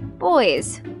 Oh,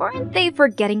 boys, weren't they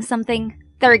forgetting something?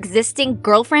 Their existing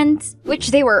girlfriends?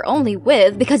 Which they were only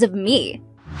with because of me.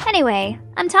 Anyway,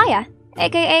 I'm Taya,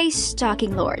 aka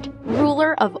Stalking Lord,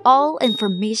 ruler of all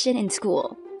information in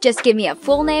school. Just give me a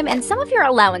full name and some of your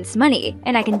allowance money,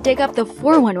 and I can dig up the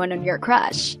 411 on your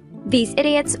crush. These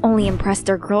idiots only impressed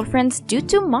their girlfriends due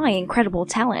to my incredible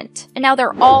talent. And now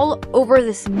they're all over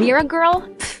this Mira girl?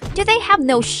 Pfft, do they have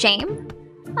no shame?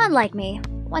 Unlike me,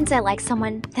 once I like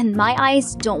someone, then my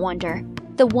eyes don't wander.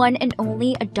 The one and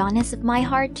only Adonis of my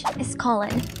heart is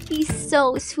Colin. He's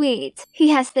so sweet. He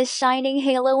has this shining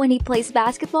halo when he plays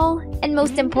basketball, and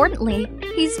most importantly,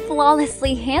 he's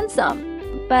flawlessly handsome.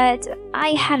 But I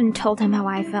hadn't told him how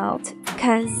I felt,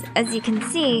 because, as you can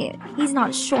see, he's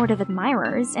not short of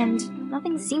admirers, and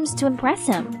nothing seems to impress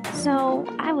him. So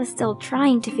I was still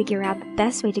trying to figure out the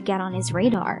best way to get on his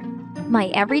radar. My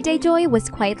everyday joy was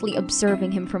quietly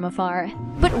observing him from afar.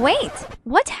 But wait!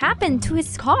 What happened to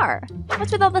his car?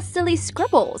 What's with all the silly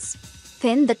scribbles?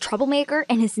 Finn, the troublemaker,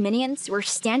 and his minions were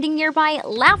standing nearby,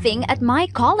 laughing at my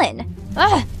Colin.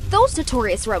 Ugh! Those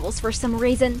notorious rebels, for some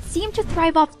reason, seem to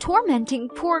thrive off tormenting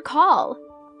poor Call.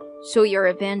 So you're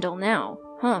a vandal now,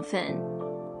 huh, Finn?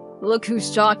 Look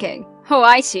who's talking. Oh,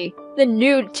 I see. The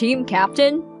new team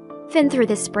captain? Finn threw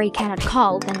the spray can at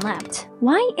Call, then left.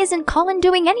 Why isn't Colin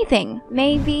doing anything?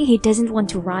 Maybe he doesn't want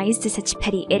to rise to such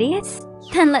petty idiots?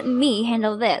 Then let me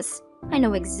handle this. I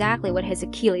know exactly what his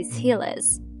Achilles heel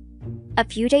is. A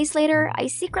few days later, I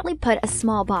secretly put a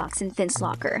small box in Finn's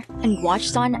locker and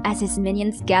watched on as his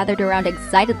minions gathered around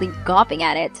excitedly gawping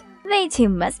at it. They too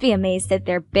must be amazed that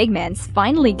their big man's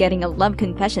finally getting a love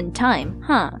confession time,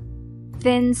 huh?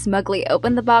 Finn smugly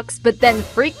opened the box but then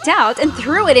freaked out and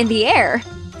threw it in the air.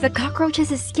 The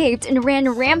cockroaches escaped and ran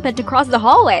rampant across the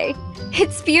hallway.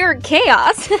 It's pure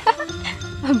chaos.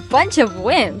 A bunch of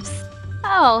wimps.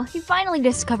 Oh, he finally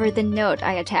discovered the note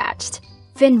I attached.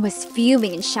 Finn was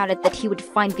fuming and shouted that he would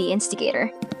find the instigator.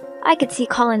 I could see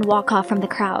Colin walk off from the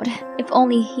crowd. If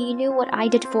only he knew what I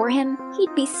did for him,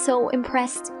 he'd be so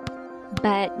impressed.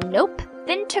 But nope,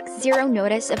 Finn took zero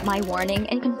notice of my warning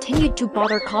and continued to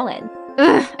bother Colin.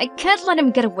 Ugh, I can't let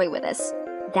him get away with this.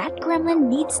 That gremlin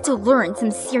needs to learn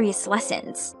some serious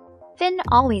lessons. Finn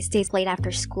always stays late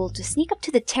after school to sneak up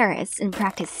to the terrace and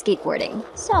practice skateboarding.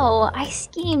 So I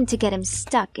schemed to get him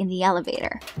stuck in the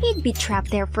elevator. He'd be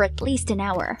trapped there for at least an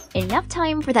hour. Enough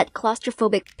time for that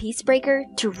claustrophobic peacebreaker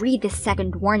to read the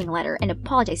second warning letter and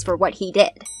apologize for what he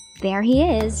did. There he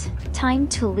is. Time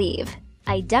to leave.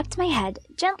 I ducked my head,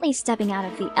 gently stepping out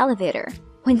of the elevator,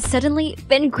 when suddenly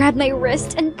Finn grabbed my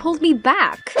wrist and pulled me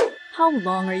back. How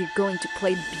long are you going to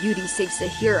play Beauty Saves the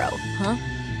Hero, huh?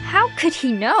 How could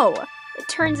he know? It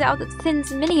turns out that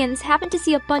Finn's minions happened to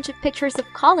see a bunch of pictures of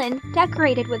Colin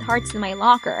decorated with hearts in my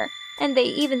locker, and they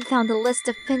even found a list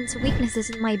of Finn's weaknesses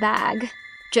in my bag.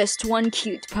 Just one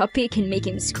cute puppy can make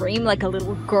him scream like a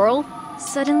little girl.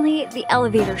 Suddenly, the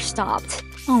elevator stopped.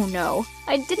 Oh no,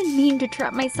 I didn't mean to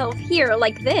trap myself here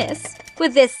like this,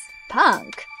 with this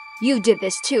punk. You did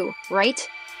this too, right?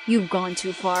 You've gone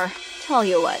too far. Tell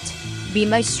you what, be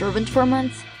my servant for a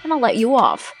month, and I'll let you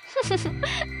off.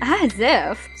 As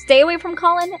if. Stay away from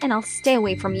Colin, and I'll stay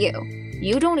away from you.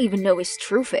 You don't even know his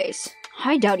true face.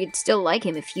 I doubt you'd still like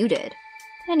him if you did.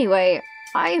 Anyway,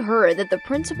 I heard that the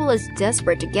principal is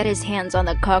desperate to get his hands on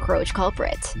the cockroach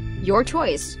culprit. Your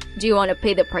choice. Do you want to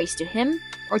pay the price to him,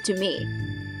 or to me?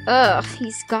 Ugh,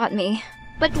 he's got me.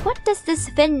 But what does this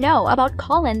Finn know about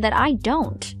Colin that I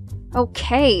don't?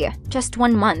 Okay, just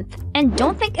 1 month. And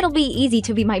don't think it'll be easy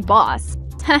to be my boss.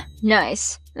 Heh,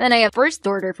 nice. Then I have first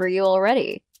order for you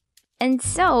already. And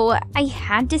so, I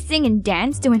had to sing and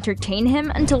dance to entertain him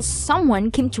until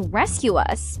someone came to rescue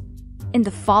us. In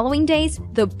the following days,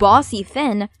 the bossy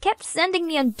Finn kept sending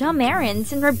me on dumb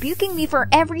errands and rebuking me for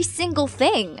every single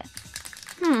thing.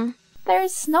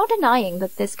 There's no denying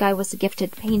that this guy was a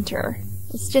gifted painter.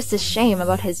 It's just a shame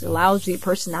about his lousy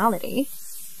personality.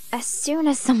 As soon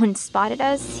as someone spotted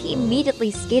us, he immediately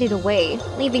skated away,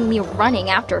 leaving me running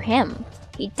after him.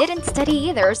 He didn't study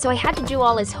either, so I had to do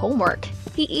all his homework.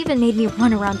 He even made me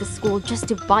run around the school just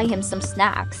to buy him some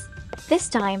snacks. This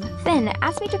time, Finn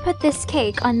asked me to put this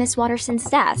cake on Miss Watterson's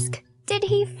desk. Did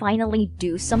he finally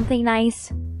do something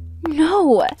nice?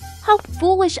 No! How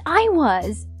foolish I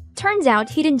was! Turns out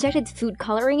he'd injected food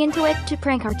coloring into it to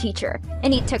prank our teacher,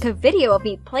 and he took a video of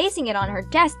me placing it on her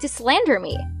desk to slander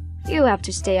me. You have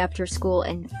to stay after school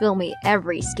and film me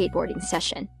every skateboarding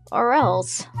session, or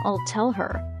else I'll tell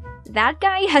her. That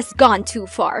guy has gone too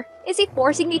far. Is he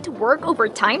forcing me to work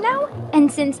overtime now?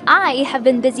 And since I have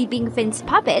been busy being Finn's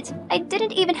puppet, I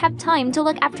didn't even have time to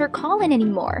look after Colin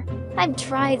anymore. I've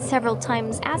tried several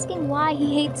times asking why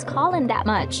he hates Colin that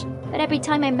much, but every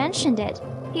time I mentioned it,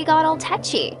 he got all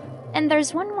touchy. And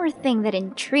there's one more thing that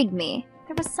intrigued me.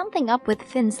 There was something up with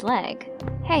Finn's leg.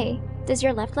 Hey, does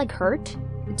your left leg hurt?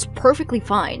 It's perfectly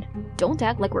fine. Don't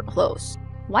act like we're close.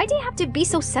 Why do you have to be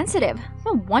so sensitive?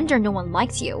 No wonder no one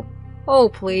likes you. Oh,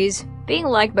 please. Being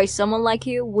liked by someone like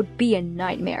you would be a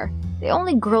nightmare. The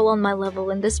only girl on my level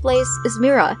in this place is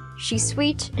Mira. She's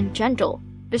sweet and gentle.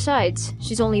 Besides,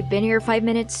 she's only been here 5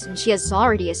 minutes and she has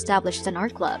already established an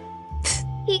art club.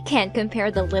 He can't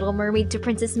compare the Little Mermaid to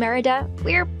Princess Merida.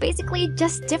 We're basically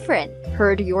just different.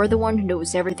 Heard you're the one who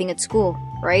knows everything at school,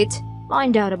 right?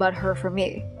 Find out about her for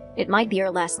me. It might be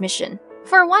your last mission.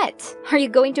 For what? Are you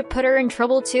going to put her in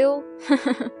trouble too?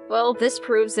 Well, this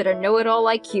proves that a know-it-all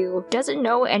like you doesn't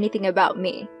know anything about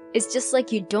me. It's just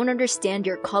like you don't understand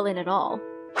your Colin at all.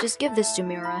 Just give this to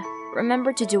Mira.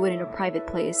 Remember to do it in a private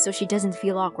place so she doesn't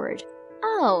feel awkward.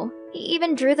 Oh, he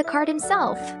even drew the card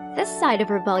himself. This side of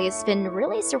rebellious Finn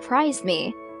really surprised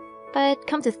me. But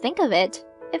come to think of it,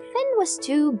 if Finn was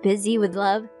too busy with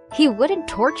love, he wouldn't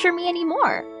torture me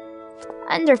anymore.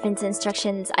 Under Finn's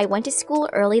instructions, I went to school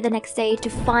early the next day to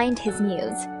find his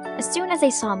muse. As soon as I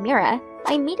saw Mira,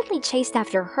 I immediately chased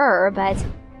after her, but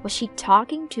was she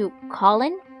talking to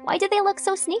Colin? Why did they look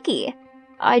so sneaky?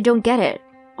 I don't get it.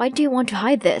 Why do you want to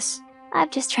hide this?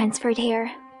 I've just transferred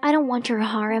here. I don't want your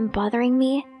harem bothering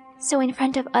me. So in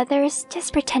front of others,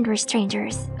 just pretend we're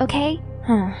strangers, okay?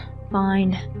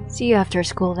 Fine. See you after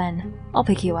school then. I'll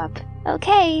pick you up.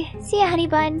 Okay. See ya, honey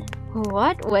bun.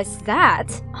 What was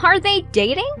that? Are they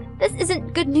dating? This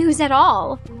isn't good news at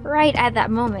all. Right at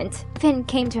that moment, Finn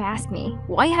came to ask me,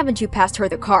 why haven't you passed her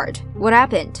the card? What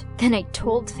happened? Then I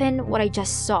told Finn what I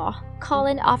just saw.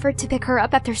 Colin offered to pick her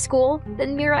up after school.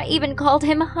 Then Mira even called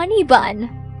him honey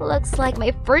bun. Looks like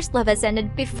my first love has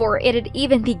ended before it had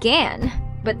even began.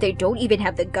 But they don't even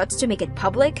have the guts to make it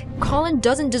public? Colin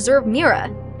doesn't deserve Mira.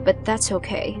 But that's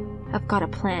okay. I've got a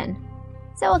plan.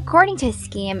 So according to his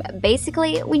scheme,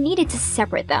 basically, we needed to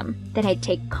separate them. Then I'd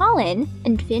take Colin,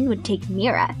 and Finn would take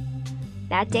Mira.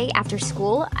 That day after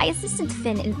school, I assisted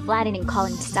Finn in flattening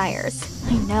Colin's tires.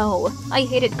 I know, I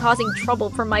hated causing trouble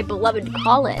for my beloved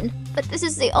Colin, but this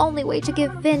is the only way to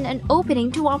give Finn an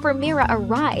opening to offer Mira a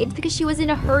ride because she was in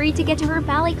a hurry to get to her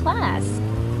ballet class.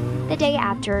 The day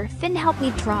after, Finn helped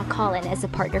me draw Colin as a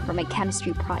partner for my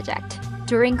chemistry project.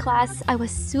 During class, I was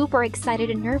super excited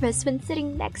and nervous when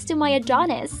sitting next to my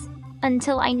Adonis,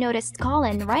 until I noticed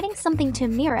Colin writing something to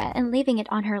Mira and leaving it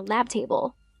on her lab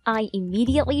table. I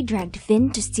immediately dragged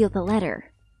Finn to steal the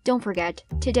letter. Don't forget,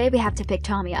 today we have to pick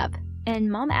Tommy up, and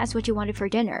Mom asked what you wanted for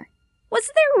dinner. Was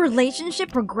their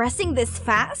relationship progressing this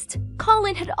fast?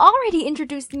 Colin had already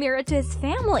introduced Mira to his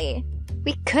family.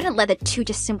 We couldn't let the two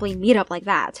just simply meet up like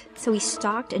that, so we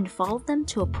stalked and followed them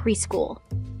to a preschool.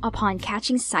 Upon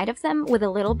catching sight of them with a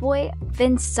little boy,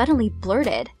 Finn suddenly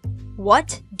blurted,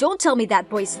 "What? Don't tell me that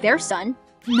boy's their son."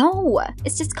 "No,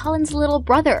 it's just Colin's little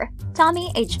brother.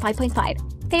 Tommy, age 5.5.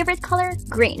 Favorite color?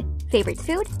 Green. Favorite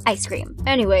food? Ice cream."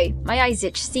 Anyway, my eyes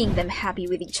itch seeing them happy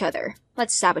with each other.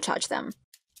 Let's sabotage them.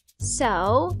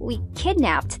 So, we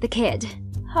kidnapped the kid.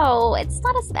 Oh, it's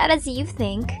not as bad as you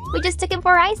think. We just took him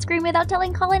for ice cream without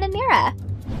telling Colin and Mira.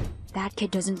 That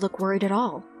kid doesn't look worried at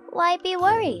all. Why be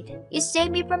worried? You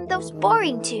saved me from those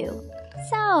boring two.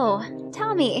 So,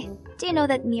 Tommy, do you know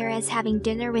that Mira is having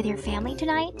dinner with your family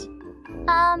tonight?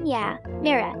 Yeah.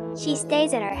 Mira, she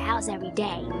stays at our house every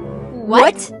day.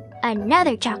 What?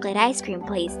 Another chocolate ice cream,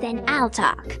 please, then I'll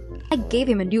talk. I gave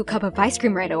him a new cup of ice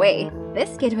cream right away.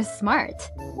 This kid was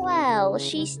smart. Well,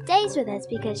 she stays with us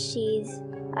because she's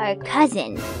our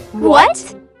cousin.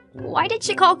 What? Why did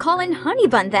she call Colin Honey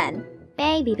Bun then?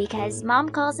 Maybe because Mom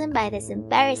calls him by this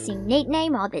embarrassing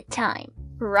nickname all the time.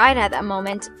 Right at that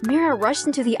moment, Mira rushed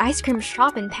into the ice cream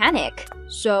shop in panic.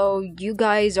 So, you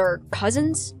guys are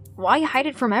cousins? Why hide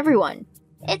it from everyone?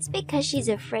 It's because she's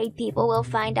afraid people will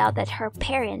find out that her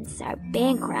parents are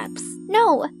bankrupts.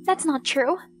 No, that's not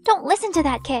true. Don't listen to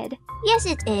that kid. Yes,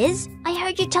 it is. I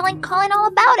heard you telling Colin all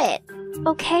about it.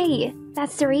 Okay,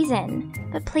 that's the reason.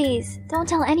 But please, don't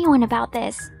tell anyone about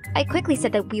this. I quickly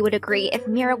said that we would agree if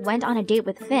Mira went on a date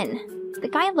with Finn. The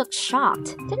guy looked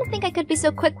shocked. Didn't think I could be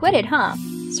so quick-witted, huh?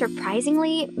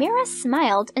 Surprisingly, Mira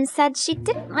smiled and said she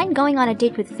didn't mind going on a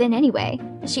date with Finn anyway.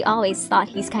 She always thought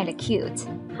he's kinda cute.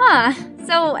 Huh,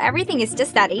 so everything is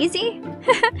just that easy?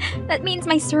 That means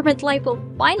my servant life will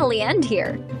finally end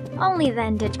here. Only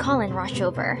then did Colin rush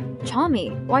over. Tommy,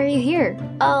 why are you here?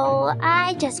 Oh,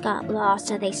 I just got lost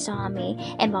so they saw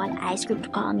me and bought ice cream to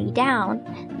calm me down.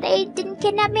 They didn't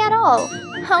kidnap me at all.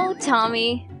 Oh,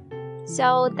 Tommy.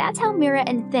 So that's how Mira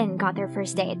and Finn got their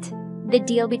first date. The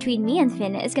deal between me and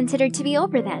Finn is considered to be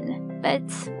over then. But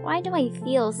why do I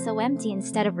feel so empty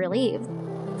instead of relieved?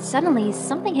 Suddenly,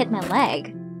 something hit my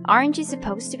leg. Aren't you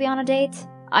supposed to be on a date?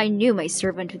 I knew my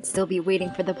servant would still be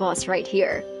waiting for the boss right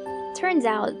here. Turns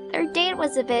out, their date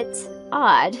was a bit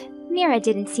odd. Mira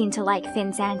didn't seem to like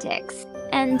Finn's antics,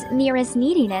 and Mira's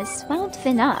neediness wound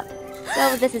Finn up.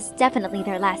 So this is definitely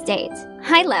their last date.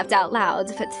 I laughed out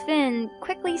loud, but Finn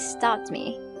quickly stopped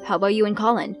me. How about you and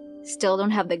Colin? Still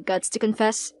don't have the guts to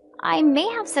confess? I may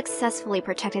have successfully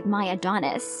protected my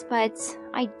Adonis, but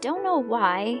I don't know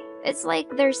why. It's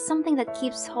like there's something that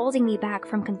keeps holding me back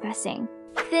from confessing.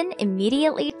 Finn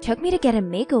immediately took me to get a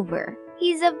makeover.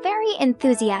 He's a very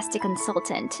enthusiastic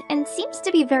consultant and seems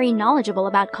to be very knowledgeable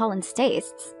about Colin's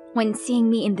tastes. When seeing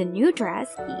me in the new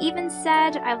dress, he even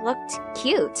said I looked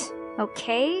cute.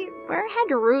 Okay, where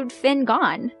had rude Finn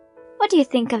gone? What do you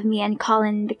think of me and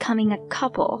Colin becoming a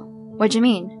couple? What do you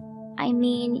mean? I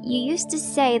mean, you used to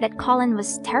say that Colin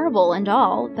was terrible and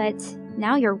all, but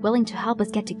now you're willing to help us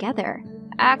get together.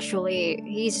 Actually,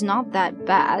 he's not that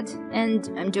bad, and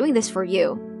I'm doing this for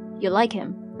you. You like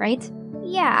him, right?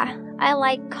 Yeah, I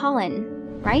like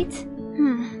Colin, right?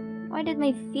 Why did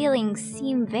my feelings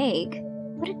seem vague?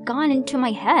 What had gone into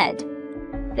my head?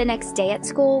 The next day at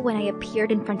school, when I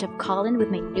appeared in front of Colin with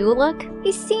my new look,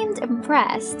 he seemed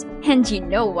impressed. And you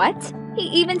know what? He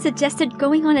even suggested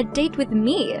going on a date with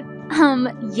me.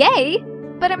 Yay!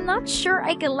 But I'm not sure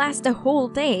I can last a whole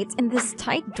date in this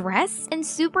tight dress and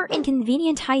super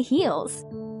inconvenient high heels.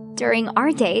 During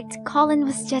our date, Colin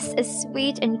was just as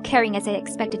sweet and caring as I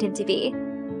expected him to be.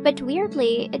 But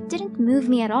weirdly, it didn't move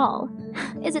me at all.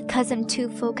 Is it 'cause I'm too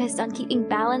focused on keeping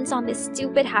balance on these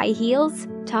stupid high heels?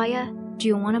 Taya, do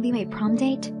you want to be my prom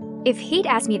date? If he'd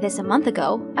asked me this a month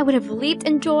ago, I would have leaped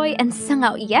in joy and sung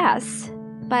out yes.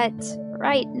 But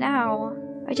right now,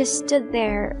 I just stood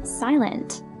there,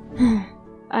 silent.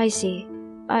 I see.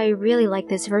 I really like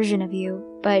this version of you,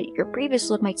 but your previous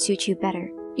look might suit you better.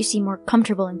 You seem more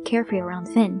comfortable and carefree around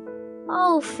Finn.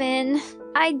 Oh, Finn.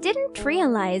 I didn't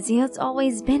realize he has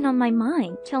always been on my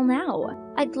mind till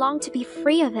now. I'd longed to be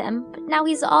free of him, but now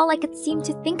he's all I could seem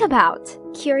to think about.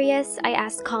 Curious, I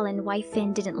asked Colin why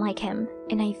Finn didn't like him,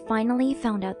 and I finally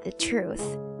found out the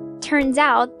truth. Turns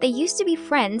out, they used to be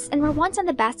friends and were once on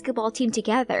the basketball team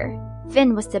together.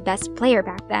 Finn was the best player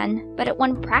back then, but at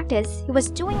one practice, he was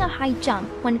doing a high jump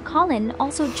when Colin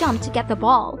also jumped to get the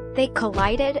ball. They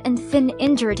collided and Finn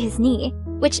injured his knee,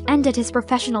 which ended his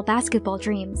professional basketball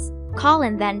dreams.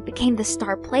 Colin then became the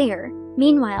star player.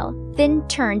 Meanwhile, Finn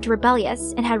turned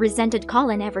rebellious and had resented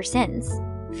Colin ever since.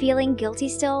 Feeling guilty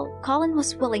still, Colin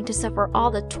was willing to suffer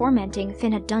all the tormenting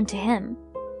Finn had done to him.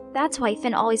 That's why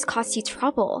Finn always caused you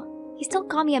trouble. He still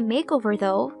got me a makeover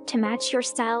though, to match your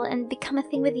style and become a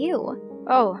thing with you.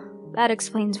 Oh, that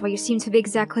explains why you seem to be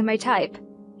exactly my type.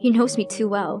 He knows me too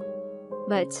well.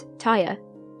 But, Taya,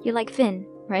 you like Finn,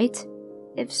 right?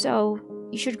 If so,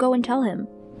 you should go and tell him.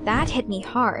 That hit me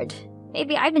hard.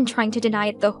 Maybe I've been trying to deny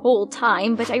it the whole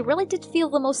time, but I really did feel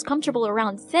the most comfortable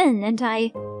around Finn, and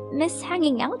I miss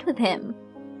hanging out with him.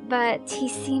 But he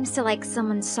seems to like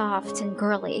someone soft and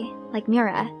girly, like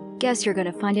Mira. Guess you're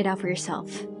gonna find it out for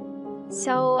yourself.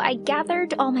 So I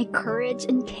gathered all my courage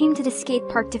and came to the skate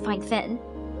park to find Finn.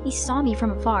 He saw me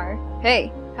from afar.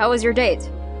 Hey, how was your date?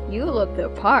 You look the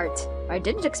part. I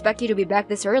didn't expect you to be back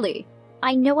this early.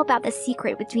 I know about the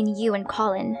secret between you and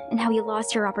Colin, and how you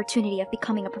lost your opportunity of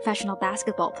becoming a professional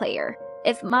basketball player.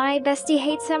 If my bestie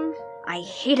hates him, I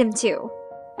hate him too.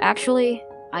 Actually,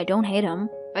 I don't hate him.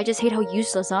 I just hate how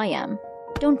useless I am.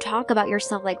 Don't talk about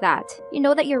yourself like that. You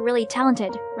know that you're really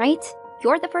talented, right?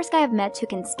 You're the first guy I've met who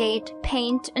can skate,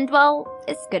 paint, and well,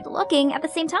 is good looking at the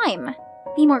same time.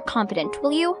 Be more confident,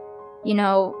 will you? You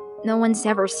know, no one's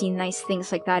ever seen nice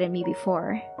things like that in me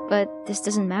before. But this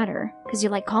doesn't matter, because you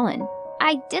like Colin.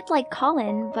 I did like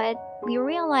Colin, but we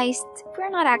realized we're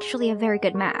not actually a very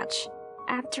good match.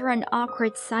 After an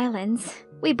awkward silence,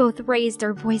 we both raised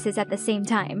our voices at the same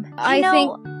time.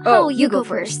 Oh, you go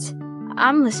first.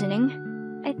 I'm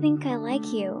listening. I think I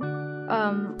like you.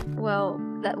 Well,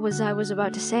 that was I was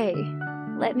about to say.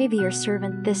 Let me be your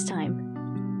servant this time.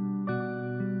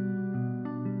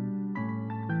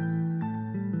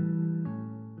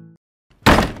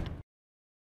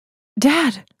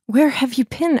 Dad, where have you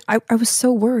been? I was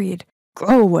so worried.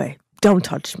 Go away. Don't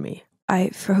touch me. I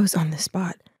froze on the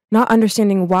spot, not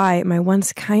understanding why my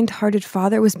once kind-hearted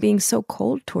father was being so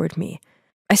cold toward me.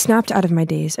 I snapped out of my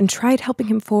daze and tried helping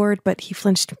him forward, but he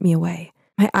flinched me away.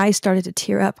 My eyes started to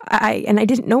tear up, and I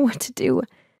didn't know what to do.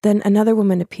 Then another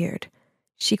woman appeared.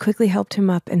 She quickly helped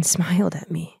him up and smiled at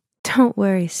me. Don't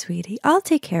worry, sweetie. I'll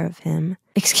take care of him.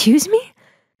 Excuse me?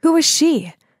 Who was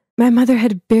she? My mother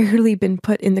had barely been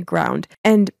put in the ground,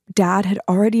 and Dad had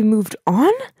already moved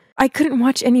on? I couldn't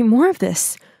watch any more of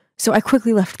this, so I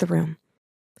quickly left the room.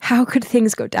 How could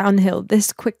things go downhill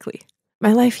this quickly?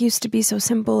 My life used to be so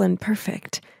simple and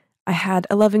perfect. I had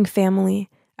a loving family.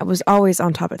 I was always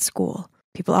on top at school.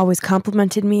 People always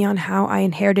complimented me on how I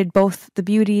inherited both the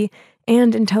beauty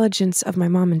and intelligence of my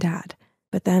mom and dad.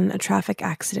 But then a traffic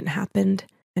accident happened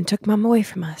and took Mom away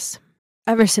from us.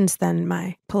 Ever since then,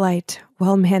 my polite,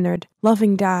 well-mannered,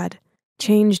 loving dad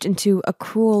changed into a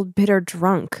cruel, bitter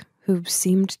drunk who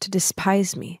seemed to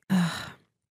despise me.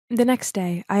 The next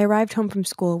day, I arrived home from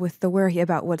school with the worry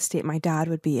about what state my dad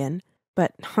would be in.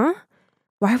 But,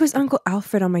 why was Uncle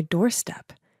Alfred on my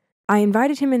doorstep? I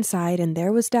invited him inside, and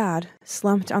there was Dad,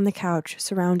 slumped on the couch,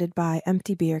 surrounded by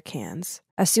empty beer cans.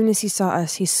 As soon as he saw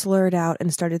us, he slurred out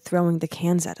and started throwing the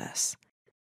cans at us.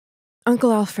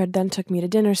 Uncle Alfred then took me to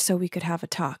dinner so we could have a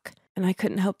talk, and I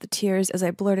couldn't help the tears as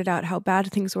I blurted out how bad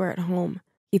things were at home.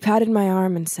 He patted my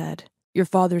arm and said, Your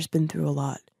father's been through a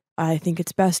lot. I think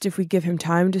it's best if we give him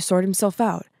time to sort himself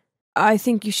out. I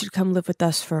think you should come live with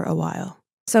us for a while.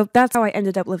 So that's how I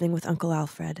ended up living with Uncle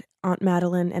Alfred, Aunt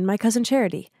Madeline, and my cousin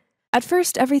Charity. At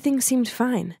first, everything seemed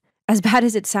fine. As bad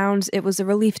as it sounds, it was a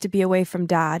relief to be away from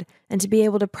Dad and to be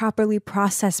able to properly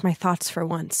process my thoughts for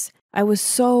once. I was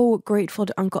so grateful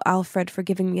to Uncle Alfred for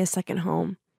giving me a second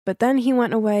home. But then he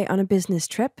went away on a business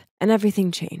trip, and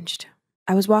everything changed.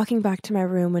 I was walking back to my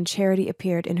room when Charity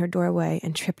appeared in her doorway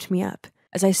and tripped me up.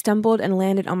 As I stumbled and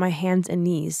landed on my hands and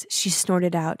knees, she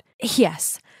snorted out,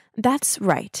 Yes, that's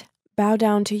right. Bow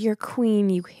down to your queen,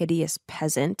 you hideous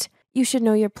peasant. You should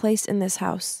know your place in this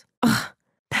house. Ugh,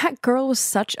 that girl was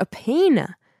such a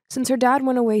pain. Since her dad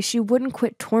went away, she wouldn't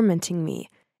quit tormenting me.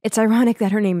 It's ironic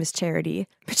that her name is Charity,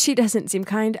 but she doesn't seem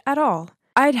kind at all.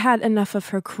 I'd had enough of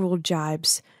her cruel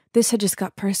jibes. This had just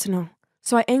got personal.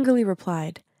 So I angrily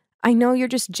replied, I know you're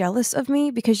just jealous of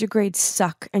me because your grades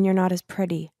suck and you're not as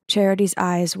pretty. Charity's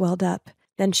eyes welled up,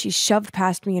 Then she shoved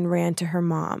past me and ran to her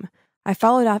mom. I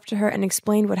followed after her and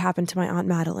explained what happened to my Aunt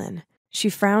Madeline.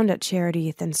 She frowned at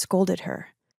Charity, then scolded her.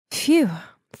 Phew.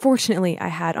 Fortunately, I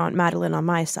had Aunt Madeline on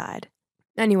my side.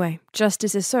 Anyway,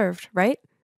 justice is served, right?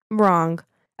 Wrong,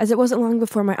 as it wasn't long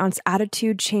before my aunt's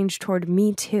attitude changed toward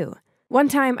me too. One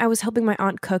time, I was helping my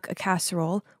aunt cook a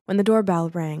casserole when the doorbell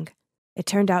rang. It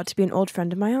turned out to be an old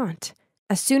friend of my aunt.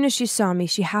 As soon as she saw me,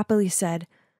 she happily said,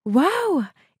 "Wow,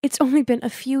 it's only been a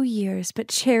few years, but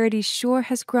Charity sure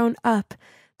has grown up.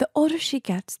 The older she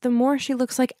gets, the more she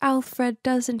looks like Alfred,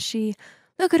 doesn't she?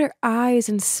 Look at her eyes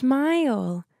and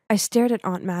smile." I stared at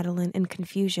Aunt Madeline in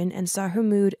confusion and saw her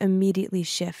mood immediately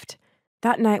shift.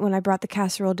 That night when I brought the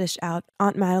casserole dish out,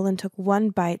 Aunt Madeline took one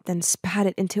bite, then spat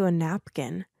it into a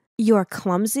napkin. "You're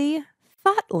clumsy,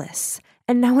 thoughtless,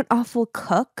 and now an awful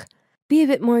cook? Be a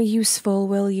bit more useful,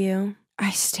 will you?"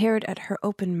 I stared at her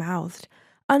open-mouthed,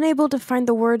 unable to find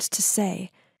the words to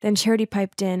say. Then Charity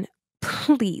piped in,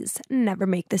 "Please, never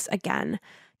make this again.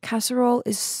 Casserole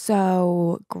is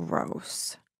so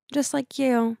gross. Just like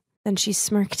you." Then she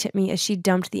smirked at me as she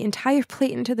dumped the entire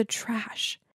plate into the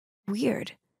trash.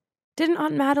 Weird. Didn't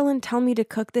Aunt Madeline tell me to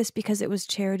cook this because it was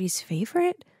Charity's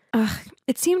favorite?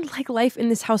 It seemed like life in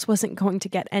this house wasn't going to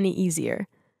get any easier.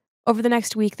 Over the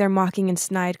next week, their mocking and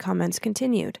snide comments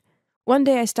continued. One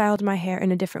day I styled my hair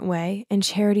in a different way, and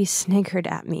Charity sniggered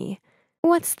at me.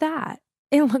 "What's that?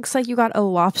 It looks like you got a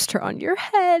lobster on your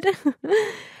head."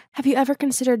 Have you ever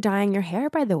considered dyeing your hair,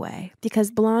 by the way?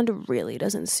 Because blonde really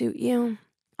doesn't suit you.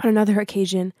 On another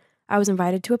occasion, I was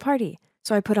invited to a party,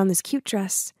 so I put on this cute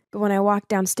dress, but when I walked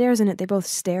downstairs in it, they both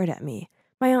stared at me.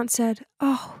 My aunt said,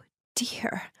 "Oh,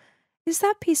 dear. Is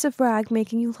that piece of rag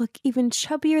making you look even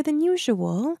chubbier than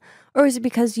usual? Or is it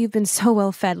because you've been so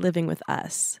well fed living with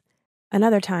us?"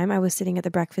 Another time, I was sitting at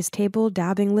the breakfast table,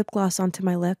 dabbing lip gloss onto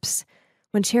my lips,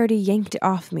 when Charity yanked it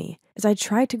off me. As I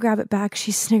tried to grab it back,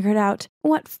 she sniggered out,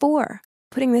 "What for?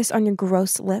 Putting this on your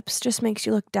gross lips just makes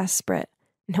you look desperate.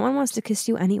 No one wants to kiss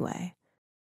you anyway."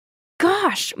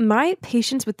 Gosh, my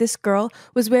patience with this girl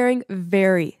was wearing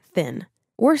very thin.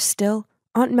 Worse still,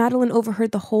 Aunt Madeline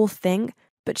overheard the whole thing,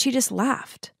 but she just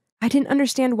laughed. I didn't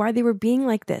understand why they were being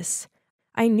like this.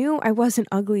 I knew I wasn't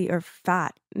ugly or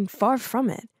fat, and far from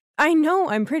it. I know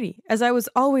I'm pretty, as I was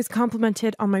always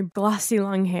complimented on my glossy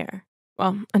long hair.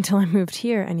 Well, until I moved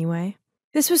here, anyway.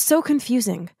 This was so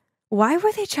confusing. Why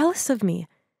were they jealous of me?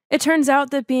 It turns out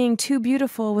that being too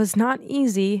beautiful was not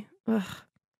easy. Ugh.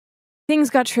 Things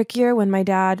got trickier when my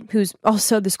dad, who's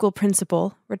also the school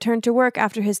principal, returned to work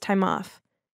after his time off.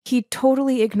 He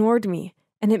totally ignored me,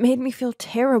 and it made me feel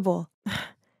terrible.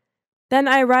 Then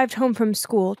I arrived home from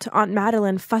school to Aunt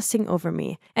Madeline fussing over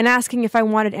me and asking if I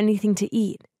wanted anything to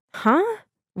eat. Huh?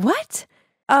 What?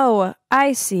 Oh,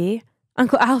 I see.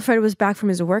 Uncle Alfred was back from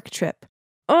his work trip.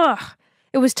 Ugh!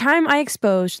 It was time I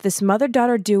exposed this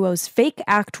mother-daughter duo's fake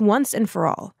act once and for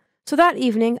all. So that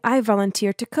evening, I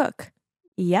volunteered to cook.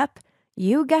 Yep,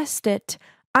 you guessed it.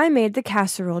 I made the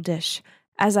casserole dish.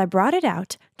 As I brought it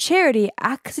out, Charity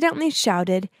accidentally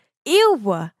shouted,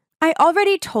 "Ew! I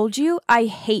already told you I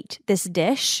hate this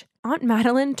dish." Aunt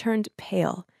Madeline turned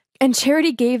pale, and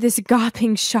Charity gave this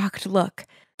gawping, shocked look.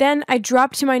 Then I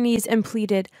dropped to my knees and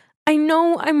pleaded, "I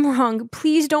know I'm wrong.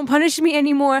 Please don't punish me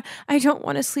anymore. I don't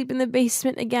want to sleep in the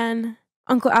basement again."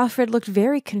 Uncle Alfred looked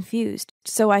very confused,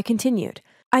 so I continued.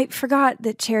 "I forgot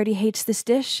that Charity hates this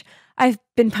dish. I've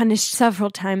been punished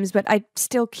several times, but I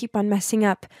still keep on messing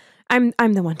up. I'm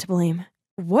the one to blame."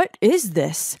 "What is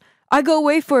this? I go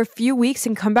away for a few weeks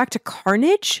and come back to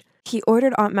carnage?" He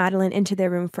ordered Aunt Madeline into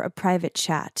their room for a private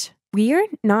chat. "We're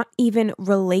not even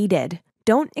related.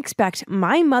 Don't expect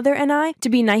my mother and I to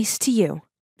be nice to you,"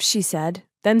 she said,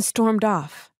 then stormed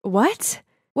off. What?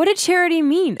 What did Charity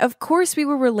mean? Of course we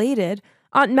were related.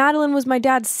 Aunt Madeline was my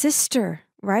dad's sister,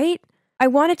 right? I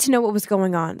wanted to know what was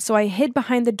going on, so I hid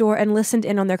behind the door and listened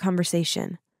in on their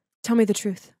conversation. "Tell me the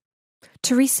truth.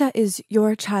 Teresa is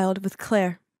your child with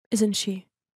Claire, isn't she?"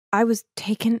 I was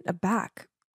taken aback.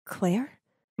 Claire?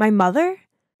 My mother?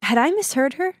 Had I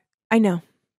misheard her? "I know.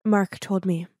 Mark told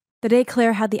me. The day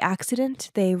Claire had the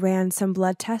accident, they ran some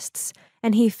blood tests,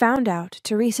 and he found out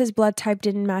Teresa's blood type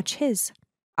didn't match his.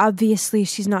 Obviously,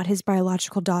 she's not his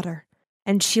biological daughter,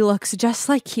 and she looks just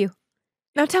like you.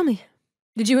 Now tell me,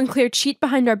 did you and Claire cheat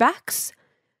behind our backs?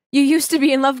 You used to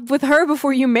be in love with her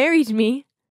before you married me.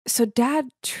 So Dad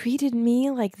treated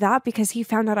me like that because he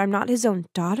found out I'm not his own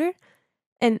daughter?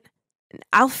 And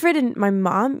Alfred and my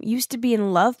mom used to be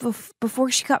in love before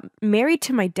she got married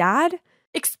to my dad?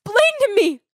 Explain to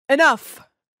me!" "Enough!"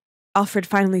 Alfred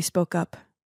finally spoke up.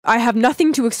 "I have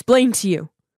nothing to explain to you."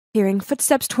 Hearing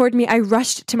footsteps toward me, I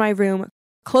rushed to my room,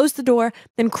 closed the door,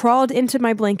 then crawled into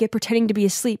my blanket pretending to be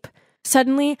asleep.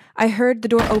 Suddenly, I heard the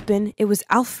door open. It was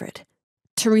Alfred.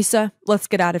 "Teresa, let's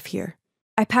get out of here."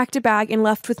 I packed a bag and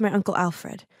left with my Uncle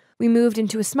Alfred. We moved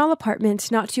into a small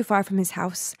apartment not too far from his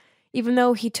house. Even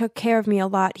though he took care of me a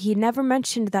lot, he never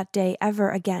mentioned that day ever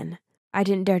again. I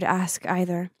didn't dare to ask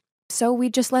either. So we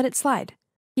just let it slide.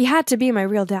 He had to be my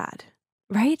real dad,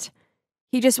 right?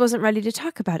 He just wasn't ready to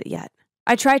talk about it yet.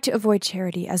 I tried to avoid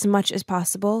Charity as much as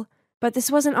possible, but this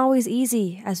wasn't always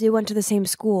easy as we went to the same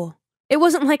school. It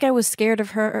wasn't like I was scared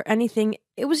of her or anything,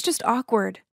 it was just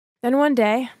awkward. Then one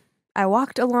day, I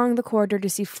walked along the corridor to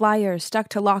see flyers stuck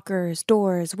to lockers,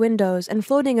 doors, windows, and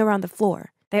floating around the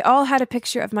floor. They all had a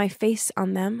picture of my face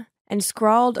on them, and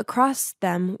scrawled across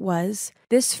them was,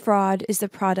 "This fraud is the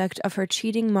product of her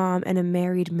cheating mom and a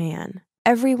married man."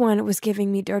 Everyone was giving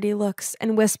me dirty looks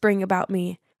and whispering about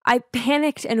me. I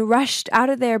panicked and rushed out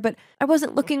of there, but I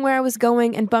wasn't looking where I was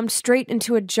going and bumped straight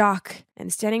into a jock,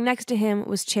 and standing next to him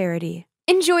was Charity.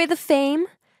 "Enjoy the fame?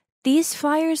 These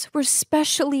flyers were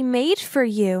specially made for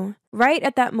you." Right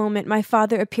at that moment, my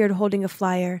father appeared holding a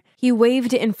flyer. He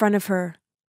waved it in front of her.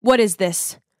 "What is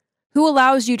this? Who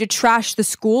allows you to trash the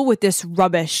school with this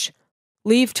rubbish?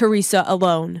 Leave Teresa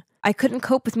alone." I couldn't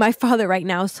cope with my father right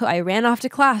now, so I ran off to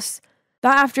class.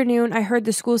 That afternoon, I heard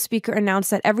the school speaker announce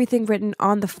that everything written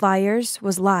on the flyers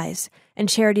was lies, and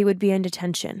Charity would be in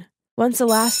detention. Once the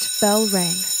last bell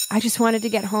rang, I just wanted to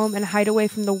get home and hide away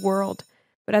from the world.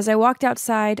 But as I walked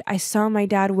outside, I saw my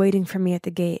dad waiting for me at the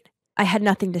gate. I had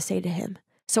nothing to say to him,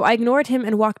 so I ignored him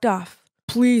and walked off.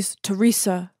 "Please,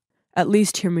 Teresa, at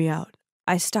least hear me out."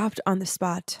 I stopped on the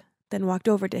spot, then walked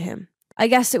over to him. I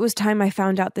guess it was time I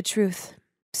found out the truth.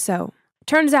 So,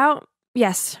 turns out,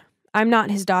 yes, I'm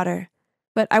not his daughter.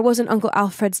 But I wasn't Uncle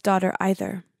Alfred's daughter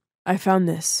either. "I found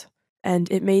this,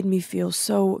 and it made me feel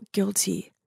so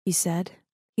guilty," he said.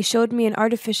 He showed me an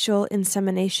artificial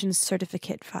insemination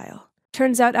certificate file.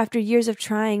 Turns out after years of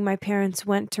trying, my parents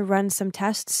went to run some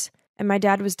tests, and my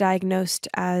dad was diagnosed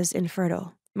as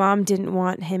infertile. Mom didn't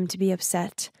want him to be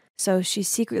upset, so she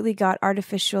secretly got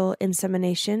artificial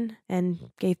insemination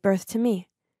and gave birth to me.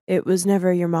 "It was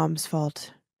never your mom's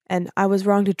fault, and I was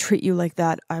wrong to treat you like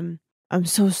that. I'm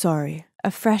so sorry." A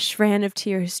fresh ran of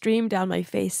tears streamed down my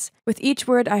face with each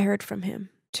word I heard from him.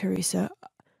 "Teresa,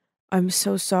 I'm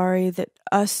so sorry that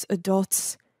us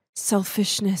adults,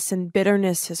 selfishness and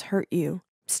bitterness has hurt you."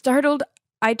 Startled,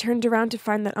 I turned around to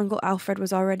find that Uncle Alfred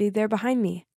was already there behind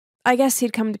me. I guess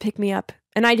he'd come to pick me up,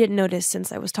 and I didn't notice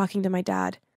since I was talking to my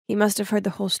dad. He must have heard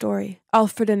the whole story.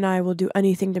 "Alfred and I will do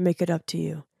anything to make it up to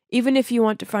you. Even if you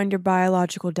want to find your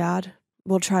biological dad,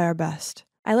 we'll try our best."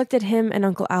 I looked at him and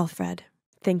Uncle Alfred,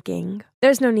 thinking,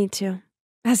 there's no need to,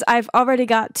 as I've already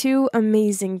got two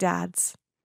amazing dads.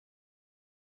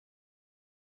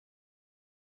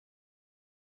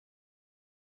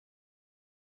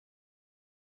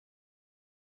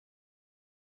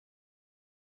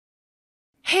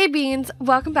 Hey Beans,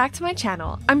 welcome back to my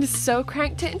channel. I'm so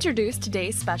cranked to introduce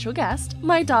today's special guest,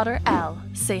 my daughter Elle.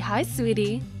 Say hi,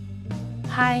 sweetie.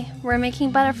 Hi, we're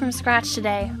making butter from scratch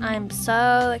today. I'm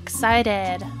so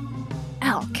excited.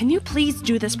 Elle, can you please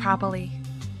do this properly?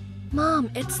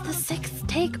 Mom, it's the 6th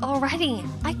take already.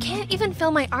 I can't even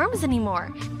film my arms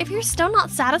anymore. If you're still not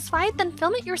satisfied, then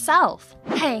film it yourself.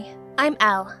 Hey, I'm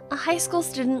Elle, a high school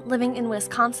student living in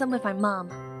Wisconsin with my mom.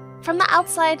 From the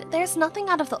outside, there's nothing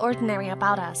out of the ordinary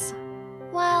about us.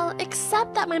 Well,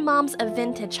 except that my mom's a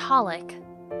vintage holic.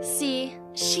 See,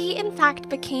 she in fact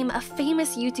became a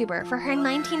famous YouTuber for her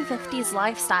 1950s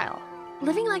lifestyle.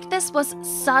 Living like this was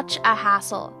such a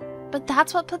hassle. But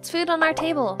that's what puts food on our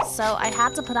table, so I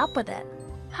had to put up with it.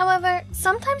 However,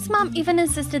 sometimes Mom even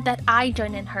insisted that I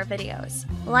join in her videos.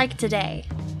 Like today.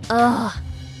 Ugh.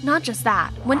 Not just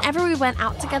that, whenever we went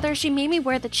out together, she made me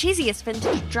wear the cheesiest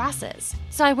vintage dresses,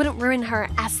 so I wouldn't ruin her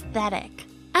aesthetic.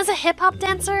 As a hip-hop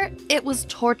dancer, it was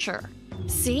torture.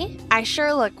 See? I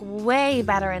sure look way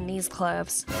better in these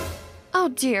clothes. Oh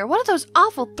dear, what are those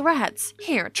awful threads?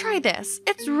 Here, try this.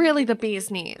 It's really the bee's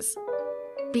knees.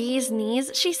 Bee's knees,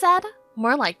 she said?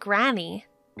 More like Granny.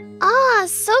 Ah,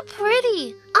 so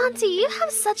pretty. Auntie, you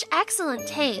have such excellent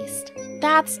taste.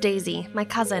 That's Daisy, my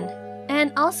cousin,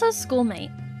 and also schoolmate,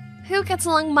 who gets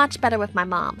along much better with my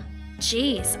mom.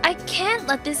 Jeez, I can't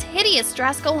let this hideous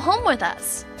dress go home with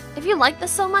us. If you like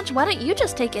this so much, why don't you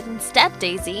just take it instead,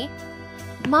 Daisy?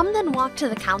 Mom then walked to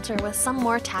the counter with some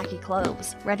more tacky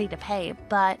clothes, ready to pay,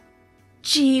 but...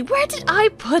 Gee, where did I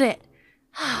put it?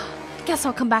 Guess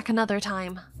I'll come back another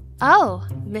time. Oh,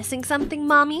 missing something,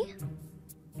 Mommy?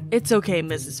 It's okay,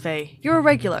 Mrs. Faye. You're a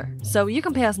regular, so you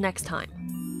can pay us next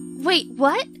time. Wait,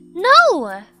 what?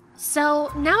 No!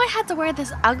 So now I had to wear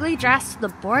this ugly dress to the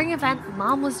boring event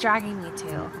Mom was dragging me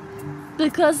to.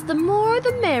 Because the more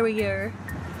the merrier.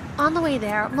 On the way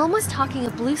there, Mom was talking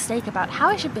a blue steak about how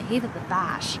I should behave at the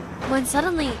bash. When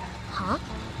suddenly, huh?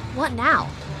 What now?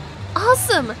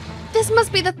 Awesome! This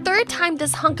must be the 3rd time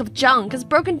this hunk of junk has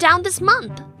broken down this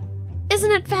month.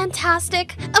 Isn't it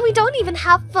fantastic? And we don't even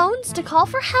have phones to call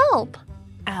for help.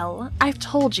 Elle, I've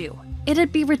told you.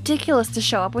 It'd be ridiculous to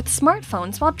show up with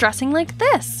smartphones while dressing like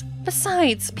this.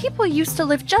 Besides, people used to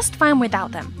live just fine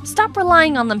without them. Stop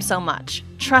relying on them so much.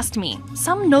 Trust me,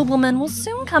 some nobleman will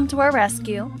soon come to our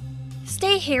rescue.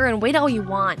 Stay here and wait all you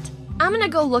want. I'm gonna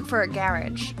go look for a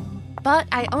garage. But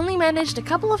I only managed a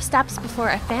couple of steps before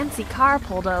a fancy car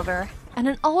pulled over, and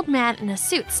an old man in a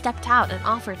suit stepped out and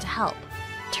offered to help.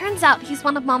 Turns out he's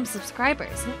one of Mom's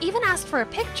subscribers and even asked for a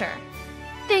picture.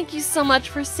 Thank you so much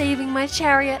for saving my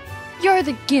chariot. You're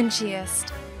the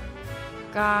ginchiest.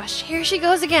 Gosh, here she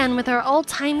goes again with her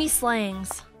old-timey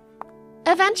slangs.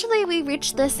 Eventually, we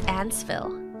reached this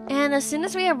Antsville, and as soon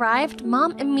as we arrived,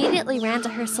 Mom immediately ran to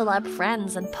her celeb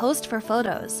friends and posed for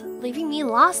photos, leaving me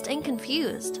lost and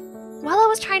confused. While I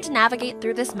was trying to navigate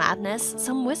through this madness,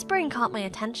 some whispering caught my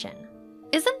attention.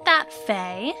 Isn't that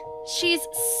Faye? She's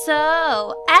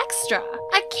so extra.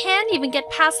 I can't even get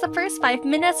past the first 5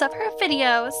 minutes of her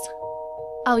videos.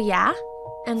 Oh yeah?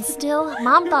 And still,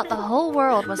 Mom thought the whole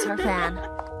world was her fan.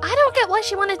 I don't get why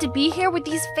she wanted to be here with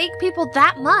these fake people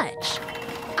that much.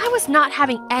 I was not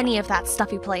having any of that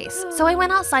stuffy place, so I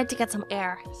went outside to get some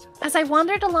air. As I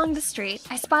wandered along the street,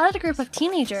 I spotted a group of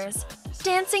teenagers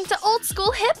dancing to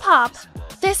old-school hip-hop.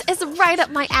 This is right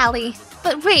up my alley.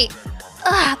 But wait,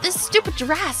 this stupid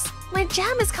dress. My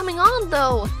jam is coming on,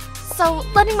 though. So,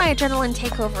 letting my adrenaline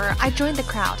take over, I joined the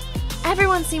crowd.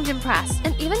 Everyone seemed impressed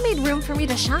and even made room for me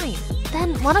to shine.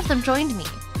 Then one of them joined me.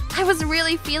 I was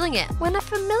really feeling it when a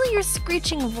familiar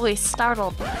screeching voice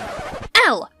startled me.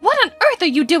 Elle, what on earth are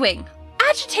you doing?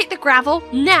 Agitate the gravel,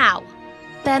 now!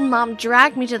 Then Mom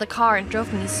dragged me to the car and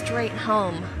drove me straight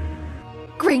home.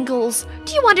 Gringles,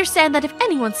 do you understand that if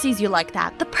anyone sees you like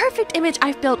that, the perfect image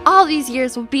I've built all these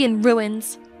years will be in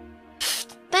ruins?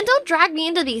 Pfft, then don't drag me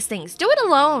into these things, do it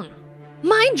alone.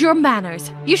 Mind your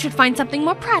manners. You should find something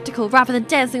more practical rather than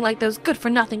dancing like those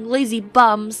good-for-nothing lazy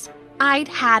bums. I'd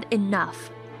had enough.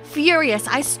 Furious,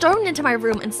 I stormed into my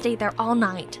room and stayed there all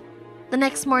night. The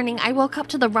next morning, I woke up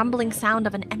to the rumbling sound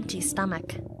of an empty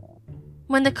stomach.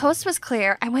 When the coast was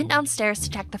clear, I went downstairs to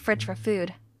check the fridge for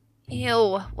food.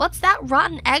 Ew, what's that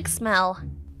rotten egg smell?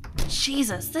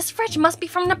 Jesus, this fridge must be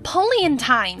from Napoleon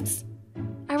times.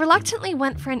 I reluctantly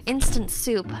went for an instant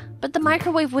soup, but the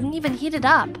microwave wouldn't even heat it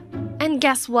up. And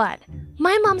guess what?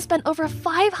 My mom spent over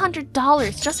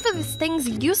 $500 just for this thing's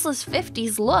useless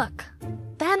 50s look.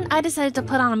 Then I decided to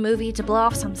put on a movie to blow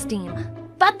off some steam.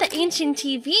 But the ancient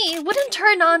TV wouldn't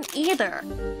turn on either.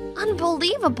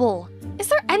 Unbelievable! Is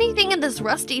there anything in this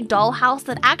rusty dollhouse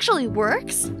that actually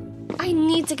works? I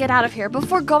need to get out of here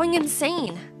before going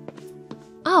insane.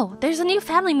 Oh, there's a new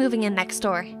family moving in next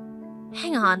door.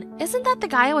 Hang on, isn't that the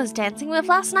guy I was dancing with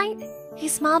last night? He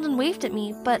smiled and waved at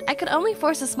me, but I could only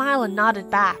force a smile and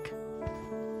nodded back.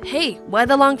 Hey, why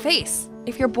the long face?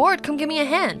 If you're bored, come give me a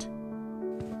hand.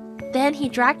 Then he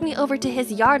dragged me over to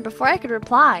his yard before I could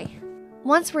reply.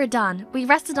 Once we're done, we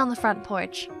rested on the front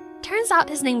porch. Turns out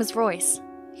his name was Royce.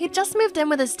 He'd just moved in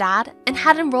with his dad and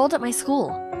had enrolled at my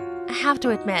school. I have to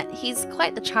admit, he's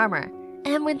quite the charmer.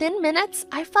 And within minutes,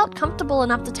 I felt comfortable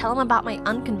enough to tell him about my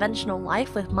unconventional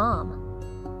life with Mom.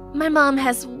 My mom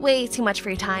has way too much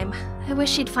free time. I wish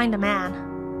she'd find a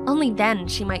man. Only then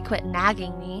she might quit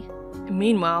nagging me.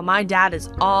 Meanwhile, my dad is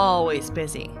always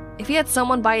busy. If he had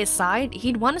someone by his side,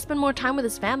 he'd want to spend more time with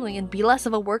his family and be less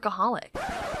of a workaholic.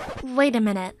 Wait a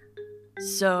minute.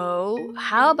 So,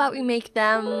 how about we make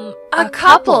them a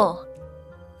couple?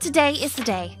 Today is the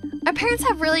day. Our parents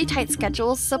have really tight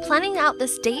schedules, so planning out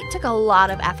this date took a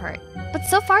lot of effort. But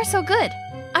so far, so good.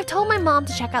 I told my mom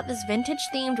to check out this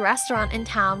vintage-themed restaurant in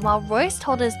town while Royce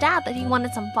told his dad that he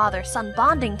wanted some father-son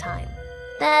bonding time.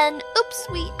 Then, oops,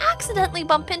 we accidentally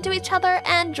bump into each other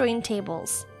and join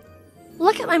tables.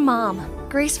 Look at my mom,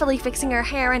 gracefully fixing her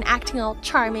hair and acting all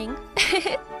charming.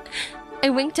 I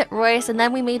winked at Royce and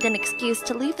then we made an excuse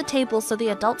to leave the table so the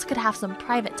adults could have some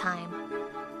private time.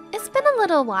 It's been a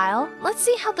little while. Let's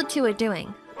see how the two are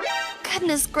doing.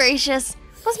 Goodness gracious,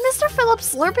 was Mr.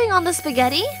 Phillips slurping on the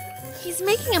spaghetti? He's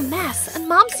making a mess, and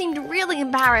Mom seemed really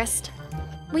embarrassed.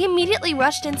 We immediately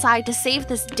rushed inside to save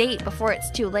this date before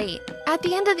it's too late. At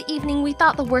the end of the evening, we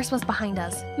thought the worst was behind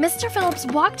us. Mr. Phillips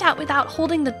walked out without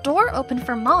holding the door open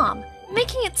for Mom,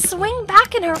 making it swing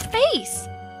back in her face.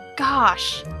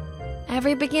 Gosh.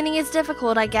 Every beginning is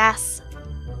difficult, I guess.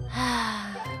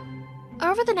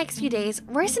 Over the next few days,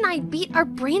 Royce and I beat our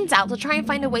brains out to try and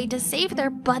find a way to save their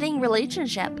budding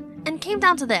relationship, and came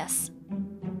down to this.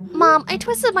 Mom, I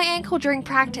twisted my ankle during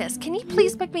practice. Can you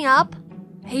please pick me up?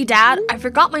 Hey Dad, I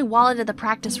forgot my wallet at the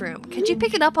practice room. Could you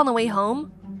pick it up on the way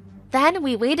home? Then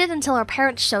we waited until our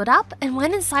parents showed up and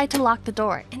went inside to lock the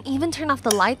door and even turn off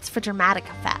the lights for dramatic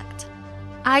effect.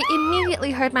 I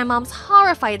immediately heard my mom's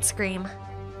horrified scream.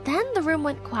 Then the room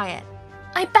went quiet.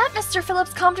 I bet Mr.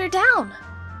 Phillips calmed her down.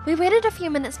 We waited a few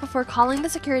minutes before calling the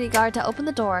security guard to open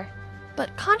the door,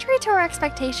 but contrary to our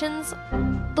expectations,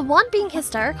 the one being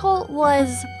hysterical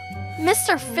was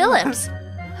Mr. Phillips,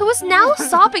 who was now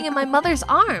sobbing in my mother's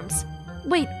arms.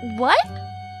 Wait, what?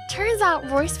 Turns out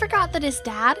Royce forgot that his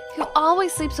dad, who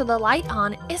always sleeps with the light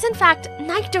on, is in fact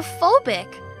nyctophobic.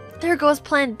 There goes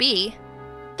plan B.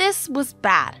 This was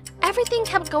bad. Everything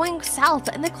kept going south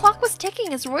and the clock was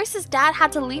ticking as Royce's dad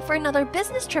had to leave for another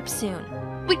business trip soon.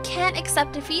 We can't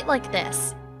accept defeat like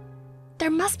this. There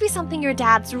must be something your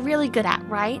dad's really good at,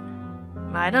 right?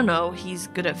 I don't know, he's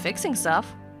good at fixing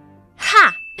stuff.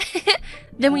 Ha!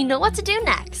 Then we know what to do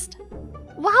next.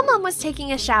 While Mom was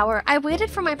taking a shower, I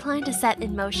waited for my plan to set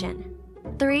in motion.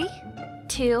 3,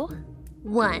 2,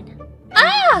 1.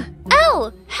 Ah!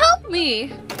 Elle! Help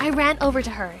me! I ran over to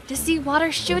her to see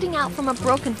water shooting out from a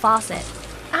broken faucet.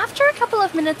 After a couple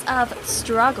of minutes of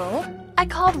struggle, I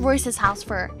called Royce's house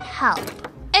for help,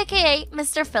 aka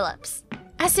Mr. Phillips.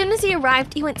 As soon as he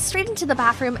arrived, he went straight into the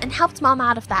bathroom and helped Mom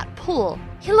out of that pool.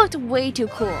 He looked way too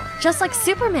cool, just like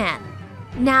Superman.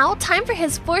 Now, time for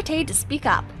his forte to speak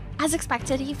up. As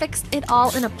expected, he fixed it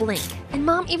all in a blink, and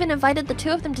Mom even invited the two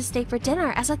of them to stay for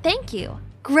dinner as a thank you.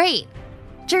 Great!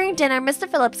 During dinner, Mr.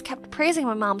 Phillips kept praising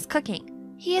my mom's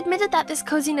cooking. He admitted that this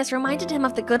coziness reminded him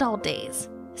of the good old days.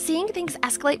 Seeing things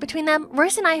escalate between them,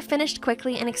 Royce and I finished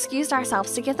quickly and excused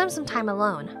ourselves to give them some time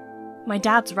alone. My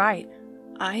dad's right.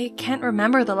 I can't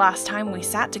remember the last time we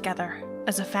sat together,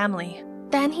 as a family.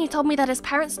 Then he told me that his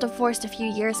parents divorced a few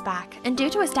years back, and due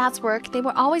to his dad's work, they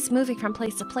were always moving from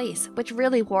place to place, which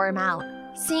really wore him out.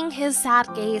 Seeing his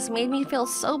sad gaze made me feel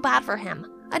so bad for him.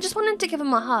 I just wanted to give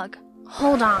him a hug.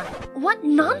 Hold on, what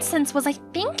nonsense was I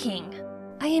thinking?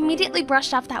 I immediately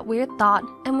brushed off that weird thought,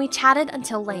 and we chatted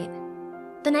until late.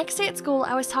 The next day at school,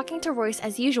 I was talking to Royce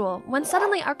as usual, when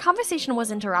suddenly our conversation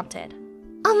was interrupted.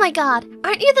 Oh my god,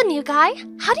 aren't you the new guy?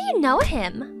 How do you know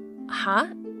him? Huh?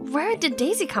 Where did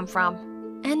Daisy come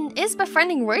from? And is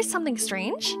befriending Royce something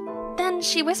strange? Then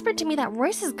she whispered to me that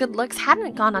Royce's good looks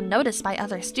hadn't gone unnoticed by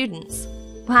other students.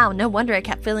 Wow, no wonder I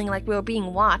kept feeling like we were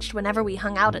being watched whenever we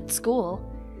hung out at school.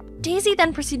 Daisy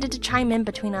then proceeded to chime in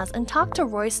between us and talk to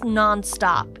Royce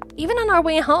non-stop, even on our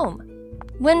way home,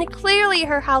 when clearly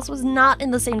her house was not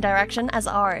in the same direction as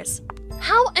ours.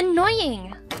 How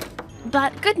annoying!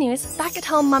 But good news, back at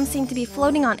home, Mom seemed to be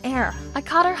floating on air. I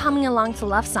caught her humming along to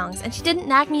love songs, and she didn't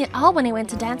nag me at all when I went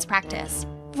to dance practice.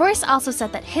 Royce also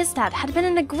said that his dad had been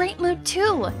in a great mood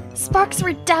too. Sparks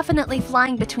were definitely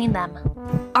flying between them.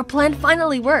 Our plan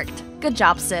finally worked. Good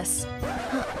job, sis.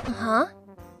 Huh?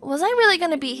 Was I really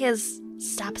gonna be his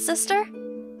stepsister?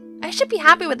 I should be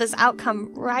happy with this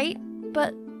outcome, right?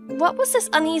 But what was this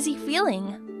uneasy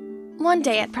feeling? One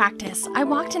day at practice, I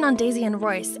walked in on Daisy and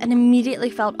Royce and immediately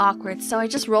felt awkward, so I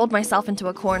just rolled myself into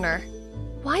a corner.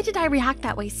 Why did I react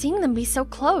that way seeing them be so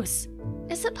close?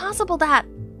 Is it possible that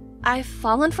I've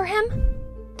fallen for him?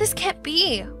 This can't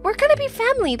be. We're gonna be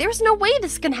family. There's no way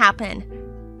this can happen.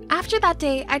 After that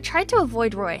day, I tried to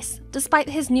avoid Royce. Despite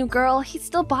his new girl, he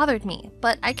still bothered me,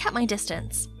 but I kept my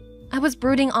distance. I was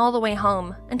brooding all the way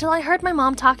home until I heard my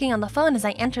mom talking on the phone as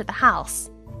I entered the house.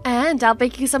 And I'll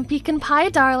bake you some pecan pie,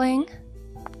 darling.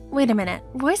 Wait a minute,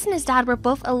 Royce and his dad were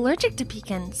both allergic to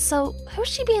pecan, so who's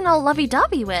she being all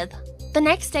lovey-dovey with? The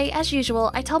next day, as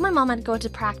usual, I told my mom I'd go to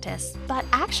practice, but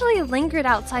actually lingered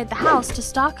outside the house to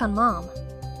stalk on Mom.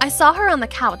 I saw her on the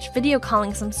couch video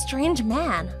calling some strange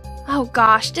man. Oh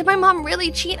gosh, did my mom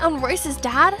really cheat on Royce's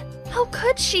dad? How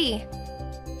could she?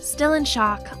 Still in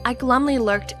shock, I glumly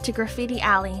lurked to Graffiti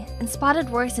Alley and spotted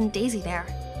Royce and Daisy there.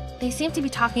 They seemed to be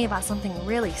talking about something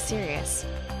really serious.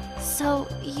 So,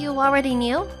 you already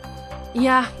knew?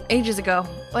 Yeah, ages ago,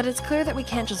 but it's clear that we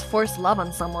can't just force love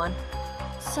on someone.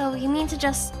 So you mean to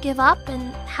just give up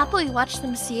and happily watch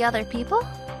them see other people?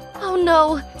 Oh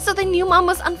no, so they knew Mom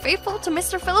was unfaithful to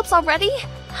Mr. Phillips already?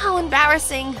 How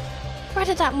embarrassing. Right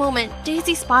at that moment,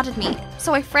 Daisy spotted me,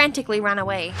 so I frantically ran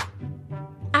away.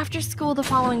 After school the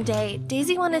following day,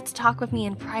 Daisy wanted to talk with me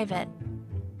in private.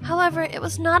 However, it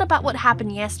was not about what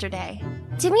happened yesterday.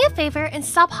 Do me a favor and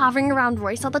stop hovering around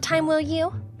Royce all the time, will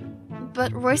you?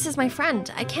 But Royce is my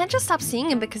friend. I can't just stop seeing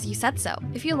him because you said so.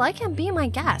 If you like him, be my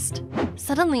guest.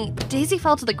 Suddenly, Daisy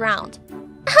fell to the ground.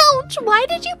 Ouch! Why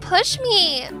did you push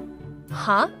me?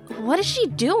 Huh? What is she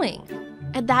doing?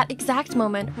 At that exact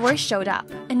moment, Royce showed up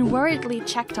and worriedly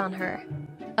checked on her.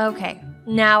 Okay,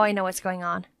 now I know what's going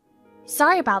on.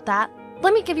 Sorry about that.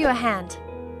 Let me give you a hand.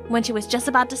 When she was just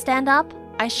about to stand up,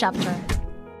 I shoved her.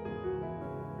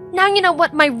 Now you know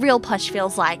what my real push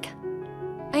feels like.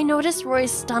 I noticed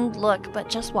Roy's stunned look, but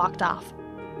just walked off.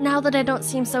 Now that I don't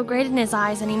seem so great in his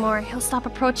eyes anymore, he'll stop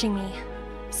approaching me.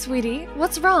 Sweetie,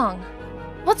 what's wrong?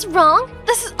 What's wrong?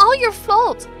 This is all your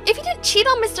fault. If you didn't cheat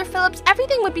on Mr. Phillips,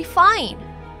 everything would be fine.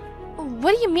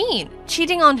 What do you mean?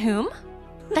 Cheating on whom?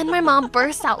 Then my mom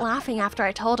burst out laughing after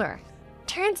I told her.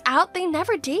 Turns out they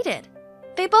never dated.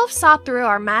 They both saw through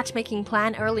our matchmaking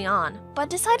plan early on, but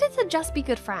decided to just be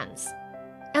good friends.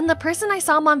 And the person I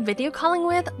saw Mom video calling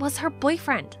with was her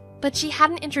boyfriend, but she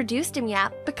hadn't introduced him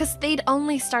yet because they'd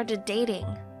only started dating.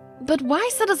 But why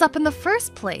set us up in the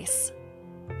first place?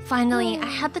 Finally, I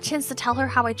had the chance to tell her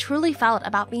how I truly felt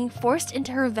about being forced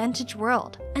into her vintage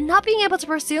world and not being able to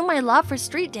pursue my love for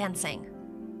street dancing.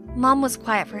 Mom was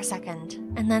quiet for a second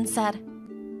and then said,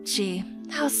 "Gee,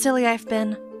 how silly I've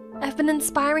been. I've been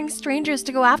inspiring strangers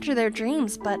to go after their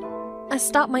dreams, but I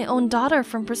stopped my own daughter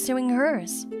from pursuing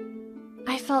hers."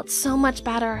 I felt so much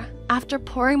better after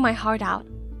pouring my heart out.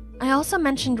 I also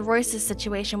mentioned Royce's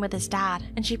situation with his dad,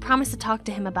 and she promised to talk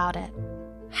to him about it.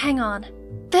 Hang on.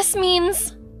 This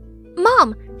means...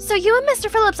 Mom, so you and Mr.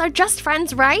 Phillips are just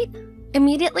friends, right?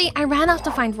 Immediately, I ran off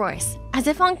to find Royce. As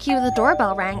if on cue, the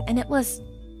doorbell rang, and it was...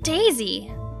 Daisy!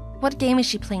 What game is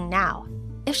she playing now?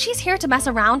 If she's here to mess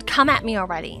around, come at me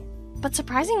already. But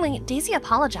surprisingly, Daisy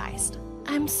apologized.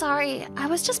 I'm sorry, I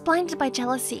was just blinded by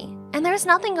jealousy. And there's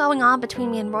nothing going on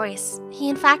between me and Royce. He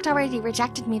in fact already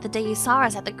rejected me the day you saw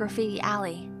us at the graffiti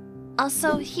alley.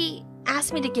 Also, he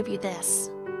asked me to give you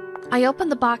this. I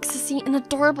opened the box to see an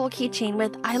adorable keychain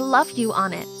with "I love you"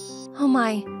 on it. Oh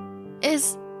my,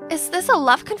 is this a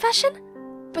love confession?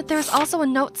 But there's also a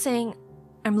note saying,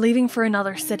 "I'm leaving for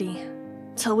another city.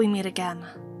 Till we meet again."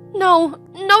 No,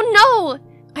 no, no!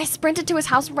 I sprinted to his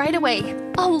house right away.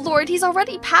 Oh Lord, he's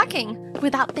already packing.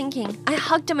 Without thinking, I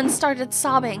hugged him and started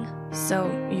sobbing. So,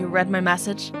 you read my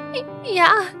message?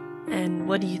 Yeah. And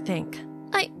what do you think?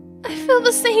 I feel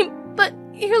the same, but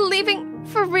you're leaving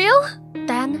for real?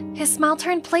 Then, his smile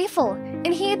turned playful,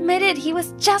 and he admitted he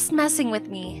was just messing with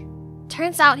me.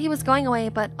 Turns out he was going away,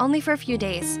 but only for a few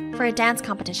days, for a dance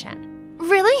competition.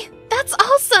 Really? That's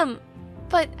awesome!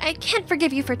 But I can't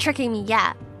forgive you for tricking me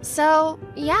yet. So,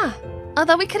 yeah.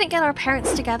 Although we couldn't get our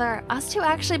parents together, us two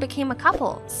actually became a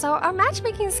couple, so our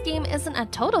matchmaking scheme isn't a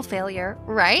total failure,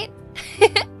 right?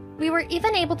 We were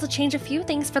even able to change a few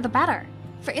things for the better.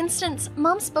 For instance,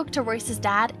 Mom spoke to Royce's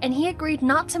dad, and he agreed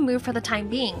not to move for the time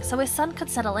being so his son could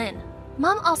settle in.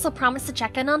 Mom also promised to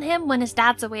check in on him when his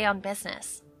dad's away on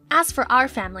business. As for our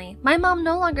family, my mom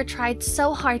no longer tried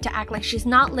so hard to act like she's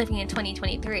not living in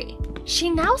 2023. She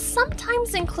now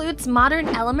sometimes includes modern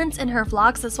elements in her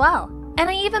vlogs as well, and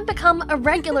I even become a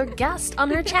regular guest on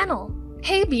her channel.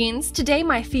 Hey Beans, today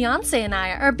my fiance and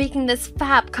I are baking this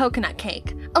fab coconut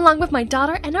cake, along with my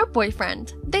daughter and her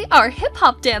boyfriend. They are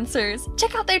hip-hop dancers.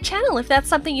 Check out their channel if that's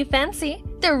something you fancy.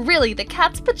 They're really the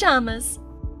cat's pajamas.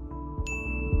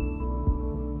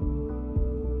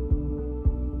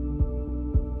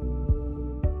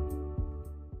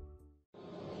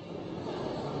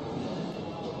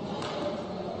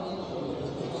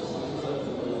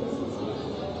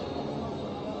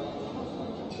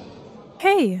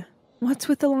 Hey, what's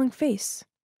with the long face?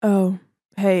 Oh,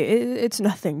 hey, it's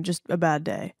nothing, just a bad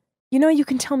day. You know you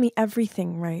can tell me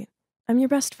everything, right? I'm your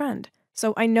best friend,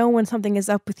 so I know when something is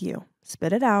up with you.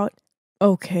 Spit it out.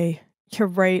 Okay, you're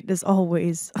right, as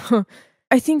always.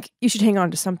 I think you should hang on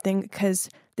to something, because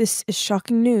this is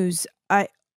shocking news.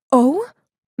 Oh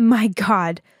my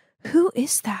god, who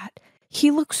is that?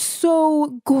 He looks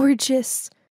so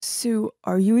gorgeous. Sue,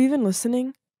 are you even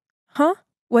listening? Huh?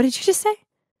 What did you just say?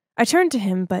 I turned to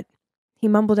him, but he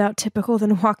mumbled out typical,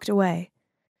 then walked away.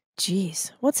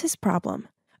 Jeez, what's his problem?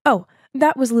 Oh,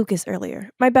 that was Lucas earlier.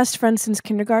 My best friend since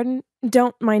kindergarten.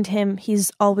 Don't mind him,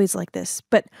 he's always like this.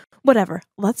 But whatever,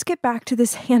 let's get back to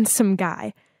this handsome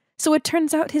guy. So it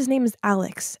turns out his name is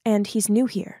Alex, and he's new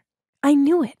here. I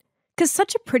knew it, because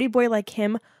such a pretty boy like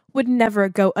him would never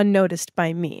go unnoticed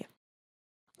by me.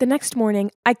 The next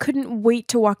morning, I couldn't wait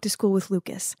to walk to school with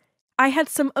Lucas. I had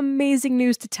some amazing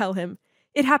news to tell him.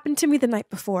 It happened to me the night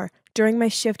before, during my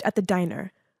shift at the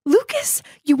diner. Lucas,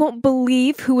 you won't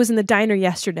believe who was in the diner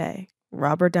yesterday.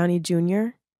 Robert Downey Jr.?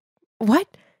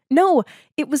 What? No,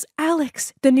 it was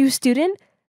Alex, the new student.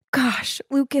 Gosh,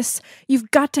 Lucas,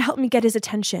 you've got to help me get his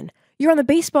attention. You're on the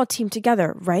baseball team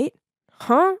together, right?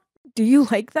 Huh? Do you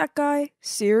like that guy?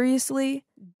 Seriously?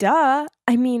 Duh.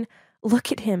 I mean,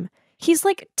 look at him. He's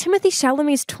like Timothy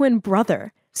Chalamet's twin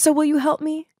brother. So will you help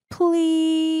me?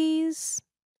 Please?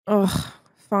 Ugh,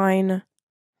 fine.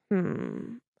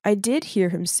 I did hear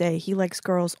him say he likes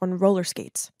girls on roller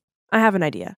skates. I have an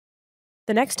idea.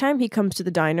 The next time he comes to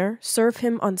the diner, serve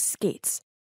him on skates.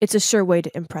 It's a sure way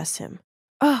to impress him.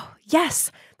 Oh,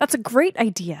 yes, that's a great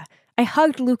idea. I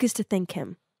hugged Lucas to thank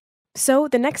him. So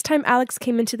the next time Alex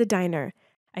came into the diner,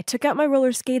 I took out my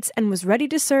roller skates and was ready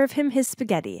to serve him his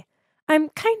spaghetti. I'm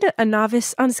kinda a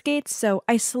novice on skates, so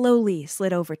I slowly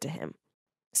slid over to him.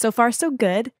 So far, so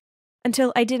good,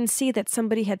 until I didn't see that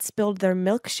somebody had spilled their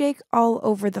milkshake all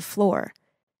over the floor.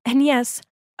 And yes,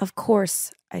 of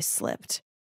course, I slipped.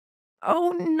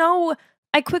 Oh no!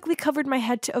 I quickly covered my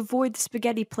head to avoid the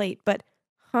spaghetti plate, but,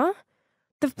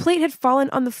 The plate had fallen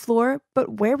on the floor,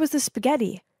 but where was the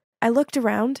spaghetti? I looked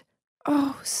around.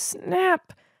 Oh,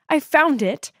 snap! I found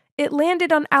it! It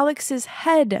landed on Alex's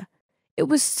head! It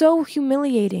was so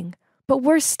humiliating. But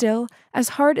worse still, as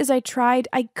hard as I tried,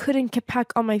 I couldn't get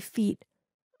back on my feet.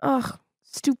 Ugh,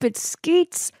 stupid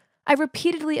skates! I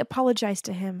repeatedly apologized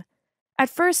to him. At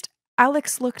first,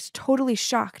 Alex looked totally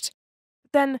shocked.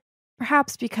 Then,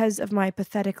 perhaps because of my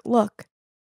pathetic look,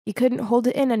 he couldn't hold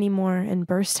it in anymore and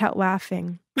burst out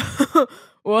laughing.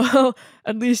 Well,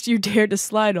 at least you dared to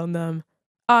slide on them.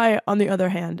 I, on the other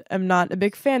hand, am not a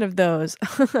big fan of those.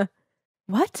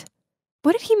 What?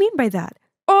 What did he mean by that?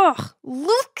 Ugh,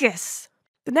 Lucas!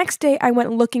 The next day, I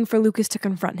went looking for Lucas to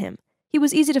confront him. He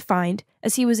was easy to find,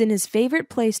 as he was in his favorite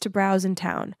place to browse in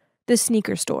town, the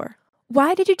sneaker store.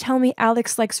 Why did you tell me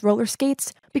Alex likes roller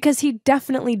skates? Because he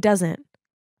definitely doesn't.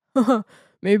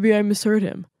 Maybe I misheard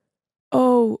him.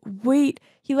 Oh, wait,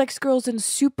 he likes girls in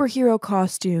superhero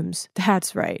costumes.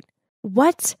 That's right.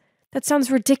 What? That sounds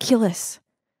ridiculous.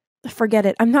 Forget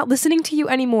it, I'm not listening to you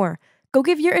anymore. Go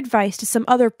give your advice to some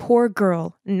other poor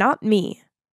girl, not me.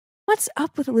 What's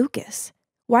up with Lucas?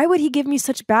 Why would he give me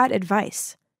such bad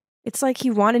advice? It's like he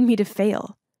wanted me to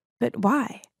fail. But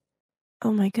why?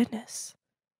 Oh my goodness.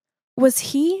 Was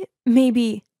he,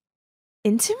 maybe,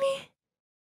 into me?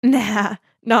 Nah,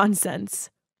 nonsense.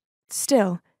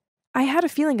 Still, I had a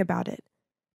feeling about it.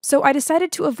 So I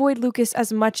decided to avoid Lucas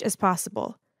as much as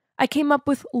possible. I came up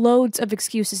with loads of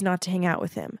excuses not to hang out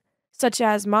with him, such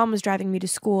as Mom was driving me to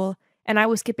school, and I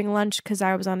was skipping lunch because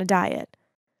I was on a diet.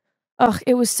 Ugh,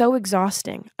 it was so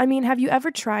exhausting. I mean, have you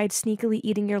ever tried sneakily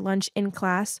eating your lunch in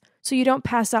class so you don't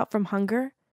pass out from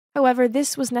hunger? However,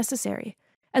 this was necessary,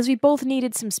 as we both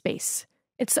needed some space.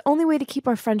 It's the only way to keep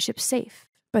our friendship safe.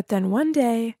 But then one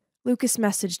day, Lucas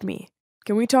messaged me.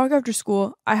 Can we talk after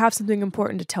school? I have something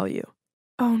important to tell you.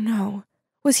 Oh no.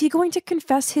 Was he going to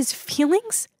confess his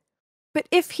feelings? But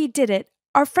if he did it,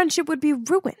 our friendship would be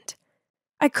ruined.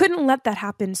 I couldn't let that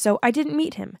happen, so I didn't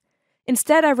meet him.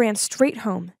 Instead, I ran straight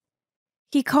home.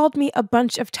 He called me a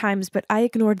bunch of times, but I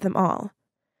ignored them all.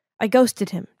 I ghosted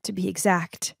him, to be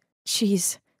exact.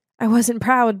 Jeez, I wasn't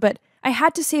proud, but I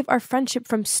had to save our friendship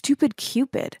from stupid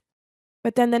Cupid.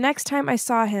 But then the next time I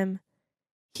saw him,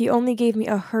 he only gave me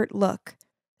a hurt look,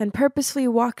 then purposefully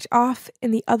walked off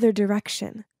in the other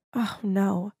direction. Oh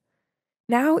no.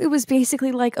 Now it was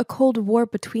basically like a cold war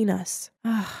between us.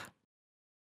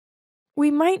 We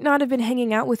might not have been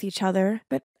hanging out with each other,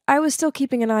 but I was still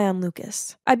keeping an eye on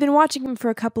Lucas. I'd been watching him for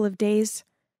a couple of days,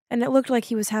 and it looked like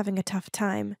he was having a tough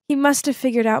time. He must have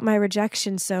figured out my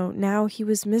rejection, so now he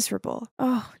was miserable.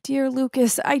 Oh, dear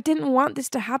Lucas, I didn't want this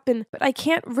to happen, but I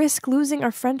can't risk losing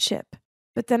our friendship.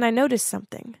 But then I noticed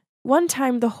something. One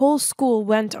time, the whole school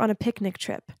went on a picnic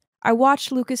trip. I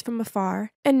watched Lucas from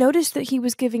afar and noticed that he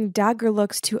was giving dagger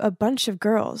looks to a bunch of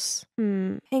girls.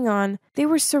 Hang on. They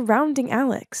were surrounding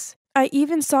Alex. I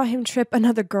even saw him trip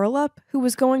another girl up who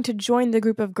was going to join the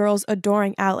group of girls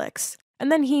adoring Alex, and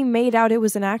then he made out it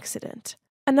was an accident.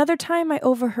 Another time I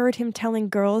overheard him telling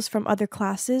girls from other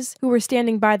classes who were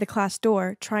standing by the class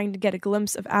door trying to get a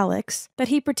glimpse of Alex that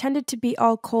he pretended to be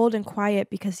all cold and quiet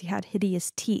because he had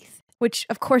hideous teeth, which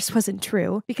of course wasn't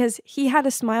true because he had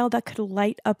a smile that could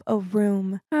light up a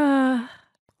room.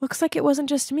 Looks like it wasn't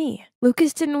just me.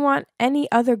 Lucas didn't want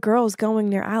any other girls going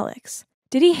near Alex.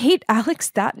 Did he hate Alex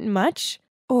that much?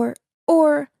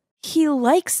 Or he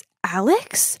likes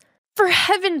Alex? For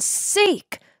heaven's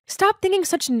sake! Stop thinking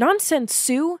such nonsense,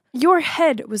 Sue! Your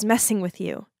head was messing with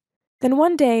you. Then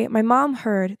one day, my mom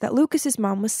heard that Lucas's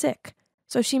mom was sick,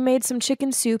 so she made some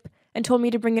chicken soup and told me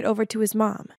to bring it over to his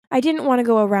mom. I didn't want to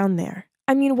go around there.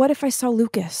 I mean, what if I saw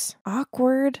Lucas?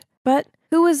 Awkward. But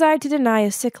Who was I to deny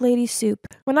a sick lady's soup?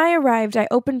 When I arrived, I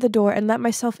opened the door and let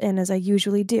myself in as I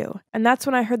usually do. And that's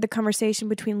when I heard the conversation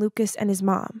between Lucas and his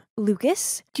mom.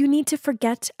 Lucas, you need to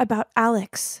forget about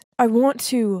Alex. I want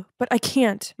to, but I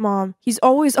can't, Mom. He's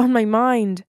always on my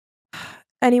mind.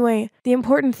 Anyway, the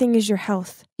important thing is your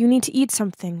health. You need to eat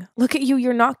something. Look at you,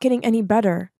 you're not getting any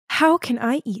better. How can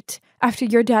I eat after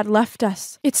your dad left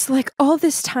us? It's like all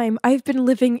this time I've been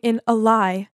living in a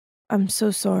lie. I'm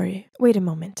so sorry. Wait a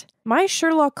moment. My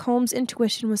Sherlock Holmes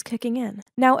intuition was kicking in.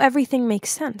 Now everything makes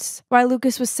sense. Why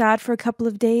Lucas was sad for a couple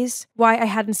of days, why I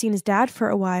hadn't seen his dad for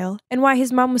a while, and why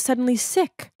his mom was suddenly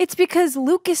sick. It's because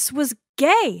Lucas was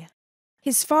gay.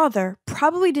 His father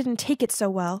probably didn't take it so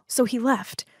well, so he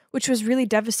left, which was really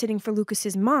devastating for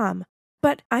Lucas's mom.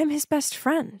 But I'm his best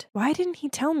friend. Why didn't he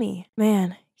tell me?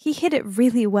 Man, he hid it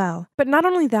really well. But not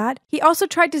only that, he also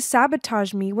tried to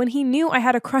sabotage me when he knew I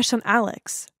had a crush on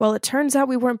Alex. Well, it turns out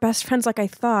we weren't best friends like I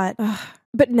thought.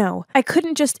 But no, I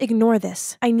couldn't just ignore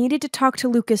this. I needed to talk to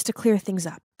Lucas to clear things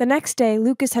up. The next day,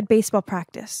 Lucas had baseball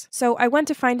practice, so I went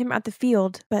to find him at the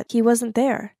field, but he wasn't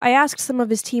there. I asked some of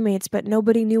his teammates, but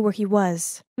nobody knew where he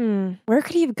was. Where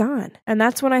could he have gone? And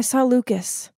that's when I saw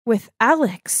Lucas with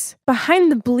Alex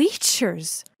behind the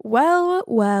bleachers. Well.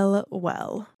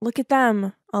 Look at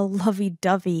them. All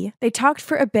lovey-dovey. They talked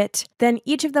for a bit, then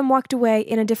each of them walked away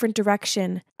in a different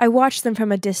direction. I watched them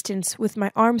from a distance with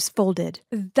my arms folded.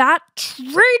 That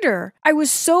traitor! I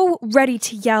was so ready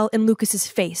to yell in Lucas's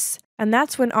face. And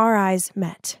that's when our eyes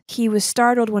met. He was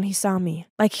startled when he saw me,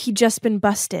 like he'd just been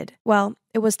busted. Well,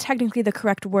 it was technically the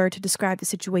correct word to describe the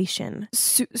situation.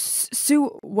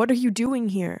 Sue, what are you doing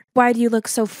here? Why do you look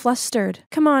so flustered?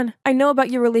 Come on, I know about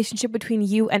your relationship between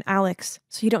you and Alex,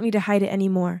 so you don't need to hide it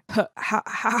anymore.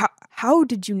 How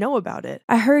did you know about it?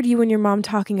 I heard you and your mom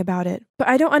talking about it, but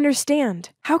I don't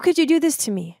understand. How could you do this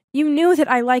to me? You knew that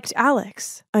I liked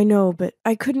Alex. I know, but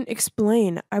I couldn't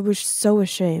explain. I was so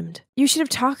ashamed. You should have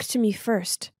talked to me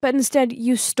first, but instead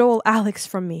you stole Alex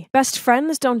from me. Best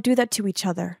friends don't do that to each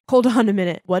other. Hold on a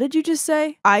minute. What did you just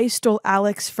say? I stole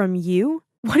Alex from you?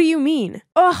 What do you mean?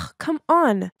 Ugh, come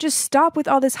on. Just stop with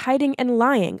all this hiding and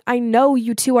lying. I know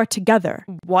you two are together.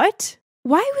 What?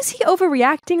 Why was he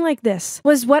overreacting like this?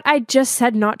 Was what I just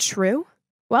said not true?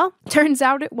 Well, turns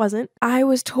out it wasn't. I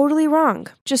was totally wrong.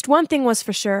 Just one thing was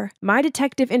for sure. My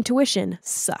detective intuition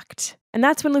sucked. And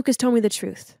that's when Lucas told me the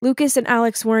truth. Lucas and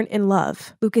Alex weren't in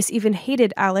love. Lucas even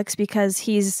hated Alex because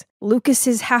he's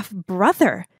Lucas's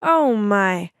half-brother. Oh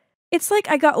my. It's like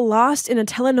I got lost in a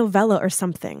telenovela or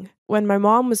something. When my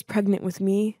mom was pregnant with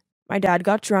me, my dad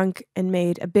got drunk and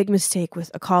made a big mistake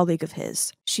with a colleague of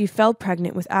his. She fell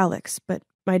pregnant with Alex, but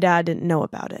my dad didn't know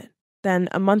about it. Then,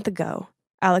 a month ago,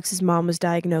 Alex's mom was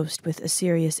diagnosed with a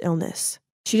serious illness.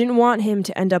 She didn't want him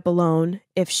to end up alone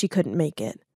if she couldn't make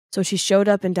it. So she showed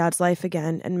up in Dad's life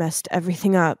again and messed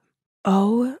everything up.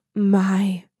 Oh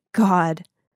my God.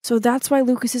 So that's why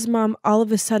Lucas's mom all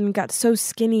of a sudden got so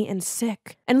skinny and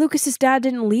sick. And Lucas's dad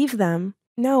didn't leave them.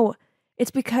 No, it's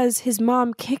because his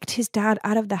mom kicked his dad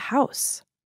out of the house.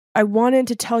 I wanted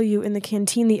to tell you in the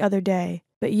canteen the other day,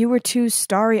 but you were too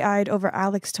starry-eyed over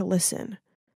Alex to listen.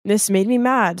 This made me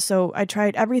mad, so I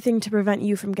tried everything to prevent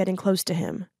you from getting close to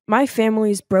him. My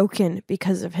family's broken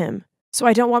because of him, so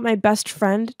I don't want my best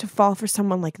friend to fall for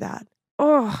someone like that.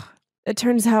 Oh, it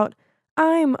turns out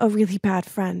I'm a really bad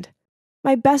friend.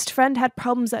 My best friend had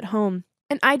problems at home,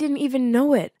 and I didn't even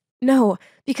know it. No,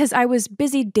 because I was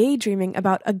busy daydreaming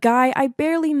about a guy I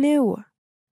barely knew.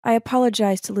 I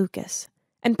apologized to Lucas,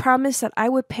 and promised that I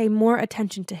would pay more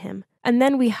attention to him, and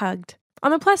then we hugged. On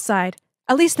the plus side,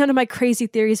 at least none of my crazy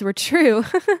theories were true.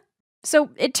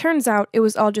 So it turns out it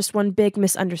was all just one big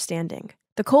misunderstanding.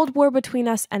 The Cold War between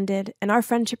us ended, and our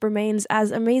friendship remains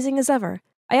as amazing as ever.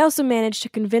 I also managed to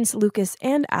convince Lucas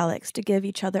and Alex to give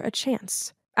each other a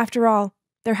chance. After all,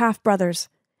 they're half-brothers,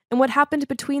 and what happened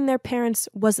between their parents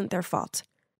wasn't their fault.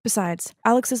 Besides,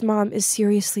 Alex's mom is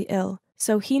seriously ill,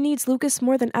 so he needs Lucas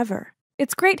more than ever.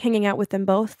 It's great hanging out with them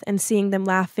both and seeing them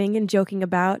laughing and joking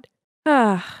about.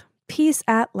 Peace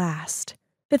at last.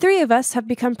 The three of us have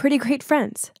become pretty great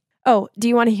friends. Oh, do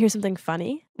you want to hear something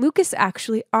funny? Lucas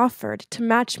actually offered to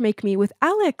matchmake me with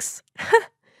Alex.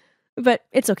 But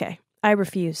it's okay. I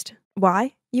refused.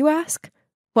 Why, you ask?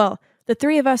 Well, the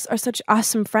three of us are such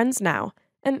awesome friends now,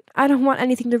 and I don't want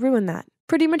anything to ruin that.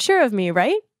 Pretty mature of me,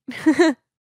 right?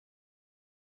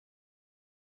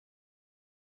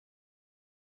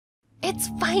 It's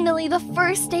finally the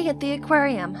first day at the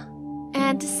aquarium.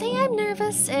 And to say I'm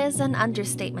nervous is an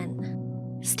understatement.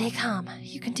 Stay calm.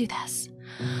 You can do this.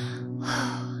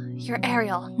 You're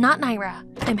Ariel, not Naira.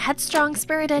 I'm headstrong,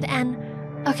 spirited, and...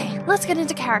 Okay, let's get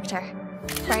into character.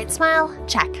 Bright smile?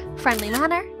 Check. Friendly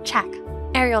manner? Check.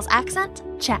 Ariel's accent?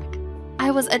 Check.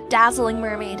 I was a dazzling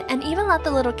mermaid and even let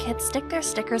the little kids stick their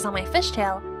stickers on my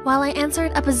fishtail while I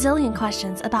answered a bazillion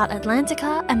questions about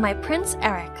Atlantica and my Prince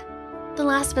Eric. The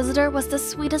last visitor was the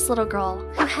sweetest little girl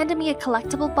who handed me a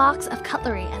collectible box of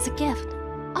cutlery as a gift.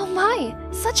 Oh my,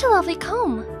 such a lovely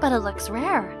comb, but it looks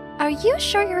rare. Are you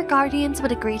sure your guardians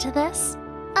would agree to this?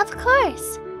 Of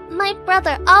course. My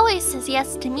brother always says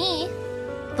yes to me.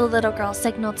 The little girl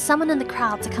signaled someone in the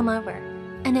crowd to come over,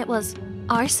 and it was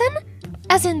Arson?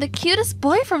 As in the cutest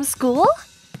boy from school?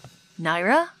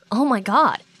 Naira? Oh my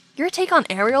god, your take on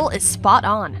Ariel is spot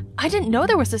on. I didn't know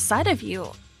there was a side of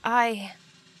you.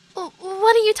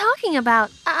 What are you talking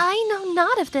about? I know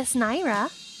not of this, Naira.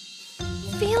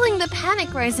 Feeling the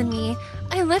panic rise in me,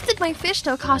 I lifted my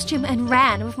fishtail costume and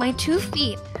ran with my 2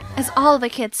 feet as all the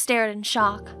kids stared in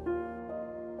shock.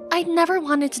 I'd never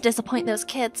wanted to disappoint those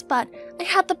kids, but I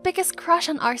had the biggest crush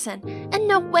on Arson, and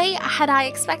no way had I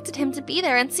expected him to be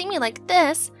there and see me like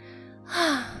this.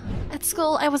 At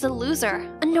school, I was a loser,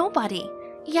 a nobody.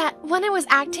 Yet, when I was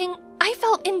acting, I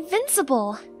felt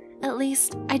invincible. At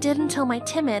least, I did until my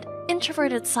timid,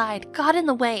 introverted side got in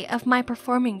the way of my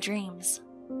performing dreams.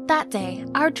 That day,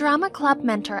 our drama club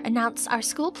mentor announced our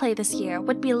school play this year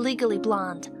would be Legally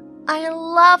Blonde. I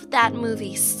loved that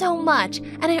movie so much,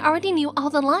 and I already knew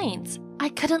all the lines. I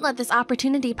couldn't let this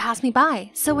opportunity pass me by,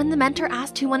 so when the mentor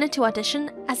asked who wanted to audition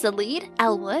as the lead,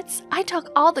 Elle Woods, I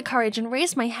took all the courage and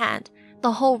raised my hand.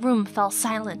 The whole room fell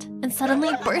silent, and suddenly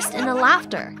burst into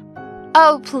laughter.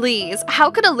 Oh please,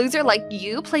 how could a loser like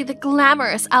you play the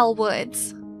glamorous Elle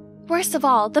Woods? Worst of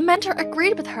all, the mentor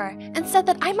agreed with her and said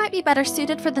that I might be better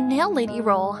suited for the nail lady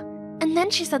role. And then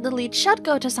she said the lead should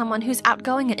go to someone who's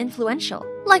outgoing and influential,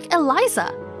 like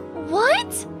Eliza.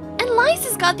 What?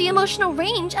 Eliza's got the emotional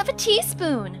range of a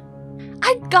teaspoon.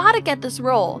 I gotta get this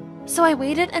role. So I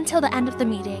waited until the end of the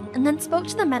meeting and then spoke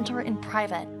to the mentor in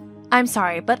private. I'm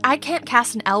sorry, but I can't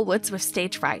cast an Elle Woods with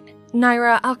stage fright.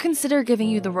 Naira, I'll consider giving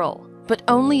you the role, but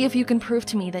only if you can prove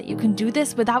to me that you can do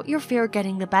this without your fear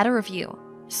getting the better of you.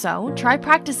 So, try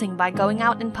practicing by going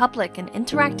out in public and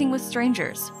interacting with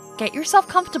strangers. Get yourself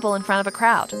comfortable in front of a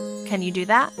crowd. Can you do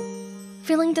that?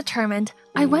 Feeling determined,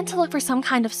 I went to look for some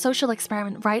kind of social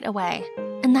experiment right away.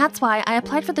 And that's why I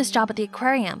applied for this job at the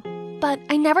aquarium. But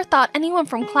I never thought anyone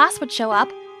from class would show up.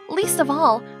 Least of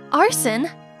all, Arson.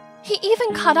 He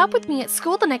even caught up with me at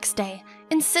school the next day,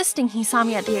 insisting he saw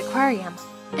me at the aquarium.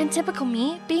 And typical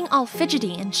me, being all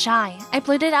fidgety and shy, I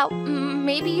blurted out,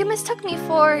 maybe you mistook me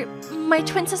for my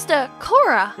twin sister,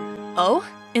 Cora. Oh?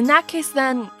 In that case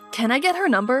then, can I get her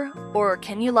number? Or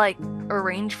can you,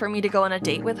 arrange for me to go on a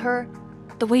date with her?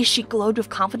 The way she glowed with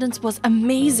confidence was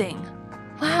amazing.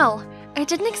 Wow, I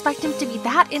didn't expect him to be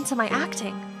that into my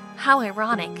acting. How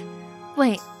ironic.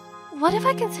 Wait, what if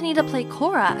I continue to play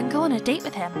Cora and go on a date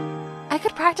with him? I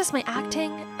could practice my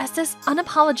acting as this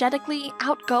unapologetically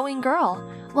outgoing girl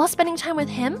while spending time with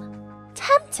him?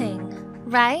 Tempting,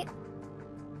 right?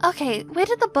 Okay, wait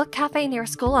at the book cafe near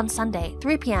school on Sunday,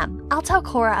 3 p.m. I'll tell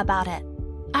Cora about it.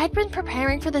 I'd been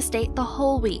preparing for this date the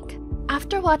whole week.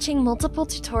 After watching multiple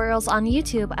tutorials on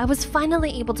YouTube, I was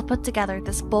finally able to put together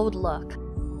this bold look.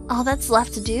 All that's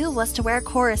left to do was to wear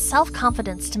Cora's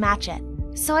self-confidence to match it.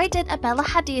 So I did a Bella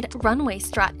Hadid runway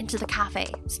strut into the cafe,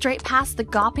 straight past the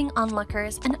gawping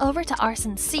onlookers and over to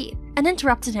Arson's seat, and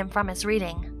interrupted him from his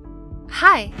reading.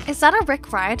 Hi, is that a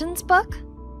Rick Riordan's book?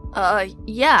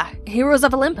 Yeah, Heroes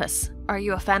of Olympus. Are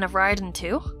you a fan of Riordan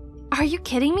too? Are you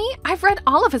kidding me? I've read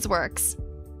all of his works.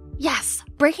 Yes,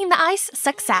 Breaking the Ice,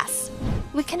 success.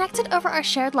 We connected over our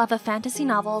shared love of fantasy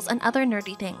novels and other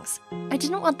nerdy things. I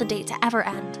didn't want the date to ever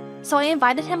end, so I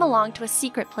invited him along to a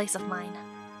secret place of mine.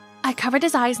 I covered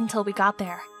his eyes until we got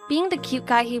there. Being the cute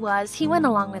guy he was, he went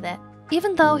along with it,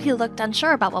 even though he looked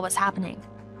unsure about what was happening.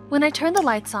 When I turned the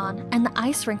lights on and the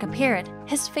ice rink appeared,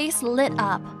 his face lit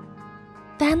up.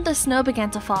 Then the snow began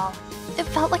to fall. It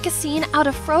felt like a scene out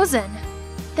of Frozen.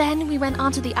 Then we went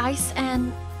onto the ice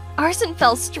and Arson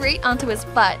fell straight onto his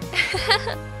butt.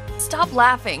 Stop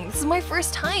laughing. This is my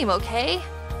first time, okay?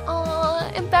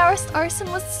 Aw, embarrassed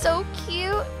Arson was so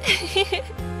cute.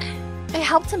 I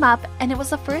helped him up, and it was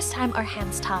the first time our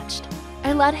hands touched.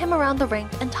 I led him around the rink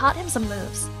and taught him some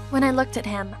moves. When I looked at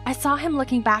him, I saw him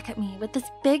looking back at me with this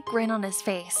big grin on his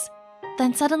face.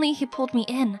 Then suddenly he pulled me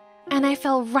in, and I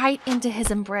fell right into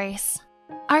his embrace.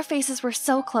 Our faces were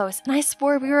so close, and I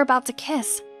swore we were about to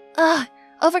kiss. Ugh!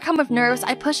 Overcome with nerves,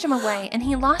 I pushed him away, and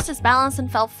he lost his balance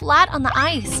and fell flat on the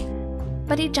ice.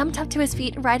 But he jumped up to his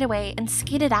feet right away and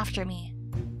skated after me.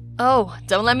 Oh,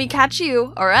 don't let me catch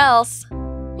you, or else.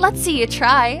 Let's see you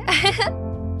try.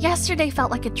 Yesterday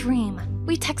felt like a dream.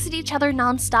 We texted each other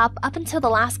nonstop up until the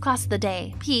last class of the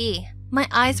day, PE. My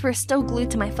eyes were still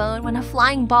glued to my phone when a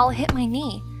flying ball hit my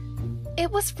knee.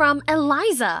 It was from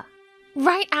Eliza.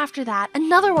 Right after that,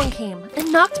 another one came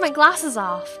and knocked my glasses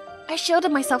off. I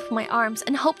shielded myself with my arms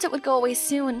and hoped it would go away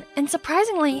soon, and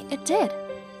surprisingly, it did.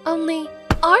 Only,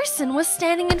 Arson was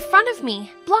standing in front of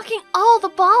me, blocking all the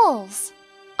balls.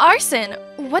 Arson,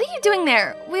 what are you doing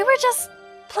there? We were just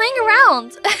playing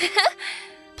around.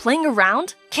 Playing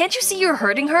around? Can't you see you're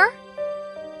hurting her?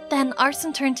 Then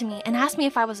Arson turned to me and asked me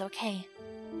if I was okay.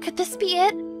 Could this be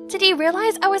it? Did he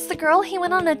realize I was the girl he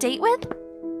went on a date with?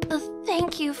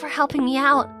 Thank you for helping me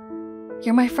out.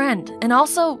 You're my friend, and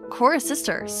also Cora's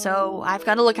sister, so I've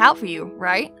got to look out for you,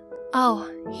 right?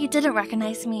 Oh, he didn't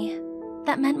recognize me.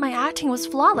 That meant my acting was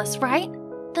flawless, right?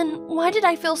 Then why did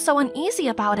I feel so uneasy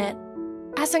about it?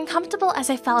 As uncomfortable as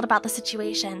I felt about the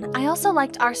situation, I also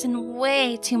liked Arson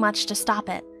way too much to stop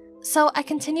it. So I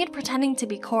continued pretending to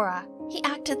be Cora. He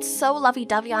acted so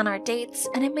lovey-dovey on our dates,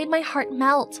 and it made my heart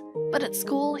melt. But at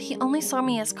school, he only saw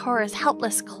me as Cora's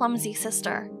helpless, clumsy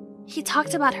sister. He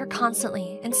talked about her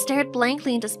constantly and stared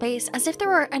blankly into space as if there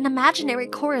were an imaginary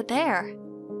Cora there.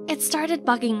 It started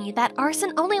bugging me that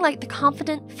Arson only liked the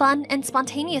confident, fun, and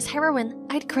spontaneous heroine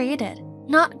I'd created,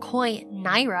 not coy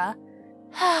Naira.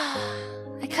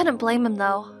 I couldn't blame him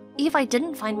though, if I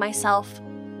didn't find myself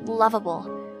lovable.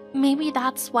 Maybe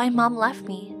that's why Mom left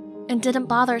me and didn't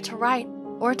bother to write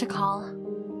or to call.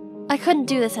 I couldn't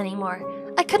do this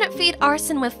anymore. I couldn't feed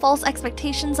Arson with false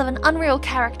expectations of an unreal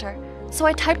character, so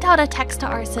I typed out a text to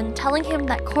Arson telling him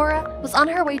that Cora was on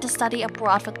her way to study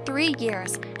abroad for 3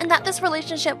 years and that this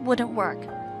relationship wouldn't work.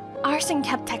 Arson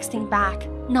kept texting back,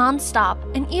 non-stop,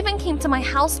 and even came to my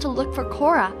house to look for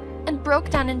Cora and broke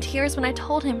down in tears when I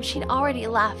told him she'd already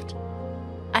left.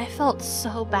 I felt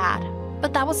so bad,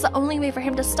 but that was the only way for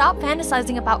him to stop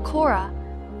fantasizing about Cora.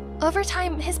 Over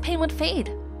time, his pain would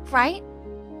fade, right?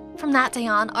 From that day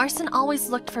on, Arson always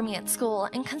looked for me at school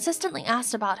and consistently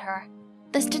asked about her.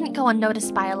 This didn't go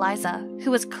unnoticed by Eliza,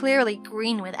 who was clearly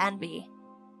green with envy.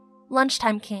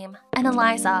 Lunchtime came, and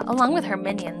Eliza, along with her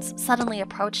minions, suddenly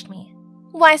approached me.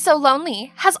 Why so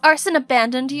lonely? Has Arson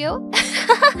abandoned you?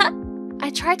 I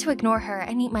tried to ignore her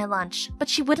and eat my lunch, but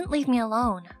she wouldn't leave me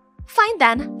alone. Fine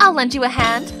then, I'll lend you a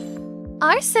hand.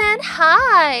 Arson,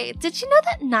 hi! Did you know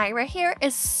that Naira here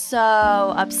is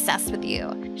so obsessed with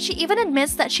you? She even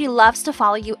admits that she loves to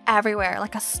follow you everywhere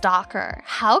like a stalker.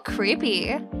 How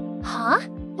creepy. Huh?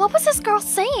 What was this girl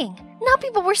saying? Now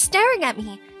people were staring at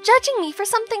me, judging me for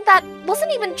something that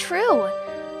wasn't even true.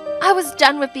 I was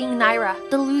done with being Naira,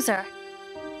 the loser.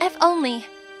 If only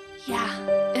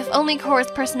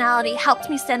Cora's personality helped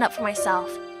me stand up for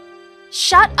myself.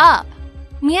 Shut up!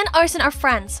 Me and Arson are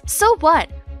friends, so what?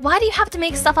 Why do you have to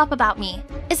make stuff up about me?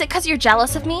 Is it 'cause you're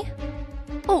jealous of me?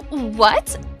 Oh,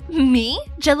 what? Me?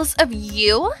 Jealous of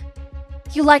you?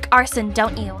 You like Arson,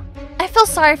 don't you? I feel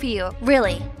sorry for you,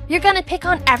 really. You're gonna pick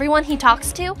on everyone he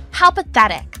talks to? How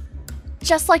pathetic.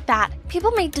 Just like that,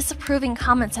 people made disapproving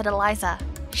comments at Eliza.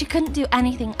 She couldn't do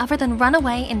anything other than run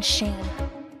away in shame.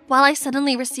 While I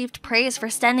suddenly received praise for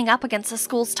standing up against the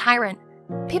school's tyrant,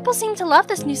 people seemed to love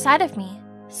this new side of me.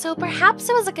 So perhaps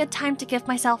it was a good time to give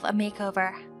myself a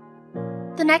makeover.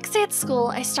 The next day at school,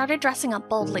 I started dressing up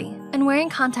boldly and wearing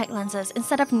contact lenses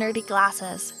instead of nerdy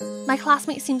glasses. My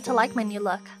classmates seemed to like my new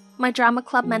look. My drama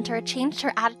club mentor changed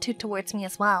her attitude towards me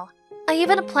as well. I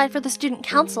even applied for the student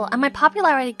council and my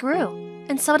popularity grew,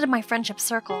 and so did my friendship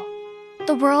circle.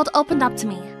 The world opened up to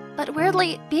me, but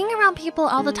weirdly, being around people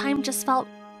all the time just felt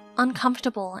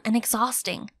uncomfortable and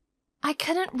exhausting. I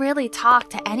couldn't really talk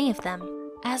to any of them,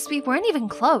 as we weren't even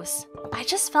close. I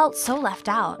just felt so left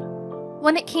out.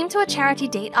 When it came to a charity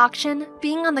date auction,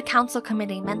 being on the council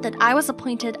committee meant that I was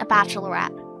appointed a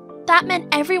bachelorette. That meant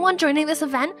everyone joining this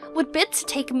event would bid to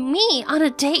take me on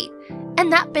a date,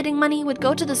 and that bidding money would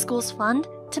go to the school's fund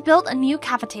to build a new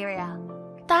cafeteria.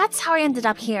 That's how I ended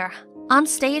up here, on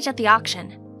stage at the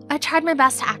auction. I tried my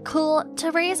best to act cool,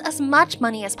 to raise as much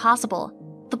money as possible.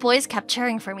 The boys kept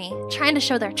cheering for me, trying to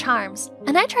show their charms,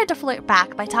 and I tried to flirt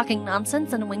back by talking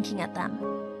nonsense and winking at them.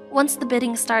 Once the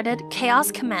bidding started,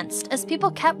 chaos commenced as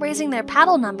people kept raising their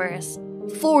paddle numbers.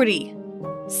 40,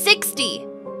 60,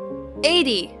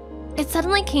 80. It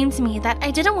suddenly came to me that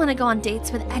I didn't want to go on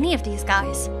dates with any of these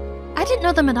guys. I didn't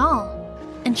know them at all.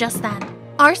 And just then,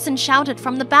 Arson shouted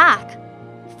from the back,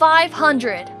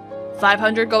 500.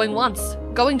 500 going once,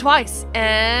 going twice,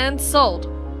 and sold.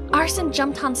 Arson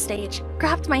jumped on stage,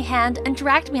 grabbed my hand, and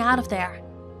dragged me out of there.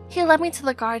 He led me to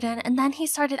the garden, and then he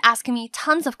started asking me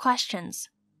tons of questions.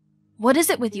 What is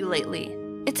it with you lately?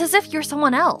 It's as if you're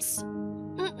someone else.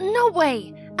 No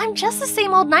way. I'm just the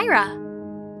same old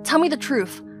Naira. Tell me the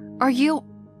truth. Are you...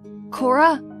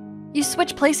 Cora? You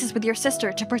switched places with your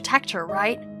sister to protect her,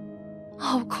 right?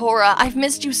 Oh, Cora, I've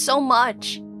missed you so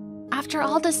much. After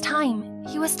all this time,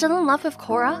 he was still in love with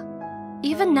Cora?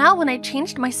 Even now when I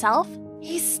changed myself,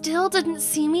 he still didn't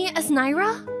see me as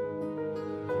Naira?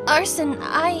 Arson,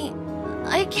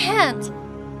 I can't.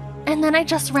 And then I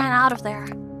just ran out of there.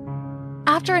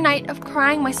 After a night of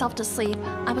crying myself to sleep,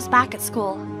 I was back at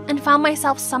school and found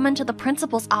myself summoned to the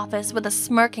principal's office with a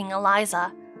smirking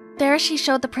Eliza. There she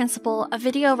showed the principal a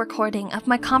video recording of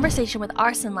my conversation with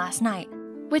Arson last night,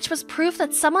 which was proof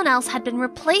that someone else had been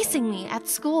replacing me at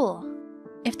school.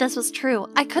 If this was true,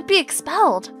 I could be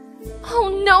expelled.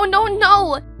 Oh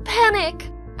no! Panic!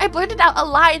 I blurted out a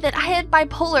lie that I had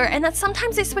bipolar and that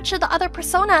sometimes I switched to the other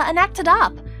persona and acted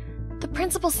up. The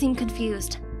principal seemed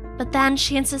confused, but then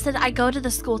she insisted I go to the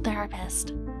school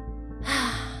therapist.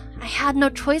 I had no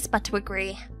choice but to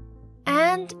agree.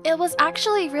 And it was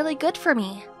actually really good for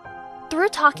me. Through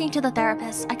talking to the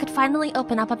therapist, I could finally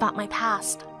open up about my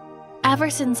past. Ever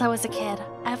since I was a kid,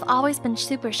 I've always been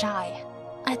super shy.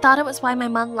 I thought it was why my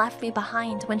mom left me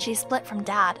behind when she split from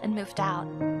Dad and moved out.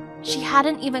 She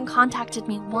hadn't even contacted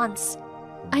me once.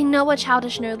 I know a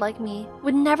childish nerd like me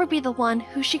would never be the one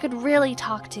who she could really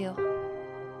talk to.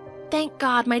 Thank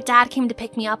God my dad came to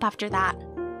pick me up after that.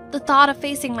 The thought of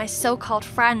facing my so-called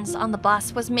friends on the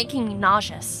bus was making me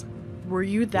nauseous. Were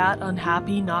you that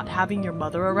unhappy not having your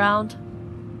mother around?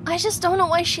 I just don't know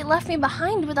why she left me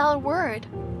behind without a word.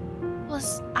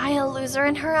 Was I a loser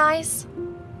in her eyes?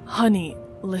 Honey,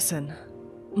 listen.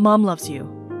 Mom loves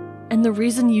you. And the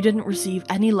reason you didn't receive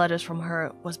any letters from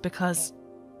her was because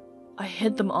I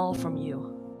hid them all from you.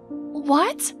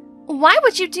 What? Why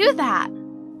would you do that?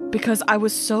 Because I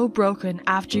was so broken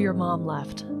after your mom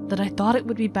left that I thought it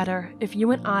would be better if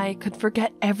you and I could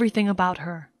forget everything about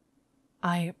her.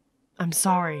 I'm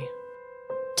sorry.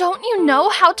 Don't you know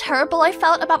how terrible I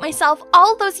felt about myself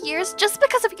all those years just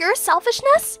because of your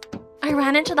selfishness? I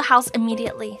ran into the house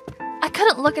immediately. I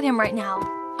couldn't look at him right now,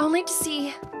 only to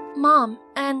see Mom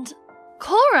and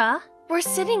Cora were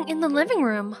sitting in the living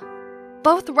room.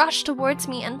 Both rushed towards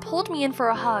me and pulled me in for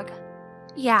a hug.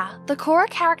 Yeah, the Cora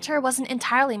character wasn't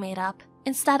entirely made up.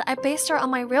 Instead, I based her on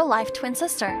my real-life twin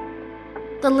sister.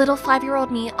 The little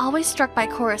 5-year-old me always struck by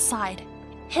Cora's side,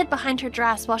 hid behind her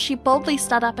dress while she boldly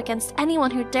stood up against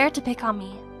anyone who dared to pick on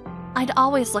me. I'd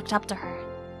always looked up to her.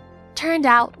 Turned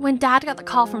out, when Dad got the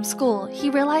call from school, he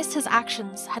realized his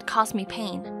actions had caused me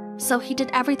pain, so he did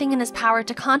everything in his power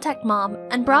to contact Mom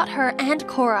and brought her and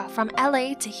Cora from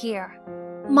LA to here.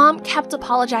 Mom kept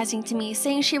apologizing to me,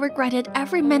 saying she regretted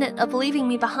every minute of leaving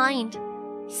me behind.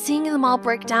 Seeing them all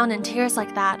break down in tears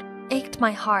like that ached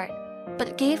my heart, but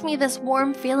it gave me this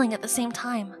warm feeling at the same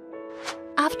time.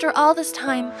 After all this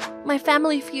time, my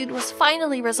family feud was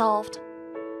finally resolved.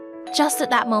 Just at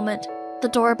that moment, the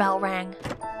doorbell rang.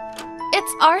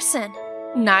 It's Arson.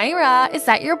 Naira, is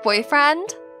that your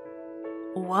boyfriend?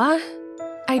 What?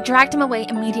 I dragged him away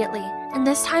immediately, and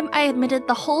this time I admitted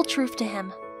the whole truth to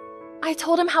him. I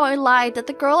told him how I lied that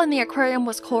the girl in the aquarium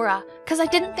was Cora, because I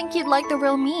didn't think he'd like the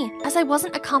real me, as I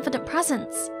wasn't a confident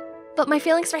presence. But my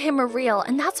feelings for him were real,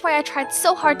 and that's why I tried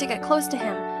so hard to get close to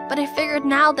him, but I figured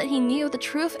now that he knew the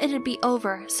truth it'd be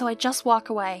over, so I'd just walk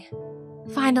away.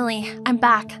 Finally, I'm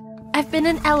back. I've been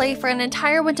in LA for an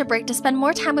entire winter break to spend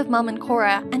more time with Mom and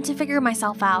Cora, and to figure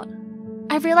myself out.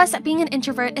 I've realized that being an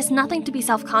introvert is nothing to be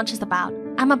self-conscious about.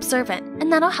 I'm observant,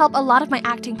 and that'll help a lot of my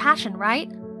acting passion,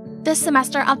 right? This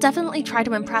semester, I'll definitely try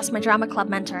to impress my drama club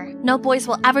mentor. No boys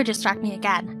will ever distract me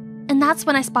again. And that's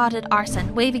when I spotted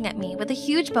Arson waving at me with a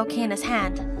huge bouquet in his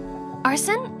hand.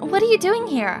 Arson, what are you doing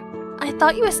here? I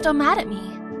thought you were still mad at me.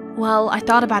 Well, I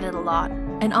thought about it a lot,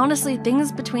 and honestly,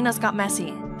 things between us got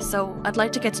messy, so I'd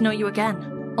like to get to know you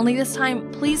again. Only this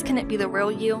time, please can it be the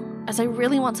real you, as I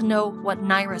really want to know what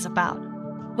Naira's about.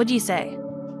 What do you say?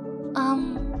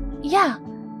 Yeah,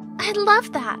 I'd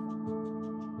love that.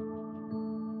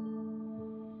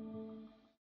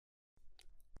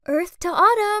 Earth to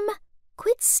Autumn!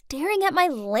 Quit staring at my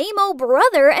lame-o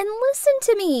brother and listen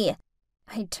to me!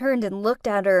 I turned and looked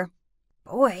at her.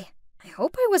 Boy, I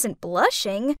hope I wasn't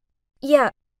blushing.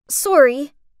 Yeah,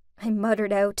 sorry, I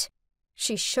muttered out.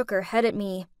 She shook her head at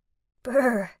me.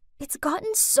 Brr, it's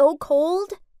gotten so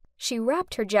cold. She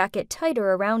wrapped her jacket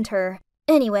tighter around her.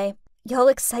 Anyway, y'all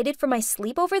excited for my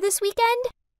sleepover this weekend?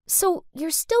 So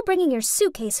you're still bringing your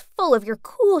suitcase full of your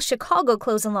cool Chicago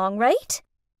clothes along, right?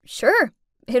 Sure.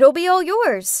 It'll be all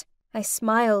yours. I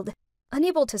smiled,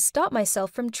 unable to stop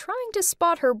myself from trying to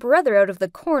spot her brother out of the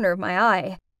corner of my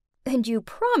eye. And you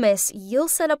promise you'll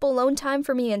set up alone time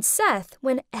for me and Seth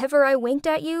whenever I winked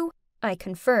at you? I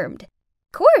confirmed.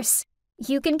 Course.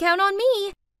 You can count on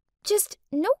me. Just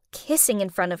no kissing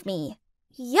in front of me.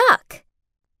 Yuck.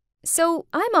 So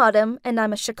I'm Autumn, and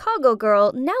I'm a Chicago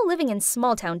girl now living in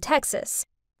small-town Texas.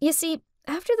 You see,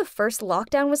 after the first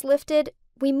lockdown was lifted,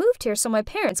 we moved here so my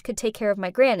parents could take care of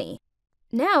my granny.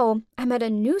 Now I'm at a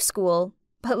new school,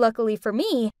 but luckily for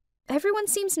me, everyone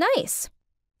seems nice.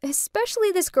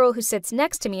 Especially this girl who sits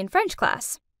next to me in French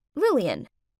class, Lillian.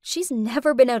 She's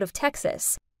never been out of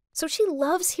Texas, so she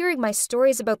loves hearing my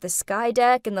stories about the Sky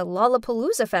Deck and the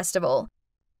Lollapalooza Festival.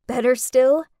 Better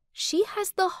still, she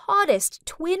has the hottest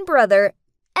twin brother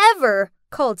ever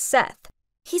called Seth.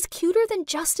 He's cuter than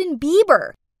Justin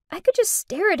Bieber. I could just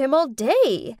stare at him all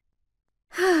day.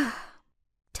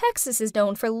 Texas is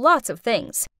known for lots of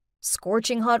things.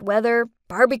 Scorching hot weather,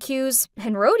 barbecues,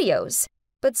 and rodeos.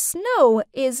 But snow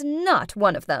is not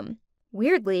one of them.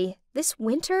 Weirdly, this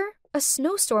winter, a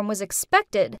snowstorm was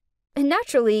expected. And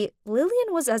naturally,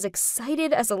 Lillian was as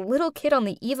excited as a little kid on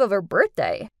the eve of her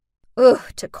birthday. Ugh,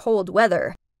 to cold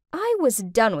weather. I was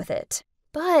done with it.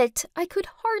 But I could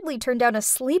hardly turn down a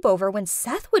sleepover when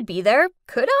Seth would be there,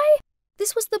 could I?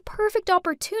 This was the perfect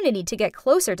opportunity to get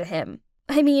closer to him.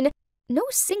 I mean, no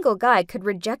single guy could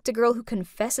reject a girl who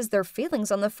confesses their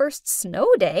feelings on the first snow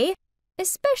day,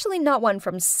 especially not one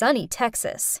from sunny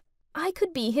Texas. I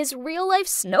could be his real-life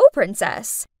snow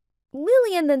princess.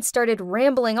 Lillian then started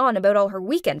rambling on about all her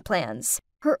weekend plans.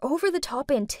 Her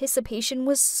over-the-top anticipation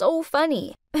was so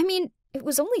funny. I mean, it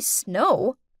was only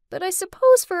snow, but I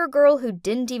suppose for a girl who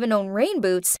didn't even own rain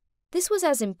boots, this was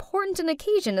as important an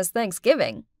occasion as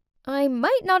Thanksgiving. I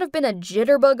might not have been a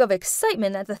jitterbug of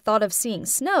excitement at the thought of seeing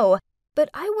snow, but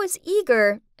I was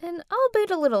eager, and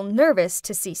albeit a little nervous,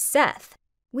 to see Seth.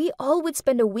 We all would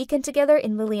spend a weekend together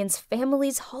in Lillian's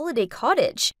family's holiday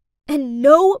cottage. And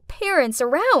no parents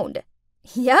around.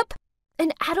 Yep,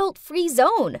 an adult-free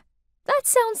zone. That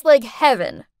sounds like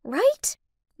heaven, right?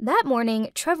 That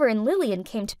morning, Trevor and Lillian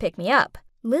came to pick me up.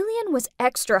 Lillian was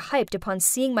extra hyped upon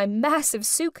seeing my massive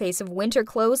suitcase of winter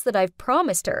clothes that I've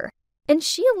promised her. And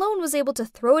she alone was able to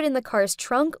throw it in the car's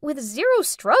trunk with zero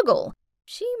struggle.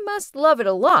 She must love it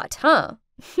a lot, huh?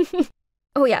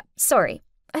 Oh yeah, sorry.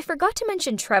 I forgot to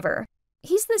mention Trevor.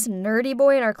 He's this nerdy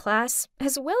boy in our class,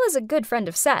 as well as a good friend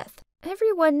of Seth.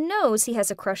 Everyone knows he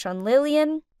has a crush on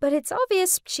Lillian, but it's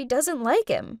obvious she doesn't like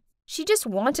him. She just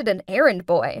wanted an errand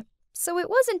boy. So it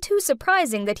wasn't too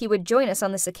surprising that he would join us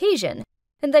on this occasion,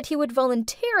 and that he would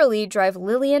voluntarily drive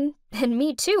Lillian, and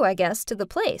me too, I guess, to the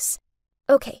place.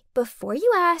 Okay, before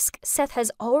you ask, Seth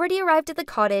has already arrived at the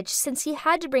cottage since he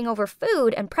had to bring over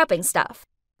food and prepping stuff.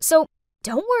 So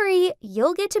don't worry,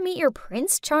 you'll get to meet your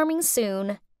Prince Charming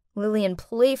soon. Lillian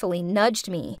playfully nudged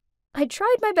me. I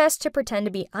tried my best to pretend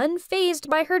to be unfazed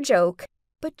by her joke,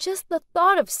 but just the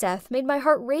thought of Seth made my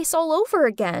heart race all over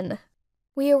again.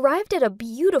 We arrived at a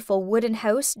beautiful wooden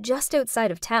house just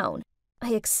outside of town.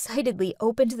 I excitedly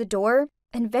opened the door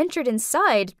and ventured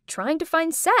inside, trying to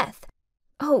find Seth.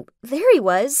 Oh, there he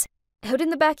was, out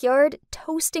in the backyard,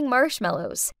 toasting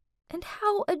marshmallows. And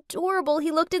how adorable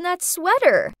he looked in that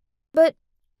sweater! But,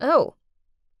 oh,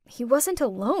 he wasn't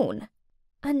alone.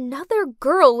 Another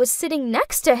girl was sitting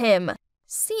next to him.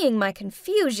 Seeing my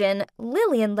confusion,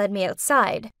 Lillian led me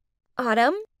outside.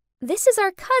 Autumn, this is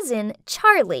our cousin,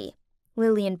 Charlie.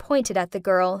 Lillian pointed at the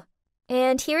girl.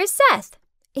 And here is Seth,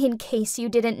 in case you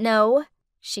didn't know.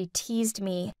 She teased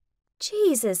me.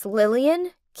 Jesus,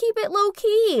 Lillian, keep it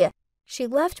low-key. She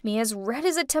left me as red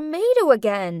as a tomato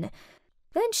again.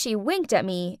 Then she winked at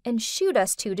me and shooed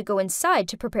us two to go inside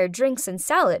to prepare drinks and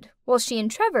salad, while she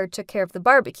and Trevor took care of the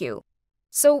barbecue.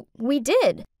 So we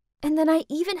did, and then I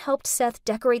even helped Seth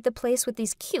decorate the place with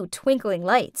these cute twinkling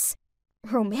lights.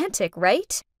 Romantic,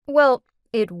 right? Well,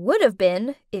 it would have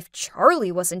been if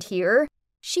Charlie wasn't here.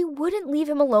 She wouldn't leave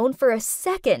him alone for a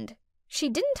second. She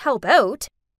didn't help out.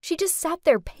 She just sat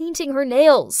there painting her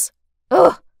nails.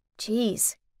 Ugh,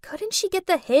 geez, couldn't she get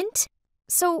the hint?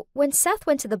 So when Seth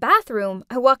went to the bathroom,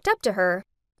 I walked up to her,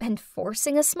 and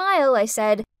forcing a smile, I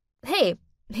said, "Hey,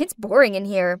 it's boring in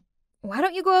here. Why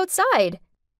don't you go outside?"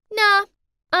 "Nah,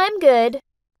 I'm good."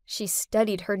 She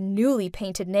studied her newly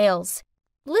painted nails.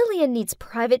 Lillian needs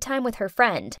private time with her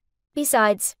friend.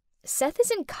 Besides, Seth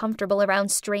isn't comfortable around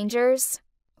strangers.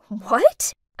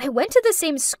 What? I went to the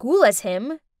same school as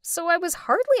him, so I was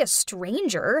hardly a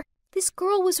stranger. This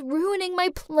girl was ruining my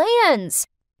plans.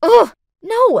 Ugh,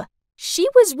 no, she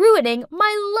was ruining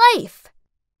my life.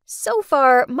 So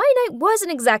far, my night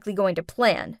wasn't exactly going to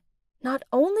plan. Not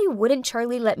only wouldn't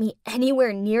Charlie let me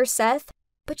anywhere near Seth,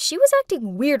 but she was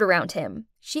acting weird around him.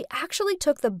 She actually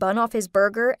took the bun off his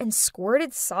burger and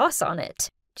squirted sauce on it.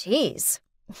 Jeez,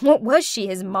 what was she,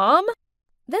 his mom?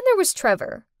 Then there was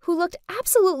Trevor, who looked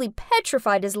absolutely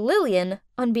petrified as Lillian,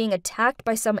 on being attacked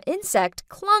by some insect,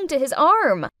 clung to his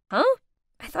arm. Huh?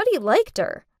 I thought he liked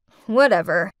her.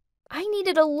 Whatever. I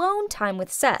needed alone time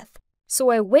with Seth, so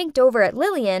I winked over at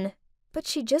Lillian, but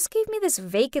she just gave me this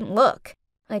vacant look.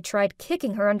 I tried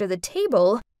kicking her under the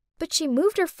table, but she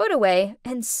moved her foot away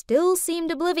and still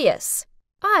seemed oblivious.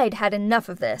 I'd had enough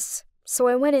of this, so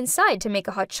I went inside to make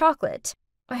a hot chocolate.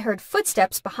 I heard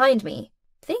footsteps behind me.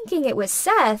 Thinking it was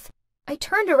Seth, I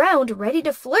turned around ready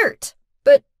to flirt.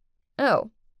 But, oh,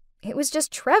 it was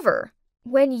just Trevor.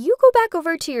 When you go back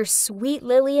over to your sweet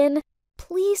Lillian,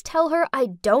 please tell her I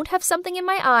don't have something in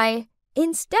my eye.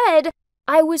 Instead,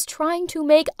 I was trying to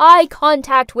make eye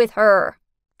contact with her.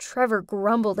 Trevor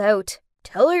grumbled out,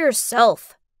 "Tell her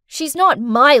yourself. She's not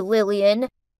my Lillian.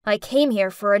 I came here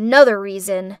for another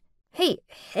reason."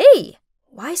 Hey,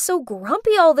 why so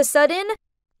grumpy all of a sudden?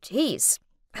 Jeez,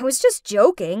 I was just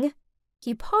joking.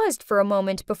 He paused for a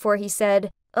moment before he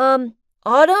said,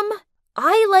 Autumn,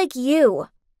 I like you,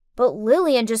 but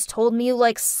Lillian just told me you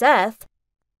like Seth,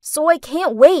 so I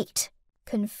can't wait.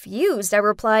 Confused, I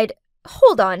replied,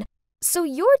 "Hold on, so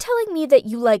you're telling me that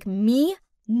you like me,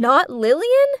 not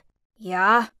Lillian?"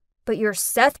 "Yeah, but your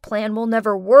Seth plan will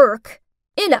never work."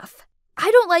 "Enough. I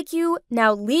don't like you,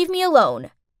 now leave me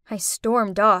alone." I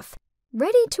stormed off,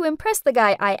 ready to impress the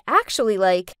guy I actually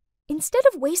like, instead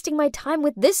of wasting my time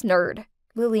with this nerd.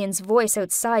 Lillian's voice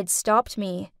outside stopped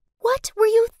me. "What were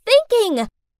you thinking?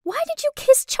 Why did you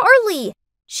kiss Charlie?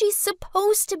 She's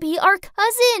supposed to be our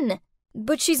cousin."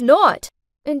 "But she's not.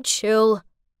 And chill.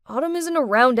 Autumn isn't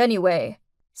around anyway."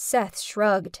 Seth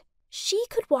shrugged. "She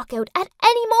could walk out at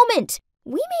any moment.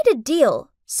 We made a deal,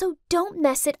 so don't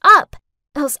mess it up,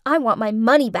 else I want my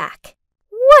money back."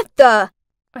 "What the?"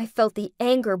 I felt the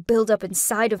anger build up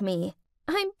inside of me.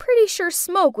 I'm pretty sure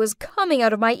smoke was coming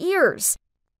out of my ears.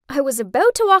 I was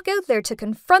about to walk out there to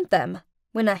confront them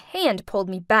when a hand pulled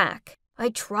me back. "I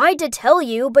tried to tell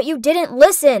you, but you didn't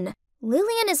listen.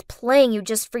 Lillian is playing you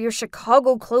just for your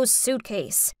Chicago closed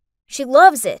suitcase. She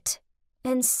loves it.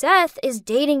 And Seth is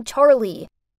dating Charlie.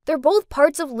 They're both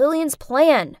parts of Lillian's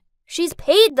plan. She's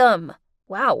paid them."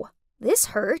 Wow, this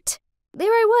hurt.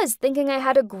 There I was thinking I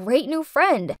had a great new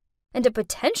friend and a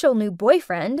potential new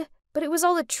boyfriend, but it was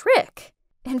all a trick.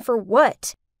 And for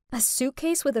what? A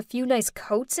suitcase with a few nice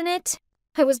coats in it?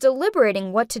 I was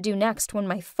deliberating what to do next when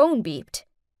my phone beeped.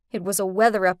 It was a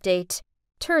weather update.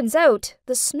 Turns out,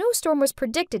 the snowstorm was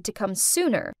predicted to come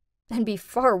sooner and be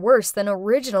far worse than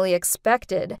originally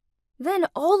expected. Then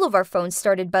all of our phones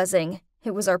started buzzing.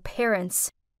 It was our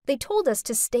parents. They told us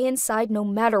to stay inside no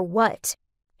matter what,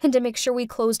 and to make sure we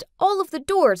closed all of the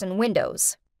doors and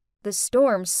windows. The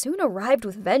storm soon arrived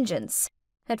with vengeance.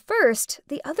 At first,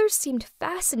 the others seemed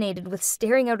fascinated with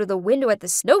staring out of the window at the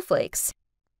snowflakes.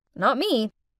 Not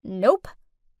me. Nope.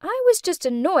 I was just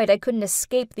annoyed I couldn't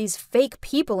escape these fake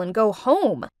people and go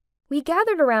home. We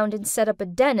gathered around and set up a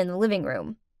den in the living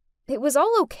room. It was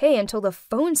all okay until the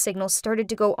phone signal started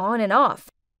to go on and off.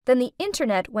 Then the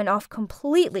internet went off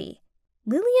completely.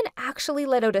 Lillian actually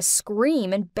let out a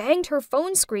scream and banged her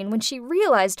phone screen when she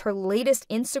realized her latest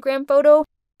Instagram photo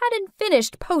hadn't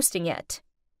finished posting yet.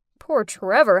 Poor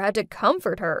Trevor had to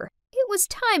comfort her. It was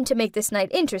time to make this night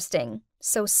interesting.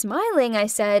 So smiling, I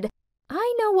said,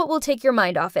 "I know what will take your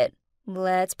mind off it.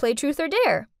 Let's play truth or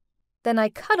dare." Then I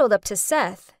cuddled up to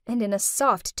Seth and in a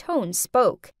soft tone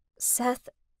spoke. "Seth,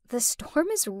 the storm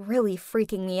is really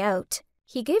freaking me out."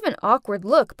 He gave an awkward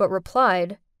look but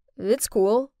replied, "It's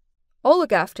cool. I'll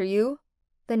look after you."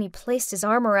 Then he placed his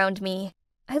arm around me.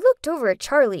 I looked over at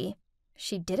Charlie.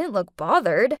 She didn't look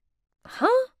bothered.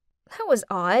 Huh? That was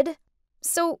odd.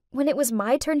 So when it was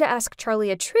my turn to ask Charlie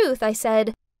a truth, I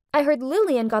said, "I heard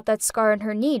Lillian got that scar on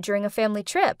her knee during a family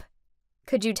trip.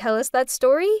 Could you tell us that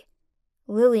story?"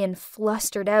 Lillian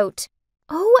flustered out,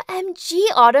 "OMG,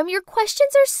 Autumn, your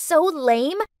questions are so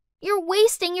lame. You're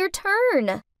wasting your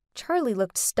turn." Charlie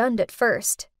looked stunned at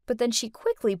first, but then she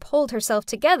quickly pulled herself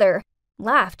together,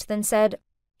 laughed, then said,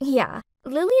 "Yeah,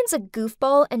 Lillian's a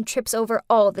goofball and trips over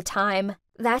all the time.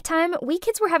 That time, we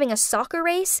kids were having a soccer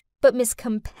race, but Miss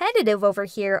Competitive over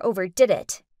here overdid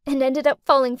it and ended up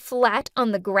falling flat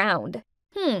on the ground."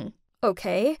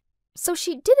 Okay. So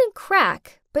she didn't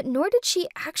crack, but nor did she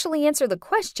actually answer the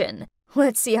question.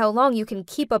 Let's see how long you can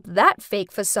keep up that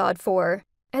fake facade for.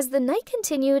 As the night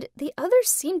continued, the others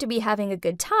seemed to be having a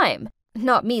good time.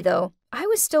 Not me, though. I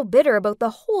was still bitter about the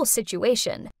whole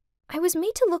situation. I was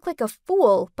made to look like a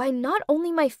fool by not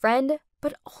only my friend,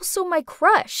 but also my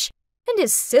crush, and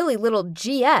his silly little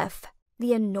GF.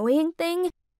 The annoying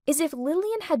thing is if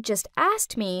Lillian had just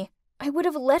asked me, I would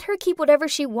have let her keep whatever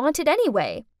she wanted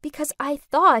anyway, because I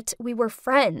thought we were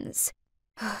friends.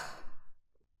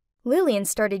 Lillian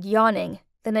started yawning,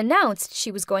 then announced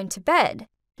she was going to bed.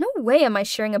 No way am I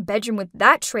sharing a bedroom with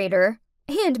that traitor.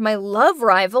 And my love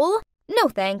rival? No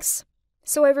thanks.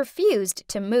 So I refused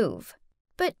to move.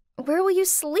 But where will you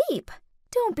sleep?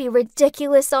 Don't be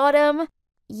ridiculous, Autumn.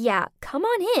 Yeah, come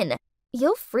on in.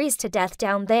 You'll freeze to death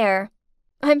down there.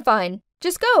 I'm fine.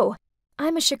 Just go.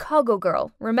 I'm a Chicago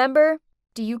girl, remember?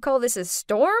 Do you call this a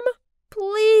storm?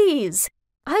 Please.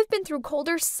 I've been through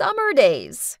colder summer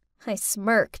days. I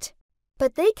smirked.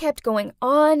 But they kept going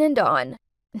on and on.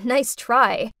 Nice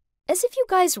try. As if you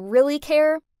guys really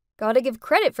care. Gotta give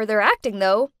credit for their acting,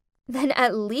 though. Then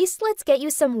at least let's get you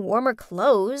some warmer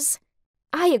clothes.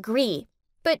 I agree.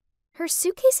 But her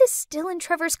suitcase is still in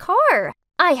Trevor's car.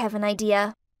 I have an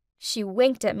idea. She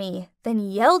winked at me, then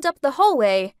yelled up the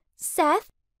hallway, Seth,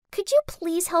 could you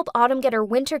please help Autumn get her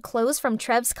winter clothes from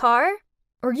Trev's car?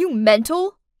 Are you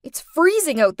mental? It's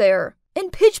freezing out there.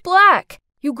 And pitch black.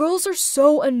 You girls are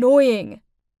so annoying.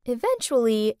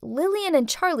 Eventually, Lillian and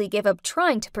Charlie gave up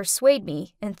trying to persuade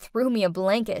me and threw me a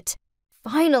blanket.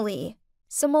 Finally,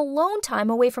 some alone time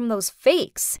away from those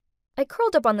fakes. I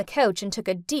curled up on the couch and took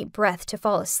a deep breath to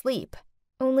fall asleep.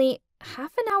 Only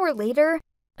half an hour later,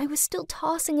 I was still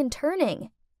tossing and turning.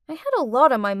 I had a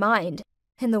lot on my mind,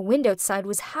 and the wind outside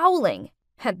was howling.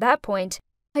 At that point,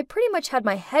 I pretty much had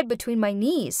my head between my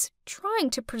knees, trying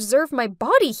to preserve my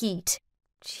body heat.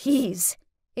 Jeez,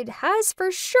 it has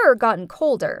for sure gotten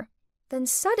colder. Then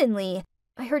suddenly,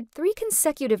 I heard 3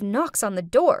 consecutive knocks on the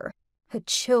door. A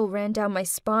chill ran down my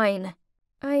spine.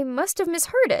 I must have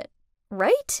misheard it,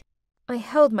 right? I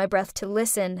held my breath to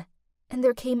listen, and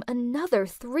there came another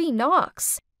 3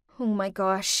 knocks. Oh my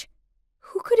gosh,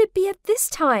 who could it be at this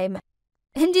time?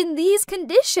 And in these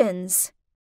conditions?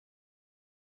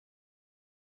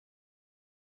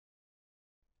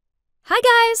 Hi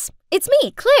guys, it's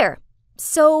me, Claire.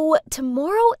 So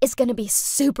tomorrow is gonna be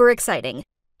super exciting.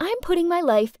 I'm putting my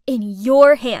life in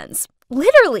your hands,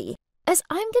 literally, as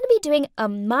I'm gonna be doing a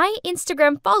My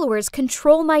Instagram Followers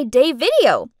Control My Day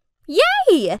video.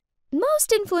 Yay! Most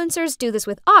influencers do this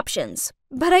with options,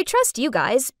 but I trust you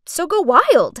guys, so go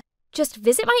wild. Just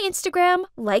visit my Instagram,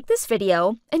 like this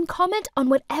video, and comment on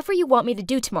whatever you want me to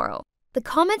do tomorrow. The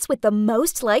comments with the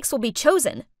most likes will be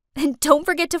chosen. And don't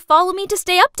forget to follow me to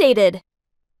stay updated.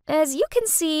 As you can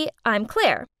see, I'm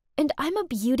Claire, and I'm a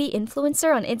beauty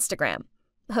influencer on Instagram.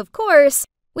 Of course,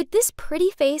 with this pretty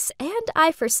face and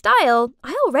eye for style,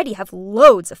 I already have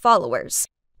loads of followers.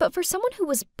 But for someone who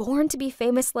was born to be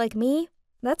famous like me,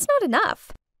 that's not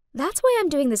enough. That's why I'm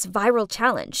doing this viral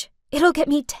challenge. It'll get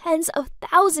me tens of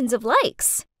thousands of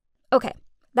likes. Okay,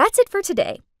 that's it for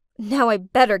today. Now I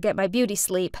better get my beauty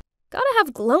sleep. Gotta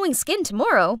have glowing skin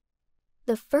tomorrow.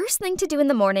 The first thing to do in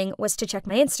the morning was to check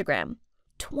my Instagram.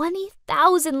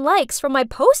 20,000 likes from my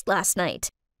post last night.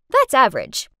 That's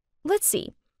average. Let's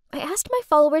see. I asked my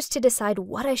followers to decide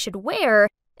what I should wear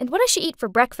and what I should eat for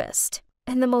breakfast.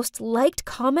 And the most liked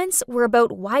comments were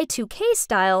about Y2K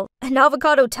style and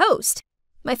avocado toast.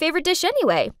 My favorite dish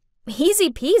anyway. Easy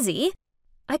peasy.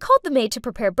 I called the maid to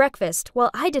prepare breakfast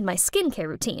while I did my skincare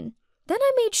routine. Then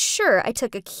I made sure I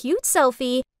took a cute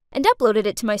selfie and uploaded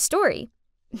it to my story.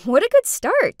 What a good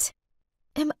start.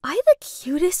 Am I the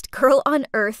cutest girl on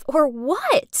earth or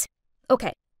what?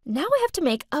 Okay, now I have to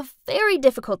make a very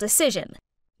difficult decision.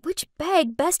 Which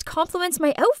bag best complements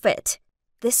my outfit?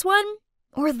 This one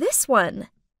or this one?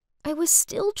 I was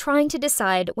still trying to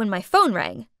decide when my phone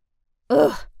rang.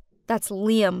 Ugh, that's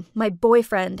Liam, my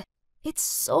boyfriend. It's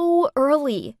so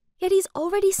early, yet he's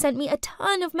already sent me a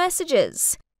ton of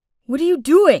messages. What are you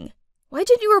doing? Why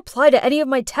didn't you reply to any of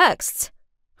my texts?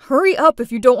 Hurry up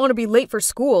if you don't want to be late for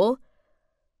school.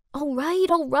 All right,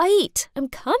 I'm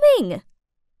coming.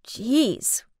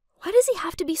 Jeez, why does he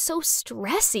have to be so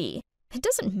stressy? It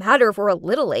doesn't matter if we're a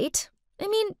little late. I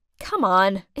mean, come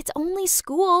on, it's only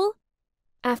school.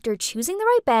 After choosing the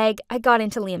right bag, I got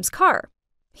into Liam's car.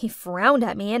 He frowned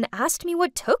at me and asked me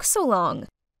what took so long.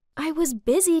 I was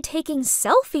busy taking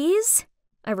selfies,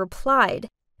 I replied,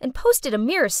 and posted a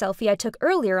mirror selfie I took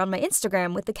earlier on my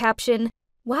Instagram with the caption,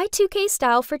 Y2K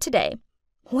style for today.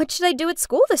 What should I do at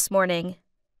school this morning?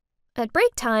 At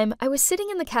break time, I was sitting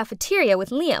in the cafeteria with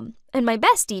Liam and my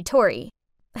bestie, Tori.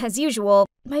 As usual,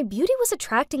 my beauty was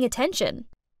attracting attention.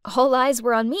 All eyes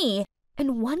were on me,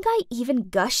 and one guy even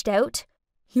gushed out,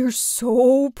 "You're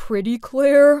so pretty,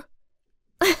 Claire."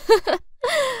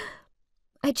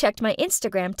 I checked my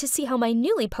Instagram to see how my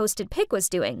newly posted pic was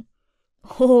doing.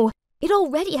 Oh, it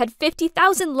already had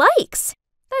 50,000 likes!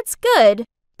 That's good,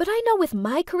 but I know with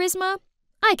my charisma,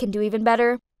 I can do even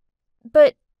better.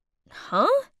 But, huh?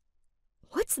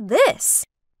 What's this?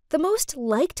 The most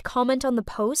liked comment on the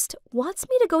post wants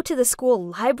me to go to the school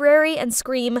library and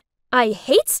scream, "I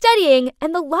hate studying,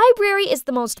 and the library is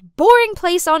the most boring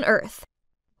place on earth."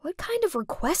 What kind of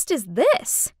request is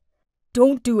this?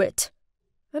 Don't do it.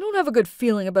 I don't have a good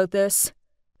feeling about this.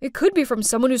 It could be from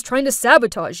someone who's trying to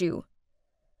sabotage you.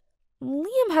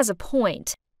 Liam has a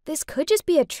point. This could just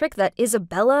be a trick that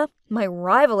Isabella, my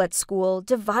rival at school,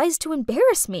 devised to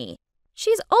embarrass me.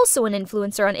 She's also an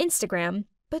influencer on Instagram,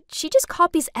 but she just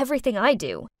copies everything I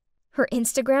do. Her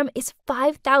Instagram is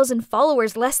 5,000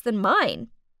 followers less than mine.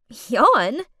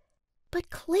 Yawn. But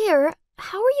Claire,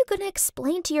 how are you going to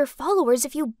explain to your followers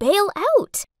if you bail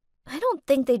out? I don't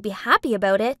think they'd be happy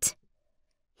about it.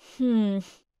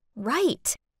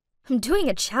 Right. I'm doing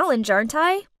a challenge, aren't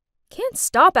I? Can't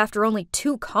stop after only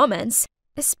 2 comments,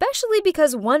 especially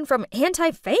because one from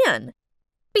anti-fan.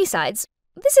 Besides,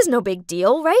 this is no big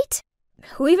deal, right?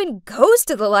 Who even goes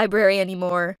to the library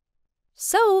anymore?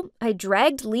 So, I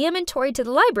dragged Liam and Tori to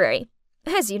the library.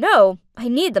 As you know, I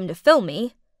need them to film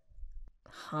me.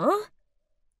 Huh?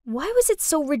 Why was it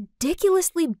so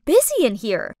ridiculously busy in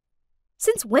here?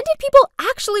 Since when did people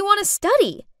actually want to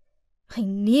study? I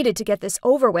needed to get this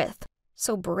over with.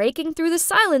 So breaking through the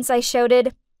silence, I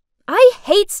shouted, "I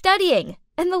hate studying,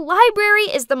 and the library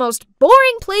is the most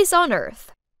boring place on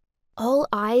earth." All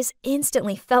eyes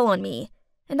instantly fell on me,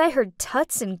 and I heard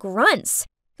tuts and grunts.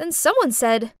 Then someone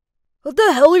said, "What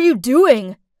the hell are you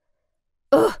doing?"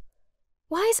 Ugh,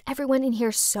 why is everyone in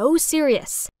here so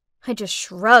serious? I just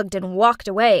shrugged and walked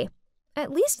away.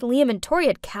 At least Liam and Tori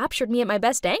had captured me at my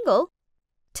best angle.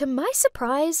 To my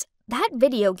surprise, that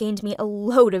video gained me a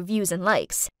load of views and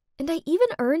likes, and I even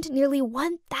earned nearly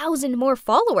 1,000 more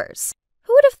followers.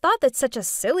 Who would have thought that such a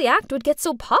silly act would get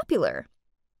so popular?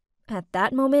 At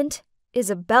that moment,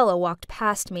 Isabella walked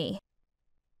past me.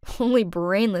 Only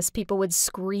brainless people would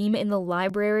scream in the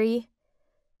library.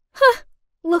 Huh,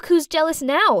 look who's jealous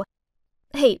now.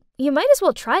 Hey, you might as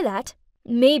well try that.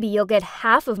 Maybe you'll get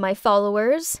half of my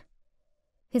followers.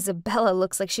 Isabella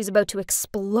looks like she's about to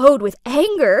explode with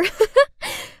anger.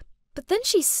 But then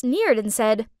she sneered and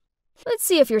said, "Let's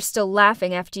see if you're still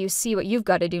laughing after you see what you've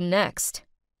got to do next."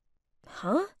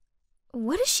 Huh?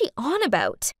 What is she on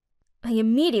about? I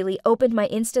immediately opened my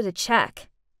Insta to check.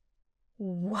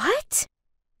 What?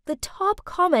 The top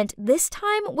comment this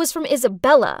time was from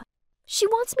Isabella. She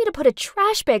wants me to put a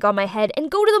trash bag on my head and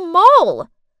go to the mall.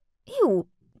 Ew,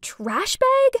 trash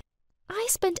bag? I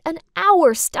spent an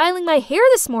hour styling my hair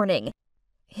this morning.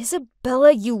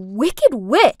 Isabella, you wicked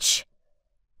witch.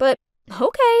 But,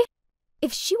 okay.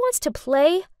 If she wants to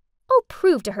play, I'll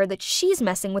prove to her that she's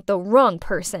messing with the wrong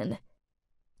person.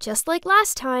 Just like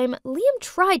last time, Liam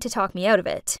tried to talk me out of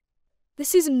it.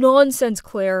 This is nonsense,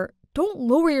 Claire. Don't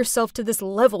lower yourself to this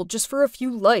level just for a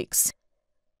few likes.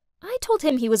 I told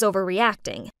him he was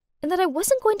overreacting, and that I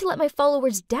wasn't going to let my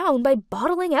followers down by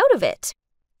bottling out of it.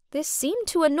 This seemed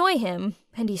to annoy him,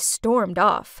 and he stormed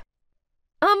off.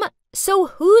 So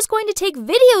who's going to take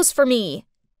videos for me?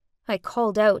 I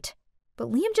called out,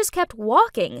 but Liam just kept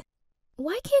walking.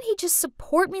 Why can't he just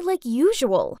support me like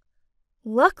usual?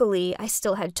 Luckily, I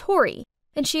still had Tori,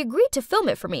 and she agreed to film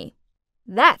it for me.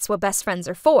 That's what best friends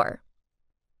are for.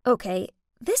 Okay,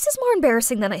 this is more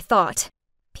embarrassing than I thought.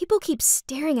 People keep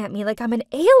staring at me like I'm an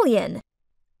alien.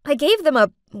 I gave them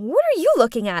a "what are you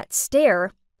looking at"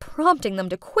 stare, prompting them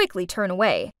to quickly turn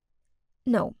away.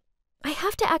 No, I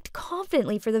have to act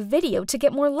confidently for the video to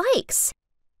get more likes.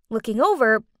 Looking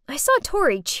over, I saw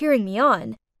Tori cheering me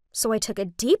on, so I took a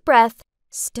deep breath,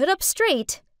 stood up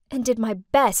straight, and did my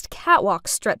best catwalk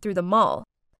strut through the mall.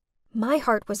 My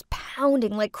heart was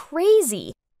pounding like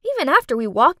crazy, even after we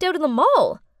walked out of the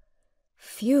mall.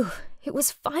 Phew, it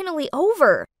was finally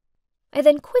over. I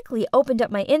then quickly opened up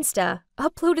my Insta,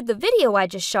 uploaded the video I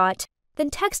just shot,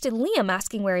 then texted Liam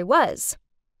asking where he was.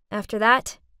 After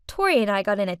that, Tori and I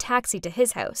got in a taxi to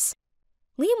his house.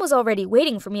 Liam was already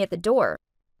waiting for me at the door,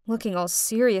 looking all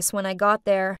serious when I got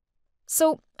there.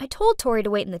 So I told Tori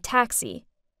to wait in the taxi.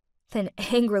 Then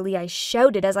angrily I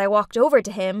shouted as I walked over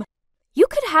to him, "You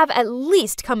could have at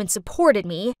least come and supported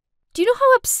me. Do you know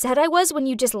how upset I was when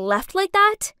you just left like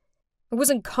that?" "I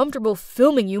wasn't comfortable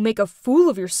filming you make a fool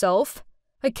of yourself.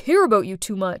 I care about you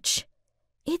too much."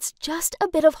 It's just a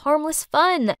bit of harmless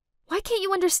fun. Why can't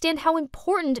you understand how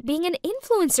important being an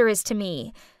influencer is to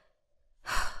me?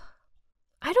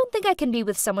 I don't think I can be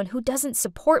with someone who doesn't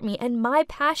support me and my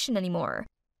passion anymore.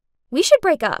 We should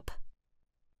break up.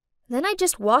 Then I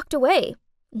just walked away,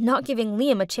 not giving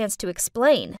Liam a chance to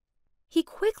explain. He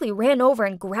quickly ran over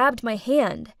and grabbed my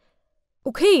hand.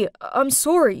 "Okay, I'm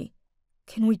sorry.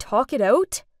 Can we talk it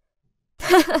out?"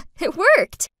 It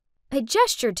worked! I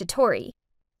gestured to Tori.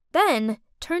 Then,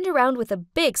 turned around with a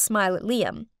big smile at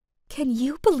Liam. Can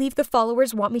you believe the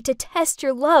followers want me to test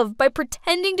your love by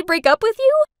pretending to break up with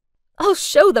you? I'll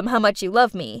show them how much you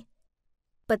love me.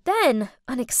 But then,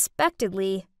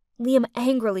 unexpectedly, Liam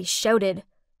angrily shouted,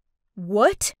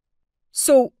 What?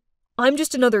 So, I'm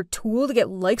just another tool to get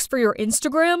likes for your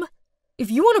Instagram? If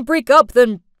you want to break up,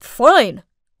 then fine.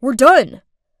 We're done.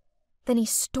 Then he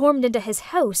stormed into his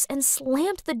house and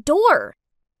slammed the door.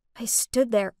 I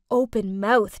stood there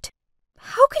open-mouthed.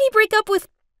 How could he break up with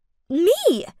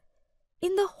me?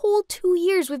 In the whole 2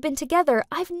 years we've been together,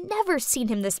 I've never seen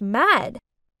him this mad.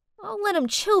 I'll let him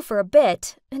chill for a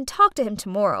bit and talk to him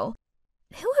tomorrow.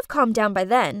 He'll have calmed down by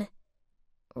then.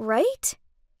 Right?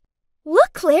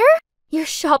 Look, Claire! Your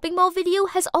shopping mall video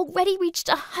has already reached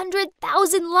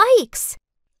 100,000 likes!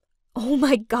 Oh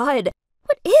my god,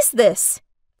 what is this?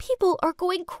 People are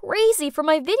going crazy for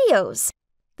my videos.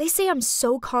 They say I'm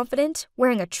so confident,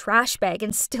 wearing a trash bag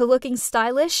and still looking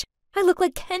stylish. I look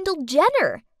like Kendall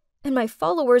Jenner. And my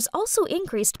followers also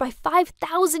increased by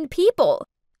 5,000 people.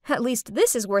 At least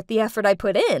this is worth the effort I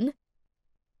put in.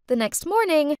 The next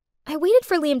morning, I waited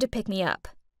for Liam to pick me up.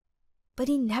 But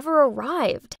he never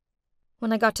arrived.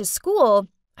 When I got to school,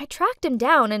 I tracked him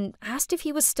down and asked if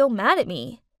he was still mad at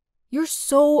me. You're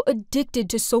so addicted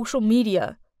to social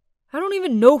media. I don't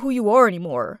even know who you are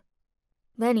anymore.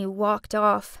 Then he walked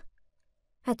off.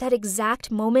 At that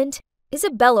exact moment,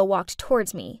 Isabella walked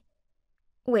towards me.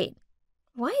 Wait,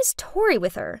 why is Tori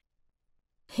with her?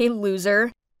 Hey,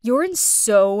 loser, you're in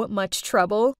so much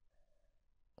trouble.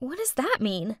 What does that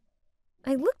mean?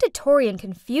 I looked at Tori in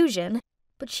confusion,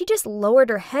 but she just lowered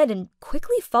her head and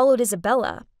quickly followed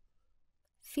Isabella.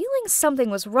 Feeling something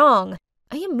was wrong,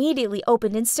 I immediately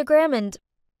opened Instagram and...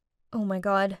 Oh my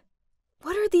god.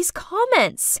 What are these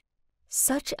comments?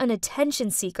 Such an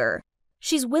attention seeker.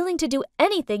 She's willing to do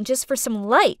anything just for some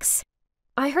likes.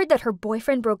 I heard that her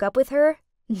boyfriend broke up with her.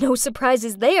 No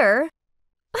surprises there.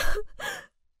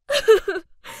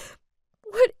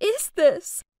 What is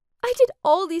this? I did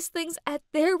all these things at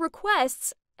their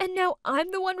requests, and now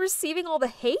I'm the one receiving all the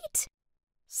hate?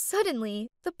 Suddenly,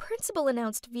 the principal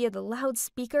announced via the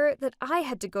loudspeaker that I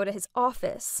had to go to his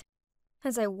office.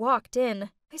 As I walked in,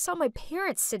 I saw my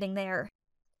parents sitting there.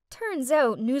 Turns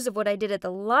out news of what I did at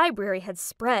the library had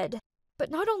spread.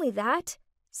 But not only that,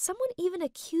 someone even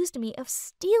accused me of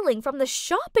stealing from the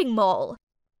shopping mall.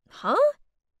 Huh?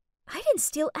 I didn't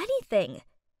steal anything.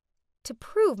 To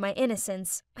prove my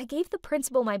innocence, I gave the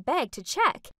principal my bag to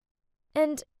check.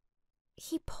 And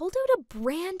he pulled out a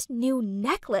brand new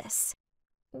necklace.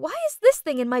 Why is this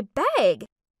thing in my bag?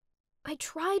 I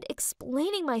tried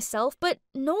explaining myself, but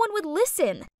no one would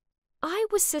listen. I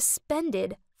was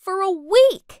suspended for a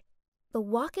week. The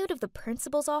walkout of the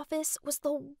principal's office was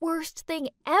the worst thing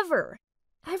ever.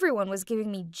 Everyone was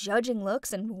giving me judging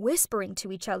looks and whispering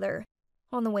to each other.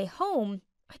 On the way home,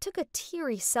 I took a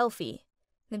teary selfie,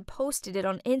 then posted it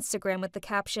on Instagram with the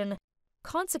caption,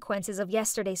 "Consequences of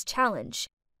yesterday's challenge.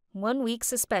 1 week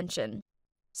suspension."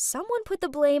 Someone put the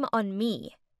blame on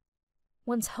me.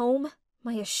 Once home,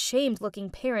 my ashamed-looking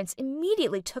parents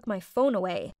immediately took my phone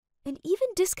away and even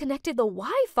disconnected the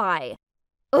Wi-Fi.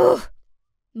 Ugh!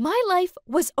 My life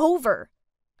was over.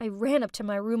 I ran up to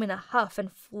my room in a huff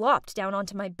and flopped down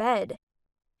onto my bed.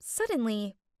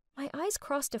 Suddenly, my eyes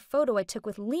crossed a photo I took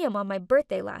with Liam on my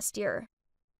birthday last year.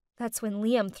 That's when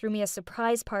Liam threw me a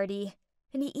surprise party,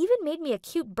 and he even made me a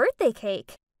cute birthday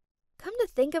cake. Come to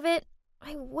think of it,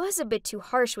 I was a bit too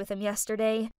harsh with him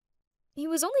yesterday. He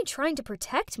was only trying to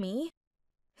protect me.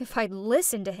 If I'd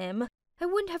listened to him, I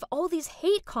wouldn't have all these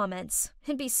hate comments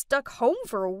and be stuck home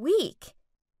for a week.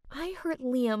 I hurt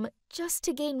Liam just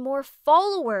to gain more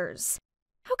followers.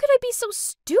 How could I be so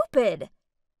stupid?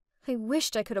 I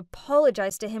wished I could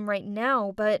apologize to him right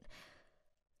now, but...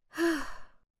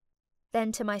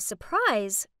 Then to my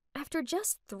surprise, after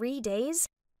just 3 days,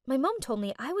 my mom told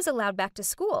me I was allowed back to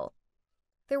school.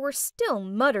 There were still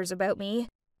mutters about me,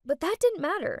 but that didn't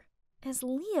matter, as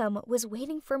Liam was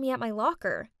waiting for me at my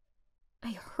locker.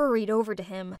 I hurried over to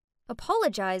him,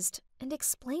 apologized, and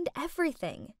explained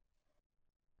everything.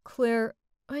 Claire,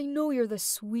 I know you're the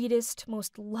sweetest,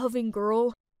 most loving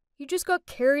girl. You just got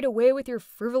carried away with your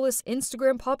frivolous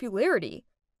Instagram popularity.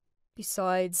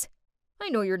 Besides, I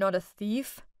know you're not a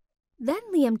thief. Then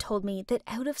Liam told me that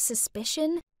out of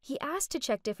suspicion, he asked to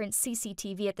check different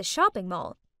CCTV at the shopping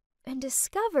mall and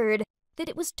discovered that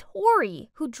it was Tori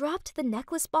who dropped the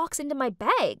necklace box into my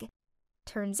bag.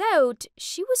 Turns out,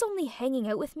 she was only hanging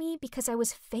out with me because I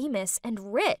was famous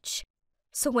and rich.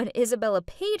 So when Isabella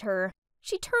paid her,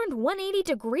 she turned 180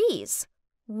 degrees,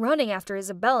 running after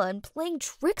Isabella and playing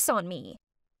tricks on me.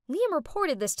 Liam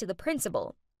reported this to the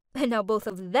principal, and now both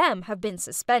of them have been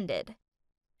suspended.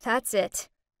 That's it.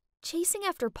 Chasing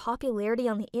after popularity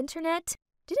on the internet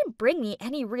didn't bring me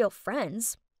any real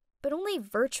friends, but only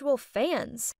virtual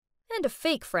fans, and a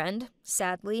fake friend,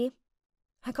 sadly.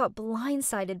 I got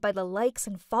blindsided by the likes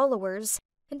and followers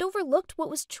and overlooked what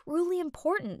was truly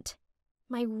important: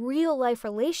 my real-life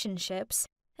relationships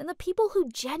and the people who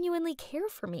genuinely care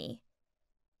for me.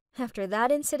 After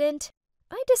that incident,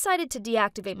 I decided to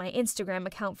deactivate my Instagram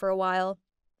account for a while,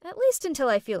 at least until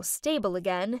I feel stable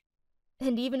again.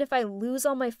 And even if I lose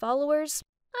all my followers,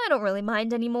 I don't really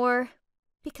mind anymore.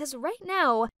 Because right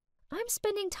now, I'm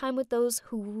spending time with those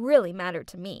who really matter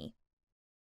to me.